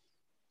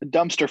 A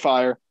dumpster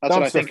fire. That's dumpster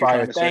what I think.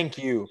 Fire. Thank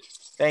you.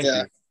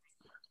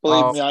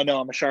 Believe me, I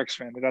know. I'm a Sharks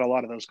fan. We got a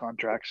lot of those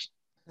contracts.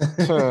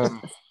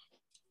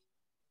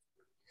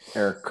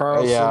 Erik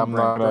Karlsson. Yeah,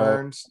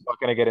 Burns. I'm not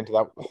gonna get into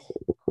that. I'm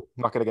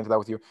not gonna get into that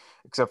with you,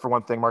 except for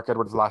one thing.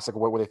 Marc-Edouard Vlasic.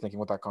 What were they thinking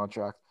with that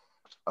contract?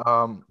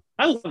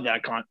 I love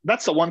that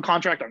That's the one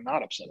contract I'm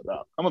not upset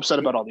about. I'm upset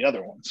about all the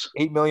other ones.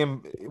 $8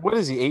 million. What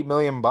is he? $8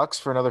 million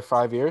for another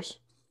 5 years?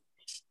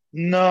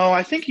 No,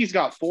 I think he's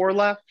got 4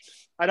 left.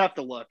 I'd have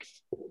to look,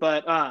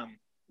 but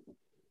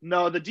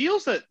no, the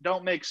deals that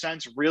don't make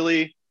sense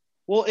really.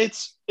 Well,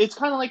 it's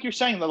kind of like you're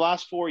saying. The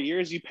last 4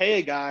 years, you pay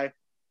a guy.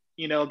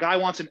 A guy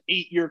wants an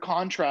 8-year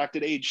contract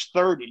at age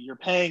 30. You're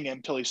paying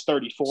him till he's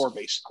 34,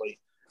 basically,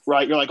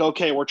 right? You're like,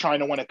 okay, we're trying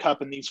to win a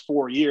cup in these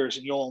 4 years,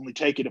 and you'll only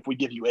take it if we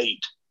give you 8.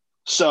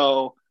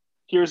 So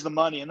here's the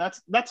money. And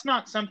that's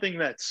not something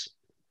that's,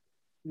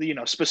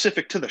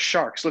 specific to the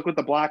Sharks. Look what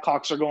the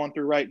Blackhawks are going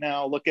through right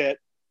now. Look at,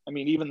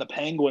 even the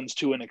Penguins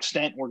to an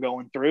extent we're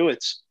going through.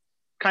 It's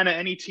kind of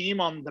any team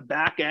on the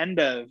back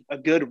end of a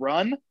good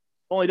run. The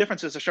only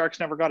difference is the Sharks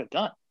never got it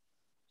done.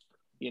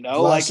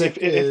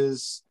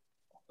 Vlasic's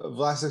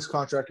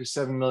contract is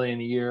 $7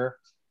 million a year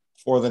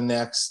for the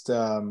next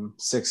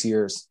 6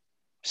 years.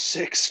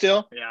 6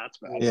 still? Yeah, that's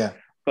bad. Yeah.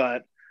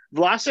 But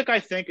Vlasic, I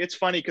think it's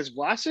funny because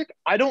Vlasic,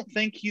 I don't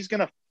think he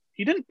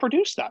didn't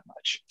produce that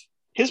much.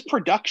 His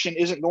production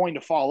isn't going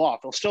to fall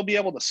off. He'll still be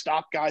able to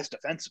stop guys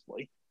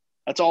defensively.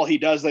 That's all he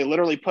does. They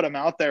literally put him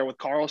out there with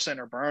Karlsson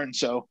or Burns,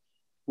 so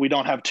we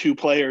don't have 2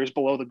 players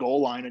below the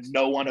goal line and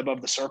no one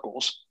above the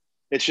circles.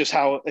 It's just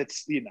how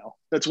it's,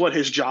 that's what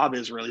his job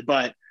is really.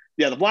 But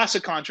yeah, the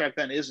Vlasic contract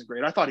then isn't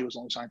great. I thought he was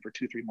only signed for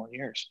 2-3 more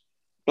years.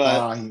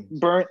 But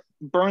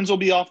Burns will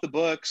be off the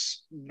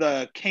books.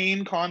 The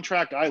Kane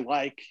contract I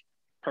like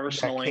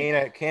personally.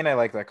 Yeah, Kane, I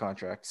like that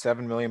contract.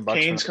 $7 million.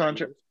 Kane's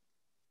contract.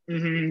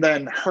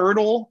 Then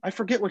Hertl, I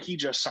forget what he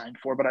just signed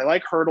for, but I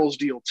like Hertl's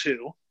deal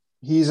too.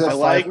 He's at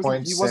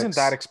 5.6. He wasn't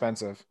that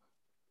expensive.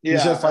 Yeah,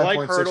 he's at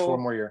 5.6 for 1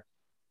 more year.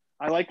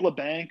 I like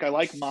LeBanc. I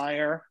like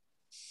Meyer.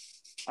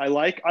 I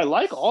like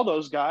all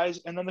those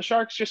guys. And then the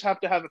Sharks just have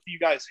to have a few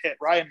guys hit.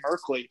 Ryan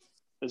Merkley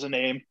is a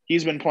name.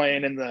 He's been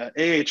playing in the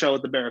AHL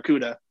with the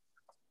Barracuda.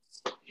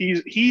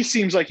 He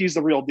seems like he's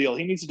the real deal.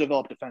 He needs to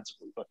develop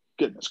defensively, but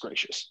goodness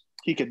gracious,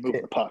 he can move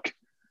the puck.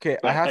 Okay,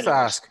 I have to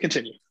ask.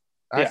 Continue.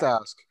 I have to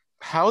ask.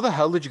 How the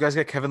hell did you guys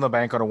get Kevin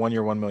LeBanc on a 1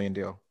 year, $1 million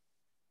deal?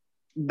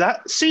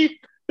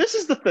 This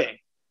is the thing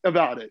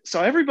about it.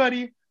 So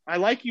everybody, I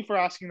like you for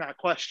asking that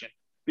question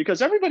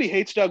because everybody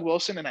hates Doug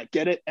Wilson, and I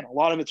get it, and a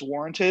lot of it's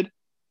warranted.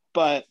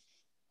 But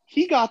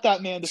he got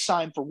that man to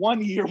sign for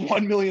 1 year,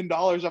 $1 million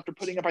after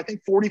putting up, I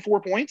think,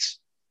 44 points.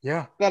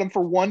 Yeah. Got him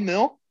for $1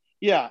 million.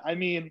 Yeah.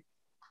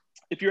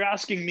 If you're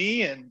asking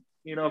me, and,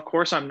 of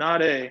course I'm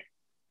not a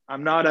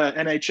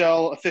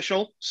NHL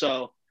official,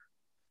 so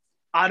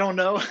I don't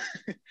know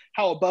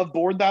how above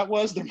board that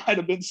was. There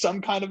might've been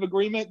some kind of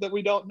agreement that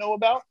we don't know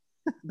about,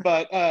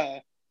 but yeah.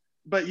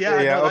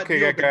 Yeah.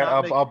 Okay.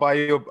 I'll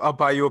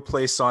buy you a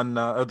place on,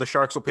 the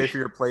Sharks will pay for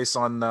your place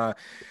on the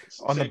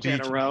beach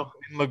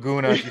in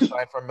Laguna if you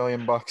sign for $1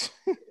 million.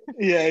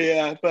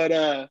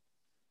 Yeah.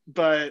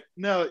 But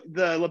no,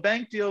 the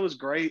LeBanc deal was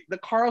great. The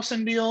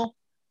Karlsson deal,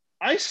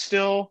 I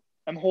still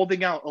am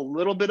holding out a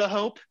little bit of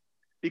hope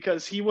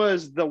because he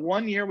was the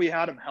 1 year we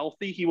had him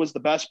healthy, he was the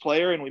best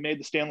player and we made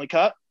the Stanley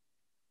Cup.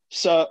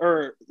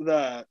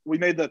 We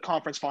made the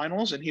conference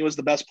finals and he was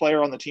the best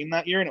player on the team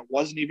that year and it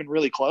wasn't even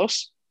really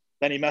close.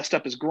 Then he messed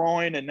up his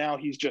groin and now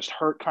he's just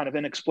hurt kind of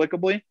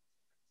inexplicably.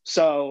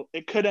 So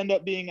it could end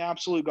up being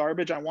absolute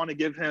garbage. I want to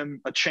give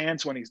him a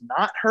chance when he's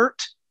not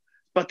hurt,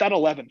 but that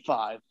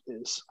 11.5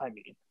 is,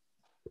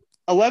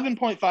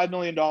 $11.5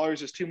 million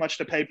is too much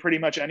to pay pretty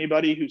much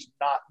anybody who's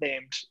not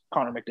named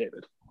Connor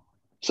McDavid.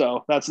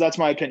 So that's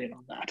my opinion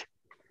on that.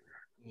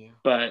 Yeah.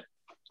 But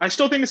I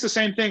still think it's the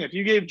same thing. If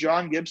you gave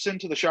John Gibson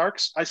to the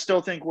Sharks, I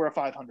still think we're a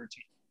 500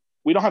 team.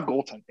 We don't have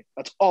goaltending.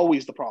 That's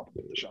always the problem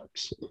with the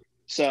Sharks.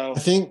 So I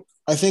think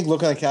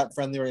looking at cap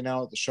friendly right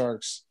now at the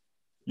Sharks,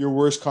 your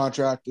worst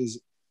contract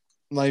is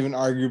not even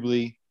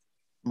arguably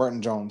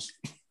Martin Jones.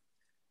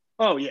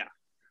 Oh yeah.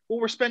 Well,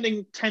 we're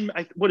spending 10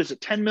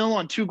 mil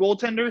on 2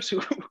 goaltenders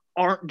who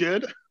aren't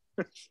good.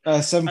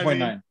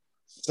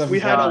 7.9. We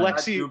had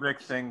Alexei. That Dubnyk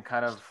thing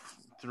kind of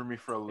threw me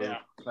for a loop. Yeah.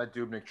 That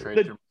Dubnyk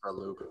trade threw me for a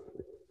loop.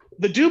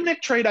 The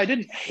Dubnyk trade I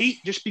didn't hate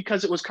just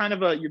because it was kind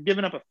of you're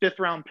giving up a 5th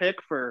round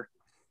pick for,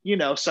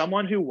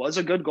 someone who was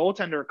a good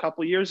goaltender a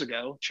couple years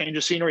ago. Change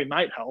of scenery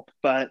might help.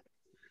 But,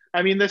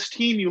 this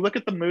team, you look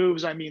at the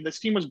moves, this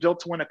team was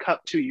built to win a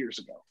cup 2 years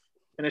ago.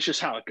 And it's just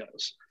how it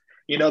goes.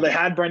 They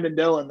had Brendan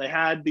Dillon. They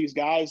had these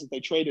guys that they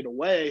traded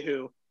away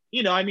who,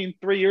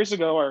 3 years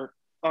ago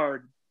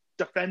our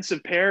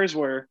defensive pairs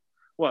were,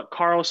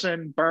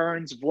 Karlsson,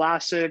 Burns,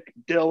 Vlasic,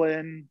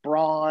 Dillon,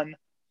 Braun.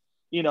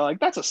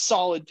 That's a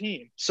solid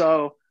team.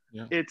 So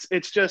yeah. It's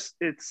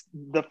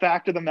the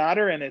fact of the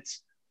matter. And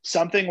it's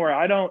something where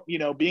I don't,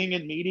 being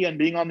in media and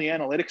being on the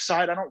analytics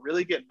side, I don't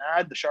really get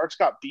mad. The Sharks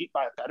got beat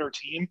by a better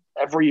team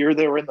every year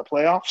they were in the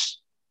playoffs,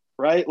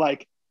 right?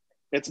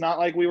 It's not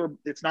like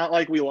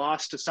we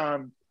lost to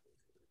some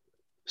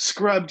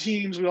scrub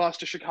teams. We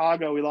lost to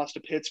Chicago. We lost to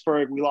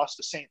Pittsburgh. We lost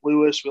to St.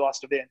 Louis. We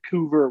lost to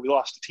Vancouver. We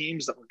lost to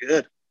teams that were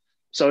good.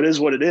 So it is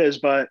what it is.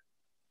 But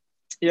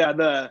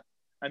yeah,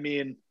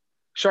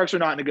 Sharks are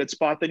not in a good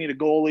spot. They need a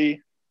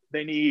goalie.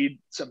 They need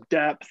some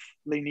depth.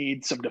 They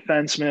need some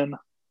defensemen.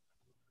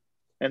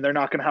 And they're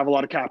not going to have a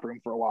lot of cap room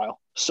for a while.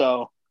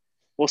 So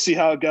we'll see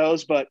how it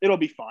goes, but it'll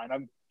be fine.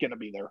 I'm going to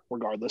be there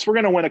regardless. We're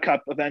going to win a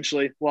cup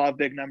eventually. We'll have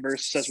big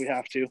numbers, says we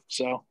have to.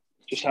 So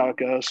just how it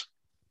goes.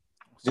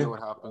 We'll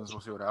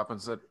see what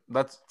happens.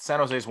 That's San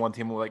Jose's one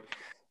team.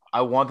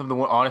 I want them to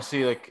win.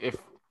 Honestly, if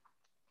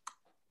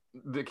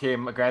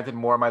granted,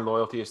 more of my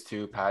loyalty is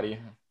to Patty,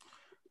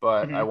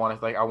 but mm-hmm. I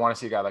want to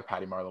see a guy like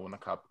Patty Marleau win the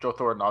cup. Joe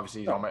Thornton,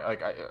 obviously,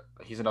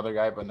 he's another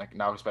guy, but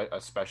now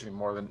especially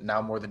more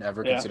than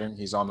ever, considering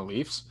he's on the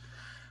Leafs.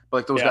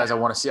 But those guys, I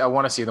want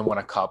to see them win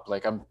a cup.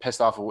 I'm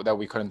pissed off that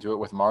we couldn't do it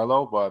with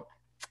Marleau, but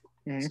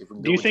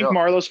mm-hmm. Do you think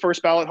Marlowe's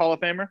first ballot Hall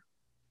of Famer?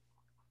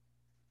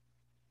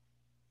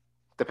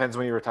 Depends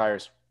when he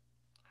retires.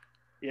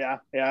 Yeah.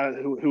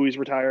 Who he's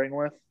retiring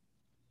with.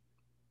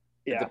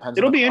 Yeah,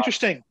 it'll be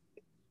interesting.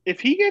 If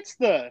he gets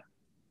the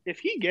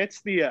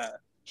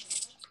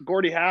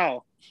Gordie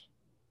Howe,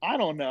 I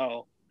don't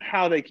know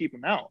how they keep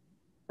him out,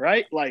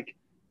 right?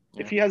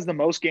 If he has the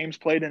most games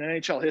played in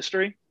NHL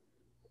history,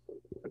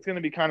 it's going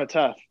to be kind of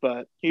tough.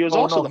 But he was the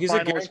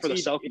finalist for the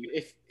Selke.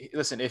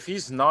 If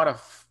he's not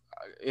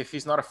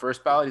a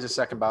first ballot, he's a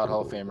second ballot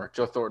Hall of Famer.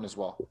 Joe Thornton as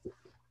well.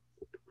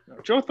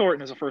 Joe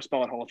Thornton is a first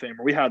ballot Hall of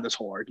Famer. We had this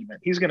whole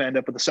argument. He's going to end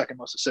up with the second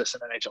most assists in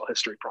NHL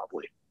history,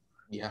 probably.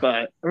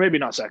 Yeah, or maybe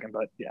not second,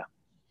 but yeah.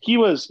 He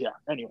was, yeah.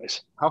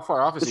 Anyways, how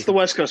far off is he? It's the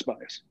West Coast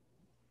bias.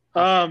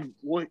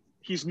 Well,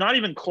 he's not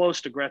even close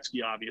to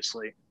Gretzky,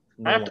 obviously.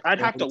 No, I'd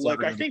have to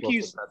look. I'd have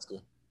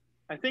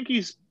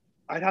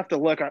to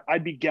look.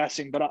 I'd be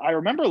guessing, but I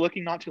remember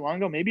looking not too long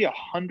ago, maybe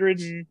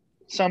 100 and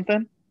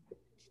something.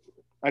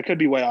 I could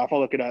be way off. I'll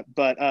look it up.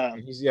 But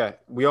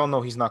we all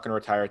know he's not going to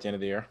retire at the end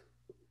of the year.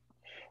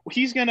 Well,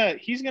 he's gonna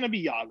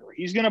be Jágr.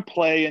 He's gonna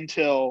play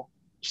until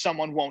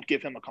someone won't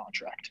give him a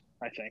contract,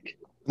 I think.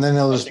 And then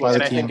he'll just buy the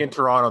team. I think in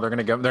Toronto they're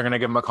gonna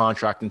give him a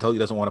contract until he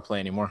doesn't want to play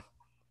anymore.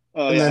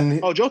 Oh yeah.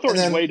 Joe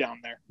Thornton's way down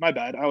there. My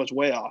bad. I was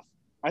way off.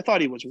 I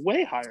thought he was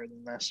way higher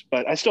than this,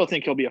 but I still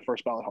think he'll be a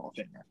first ballot Hall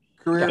of Famer.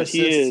 Career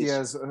assists, he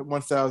has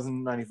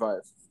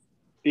 1,095.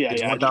 Yeah,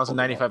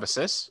 1,095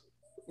 assists.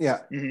 Yeah,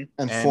 mm-hmm.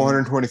 and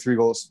 423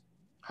 goals.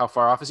 How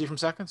far off is he from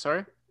second?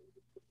 Sorry.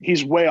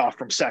 He's way off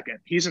from second.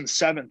 He's in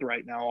 7th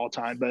right now all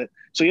time, but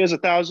so he has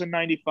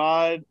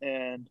 1,095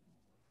 and.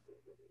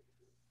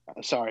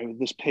 Sorry,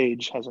 this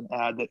page has an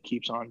ad that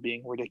keeps on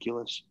being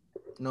ridiculous.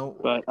 No,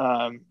 but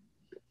so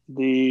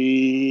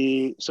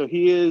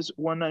he is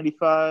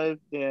 195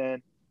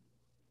 and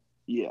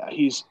yeah,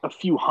 he's a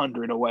few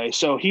hundred away.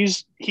 So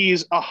he's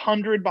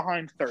 100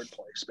 behind third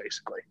place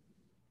basically.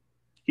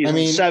 He's in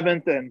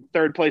 7th and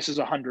third place is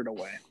 100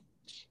 away.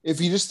 If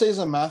he just stays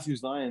on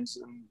Matthews' lines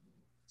and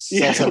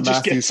gets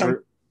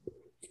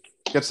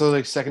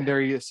those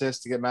secondary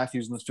assists to get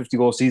Matthews in those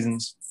 50-goal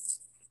seasons,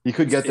 he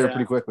could get there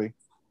pretty quickly.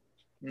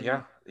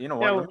 Yeah, You know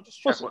what? Let me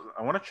just check.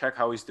 I want to check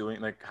how he's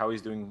doing. Like how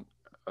he's doing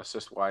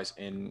assist wise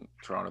in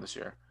Toronto this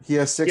year. He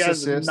has 6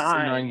 assists in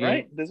 9 games.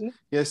 Right? Does he?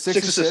 He has 6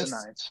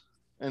 assists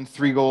and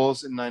 3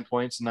 goals in 9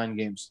 points in 9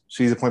 games.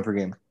 So he's a point per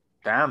game.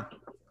 Damn.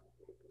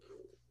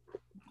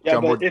 Yeah,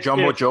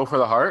 Jumbo Joe for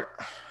the heart.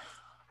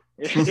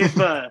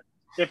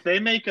 If they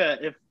make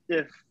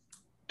if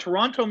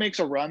Toronto makes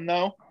a run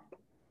though,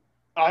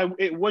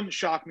 it wouldn't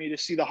shock me to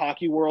see the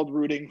hockey world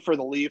rooting for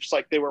the Leafs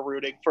like they were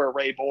rooting for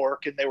Ray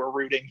Bourque and they were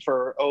rooting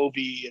for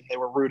Ovi and they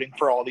were rooting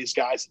for all these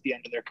guys at the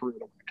end of their career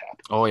to win a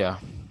cup. Oh yeah.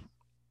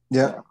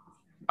 Yeah.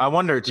 I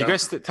wonder, do you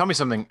guys tell me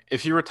something?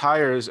 If he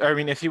retires, I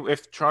mean,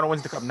 if Toronto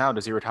wins the cup now,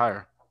 does he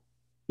retire?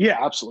 Yeah,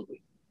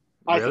 absolutely.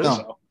 Really? I think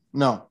so.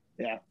 No.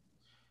 Yeah.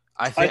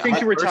 I think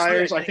he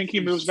retires. I think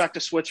he moves back to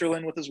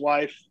Switzerland with his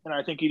wife, and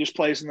I think he just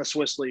plays in the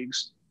Swiss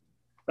leagues.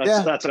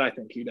 That's what I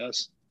think he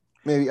does.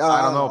 Maybe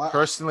I don't know.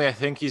 Personally, I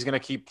think he's gonna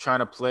keep trying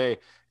to play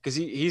because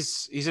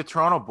he's a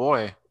Toronto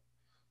boy.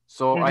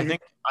 So I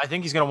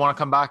think he's gonna want to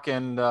come back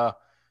and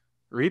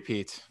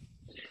repeat.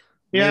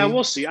 Yeah,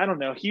 we'll see. I don't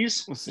know.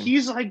 He's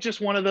like just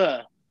one of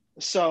the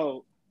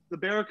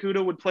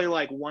Barracuda would play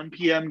like 1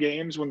 p.m.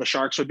 games when the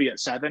Sharks would be at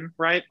 7,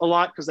 right? A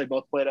lot because they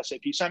both play at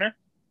SAP Center.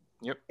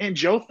 Yep. And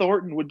Joe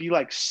Thornton would be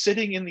like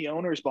sitting in the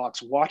owner's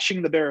box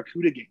watching the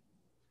Barracuda game.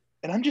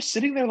 And I'm just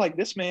sitting there like,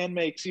 this man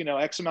makes,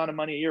 X amount of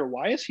money a year.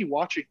 Why is he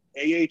watching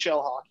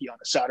AHL hockey on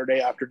a Saturday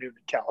afternoon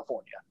in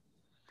California?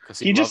 Because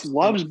he just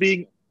loves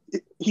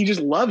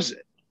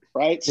it.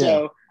 Right. Yeah.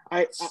 So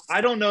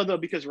I don't know though,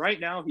 because right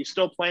now he's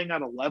still playing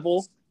at a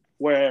level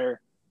where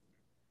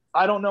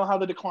I don't know how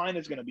the decline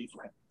is going to be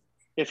for him.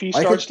 If he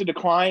starts to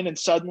decline and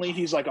suddenly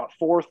he's like a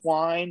 4th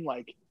line,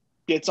 like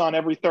gets on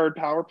every 3rd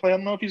power play, I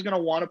don't know if he's going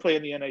to want to play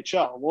in the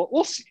NHL.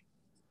 We'll see.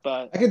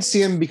 But I could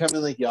see him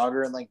becoming like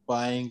Yager and like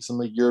buying some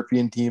like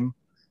European team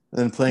and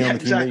then playing on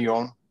the team that you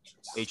own.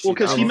 Well,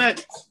 because he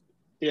met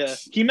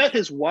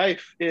his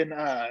wife in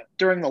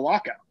during the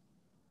lockout.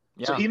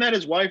 Yeah. So he met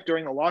his wife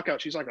during the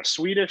lockout. She's like a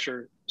Swedish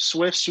or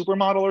Swiss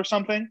supermodel or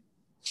something.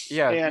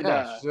 Yeah,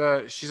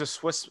 and she's a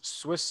Swiss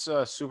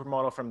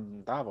supermodel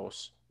from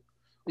Davos.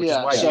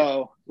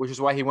 Which is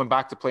why he went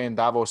back to play in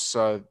Davos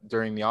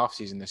during the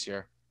offseason this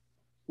year.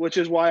 Which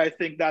is why I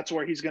think that's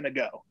where he's going to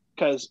go.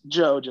 Because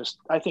Joe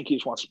I think he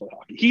just wants to play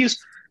hockey.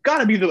 He's got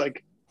to be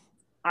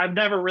I've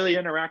never really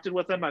interacted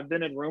with him. I've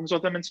been in rooms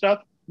with him and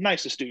stuff.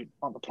 Nicest dude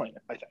on the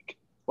planet, I think.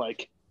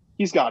 Like,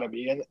 he's got to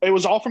be. And it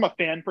was all from a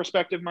fan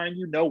perspective, mind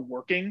you, no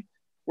working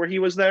where he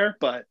was there,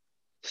 but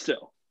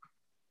still,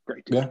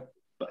 great dude. Yeah.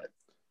 But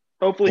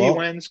hopefully he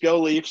wins.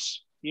 Go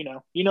Leafs. You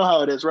know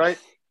how it is, right?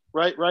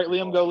 Right,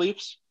 Liam? Go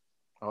Leafs.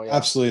 Oh yeah.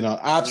 Absolutely not.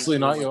 Absolutely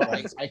not.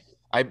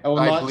 I will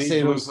not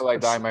say those till I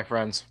die, my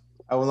friends.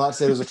 I will not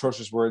say those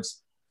atrocious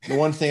words. The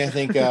one thing I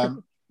think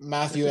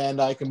Matthew and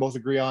I can both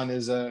agree on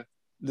is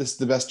this is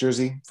the best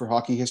jersey for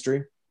hockey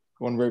history.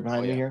 One right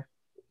behind me here.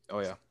 Oh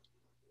yeah.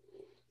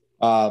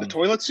 The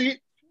toilet seat?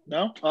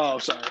 No. Oh,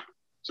 sorry,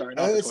 not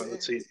the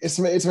toilet seat.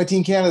 It's my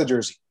Team Canada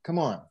jersey. Come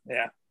on.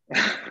 Yeah.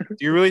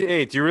 Do you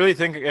really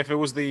think if it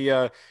was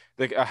a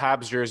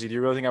Habs jersey, do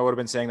you really think I would have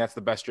been saying that's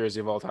the best jersey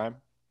of all time?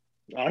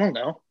 I don't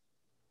know.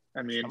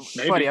 I mean,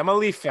 maybe. Buddy, I'm a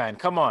Leaf fan.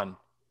 Come on.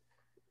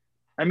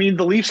 I mean,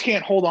 the Leafs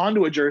can't hold on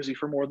to a jersey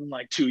for more than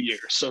like 2 years.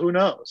 So who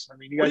knows? I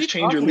mean, you guys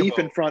change your Leaf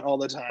in front all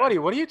the time. Buddy,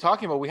 what are you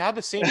talking about? We had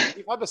the same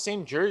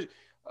jersey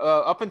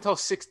up until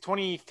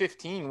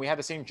 2015. We had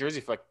the same jersey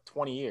for like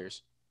 20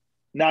 years.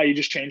 Now you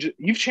just change it.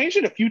 You've changed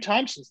it a few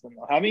times since then,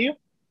 though, haven't you?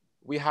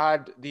 We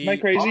had the. Am I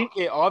crazy?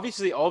 Okay,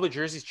 obviously, all the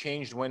jerseys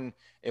changed when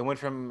it went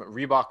from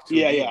Reebok to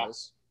Adidas. Yeah.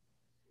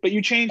 But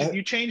you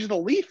change the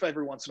Leaf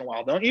every once in a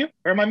while, don't you?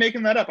 Or am I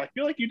making that up? I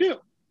feel like you do.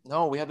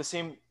 No, we had the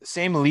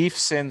same Leaf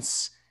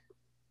since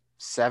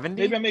 70.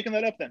 Maybe I'm making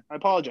that up then. I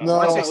apologize. No,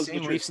 I say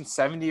same Leaf since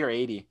 70 or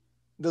 80.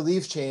 The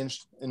Leafs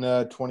changed in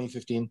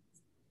 2015.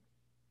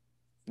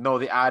 No,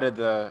 they added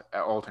the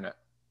alternate.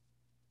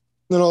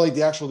 No, like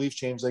the actual Leaf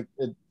changed. Like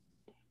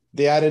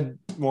they added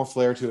more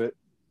flair to it.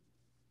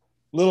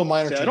 Little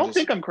minor changes. I don't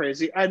think I'm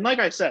crazy. And like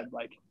I said,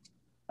 like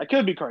I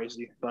could be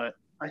crazy, but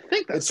I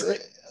think that's right.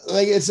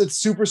 Like it's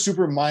super,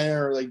 super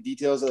minor like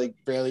details that like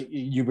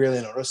you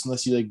barely notice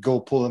unless you like go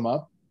pull them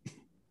up.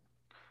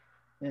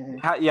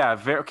 Mm-hmm. Yeah,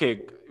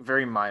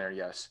 very minor.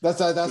 Yes, that's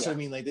what I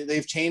mean. Like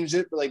they've changed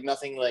it, but like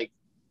nothing like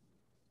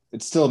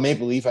it's still a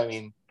Maple Leaf. I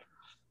mean,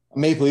 a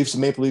Maple Leaf's a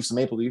Maple Leaf's a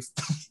Maple Leaf.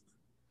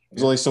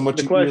 There's only so much.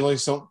 There's only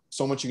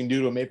so much you can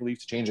do to a Maple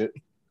Leaf to change it.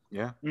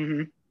 Yeah.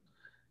 Mm-hmm.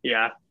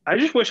 Yeah, I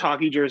just wish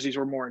hockey jerseys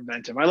were more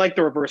inventive. I like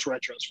the reverse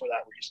retros for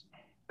that reason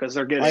because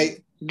they're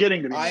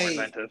getting to be more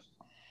inventive.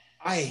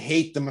 I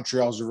hate the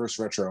Montreal's reverse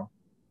retro.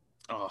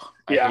 Oh,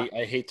 I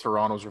hate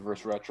Toronto's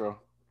reverse retro.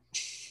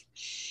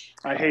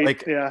 I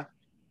hate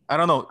I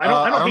don't know.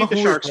 I don't hate the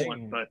Sharks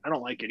one, but I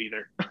don't like it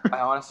either.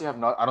 I honestly have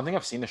not. I don't think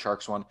I've seen the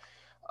Sharks one.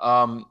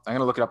 I'm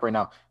gonna look it up right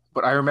now.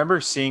 But I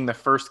remember seeing the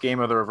first game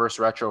of the reverse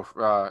retro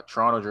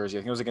Toronto jersey. I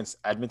think it was against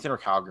Edmonton or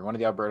Calgary, one of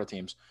the Alberta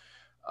teams.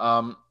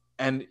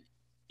 And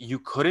you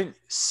couldn't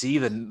see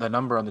the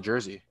number on the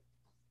jersey.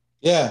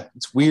 Yeah,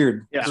 it's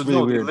weird. Yeah, it's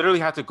really weird. They literally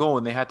had to go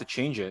and they had to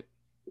change it.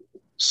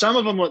 Some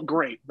of them look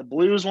great. The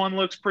Blues one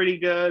looks pretty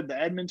good. The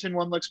Edmonton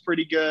one looks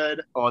pretty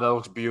good. Oh, that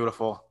looks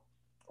beautiful.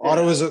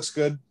 Ottawa's looks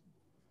good.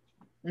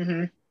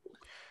 Mm-hmm.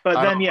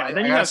 But then,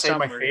 then you have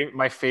some.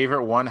 My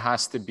favorite one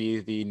has to be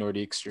the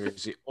Nordiques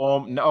jersey.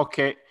 Oh, no,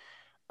 okay.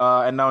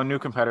 And now a new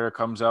competitor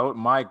comes out.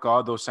 My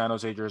God, those San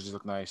Jose jerseys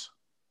look nice.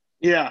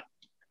 Yeah.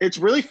 It's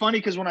really funny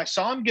because when I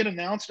saw them get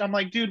announced, I'm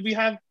like, dude,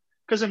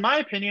 because in my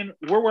opinion,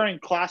 we're wearing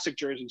classic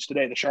jerseys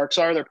today. The Sharks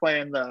are. They're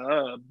playing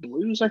the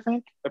Blues, I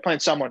think. They're playing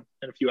someone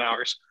in a few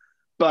hours.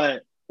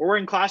 But we're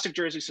wearing classic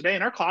jerseys today,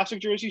 and our classic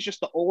jersey is just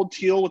the old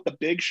teal with the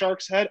big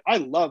Sharks head. I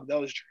love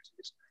those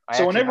jerseys.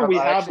 So whenever we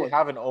have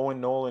an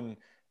Owen Nolan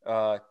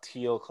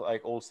teal,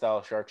 like old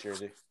style Sharks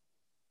jersey.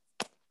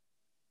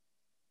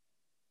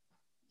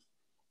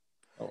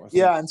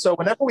 Yeah, and so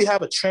whenever we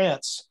have a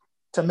chance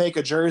to make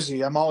a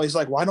jersey, I'm always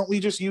like, why don't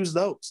we just use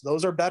those?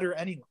 Those are better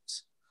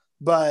anyways.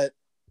 But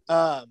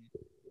the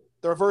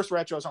reverse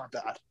retros aren't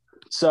bad.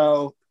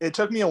 So it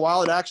took me a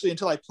while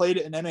until I played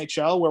it in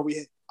NHL where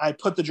I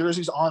put the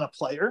jerseys on a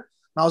player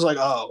and I was like,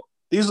 oh,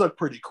 these look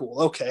pretty cool.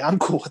 Okay, I'm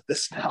cool with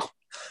this now.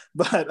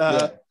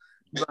 But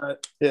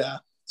yeah.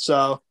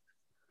 So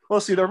we'll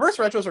see. The reverse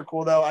retros are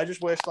cool though. I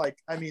just wish the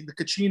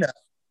Kachina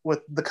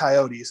with the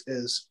Coyotes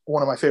is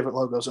one of my favorite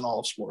logos in all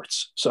of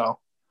sports. So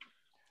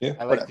yeah,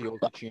 I like the old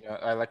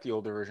Kachina. I like the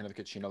older version of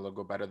the Kachina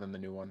logo better than the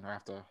new one. I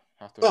have to.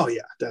 Oh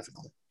yeah,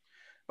 definitely.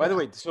 By the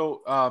way,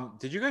 so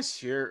did you guys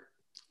hear?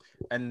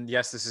 And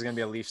yes, this is gonna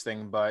be a Leafs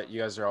thing, but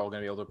you guys are all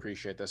gonna be able to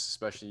appreciate this,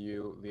 especially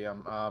you,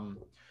 Liam.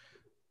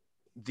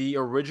 The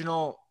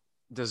original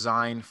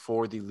design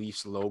for the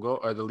Leafs logo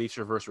or the Leafs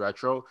reverse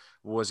retro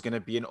was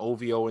gonna be an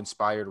OVO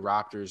inspired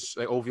Raptors,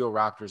 like OVO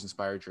Raptors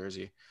inspired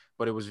jersey,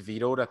 but it was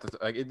vetoed at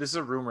the this is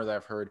a rumor that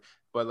I've heard,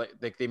 but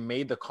like they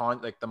made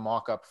the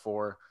mock up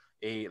for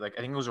I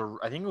think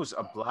it was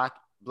a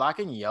black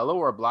and yellow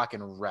or black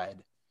and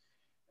red,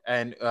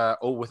 and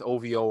with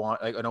OVO on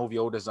an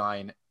OVO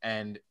design,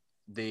 and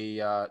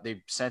they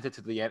sent it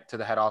to the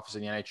head office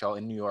of the NHL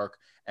in New York,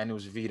 and it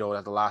was vetoed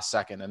at the last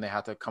second, and they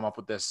had to come up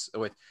with the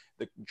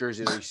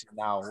jersey that you see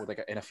now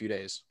in a few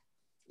days.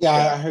 Yeah,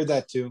 I heard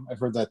that too. I've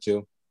heard that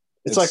too.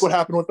 It's like what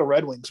happened with the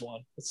Red Wings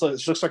one. It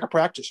looks like a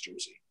practice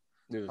jersey.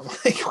 Dude. I'm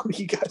like, what are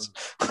you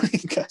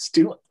guys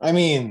doing? I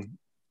mean,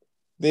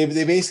 they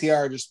basically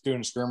are just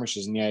doing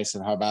skirmishes in the ice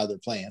and how bad they're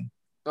playing.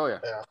 Oh yeah.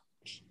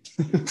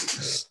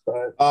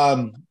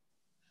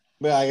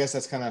 But I guess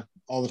that's kind of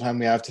all the time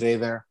we have today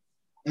there.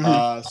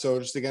 Mm-hmm. So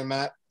just again,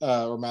 Matt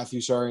or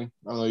Matthew, sorry, I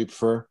don't know what you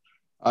prefer.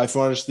 If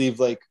you want to just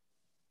leave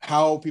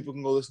how people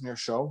can go listen to your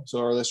show, so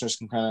our listeners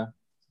can kind of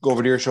go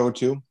over to your show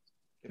too,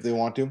 if they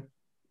want to.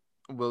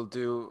 Will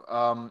do.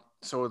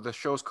 So the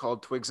show's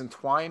called Twigs and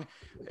Twine.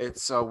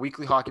 It's a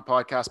weekly hockey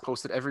podcast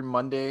posted every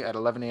Monday at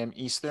 11 a.m.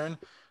 Eastern.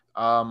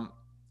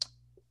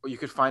 You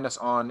could find us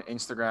on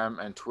Instagram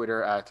and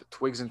Twitter at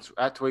Twigs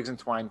and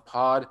Twine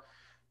Pod.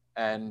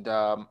 And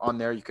on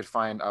there, you could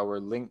find our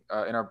link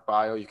in our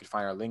bio. You could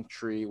find our link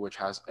tree, which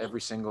has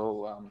every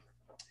single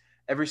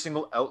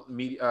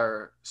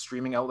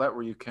streaming outlet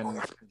where you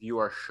can view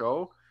our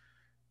show.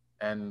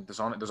 And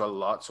there's a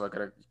lot, so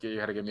you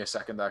had to give me a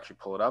second to actually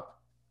pull it up.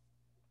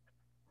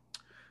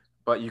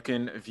 But you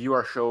can view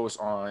our shows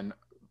on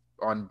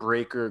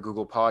Breaker,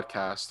 Google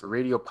Podcasts,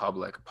 Radio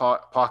Public,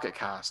 Pocket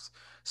Cast,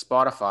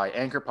 Spotify,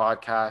 Anchor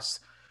Podcasts,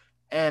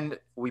 and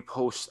we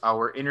post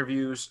our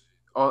interviews.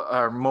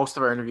 Most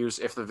of our interviews,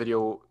 if the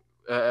video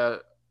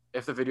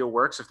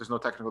works, if there's no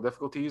technical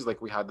difficulties like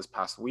we had this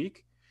past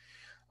week,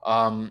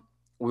 we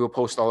will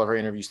post all of our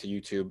interviews to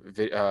YouTube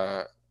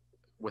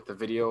with the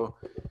video.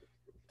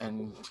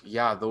 And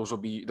yeah, those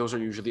are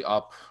usually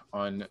up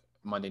on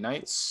Monday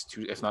nights,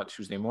 if not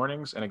Tuesday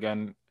mornings, and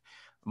again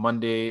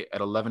Monday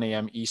at 11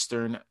 a.m.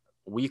 Eastern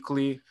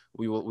weekly.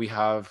 We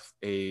have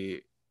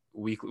a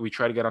week. We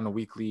try to get on a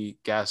weekly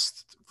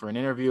guest for an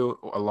interview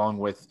along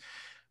with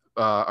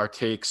our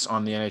takes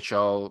on the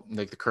NHL,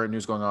 like the current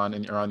news going on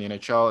around the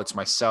NHL. It's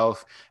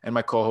myself and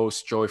my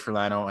co-host Joey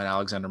Furlano and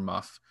Alexander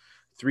Muff,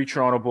 3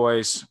 Toronto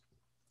boys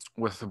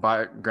with a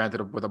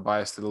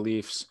bias to the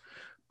Leafs,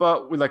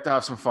 but we'd like to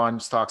have some fun,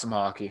 just talk some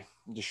hockey,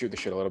 just shoot the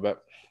shit a little bit.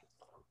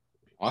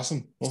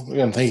 Awesome. Well,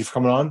 again, thank you for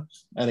coming on.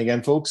 And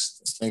again,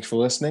 folks, thanks for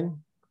listening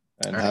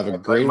and have a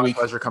great week. My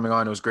pleasure coming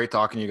on. It was great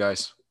talking to you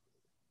guys.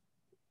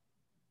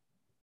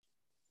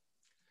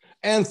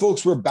 And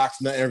folks, we're back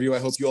from that interview. I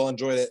hope you all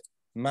enjoyed it.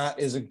 Matt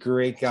is a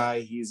great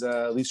guy. He's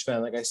a Leafs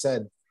fan, like I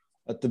said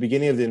at the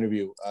beginning of the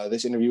interview.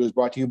 This interview was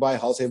brought to you by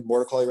Hull Save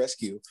Border Collie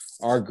Rescue,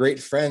 our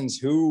great friends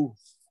who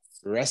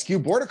rescue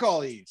border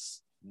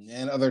collies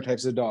and other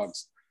types of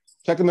dogs.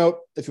 Check them out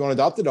if you want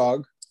to adopt a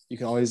dog. You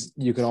can always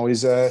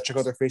check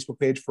out their Facebook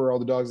page for all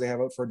the dogs they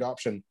have out for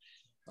adoption.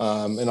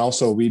 And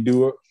also,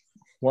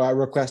 I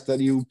request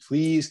that you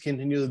please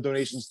continue the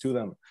donations to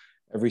them.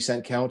 Every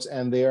cent counts,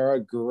 and they are a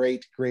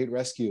great, great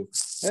rescue.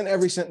 And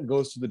every cent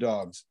goes to the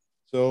dogs.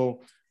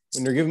 So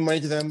when you're giving money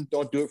to them,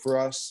 don't do it for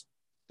us.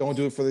 Don't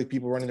do it for the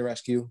people running the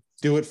rescue.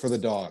 Do it for the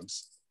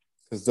dogs,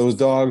 because those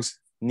dogs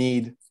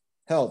need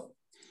help.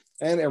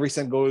 And every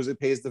cent goes, it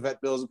pays the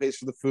vet bills, it pays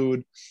for the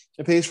food,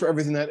 it pays for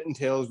everything that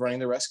entails running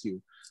the rescue.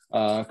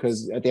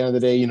 Because at the end of the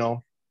day, you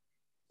know,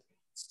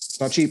 it's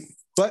not cheap.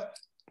 But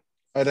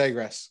I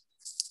digress.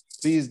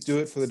 Please do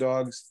it for the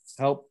dogs.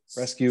 Help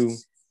rescue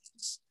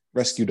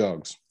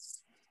dogs.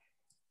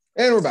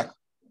 And we're back.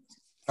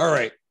 All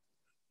right.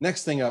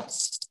 Next thing up,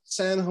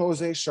 San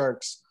Jose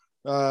Sharks.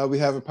 We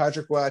have a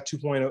Patrick Roy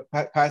 2.0,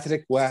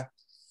 Patrick Roy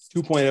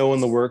 2.0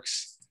 in the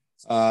works.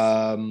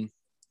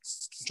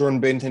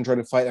 Jordan Binnington tried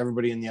to fight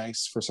everybody in the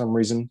ice for some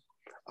reason.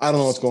 I don't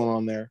know what's going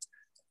on there.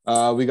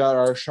 We got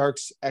our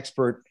Sharks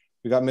expert.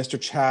 We got Mr.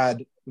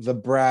 Chad, the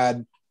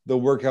Brad, the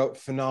workout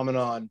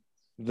phenomenon,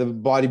 the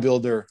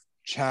bodybuilder,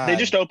 Chad. They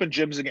just opened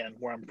gyms again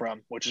where I'm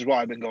from, which is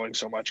why I've been going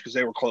so much, because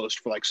they were closed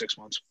for like 6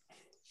 months.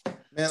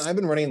 Man, I've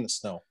been running in the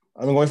snow.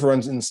 I've been going for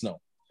runs in the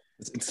snow.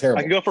 It's terrible.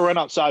 I can go for a run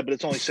outside, but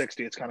it's only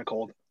 60. It's kind of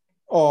cold.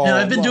 Oh, and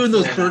I've been doing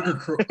those burger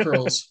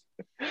curls.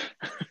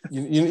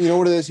 You know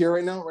what it is here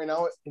right now? Right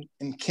now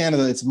in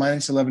Canada, it's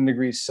minus 11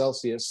 degrees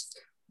Celsius,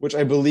 which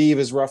I believe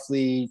is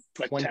roughly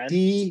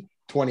 20,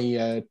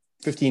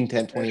 15,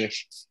 10,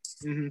 20-ish.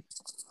 Mm-hmm.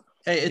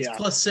 Hey, it's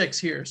 +6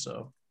 here,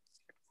 so.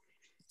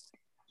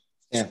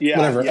 Yeah,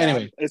 whatever. Yeah.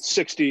 Anyway. It's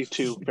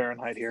 62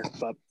 Fahrenheit here,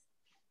 but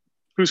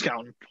who's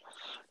counting?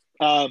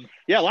 Last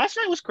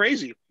night was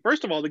crazy.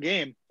 First of all, the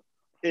game,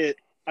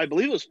 I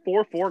believe it was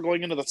 4-4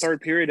 going into the third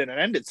period, and it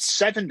ended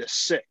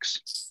 7-6.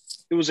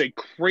 It was a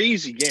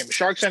crazy game.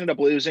 Sharks ended up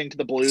losing to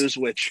the Blues,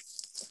 which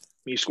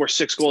when you score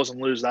 6 goals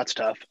and lose, that's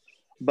tough.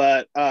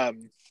 But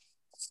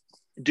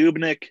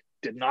Dubnyk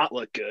did not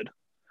look good.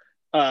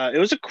 It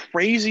was a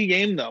crazy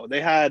game, though.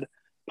 They had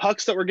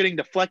pucks that were getting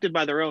deflected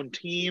by their own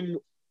team.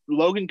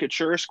 Logan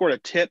Couture scored a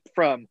tip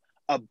from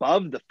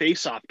above the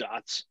faceoff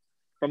dots,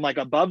 from like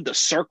above the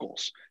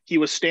circles. He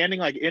was standing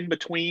like in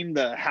between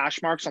the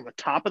hash marks on the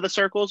top of the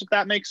circles, if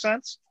that makes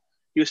sense.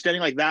 He was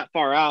standing like that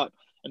far out,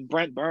 and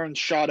Brent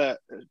Burns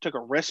took a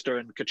wrister,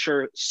 and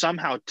Couture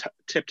somehow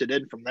tipped it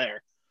in from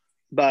there.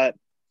 But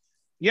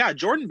yeah,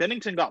 Jordan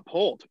Binnington got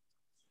pulled,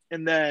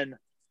 and then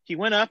he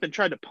went up and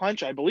tried to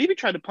punch. I believe he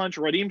tried to punch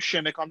Radim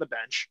Šimić on the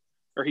bench,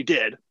 or he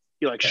did.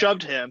 He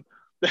shoved him,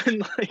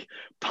 then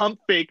pump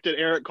faked at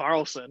Erik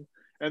Karlsson,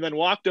 and then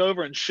walked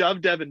over and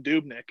shoved Devan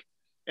Dubnyk,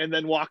 and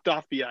then walked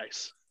off the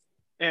ice.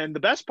 And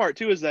the best part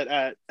too is that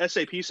at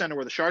SAP Center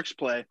where the Sharks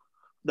play,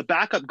 the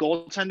backup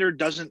goaltender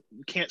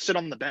can't sit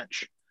on the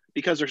bench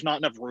because there's not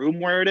enough room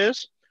where it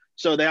is.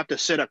 So they have to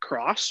sit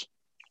across.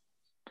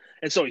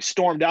 And so he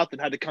stormed out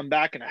and had to come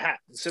back in a hat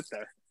and sit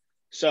there.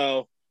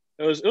 So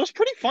it was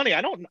pretty funny.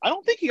 I don't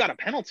think he got a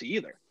penalty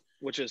either,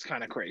 which is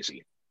kind of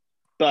crazy.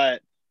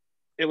 But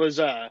it was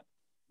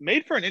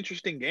made for an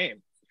interesting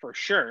game for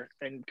sure.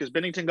 And because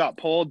Binnington got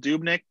pulled,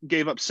 Dubnyk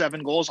gave up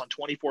 7 goals on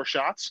 24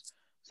 shots.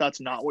 So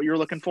that's not what you're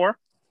looking for.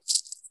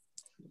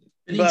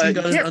 Binnington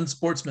got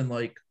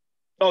unsportsmanlike.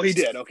 Oh, he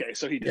did. Okay,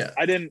 so he did.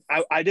 Yeah.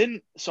 I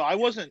didn't. So I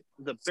wasn't.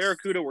 The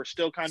Barracuda were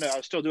still I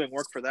was still doing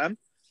work for them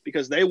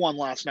because they won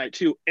last night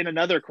too in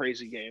another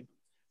crazy game.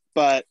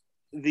 But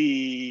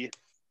the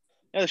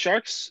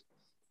Sharks,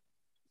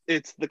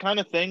 it's the kind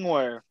of thing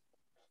where,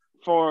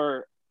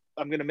 I'm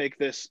going to make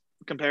this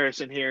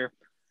comparison here.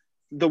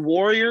 The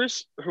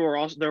Warriors, who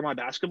are they're my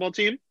basketball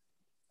team,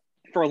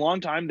 for a long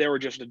time they were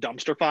just a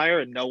dumpster fire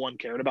and no one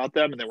cared about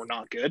them and they were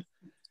not good.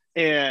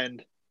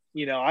 And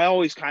I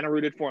always kind of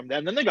rooted for them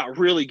then. Then they got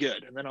really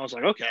good. And then I was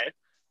like, okay.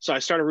 So I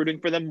started rooting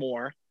for them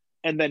more.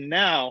 And then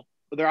now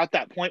they're at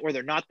that point where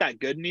they're not that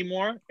good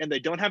anymore and they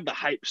don't have the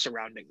hype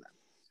surrounding them.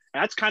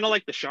 And that's kind of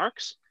like the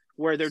Sharks,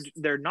 where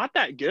they're not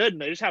that good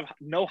and they just have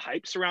no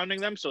hype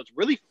surrounding them. So it's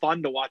really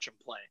fun to watch them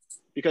play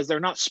because they're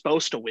not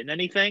supposed to win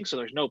anything. So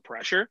there's no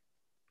pressure.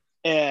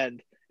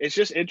 And it's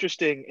just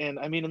interesting. And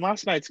I mean, in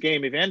last night's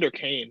game, Evander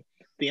Kane,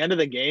 the end of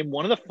the game,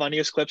 one of the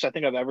funniest clips I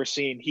think I've ever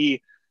seen,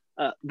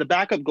 the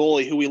backup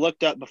goalie who we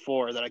looked up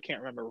before that I can't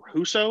remember,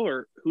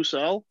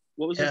 Husel.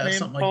 What was his name?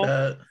 Something Paul?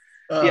 like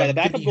that. The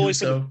backup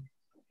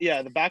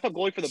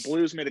goalie for the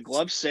Blues made a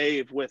glove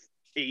save with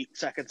 8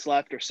 seconds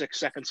left or 6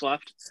 seconds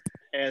left.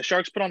 And the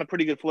Sharks put on a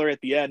pretty good flurry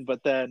at the end,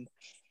 but then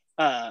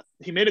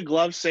he made a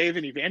glove save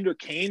and Evander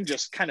Kane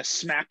just kind of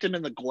smacked him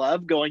in the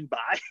glove going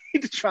by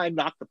to try and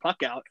knock the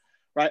puck out,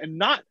 right? And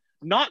not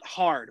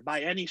hard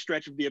by any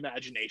stretch of the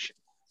imagination.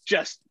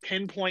 Just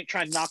pinpoint,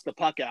 try and knock the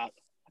puck out.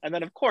 And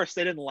then, of course,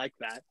 they didn't like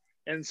that.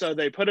 And so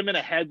they put him in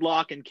a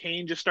headlock, and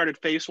Kane just started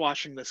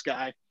face-washing this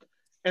guy.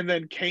 And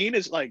then Kane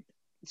is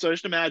so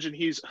just imagine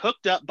he's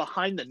hooked up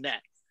behind the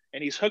net,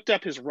 and he's hooked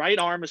up. His right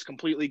arm is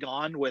completely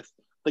gone with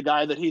the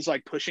guy that he's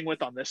pushing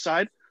with on this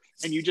side.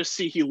 And you just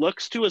see he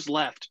looks to his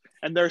left,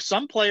 and there's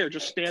some player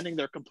just standing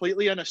there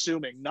completely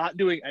unassuming, not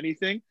doing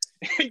anything.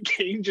 And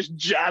Kane just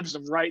jabs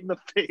him right in the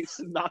face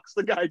and knocks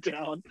the guy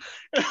down.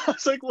 And I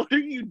was like, what are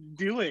you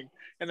doing?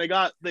 And they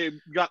got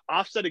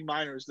offsetting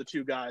minors, the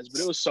two guys.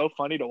 But it was so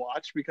funny to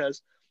watch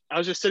because I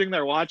was just sitting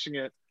there watching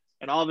it.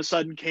 And all of a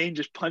sudden, Kane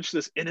just punched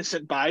this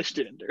innocent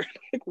bystander.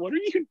 Like, what are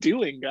you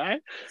doing, guy?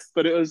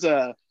 But it was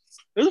a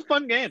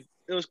fun game.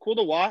 It was cool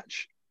to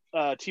watch.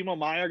 Timo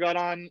Meier got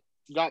on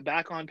got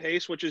back on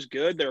pace, which is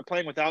good. They were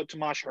playing without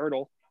Tomas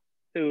Hertl,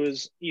 who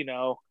is,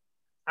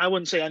 I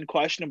wouldn't say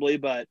unquestionably,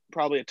 but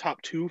probably a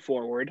top 2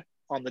 forward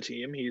on the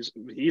team. He's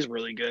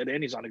really good,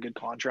 and he's on a good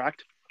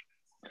contract.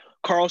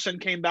 Karlsson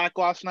came back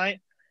last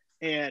night,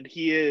 and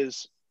he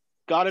is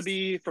got to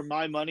be, for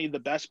my money, the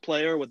best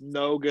player with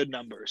no good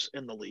numbers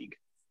in the league.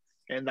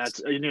 And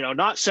that's,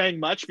 not saying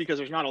much because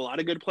there's not a lot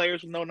of good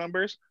players with no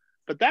numbers.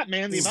 But that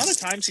man, the amount of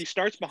times he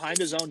starts behind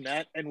his own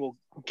net and will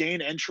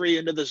gain entry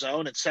into the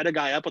zone and set a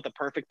guy up with a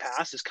perfect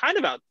pass is kind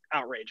of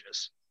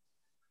outrageous.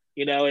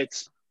 It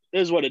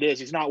is what it is.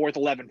 He's not worth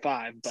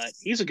 11.5, but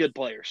he's a good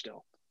player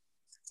still.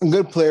 A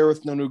good player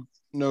with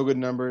no good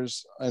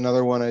numbers.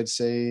 Another one I'd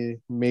say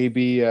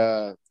maybe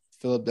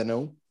Philip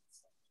Danault.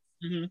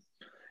 Mm-hmm.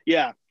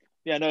 Yeah.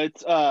 Yeah, no,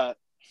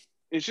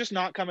 it's just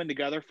not coming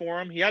together for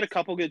him. He had a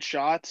couple good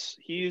shots.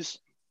 He's,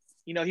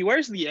 he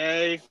wears the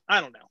A.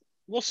 I don't know.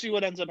 We'll see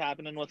what ends up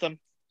happening with him.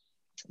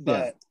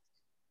 But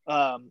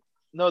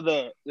no,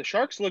 the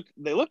Sharks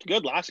looked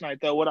good last night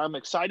though. What I'm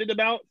excited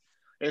about,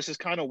 and this is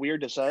kind of weird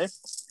to say,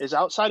 is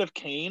outside of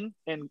Kane,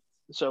 and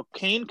so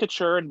Kane,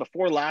 Couture, and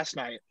before last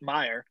night,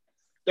 Meyer,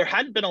 there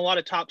hadn't been a lot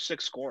of top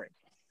 6 scoring,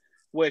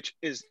 which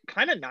is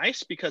kind of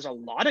nice because a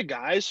lot of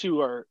guys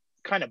who are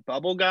kind of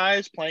bubble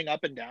guys playing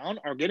up and down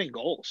are getting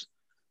goals.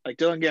 Like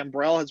Dylan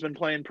Gambrell has been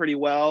playing pretty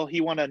well.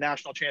 He won a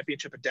national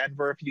championship at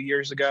Denver a few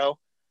years ago.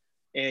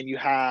 And you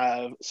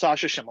have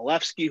Sasha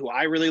Chmelevski, who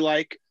I really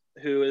like,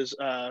 who is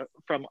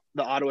from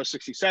the Ottawa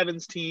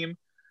 67s team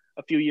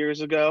a few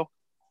years ago.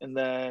 And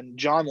then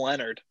John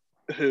Leonard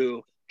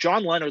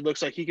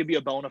looks like he could be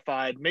a bona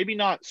fide, maybe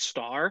not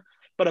star,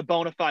 but a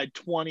bona fide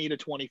 20 to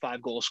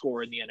 25 goal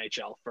scorer in the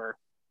NHL for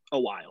a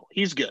while.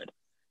 He's good.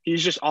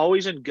 He's just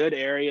always in good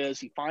areas.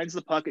 He finds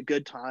the puck at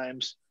good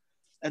times.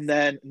 And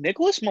then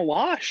Nicholas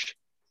Milosh,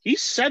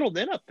 he's settled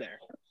in up there.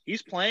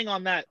 He's playing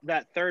on that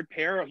third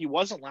pair. He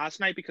wasn't last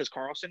night because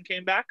Karlsson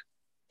came back.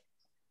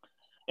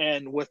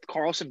 And with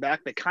Karlsson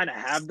back, they kind of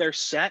have their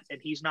set, and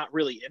he's not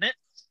really in it.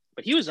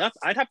 But he was up.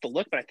 I'd have to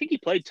look, but I think he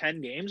played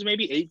 10 games,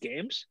 maybe 8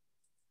 games.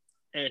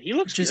 And he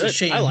looks good. Which is a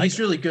shame. He's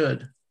really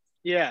good.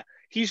 Yeah.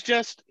 You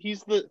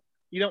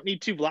don't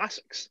need 2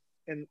 Vlasics.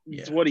 And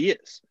it's what he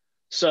is.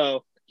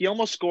 So he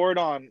almost scored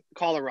on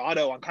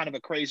Colorado on kind of a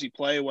crazy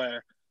play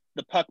where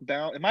the puck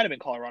bounced. It might have been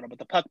Colorado, but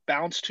the puck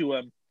bounced to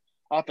him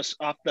off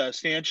the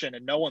stanchion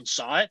and no one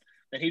saw it.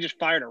 Then he just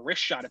fired a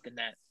wrist shot at the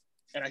net.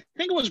 And I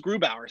think it was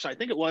Grubauer. So I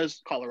think it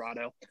was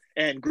Colorado.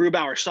 And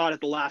Grubauer saw it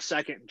at the last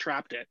second and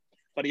trapped it.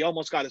 But he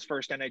almost got his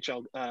first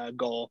NHL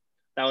goal.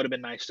 That would have been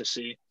nice to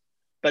see.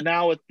 But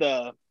now it's,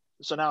 they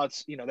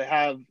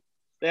have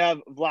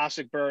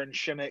Vlasic, Burns,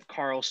 Schmidt,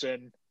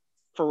 Karlsson,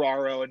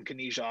 Ferraro, and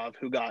Knyzhov,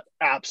 who got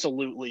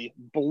absolutely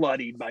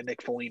bloodied by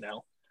Nick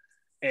Foligno.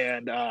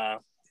 And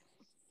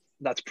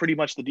that's pretty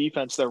much the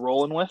defense they're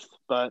rolling with.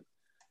 But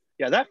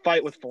yeah, that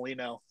fight with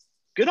Foligno,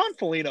 good on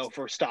Foligno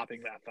for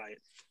stopping that fight.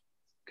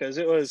 Because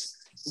it was,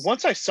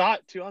 once I saw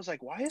it too, I was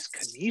like, why is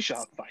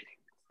Knyzhov fighting?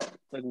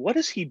 Like, what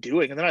is he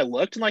doing? And then I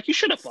looked and he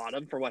should have fought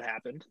him for what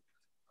happened.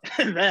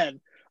 And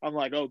then I'm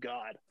like, oh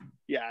God,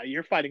 yeah,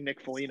 you're fighting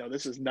Nick Foligno.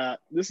 This is not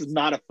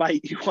a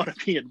fight you want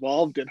to be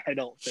involved in. I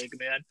don't think,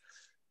 man.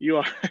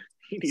 You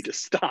need to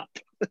stop.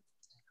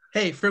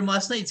 Hey, from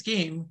last night's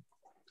game,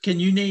 can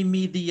you name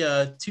me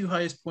the 2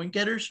 highest point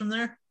getters from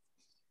there?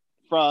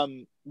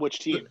 From which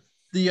team?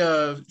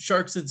 The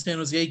Sharks and San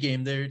Jose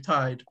game. They're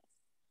tied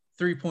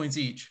 3 points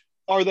each.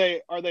 Are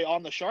they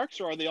on the Sharks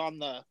or are they on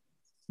the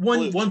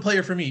one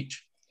player from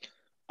each?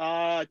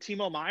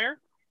 Timo Meyer.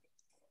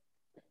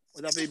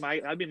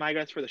 That'd be my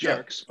guess for the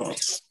Sharks. Yeah.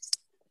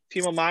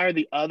 Timo Meyer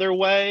the other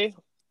way.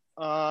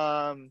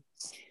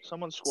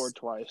 Someone scored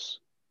twice.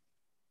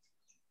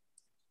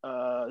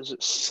 Is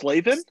it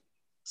Slavin?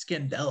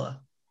 Scandella.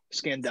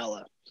 That's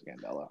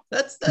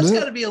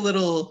got to be a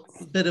little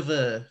bit of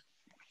a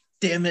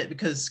damn it,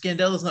 because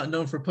Scandella's not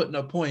known for putting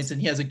up points, and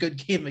he has a good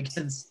game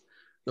against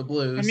the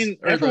Blues. I mean,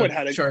 everyone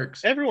had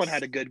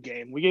a good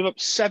game. We gave up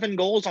 7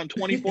 goals on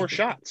 24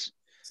 shots,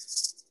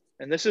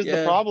 and this is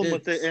the problem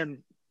with it. And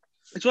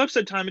it's what I've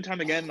said time and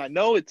time again. And I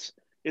know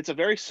it's a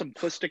very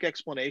simplistic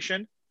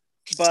explanation,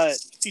 but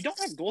if you don't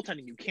have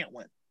goaltending, you can't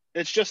win.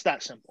 It's just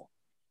that simple.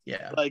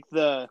 Yeah,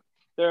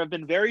 there have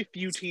been very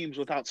few teams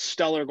without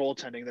stellar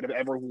goaltending that have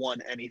ever won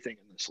anything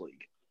in this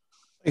league.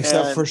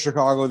 Except for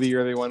Chicago, the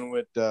year they won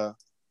with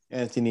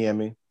Anthony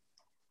Niemi.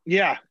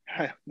 Yeah,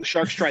 the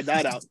Sharks tried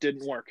that out.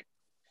 Didn't work.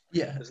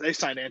 Yeah. Because they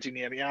signed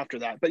Anthony Niemi after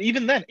that. But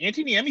even then,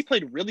 Anthony Niemi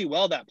played really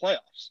well that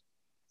playoffs.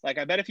 Like,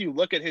 I bet if you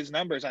look at his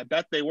numbers, I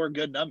bet they were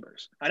good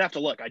numbers. I'd have to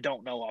look. I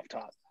don't know off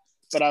top.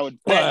 But I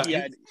would bet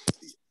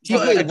he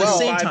played well.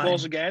 5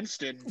 goals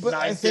against and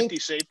 950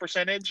 save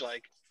percentage.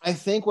 Like, I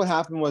think what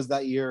happened was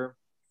that year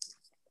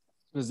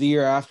was the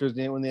year after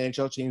when the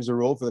NHL changed the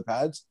rule for the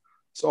pads.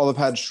 So all the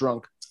pads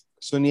shrunk.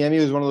 So Niemi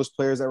was one of those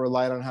players that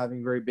relied on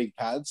having very big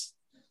pads.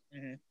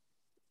 Mm-hmm.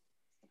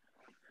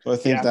 So I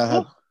think that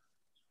had.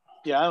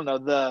 Yeah, I don't know.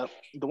 The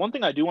one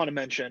thing I do want to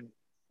mention,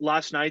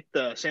 last night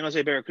the San Jose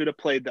Barracuda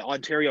played the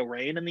Ontario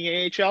Reign in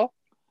the AHL,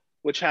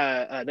 which they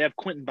have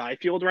Quinton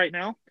Byfield right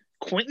now.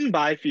 Quinton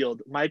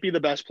Byfield might be the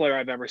best player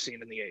I've ever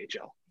seen in the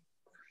AHL.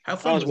 How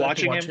fun was that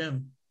to watch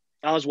him?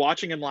 I was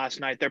watching him last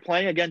night. They're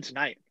playing again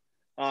tonight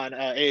on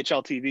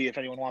AHL TV if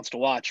anyone wants to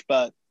watch,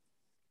 but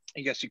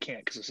I guess you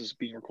can't because this is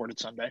being recorded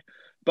Sunday.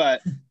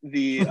 But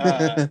he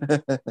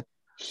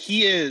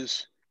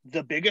is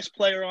the biggest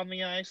player on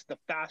the ice, the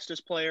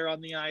fastest player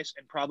on the ice,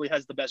 and probably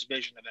has the best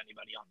vision of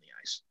anybody on the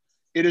ice.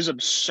 It is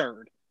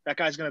absurd. That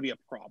guy's going to be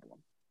a problem.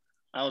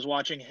 I was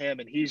watching him,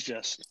 and he's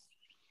just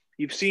 –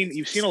 you've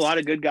seen a lot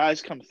of good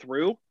guys come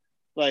through.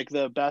 Like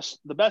the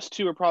best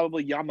two are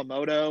probably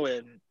Yamamoto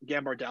and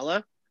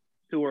Gambardella,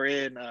 who are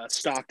in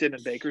Stockton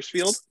and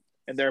Bakersfield,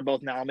 and they're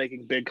both now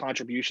making big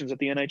contributions at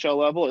the NHL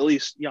level, at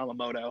least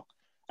Yamamoto.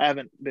 I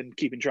haven't been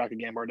keeping track of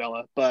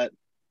Gambardella, but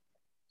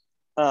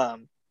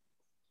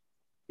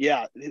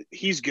yeah,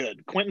 he's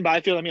good. Quinton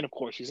Byfield, I mean, of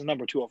course, he's a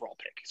number 2 overall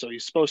pick, so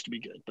he's supposed to be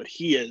good, but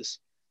he is.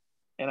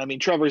 And I mean,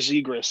 Trevor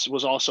Zegras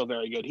was also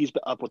very good. He's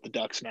up with the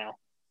Ducks now,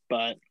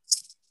 but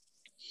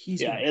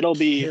it'll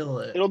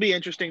be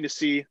interesting to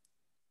see.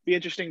 Be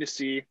interesting to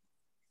see.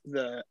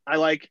 I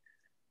like,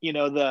 you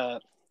know,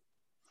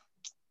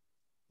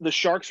 the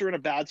Sharks are in a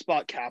bad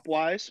spot cap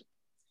wise,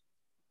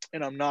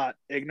 and I'm not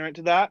ignorant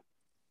to that.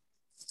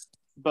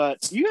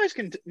 But you guys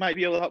might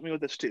be able to help me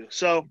with this too.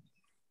 So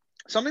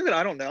something that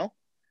I don't know,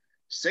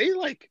 say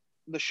like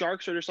the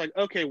Sharks are just like,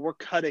 okay, we're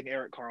cutting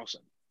Erik Karlsson.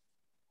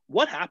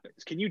 What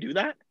happens? Can you do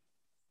that?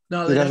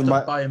 No, they have to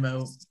buy him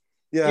out.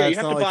 Yeah, you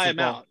have to buy him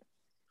out.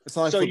 It's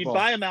not like so football. You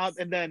buy him out,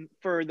 and then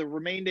for the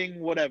remaining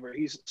whatever,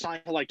 he's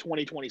signed to like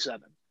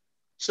 2027.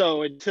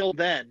 So until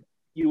then,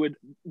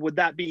 would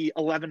that be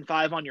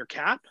 11.5 on your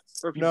cap,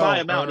 or if you buy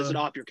him out, is it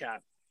off your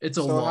cap? It's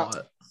a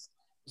lot.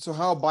 So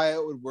how a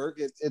buyout would work?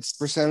 It's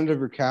percentage of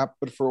your cap,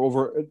 but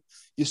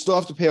you still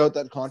have to pay out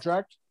that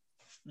contract,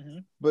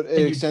 but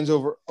it extends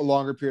over a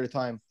longer period of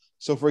time.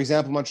 So, for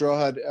example, Montreal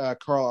had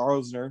Carl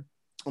Arlsner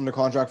under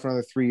contract for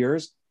another 3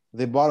 years.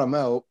 They bought him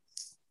out.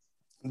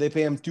 They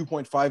pay him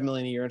 $2.5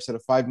 million a year instead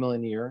of $5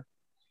 million a year,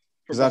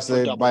 because that's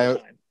the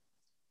buyout.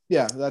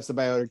 Yeah, that's the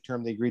buyout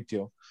term they agreed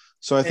to.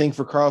 So I think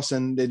for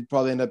Karlsson, they'd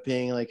probably end up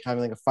paying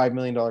having a $5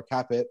 million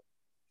cap hit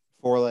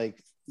for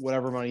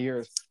whatever amount of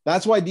years.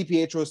 That's why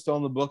DiPietro is still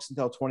in the books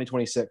until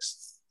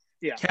 2026.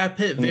 Yeah, cap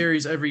hit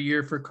varies every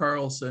year for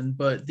Karlsson,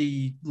 but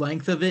the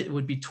length of it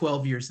would be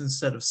 12 years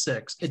instead of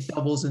 6. It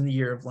doubles in the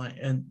year of length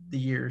and the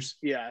years.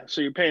 Yeah, so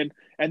you're paying,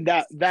 and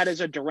that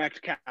is a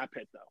direct cap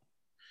hit though.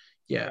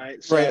 Yeah,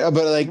 right. So right,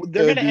 but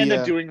they're going to end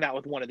up doing that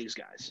with one of these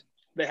guys.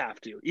 They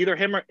have to, either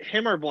him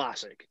or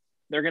Vlasic.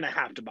 They're going to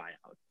have to buy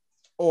out,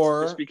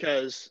 or just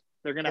because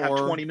they're going to have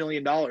 $20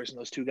 million in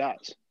those two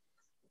guys.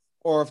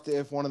 Or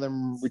if one of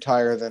them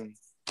retire, then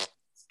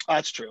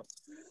that's true.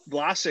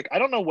 Vlasic, I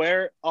don't know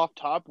where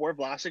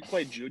Vlasic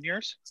played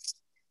juniors,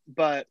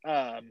 but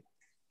I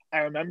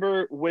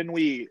remember when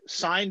we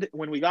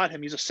got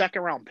him, he's a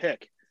 2nd round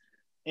pick,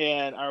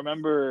 and I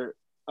remember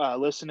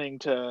listening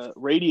to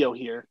radio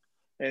here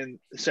and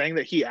saying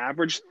that he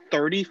averaged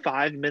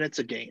 35 minutes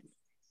a game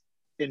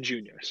in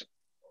juniors,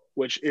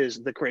 which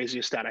is the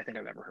craziest stat I think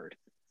I've ever heard.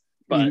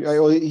 But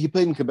he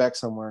played in Quebec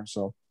somewhere,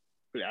 so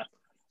yeah.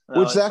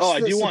 Which is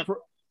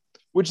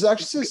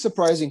actually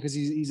surprising because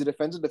he's a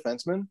defensive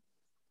defenseman,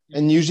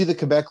 and usually the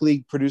Quebec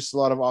League produces a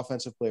lot of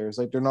offensive players.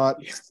 Like, they're not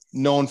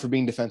known for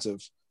being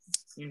defensive.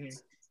 Mm-hmm.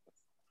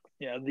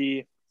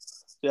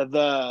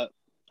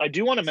 I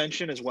do want to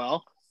mention as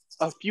well.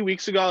 A few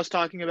weeks ago, I was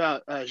talking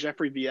about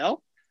Jeffrey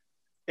Viel,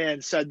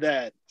 and said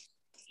that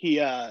he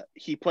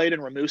played in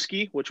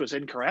Rimouski, which was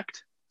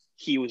incorrect.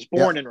 He was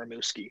born in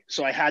Rimouski,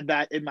 so I had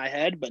that in my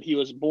head, but he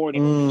was born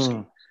in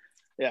Rimouski.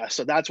 Yeah,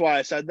 so that's why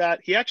I said that.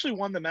 He actually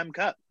won the Mem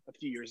Cup a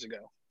few years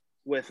ago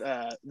with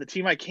the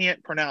team I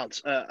can't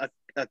pronounce,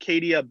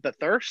 Acadia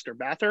Bathurst or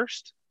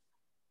Bathurst.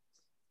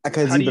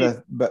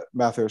 Acadia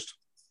Bathurst.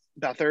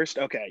 Bathurst.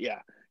 Okay, yeah.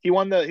 He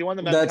won the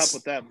Mem Cup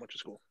with them, which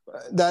is cool.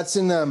 That's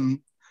in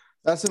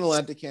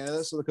Atlantic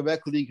Canada. So the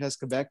Quebec League has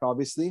Quebec,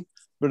 obviously,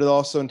 but it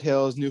also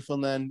entails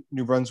Newfoundland,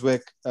 New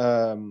Brunswick,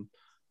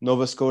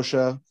 Nova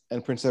Scotia,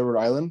 and Prince Edward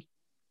Island.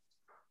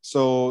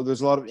 So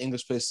there's a lot of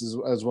English places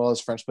as well as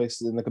French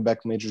places in the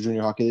Quebec Major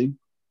Junior Hockey League.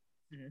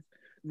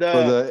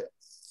 Mm-hmm.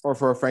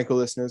 For our Franco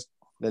listeners,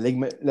 La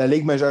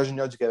Ligue Majeure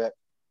Junior du Québec.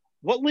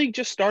 What league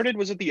just started?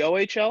 Was it the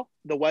OHL?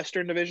 The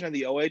Western Division of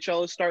the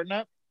OHL is starting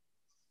up?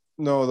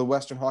 No, the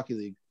Western Hockey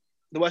League.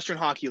 The Western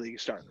Hockey League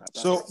is starting up.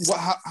 So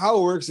how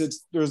it works,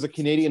 there's the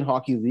Canadian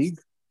Hockey League.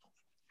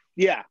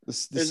 Yeah. The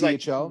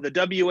CHL. Like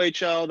the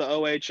WHL, the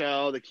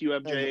OHL, the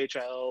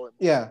QMJHL.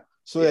 Yeah.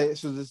 So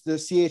the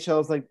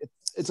CHL is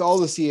it's all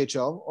the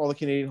CHL, all the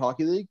Canadian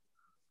Hockey League,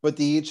 but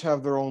they each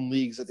have their own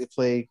leagues that they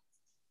play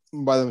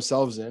by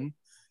themselves in.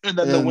 And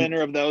then the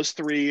winner of those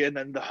 3 and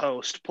then the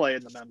host play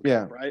in the Mem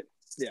Cup, right?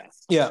 Yeah.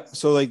 Yeah.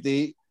 So I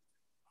guess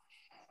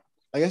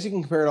you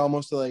can compare it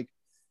almost to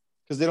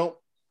because they don't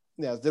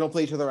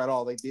play each other at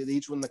all. They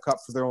each win the cup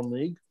for their own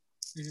league,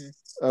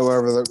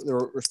 whatever their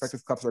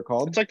respective cups are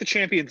called. It's like the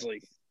Champions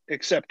League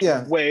except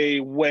way,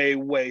 way,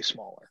 way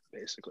smaller,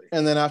 basically.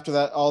 And then after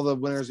that, all the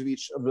winners of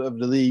each of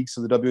the league,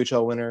 so the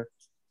WHL winner,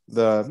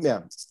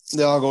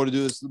 they all go to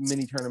do this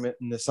mini tournament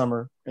in the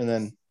summer, and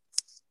then,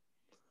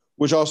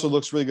 which also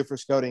looks really good for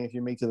scouting if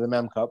you make to the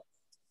Mem Cup.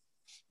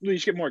 You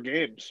just get more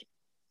games.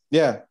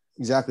 Yeah,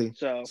 exactly.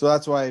 So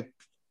that's why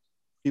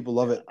people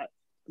love it.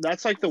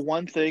 That's like the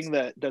one thing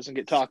that doesn't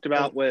get talked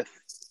about with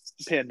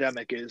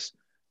pandemic is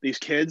these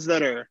kids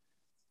that are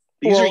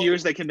these are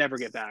years they can never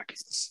get back.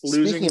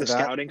 Losing the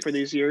scouting for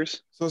these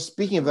years. So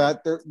speaking of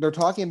that, they're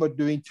talking about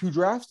doing 2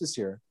 drafts this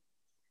year.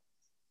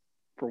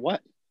 For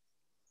what?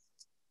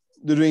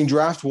 They're doing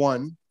draft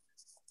 1,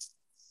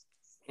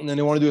 and then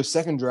they want to do a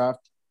second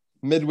draft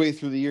midway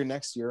through the year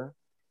next year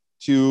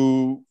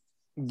to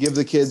give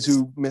the kids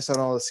who miss out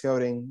on all the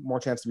scouting more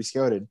chance to be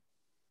scouted.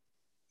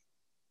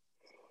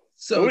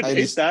 So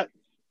that.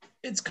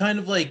 It's kind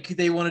of like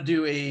they want to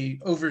do a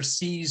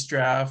overseas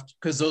draft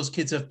because those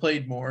kids have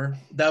played more.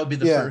 That would be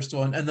the first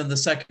one. And then the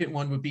second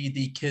one would be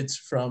the kids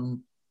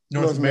from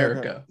North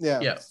America.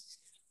 Yeah.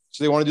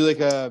 So they want to do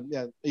like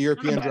a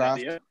European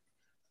draft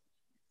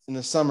in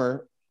the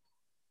summer.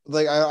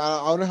 Like,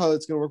 I don't know how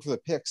it's going to work for the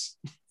picks.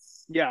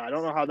 Yeah, I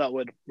don't know how that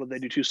would they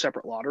do 2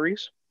 separate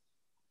lotteries?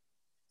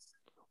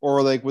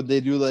 Or like, would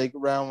they do like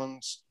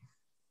rounds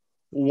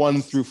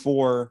 1 through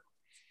 4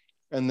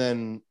 and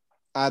then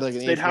add like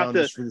an 8th round?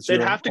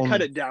 They'd have to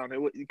cut it down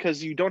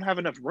because you don't have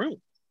enough room.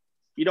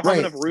 You don't have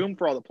enough room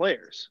for all the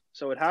players.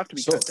 So it'd have to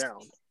be cut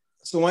down.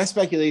 So my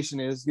speculation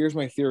is, here's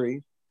my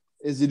theory,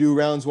 is they do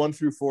rounds 1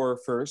 through 4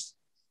 first,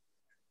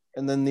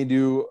 and then they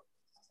do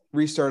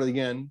restart it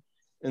again,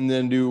 and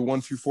then do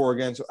 1 through 4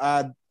 again. So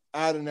add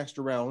an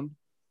extra round,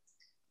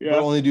 but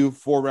only do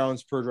 4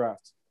 rounds per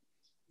draft.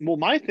 Well,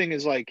 my thing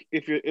is like,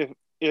 if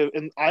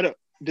and I don't,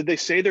 did they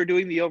say they're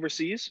doing the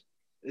overseas?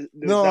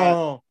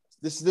 No.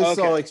 This is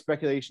all like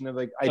speculation of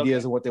like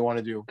ideas of what they want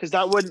to do. Because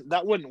that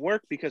wouldn't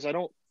work because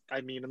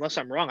unless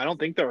I'm wrong, I don't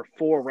think there are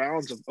 4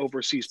 rounds of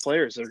overseas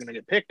players that are going to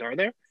get picked, are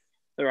there?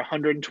 There are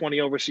 120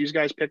 overseas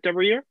guys picked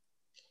every year?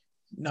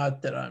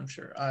 Not that I'm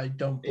sure. I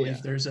don't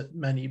believe there's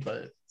many,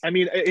 but I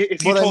mean,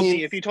 if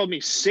you told me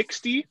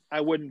 60,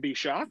 I wouldn't be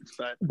shocked.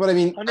 But I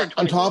mean,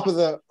 on top of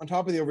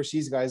the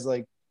overseas guys,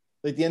 like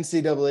the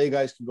NCAA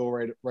guys can go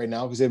right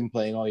now because they've been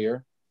playing all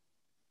year.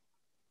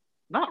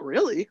 Not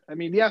really. I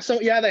mean, they have.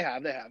 You're right,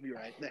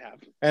 they have.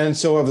 And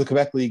so have the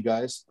Quebec League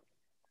guys.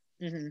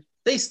 Mm-hmm.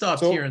 They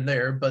stopped here and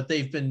there, but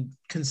they've been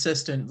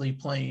consistently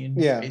playing.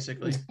 Yeah,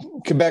 basically.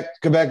 Quebec.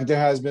 There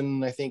has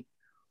been, I think,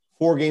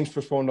 4 games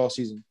postponed all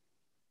season.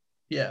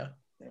 Yeah.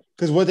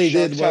 Because what they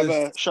did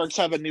was Sharks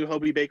have a new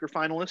Hobie Baker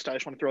finalist. I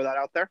just want to throw that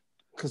out there.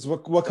 Because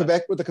what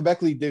the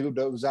Quebec League did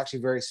was actually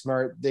very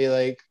smart. They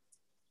like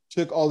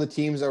took all the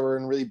teams that were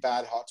in really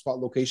bad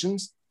hotspot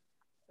locations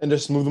and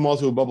just moved them all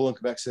to a bubble in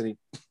Quebec City.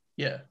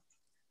 Yeah.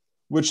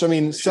 Which, I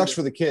mean, sucks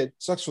for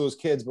those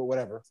kids, but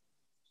whatever.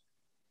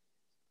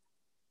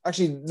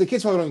 Actually, the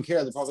kids probably don't even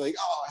care. They're probably like,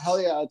 oh,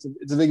 hell yeah,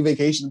 it's a big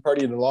vacation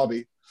party in the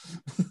lobby.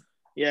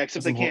 Yeah,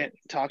 except they can't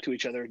talk to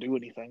each other or do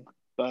anything.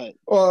 But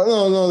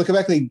no, the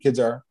Quebec League kids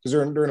are, because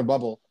they're in a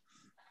bubble.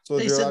 So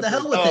they said the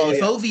hell with it.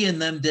 If Ovi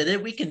and them did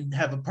it, we can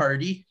have a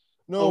party.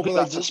 No, but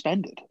got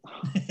suspended.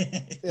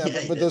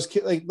 But those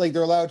kids, like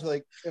they're allowed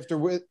to, if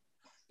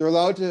they're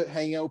allowed to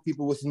hang out with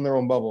people within their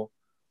own bubble.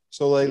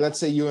 So like, let's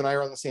say you and I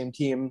are on the same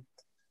team,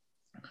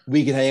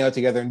 we can hang out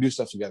together and do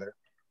stuff together,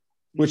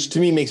 which to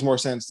me makes more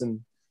sense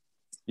than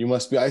you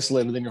must be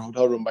isolated in your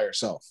hotel room by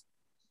yourself.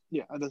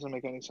 Yeah, that doesn't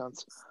make any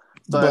sense.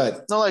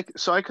 But no, like,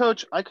 so I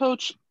coach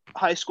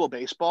high school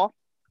baseball,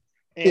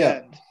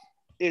 and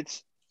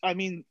I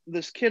mean,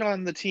 this kid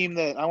on the team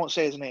that I won't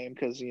say his name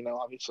because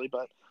obviously,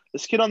 but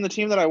this kid on the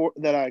team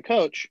that I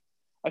coach,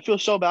 I feel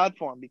so bad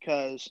for him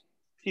because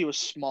he was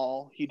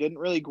small. He didn't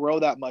really grow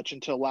that much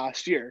until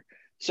last year.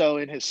 So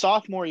in his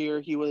sophomore year,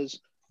 he was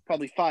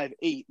probably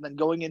 5'8". Then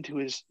going into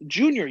his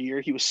junior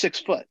year, he was 6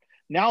 foot.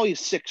 Now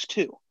he's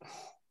 6'2".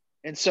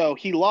 And so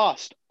he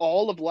lost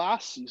all of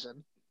last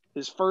season,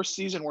 his first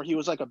season where he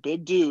was like a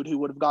big dude who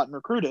would have gotten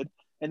recruited,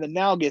 and then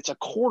now gets a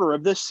quarter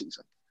of this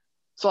season.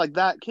 So like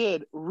that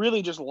kid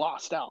really just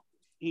lost out.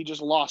 He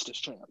just lost his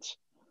chance.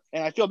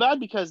 And I feel bad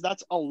because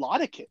that's a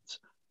lot of kids.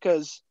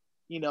 Because,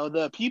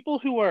 the people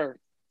who are,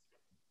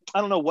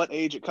 I don't know what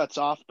age it cuts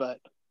off, but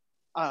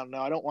I don't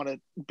know. I don't want to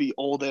be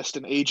oldest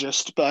and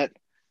ageist, but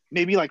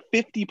maybe like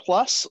 50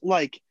 plus,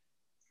 like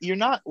you're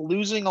not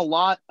losing a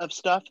lot of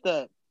stuff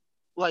that,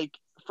 like,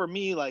 for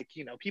me, like,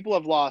 people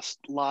have lost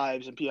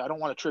lives and I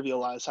don't want to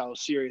trivialize how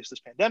serious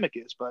this pandemic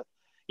is, but,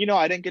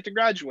 I didn't get to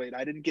graduate.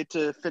 I didn't get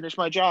to finish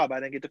my job.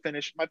 I didn't get to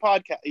finish my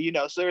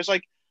podcast, so there's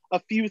like a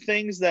few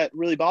things that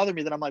really bother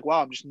me that I'm like,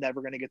 wow, I'm just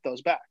never going to get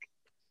those back.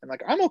 And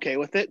like, I'm okay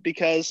with it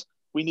because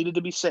we needed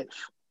to be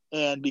safe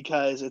and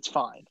because it's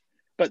fine.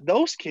 But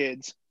those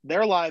kids,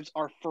 their lives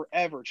are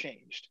forever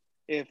changed.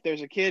 If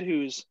there's a kid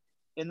who's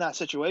in that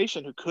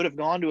situation who could have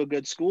gone to a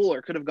good school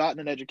or could have gotten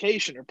an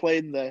education or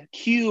played in the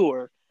Q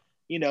or,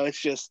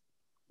 it's just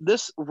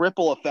this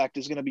ripple effect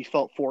is going to be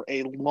felt for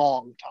a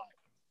long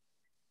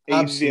time.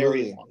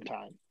 Absolutely. Very long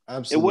time.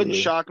 Absolutely. It wouldn't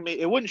shock me.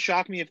 It wouldn't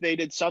shock me if they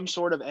did some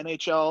sort of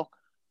NHL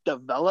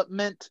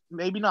development,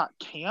 maybe not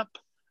camp,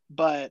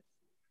 but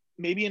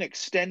maybe an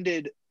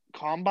extended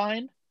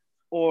combine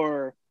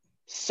or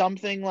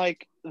something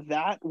like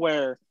that,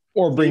 where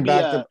or bring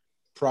back the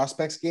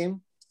prospects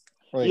game.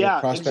 Or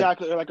like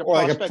exactly, or like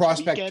a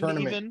prospect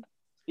tournament. Even.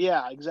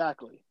 Yeah,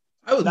 exactly.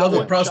 I would love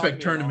a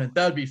prospect tournament.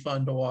 That would be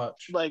fun to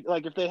watch. Like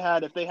if they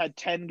had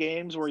 10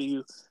 games where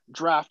you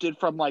drafted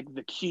from like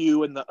the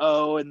Q and the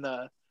O and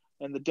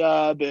the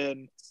Dub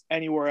and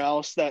anywhere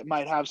else that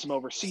might have some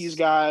overseas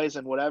guys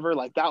and whatever,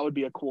 like that would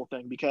be a cool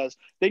thing, because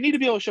they need to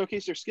be able to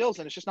showcase their skills,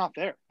 and it's just not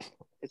fair.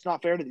 It's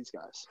not fair to these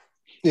guys.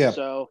 Yeah.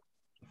 So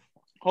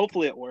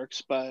hopefully it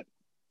works. But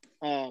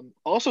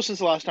also, since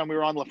the last time we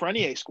were on,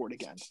 Lafreniere scored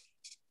again.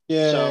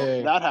 Yeah.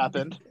 So that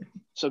happened.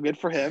 So good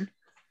for him.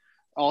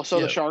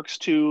 Also, the Sharks'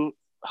 2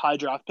 high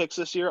draft picks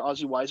this year,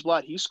 Ozzy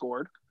Weisblatt, he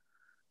scored.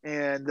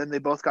 And then they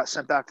both got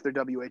sent back to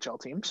their WHL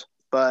teams.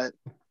 But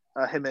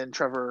him and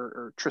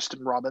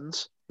Tristan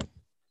Robbins,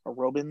 or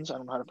Robins, I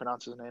don't know how to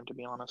pronounce his name, to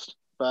be honest.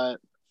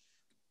 But,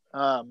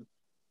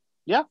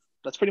 yeah,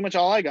 that's pretty much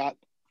all I got.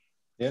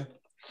 Yeah.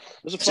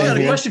 I got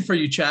a question for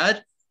you,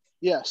 Chad.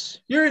 Yes.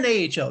 You're an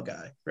AHL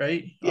guy,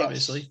 right? Yes.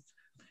 Obviously.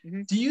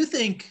 Mm-hmm. Do you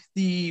think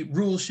the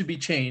rules should be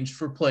changed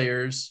for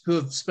players who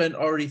have spent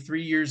already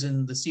 3 years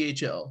in the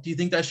CHL? Do you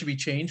think that should be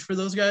changed for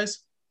those guys?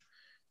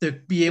 To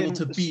be able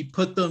to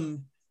put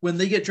them, when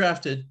they get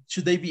drafted,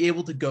 should they be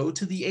able to go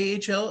to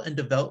the AHL and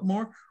develop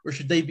more, or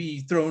should they be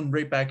thrown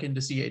right back into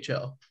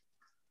CHL?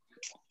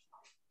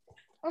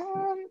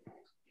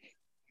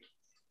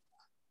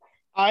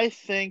 I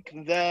think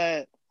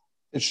that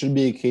it should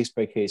be a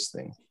case-by-case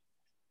thing.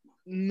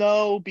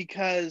 No,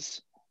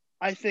 because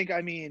there's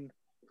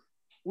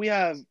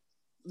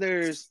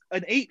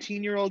an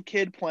 18-year-old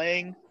kid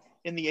playing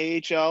in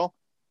the AHL.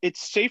 It's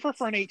safer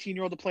for an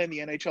 18-year-old to play in the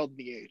NHL than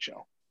the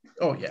AHL.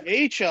 Oh, yeah.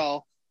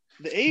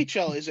 The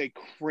AHL is a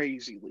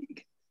crazy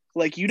league.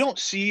 Like, you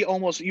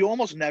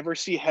almost never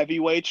see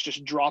heavyweights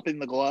just dropping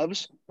the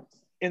gloves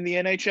in the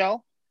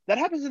NHL. That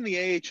happens in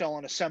the AHL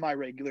on a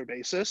semi-regular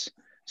basis.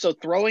 So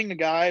throwing a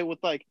guy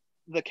with, like,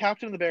 the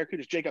captain of the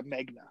Barracuda is Jacob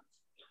Magna,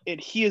 and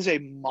he is a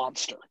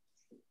monster.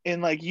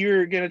 And, like,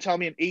 you're going to tell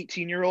me an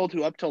 18-year-old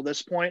who up till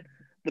this point,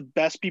 the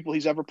best people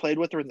he's ever played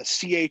with are in the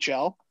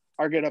CHL,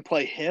 are going to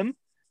play him?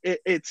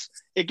 It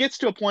gets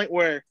to a point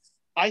where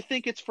I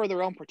think it's for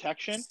their own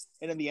protection.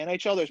 And in the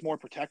NHL, there's more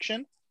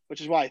protection, which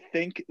is why I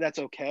think that's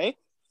okay.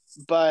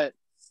 But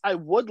I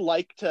would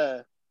like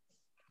to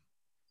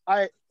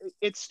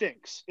 – it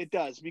stinks. It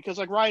does. Because,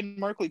 like, Ryan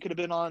Merkley could have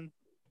been on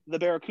the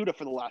Barracuda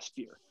for the last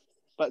year.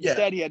 But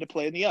instead, he had to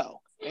play in the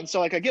O. And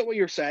so, like, I get what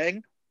you're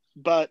saying,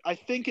 but I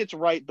think it's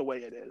right the way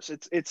it is.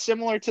 It's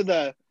similar to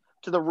the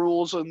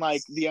rules in,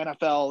 like, the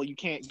NFL. You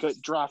can't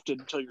get drafted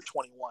until you're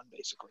 21,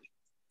 basically,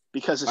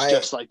 because it's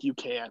just like you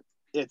can't.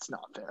 It's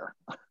not fair.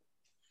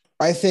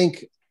 I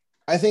think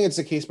it's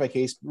a case by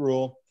case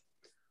rule.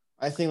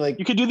 I think, like,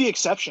 you could do the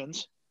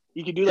exceptions.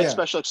 You could do like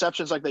special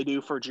exceptions like they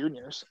do for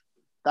juniors.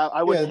 That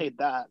I wouldn't hate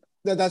that.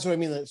 That's what I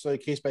mean. So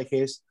like case by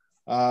case.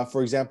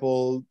 For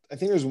example, I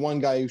think there's one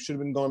guy who should have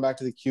been going back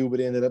to the Q, but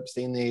he ended up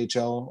staying in the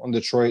AHL on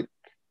Detroit.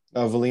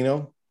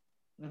 Velino.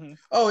 Mm-hmm.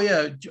 Oh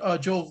yeah,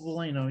 Joel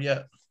Velino.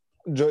 Yeah.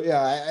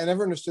 I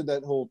never understood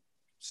that whole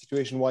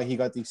situation, why he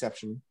got the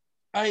exception.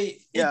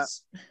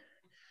 It's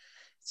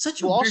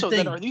such a weird thing.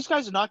 Then are these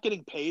guys not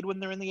getting paid when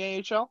they're in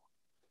the AHL?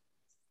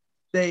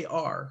 They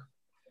are.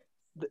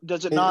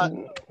 Does it not?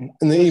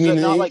 Is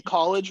it not like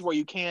college where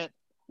you can't?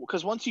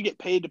 Because once you get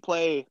paid to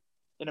play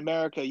in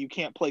America, you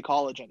can't play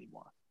college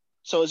anymore.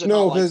 So is it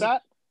not like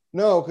that?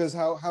 No, because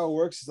how it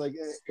works is like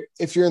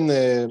if you're in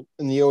the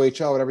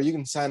OHL, whatever, you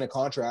can sign a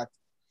contract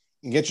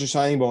and get your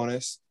signing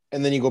bonus,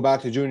 and then you go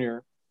back to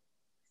junior,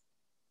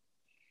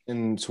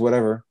 and it's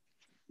whatever.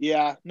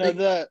 Yeah,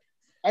 no,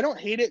 I don't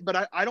hate it,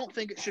 but I don't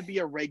think it should be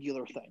a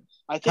regular thing.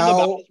 I think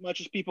about as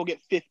much as people get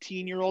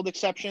 15-year-old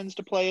exceptions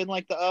to play in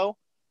like the O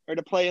or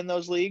to play in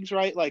those leagues,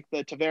 right? Like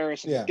the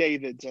Tavares and the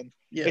Davids, and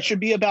it should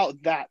be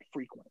about that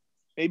frequent.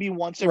 Maybe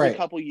once every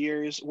couple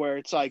years, where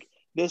it's like,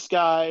 this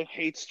guy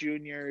hates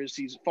juniors,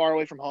 he's far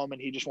away from home,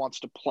 and he just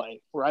wants to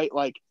play, right?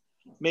 Like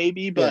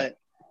maybe, but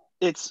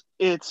it's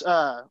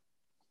I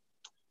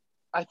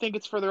think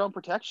it's for their own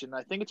protection.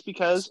 I think it's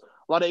because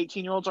a lot of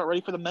 18-year-olds aren't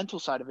ready for the mental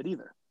side of it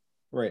either.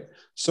 Right.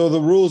 So the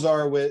rules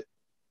are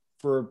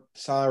for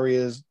salary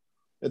is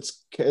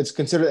it's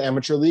considered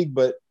amateur league,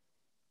 but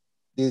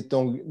they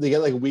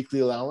get like a weekly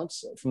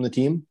allowance from the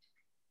team.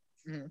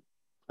 Mm-hmm.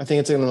 I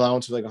think it's an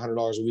allowance of like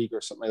 $100 a week or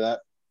something like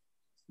that.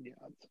 Yeah.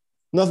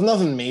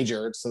 Nothing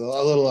major. It's a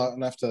little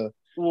enough to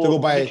go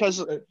buy. Go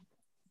ahead.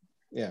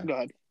 Yeah,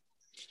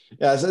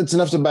 it's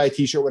enough to buy a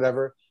T-shirt,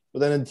 whatever. But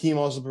then the team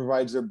also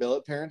provides their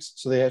billet parents,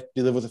 so they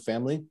live with a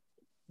family.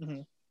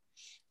 Mm-hmm.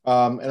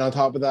 And on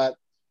top of that,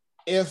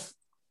 if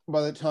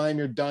by the time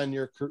you're done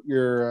your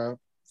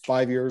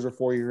 5 years or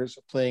 4 years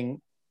of playing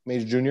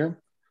major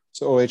junior,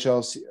 so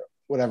OHL,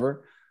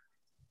 whatever,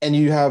 and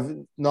you have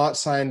not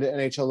signed an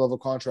NHL level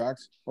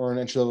contract or an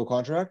entry level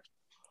contract,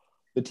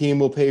 the team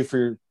will pay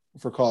for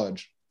for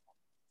college.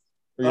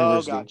 Or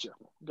university.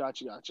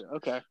 Gotcha.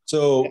 Okay.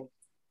 So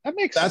that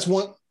makes sense.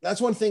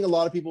 That's one thing a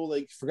lot of people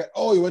like forget.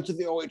 Oh, you went to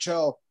the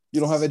OHL, you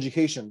don't have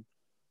education,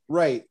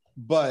 right?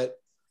 But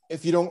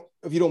if you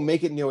don't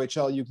make it in the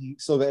OHL, you can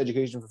still get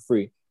education for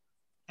free.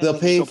 They'll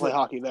pay for play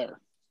hockey there.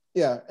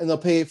 Yeah, and they'll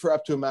pay for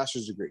up to a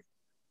master's degree.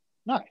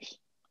 Nice.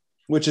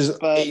 Which is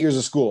 8 years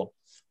of school.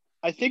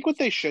 I think what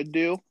they should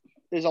do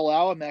is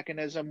allow a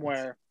mechanism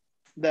where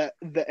the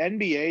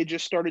NBA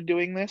just started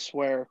doing this,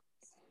 where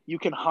you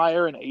can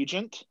hire an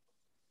agent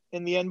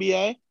in the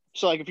NBA.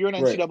 So, like, if you're an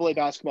NCAA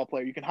basketball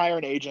player, you can hire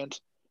an agent,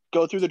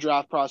 go through the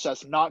draft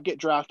process, not get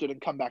drafted, and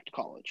come back to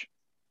college.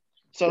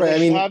 So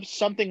they should have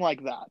something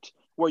like that,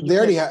 where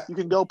you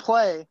can go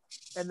play,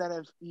 and then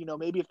if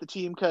maybe if the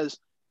team, because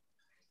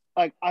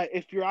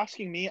if you're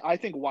asking me, I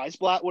think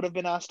Weisblatt would have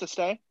been asked to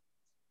stay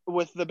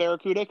with the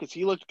Barracuda because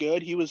he looked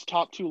good. He was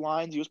top 2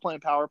 lines. He was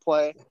playing power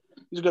play.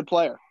 He's a good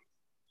player.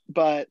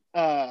 But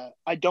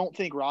I don't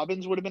think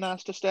Robbins would have been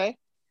asked to stay,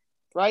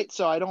 right?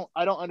 So I don't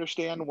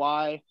understand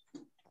why.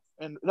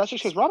 And that's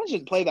just because Robbins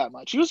didn't play that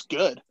much. He was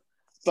good,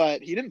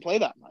 but he didn't play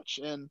that much.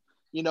 And,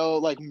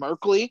 like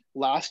Merkley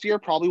last year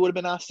probably would have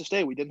been asked to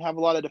stay. We didn't have a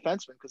lot of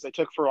defensemen because they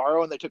took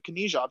Ferraro and they took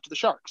Knizhov to the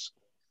Sharks.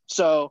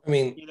 So,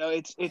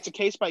 it's a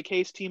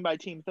case-by-case,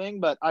 team-by-team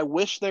thing, but I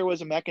wish there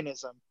was a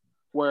mechanism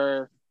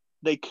where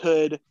they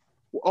could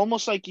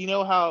almost like,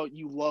 how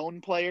you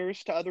loan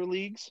players to other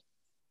leagues.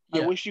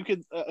 Yeah. I wish you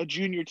could, a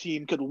junior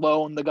team could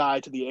loan the guy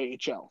to the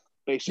AHL,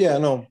 basically. Yeah,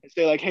 no. And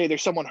say like, hey,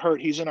 there's someone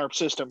hurt. He's in our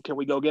system. Can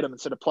we go get him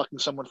instead of plucking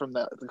someone from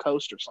the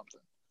coast or something?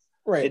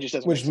 Right. It just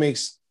doesn't which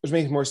makes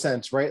more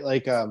sense, right?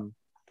 Like,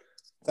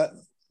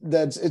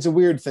 it's a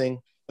weird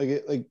thing.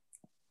 Like,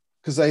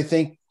 because I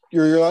think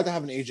you're allowed to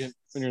have an agent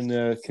when you're in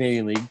the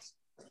Canadian League.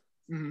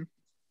 Mm-hmm.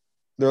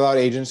 They're allowed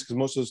agents because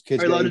most of those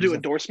kids are allowed to do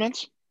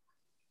endorsements.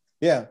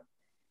 Yeah.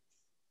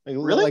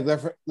 Really?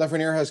 Like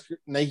Lafreniere has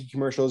Nike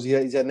commercials.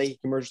 He's had Nike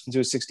commercials since he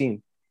was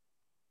 16.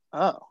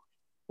 Oh.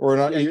 Or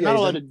not? Yeah, you're not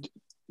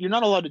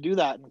allowed to do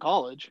that in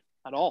college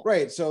at all.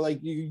 Right. So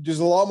like, there's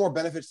a lot more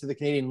benefits to the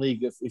Canadian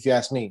League if you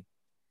ask me.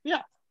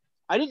 Yeah,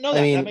 I didn't know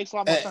that. That makes a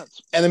lot more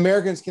sense. And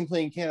Americans can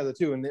play in Canada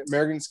too, and the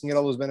Americans can get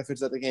all those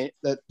benefits that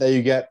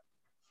you get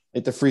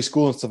at the free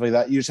school and stuff like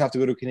that. You just have to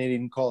go to a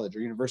Canadian college or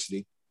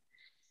university.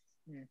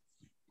 Yeah.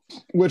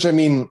 Which I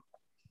don't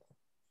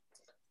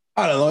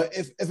know.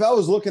 If I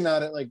was looking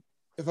at it, like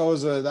if I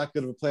was that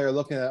good of a player,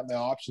 looking at my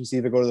options to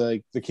either go to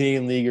like the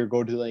Canadian League or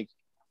go to like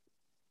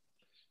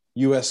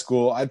U.S.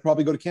 school, I'd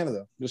probably go to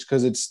Canada just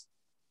because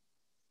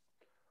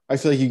I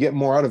feel like you get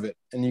more out of it,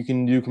 and you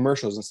can do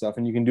commercials and stuff,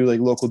 and you can do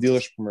like local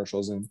dealership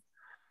commercials and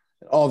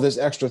all this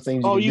extra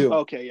things you can do.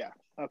 Okay, yeah.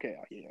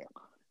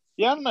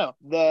 Yeah, I don't know.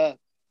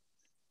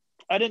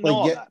 I didn't know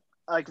all that.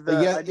 I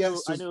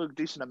knew a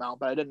decent amount,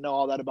 but I didn't know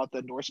all that about the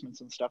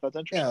endorsements and stuff. That's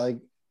interesting. Yeah, like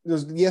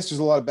there's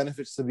a lot of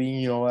benefits to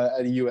being,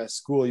 at a U.S.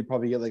 school. You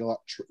probably get like a lot,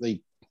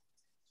 like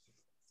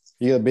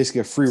you get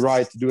basically a free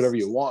ride to do whatever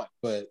you want.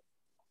 But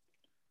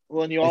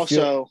and you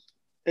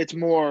it's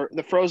more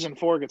the Frozen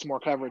Four gets more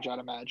coverage, I'd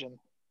imagine.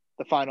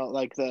 The final,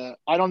 I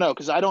don't know,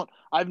 because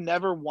I've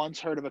never once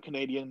heard of a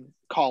Canadian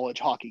college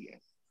hockey game.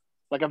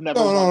 Like I've never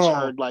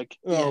heard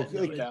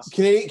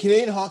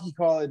Canadian hockey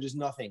college is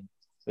nothing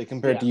like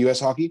compared to U.S.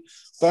 hockey.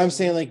 But I'm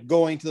saying like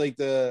going to like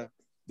the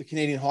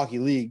Canadian Hockey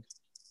League,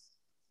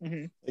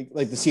 mm-hmm.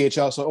 like the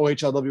CHL, so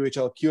OHL,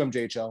 WHL,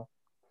 QMJHL.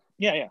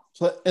 Yeah.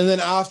 So and then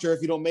after,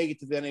 if you don't make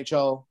it to the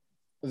NHL,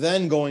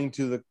 then going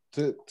to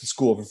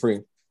school for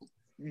free.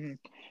 Mm-hmm.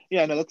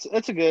 Yeah, no,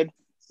 that's a good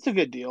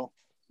deal.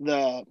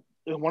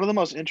 One of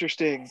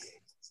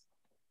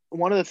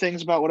the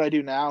things about what I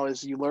do now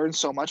is you learn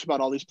so much about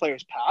all these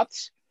players'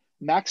 paths.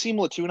 Maxim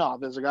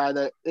Latunov is a guy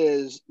that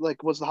was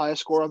the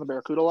highest scorer on the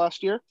Barracuda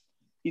last year.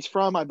 He's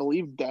from, I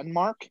believe,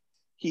 Denmark.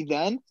 He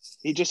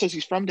just says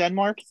he's from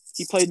Denmark.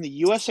 He played in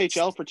the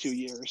USHL for 2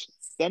 years.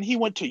 Then he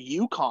went to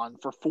UConn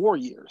for 4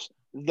 years.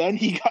 Then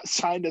he got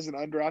signed as an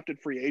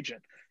undrafted free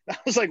agent. I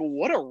was like,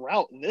 what a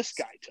route this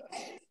guy took.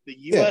 The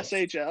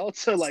USHL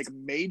to like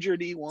major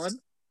D1.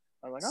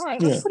 I'm like, all right,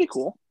 that's pretty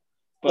cool.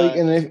 But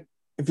and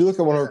if you look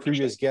at one of our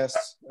previous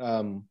guests,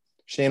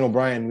 Shane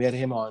O'Brien, we had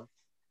him on.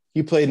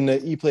 He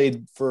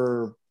played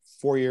for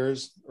 4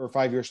 years or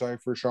 5 years,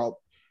 for Charlotte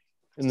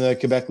in the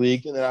Quebec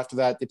League, and then after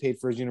that, they paid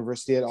for his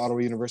university at Ottawa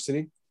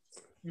University.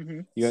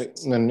 Mm-hmm.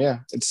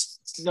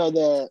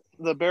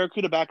 The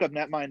Barracuda backup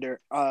netminder,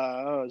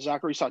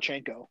 Zachary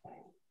Sawchenko,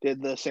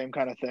 did the same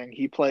kind of thing.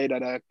 He played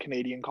at a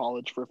Canadian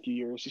college for a few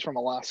years. He's from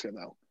Alaska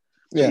though.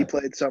 So he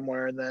played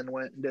somewhere and then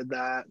went and did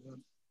that.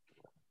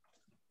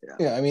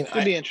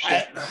 It'd be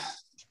interesting.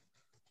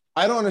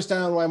 I don't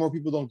understand why more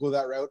people don't go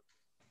that route.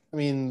 I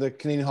mean, the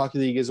Canadian Hockey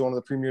League is one of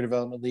the premier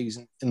development leagues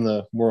in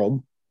the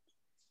world.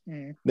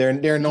 Mm.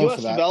 They're known US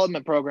for that.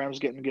 Development program is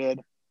getting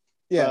good.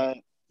 Yeah.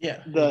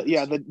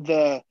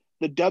 The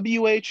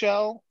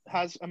WHL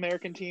has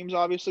American teams,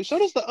 obviously. So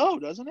does the O,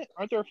 doesn't it?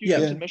 Aren't there a few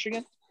teams in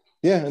Michigan?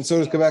 Yeah, and so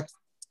does Quebec.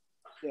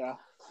 Yeah.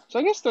 So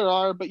I guess there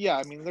are, but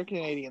they're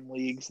Canadian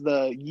leagues.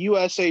 The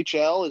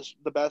USHL is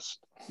the best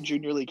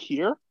junior league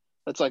here.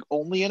 that's like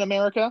only in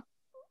America.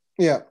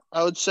 Yeah,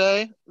 I would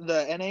say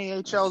the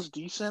NAHL is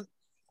decent.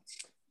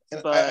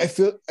 And I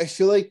feel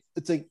like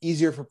it's like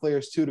easier for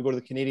players too to go to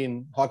the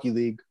Canadian Hockey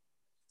League,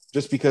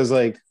 just because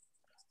like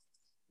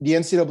the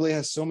NCAA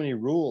has so many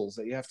rules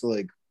that you have to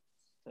like.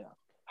 Yeah.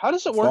 How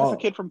does it work if a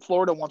kid from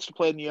Florida wants to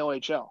play in the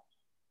OHL?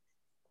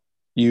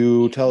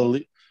 You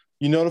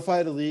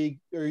notify the league,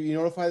 or you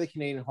notify the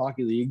Canadian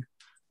Hockey League,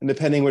 and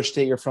depending which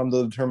state you're from,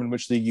 they'll determine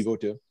which league you go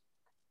to.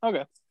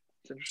 Okay.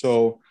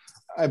 So,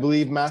 I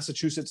believe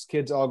Massachusetts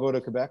kids all go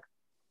to Quebec.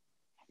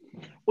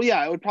 Well,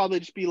 yeah, it would probably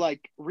just be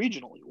like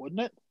regionally,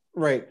 wouldn't it?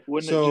 Right.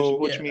 Wouldn't it just,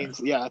 which means,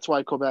 that's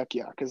why Quebec,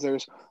 because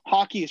there's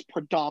hockey is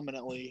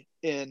predominantly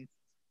in,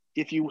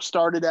 if you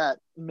started at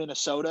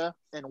Minnesota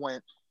and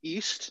went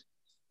east,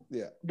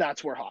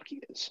 that's where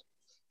hockey is.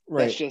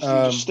 Right. That's just, you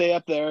just stay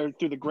up there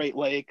through the Great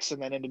Lakes and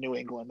then into New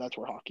England. That's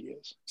where hockey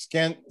is.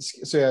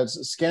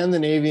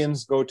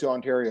 Scandinavians go to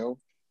Ontario,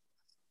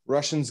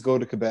 Russians go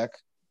to Quebec,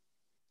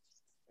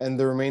 and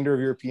the remainder of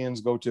Europeans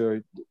go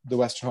to the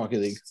Western Hockey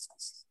League.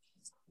 It's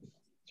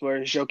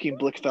where Joachim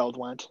Blichfeld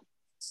went.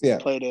 Yeah.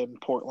 Played in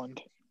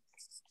Portland.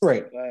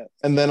 Right.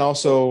 And then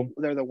also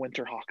they're the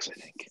Winter Hawks, I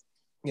think.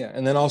 Yeah.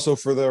 And then also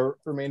for the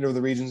remainder of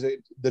the regions,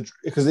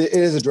 because it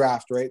is a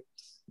draft, right?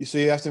 So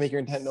you have to make your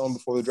intent known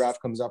before the draft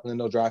comes up, and then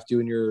they'll draft you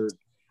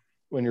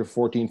when you're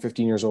 14,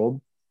 15 years old.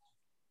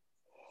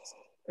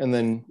 And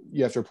then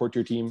you have to report to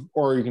your team,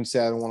 or you can say,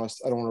 I don't want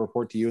to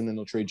report to you. And then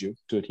they'll trade you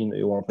to a team that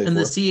you want to play for. And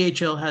the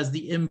CHL has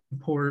the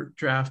import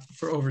draft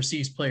for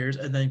overseas players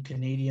and then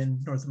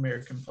Canadian, North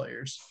American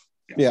players.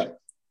 Yeah.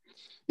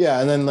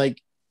 Yeah, and then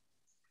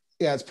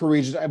it's per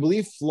region. I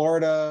believe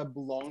Florida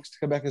belongs to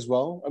Quebec as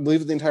well. I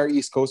believe the entire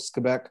East Coast is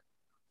Quebec.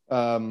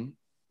 New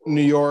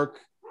York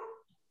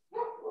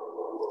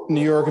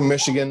and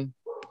Michigan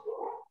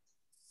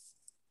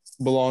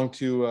belong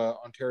to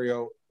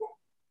Ontario.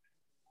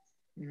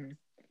 Mm-hmm.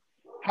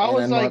 How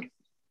is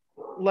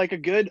like a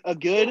good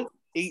 18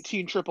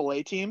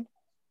 AAA team?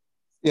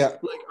 Yeah.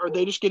 Like, are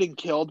they just getting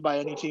killed by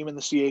any team in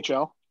the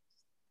CHL?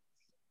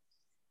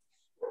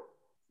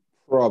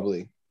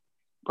 Probably.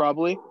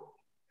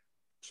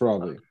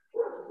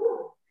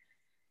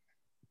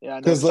 Yeah,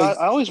 because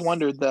I always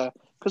wondered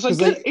because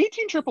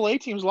 18 AAA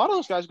teams, a lot of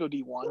those guys go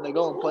D1. They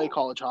go and play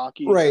college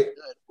hockey, right?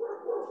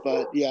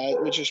 But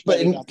it's just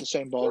not the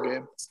same ball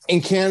game. In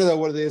Canada,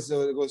 what it is,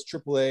 so it goes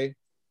AAA,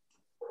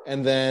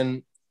 and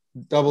then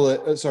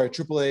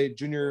AAA,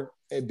 Junior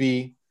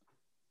B,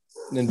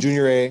 and then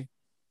Junior A,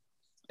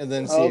 and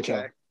then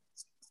CHL.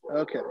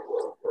 Okay.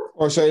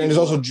 Or sorry, and there's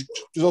also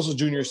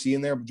Junior C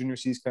in there, but Junior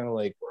C is kind of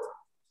like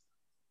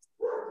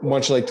a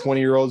bunch of like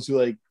 20-year-olds who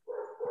like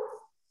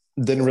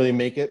didn't really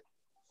make it.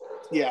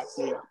 Yeah.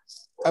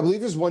 I believe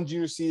there's one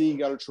Junior C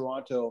league out of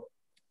Toronto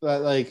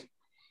that like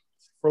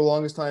for the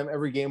longest time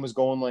every game was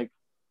going like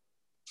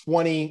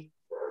 20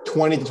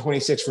 to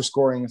 26 for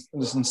scoring,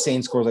 just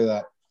insane scores like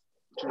that.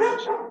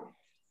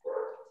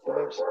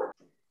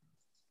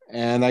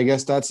 And I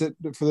guess that's it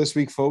for this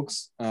week,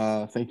 folks.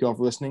 Thank you all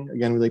for listening.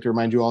 Again, we'd like to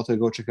remind you all to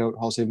go check out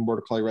Hull Save and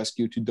Border Collie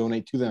Rescue to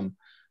donate to them.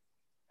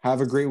 Have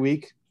a great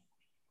week.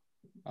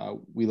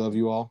 We love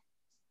you all,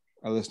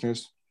 our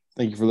listeners.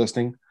 Thank you for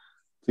listening.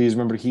 Please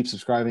remember to keep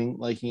subscribing,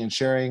 liking, and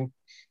sharing.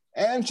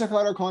 And check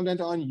out our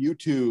content on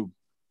YouTube.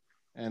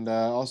 And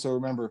also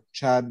remember,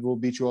 Chad will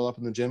beat you all up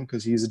in the gym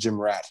because he's a gym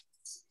rat.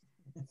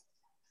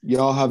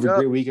 Y'all have a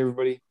great week,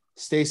 everybody.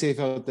 Stay safe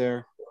out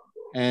there.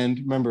 And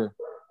remember,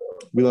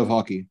 we love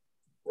hockey.